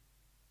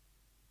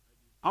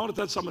 I want to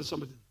tell somebody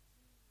something.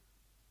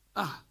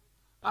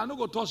 I no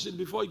go touch it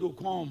before he go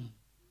come.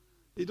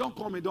 He don't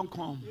come, he don't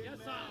come. Yes,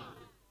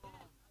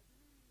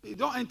 he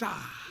don't enter.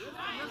 Yes,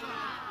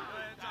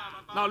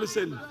 now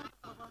listen.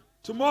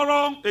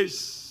 Tomorrow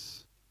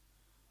is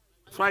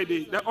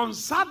Friday. Then on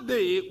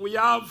Saturday, we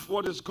have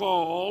what is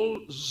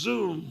called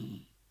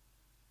Zoom.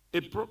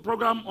 A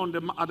program on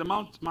at the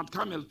Mount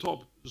Carmel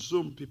top.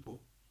 Zoom people.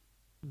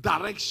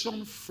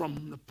 Direction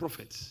from the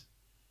prophets.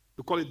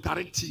 We call it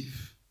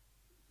directive.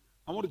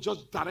 I want to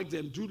just direct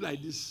them. Do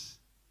like this.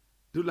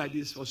 Do like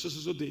this for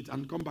so date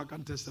and come back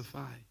and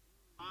testify.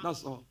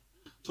 That's all.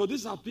 So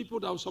these are people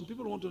that some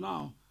people want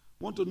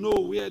to know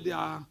where they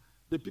are.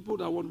 The people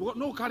that want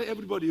no carry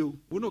everybody.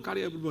 We don't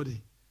carry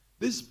everybody.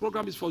 This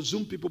program is for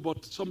Zoom people,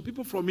 but some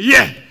people from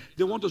here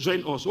they want to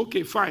join us.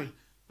 Okay, fine,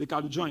 they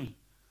can join,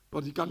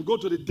 but you can go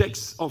to the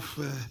decks of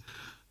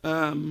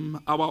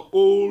our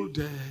old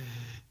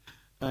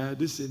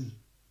this in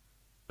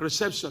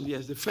reception.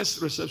 Yes, the first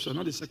reception,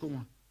 not the second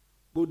one.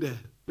 Go there.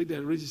 Make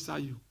them register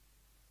you.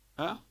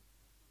 Huh?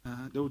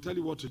 They will tell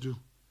you what to do.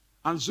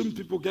 And Zoom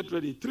people, get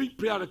ready. 3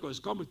 prayer requests.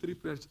 Come with 3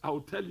 prayers. I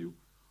will tell you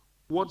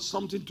what's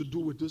something to do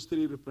with those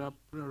 3 prayer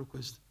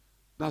requests.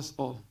 That's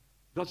all.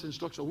 That's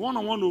instruction.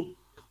 One-on-one,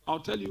 I'll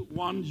tell you,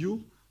 one,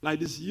 you like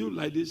this, you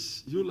like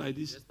this, you like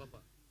this, yes,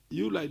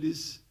 you like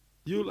this,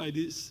 you like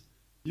this,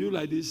 you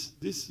like this,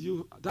 this,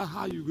 you. That's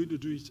how you're going to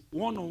do it.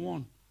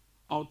 One-on-one.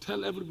 I'll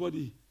tell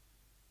everybody.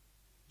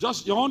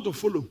 Just, you want to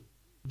follow.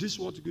 This is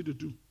what you're going to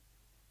do.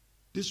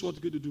 This is what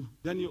you're going to do.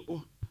 Then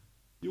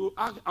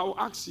I will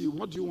ask you,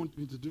 what do you want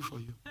me to do for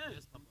you?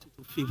 Yes,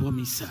 to favor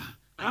me, sir.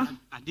 Huh?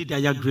 I need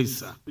higher grace,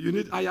 sir. You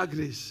need higher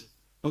grace.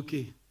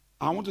 Okay.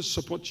 I want to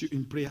support you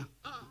in prayer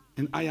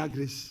and higher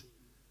grace.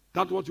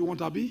 That's what you want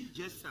to be?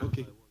 Yes, sir.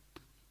 Okay.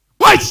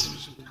 Wait!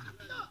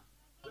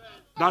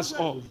 That's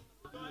all.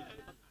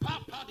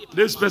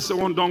 This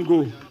person don't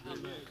go.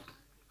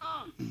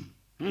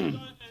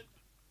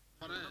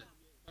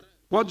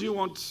 What do you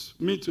want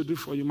me to do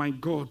for you, my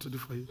God, to do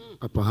for you?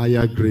 Papa,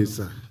 higher grace,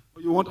 sir.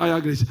 You want higher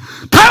grace?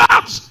 Tell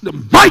us the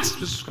might of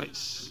Jesus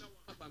Christ.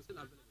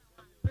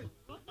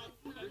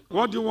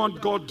 What do you want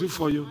God to do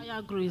for you?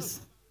 Higher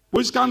grace.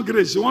 Which kind of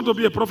grace? You want to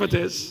be a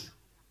prophetess?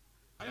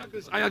 Higher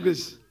grace. Higher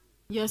grace.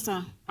 Yes,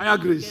 sir. Higher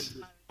grace.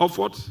 Of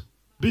what?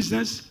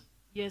 Business?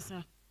 Yes,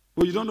 sir.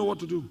 But you don't know what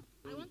to do.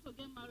 I want to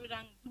get married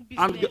and do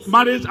business. And get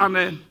married and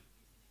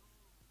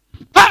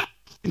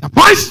in the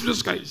might of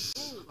Jesus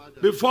Christ.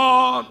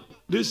 Before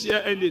this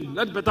year ending,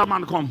 let better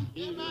man come.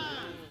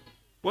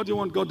 What do you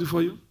want God to do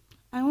for you?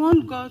 I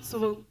want God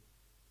to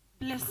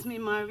bless me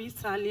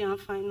maritally and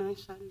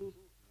financially.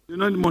 You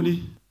know the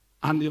money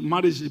and the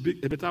marriage is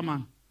a better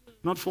man.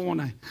 Not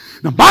 419.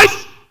 Now,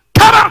 might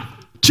come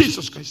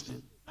Jesus Christ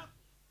name.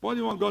 What do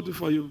you want God to do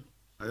for you?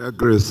 Higher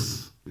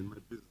grace. In my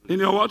business. In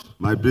your what?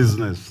 My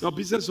business. Your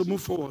business will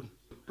move forward.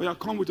 But you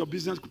come with your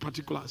business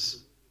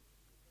particulars.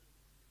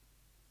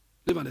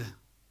 Leave it there.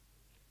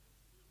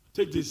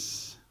 Take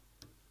this.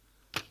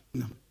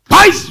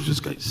 Might Jesus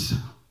Christ.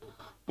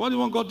 What do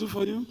you want God to do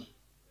for you?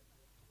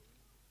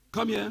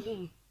 Come here.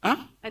 Huh?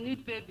 I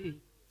need baby.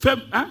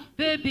 Huh?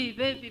 Baby.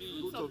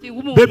 Fruits of the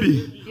womb.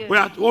 Baby. Yes. We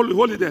are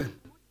hold it there.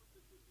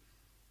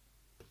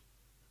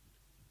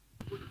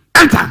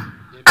 Enter.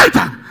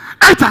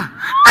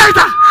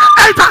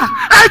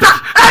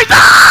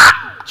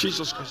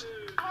 Jesus Christ.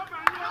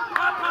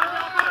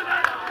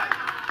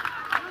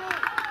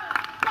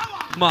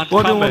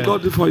 What do you want God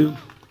to do for you?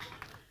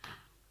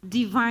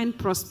 Divine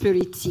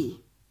prosperity.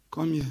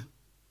 Come here.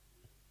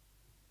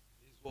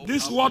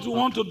 This is what we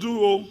want to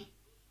do.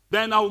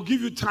 Then I will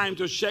give you time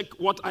to check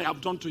what I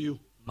have done to you.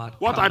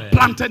 What I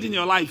planted in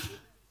your life.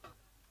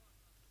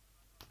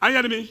 Are you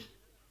hearing me?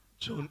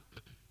 John.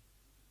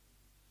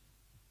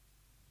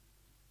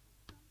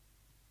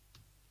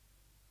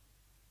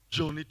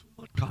 journey to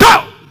not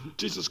Go!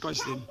 Jesus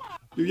Christ name.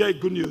 You hear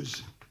good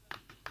news.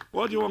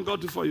 What do you want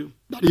God to do for you?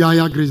 Daddy,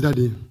 higher grace,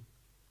 Daddy.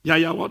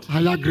 Yeah, what?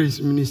 Higher grace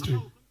ministry.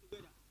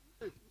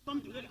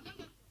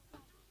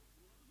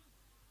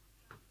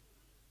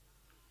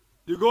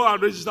 You go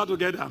and register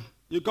together.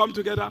 You come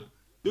together.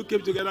 You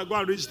came together. Go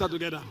and register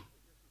together.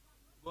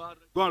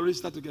 Go and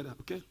register together,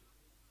 okay?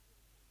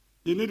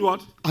 You need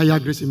what? Higher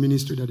grace in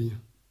ministry, Daddy.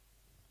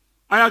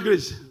 Higher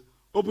grace.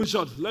 Open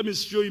shot. Let me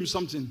show him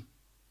something.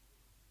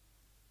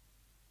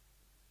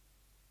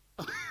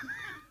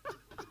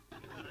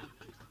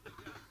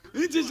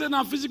 It is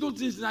now physical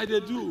things that they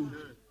do.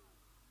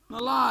 No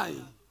lie.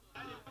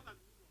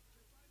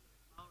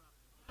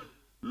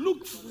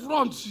 Look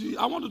front.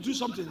 I want to do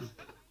something.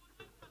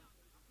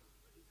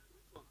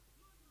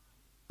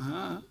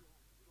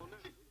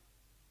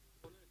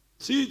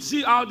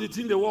 See how the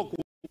thing they work.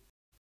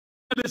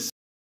 They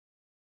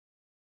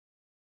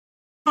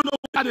don't know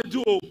what they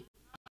do.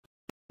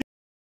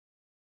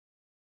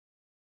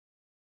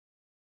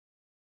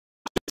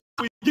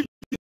 We give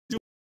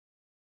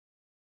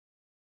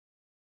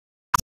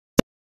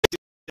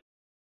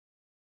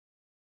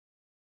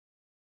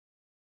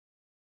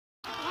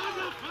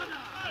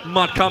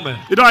Makame.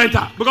 You don't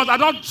enter because I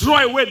don't throw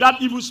away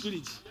that evil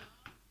spirit.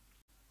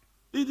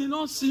 He did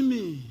not see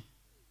me.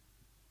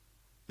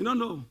 You don't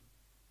know.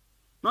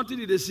 Nothing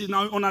did they see.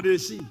 Now honor they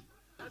see.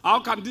 How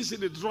can this in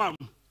the drum?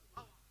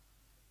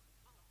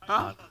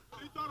 Huh?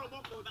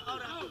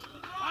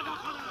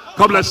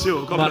 God bless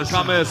you. God bless you.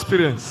 Makame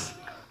experience.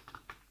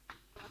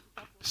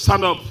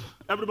 Stand up.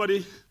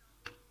 Everybody,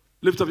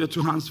 lift up your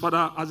two hands.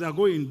 Father, as they are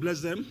going,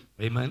 bless them.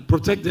 Amen.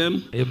 Protect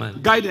them.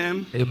 Amen. Guide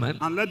them. Amen.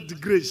 And let the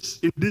grace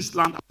in this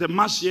land, the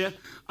mass here,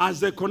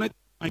 as they connect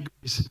my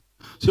grace,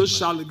 so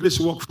shall the grace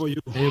work for you.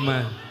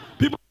 Amen.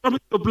 People promise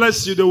to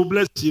bless you, they will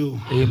bless you.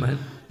 Amen.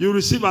 You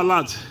receive a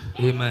lot.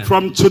 Amen.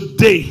 From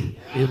today.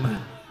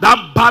 Amen.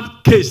 That bad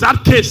case,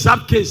 that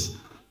case,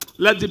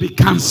 let it be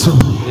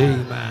cancelled.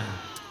 Amen.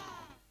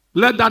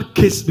 Let that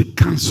case be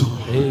cancelled.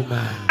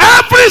 Amen.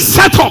 Every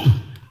setup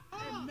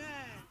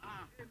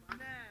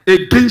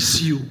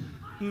against you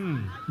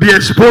be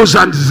exposed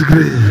and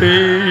disgraced.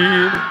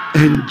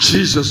 In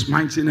Jesus'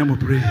 mighty name we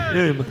pray.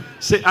 Amen.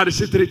 Say, I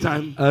receive 3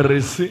 times. I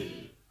receive.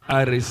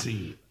 I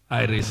receive.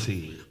 I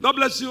receive. God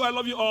bless you. I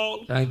love you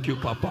all. Thank you,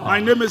 Papa. My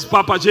name is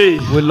Papa J.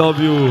 We love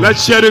you.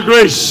 Let's share the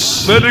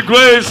grace. May the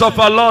grace of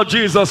our Lord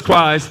Jesus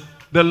Christ,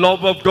 the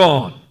love of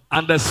God,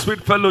 and the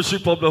sweet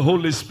fellowship of the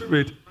Holy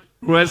Spirit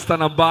rest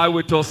and abide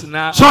with us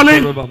now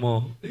and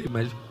forevermore.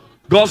 Amen.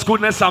 God's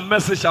goodness and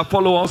mercy shall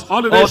follow us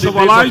all the days of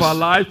our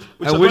life,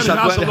 and we shall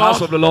dwell in the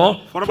house of the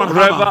Lord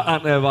forever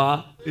and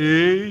ever.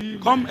 Amen.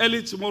 Come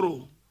early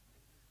tomorrow.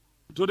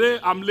 Today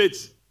I'm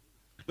late.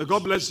 But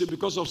God bless you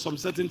because of some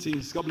certain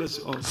things. God bless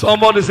you all.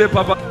 Somebody say,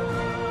 Papa.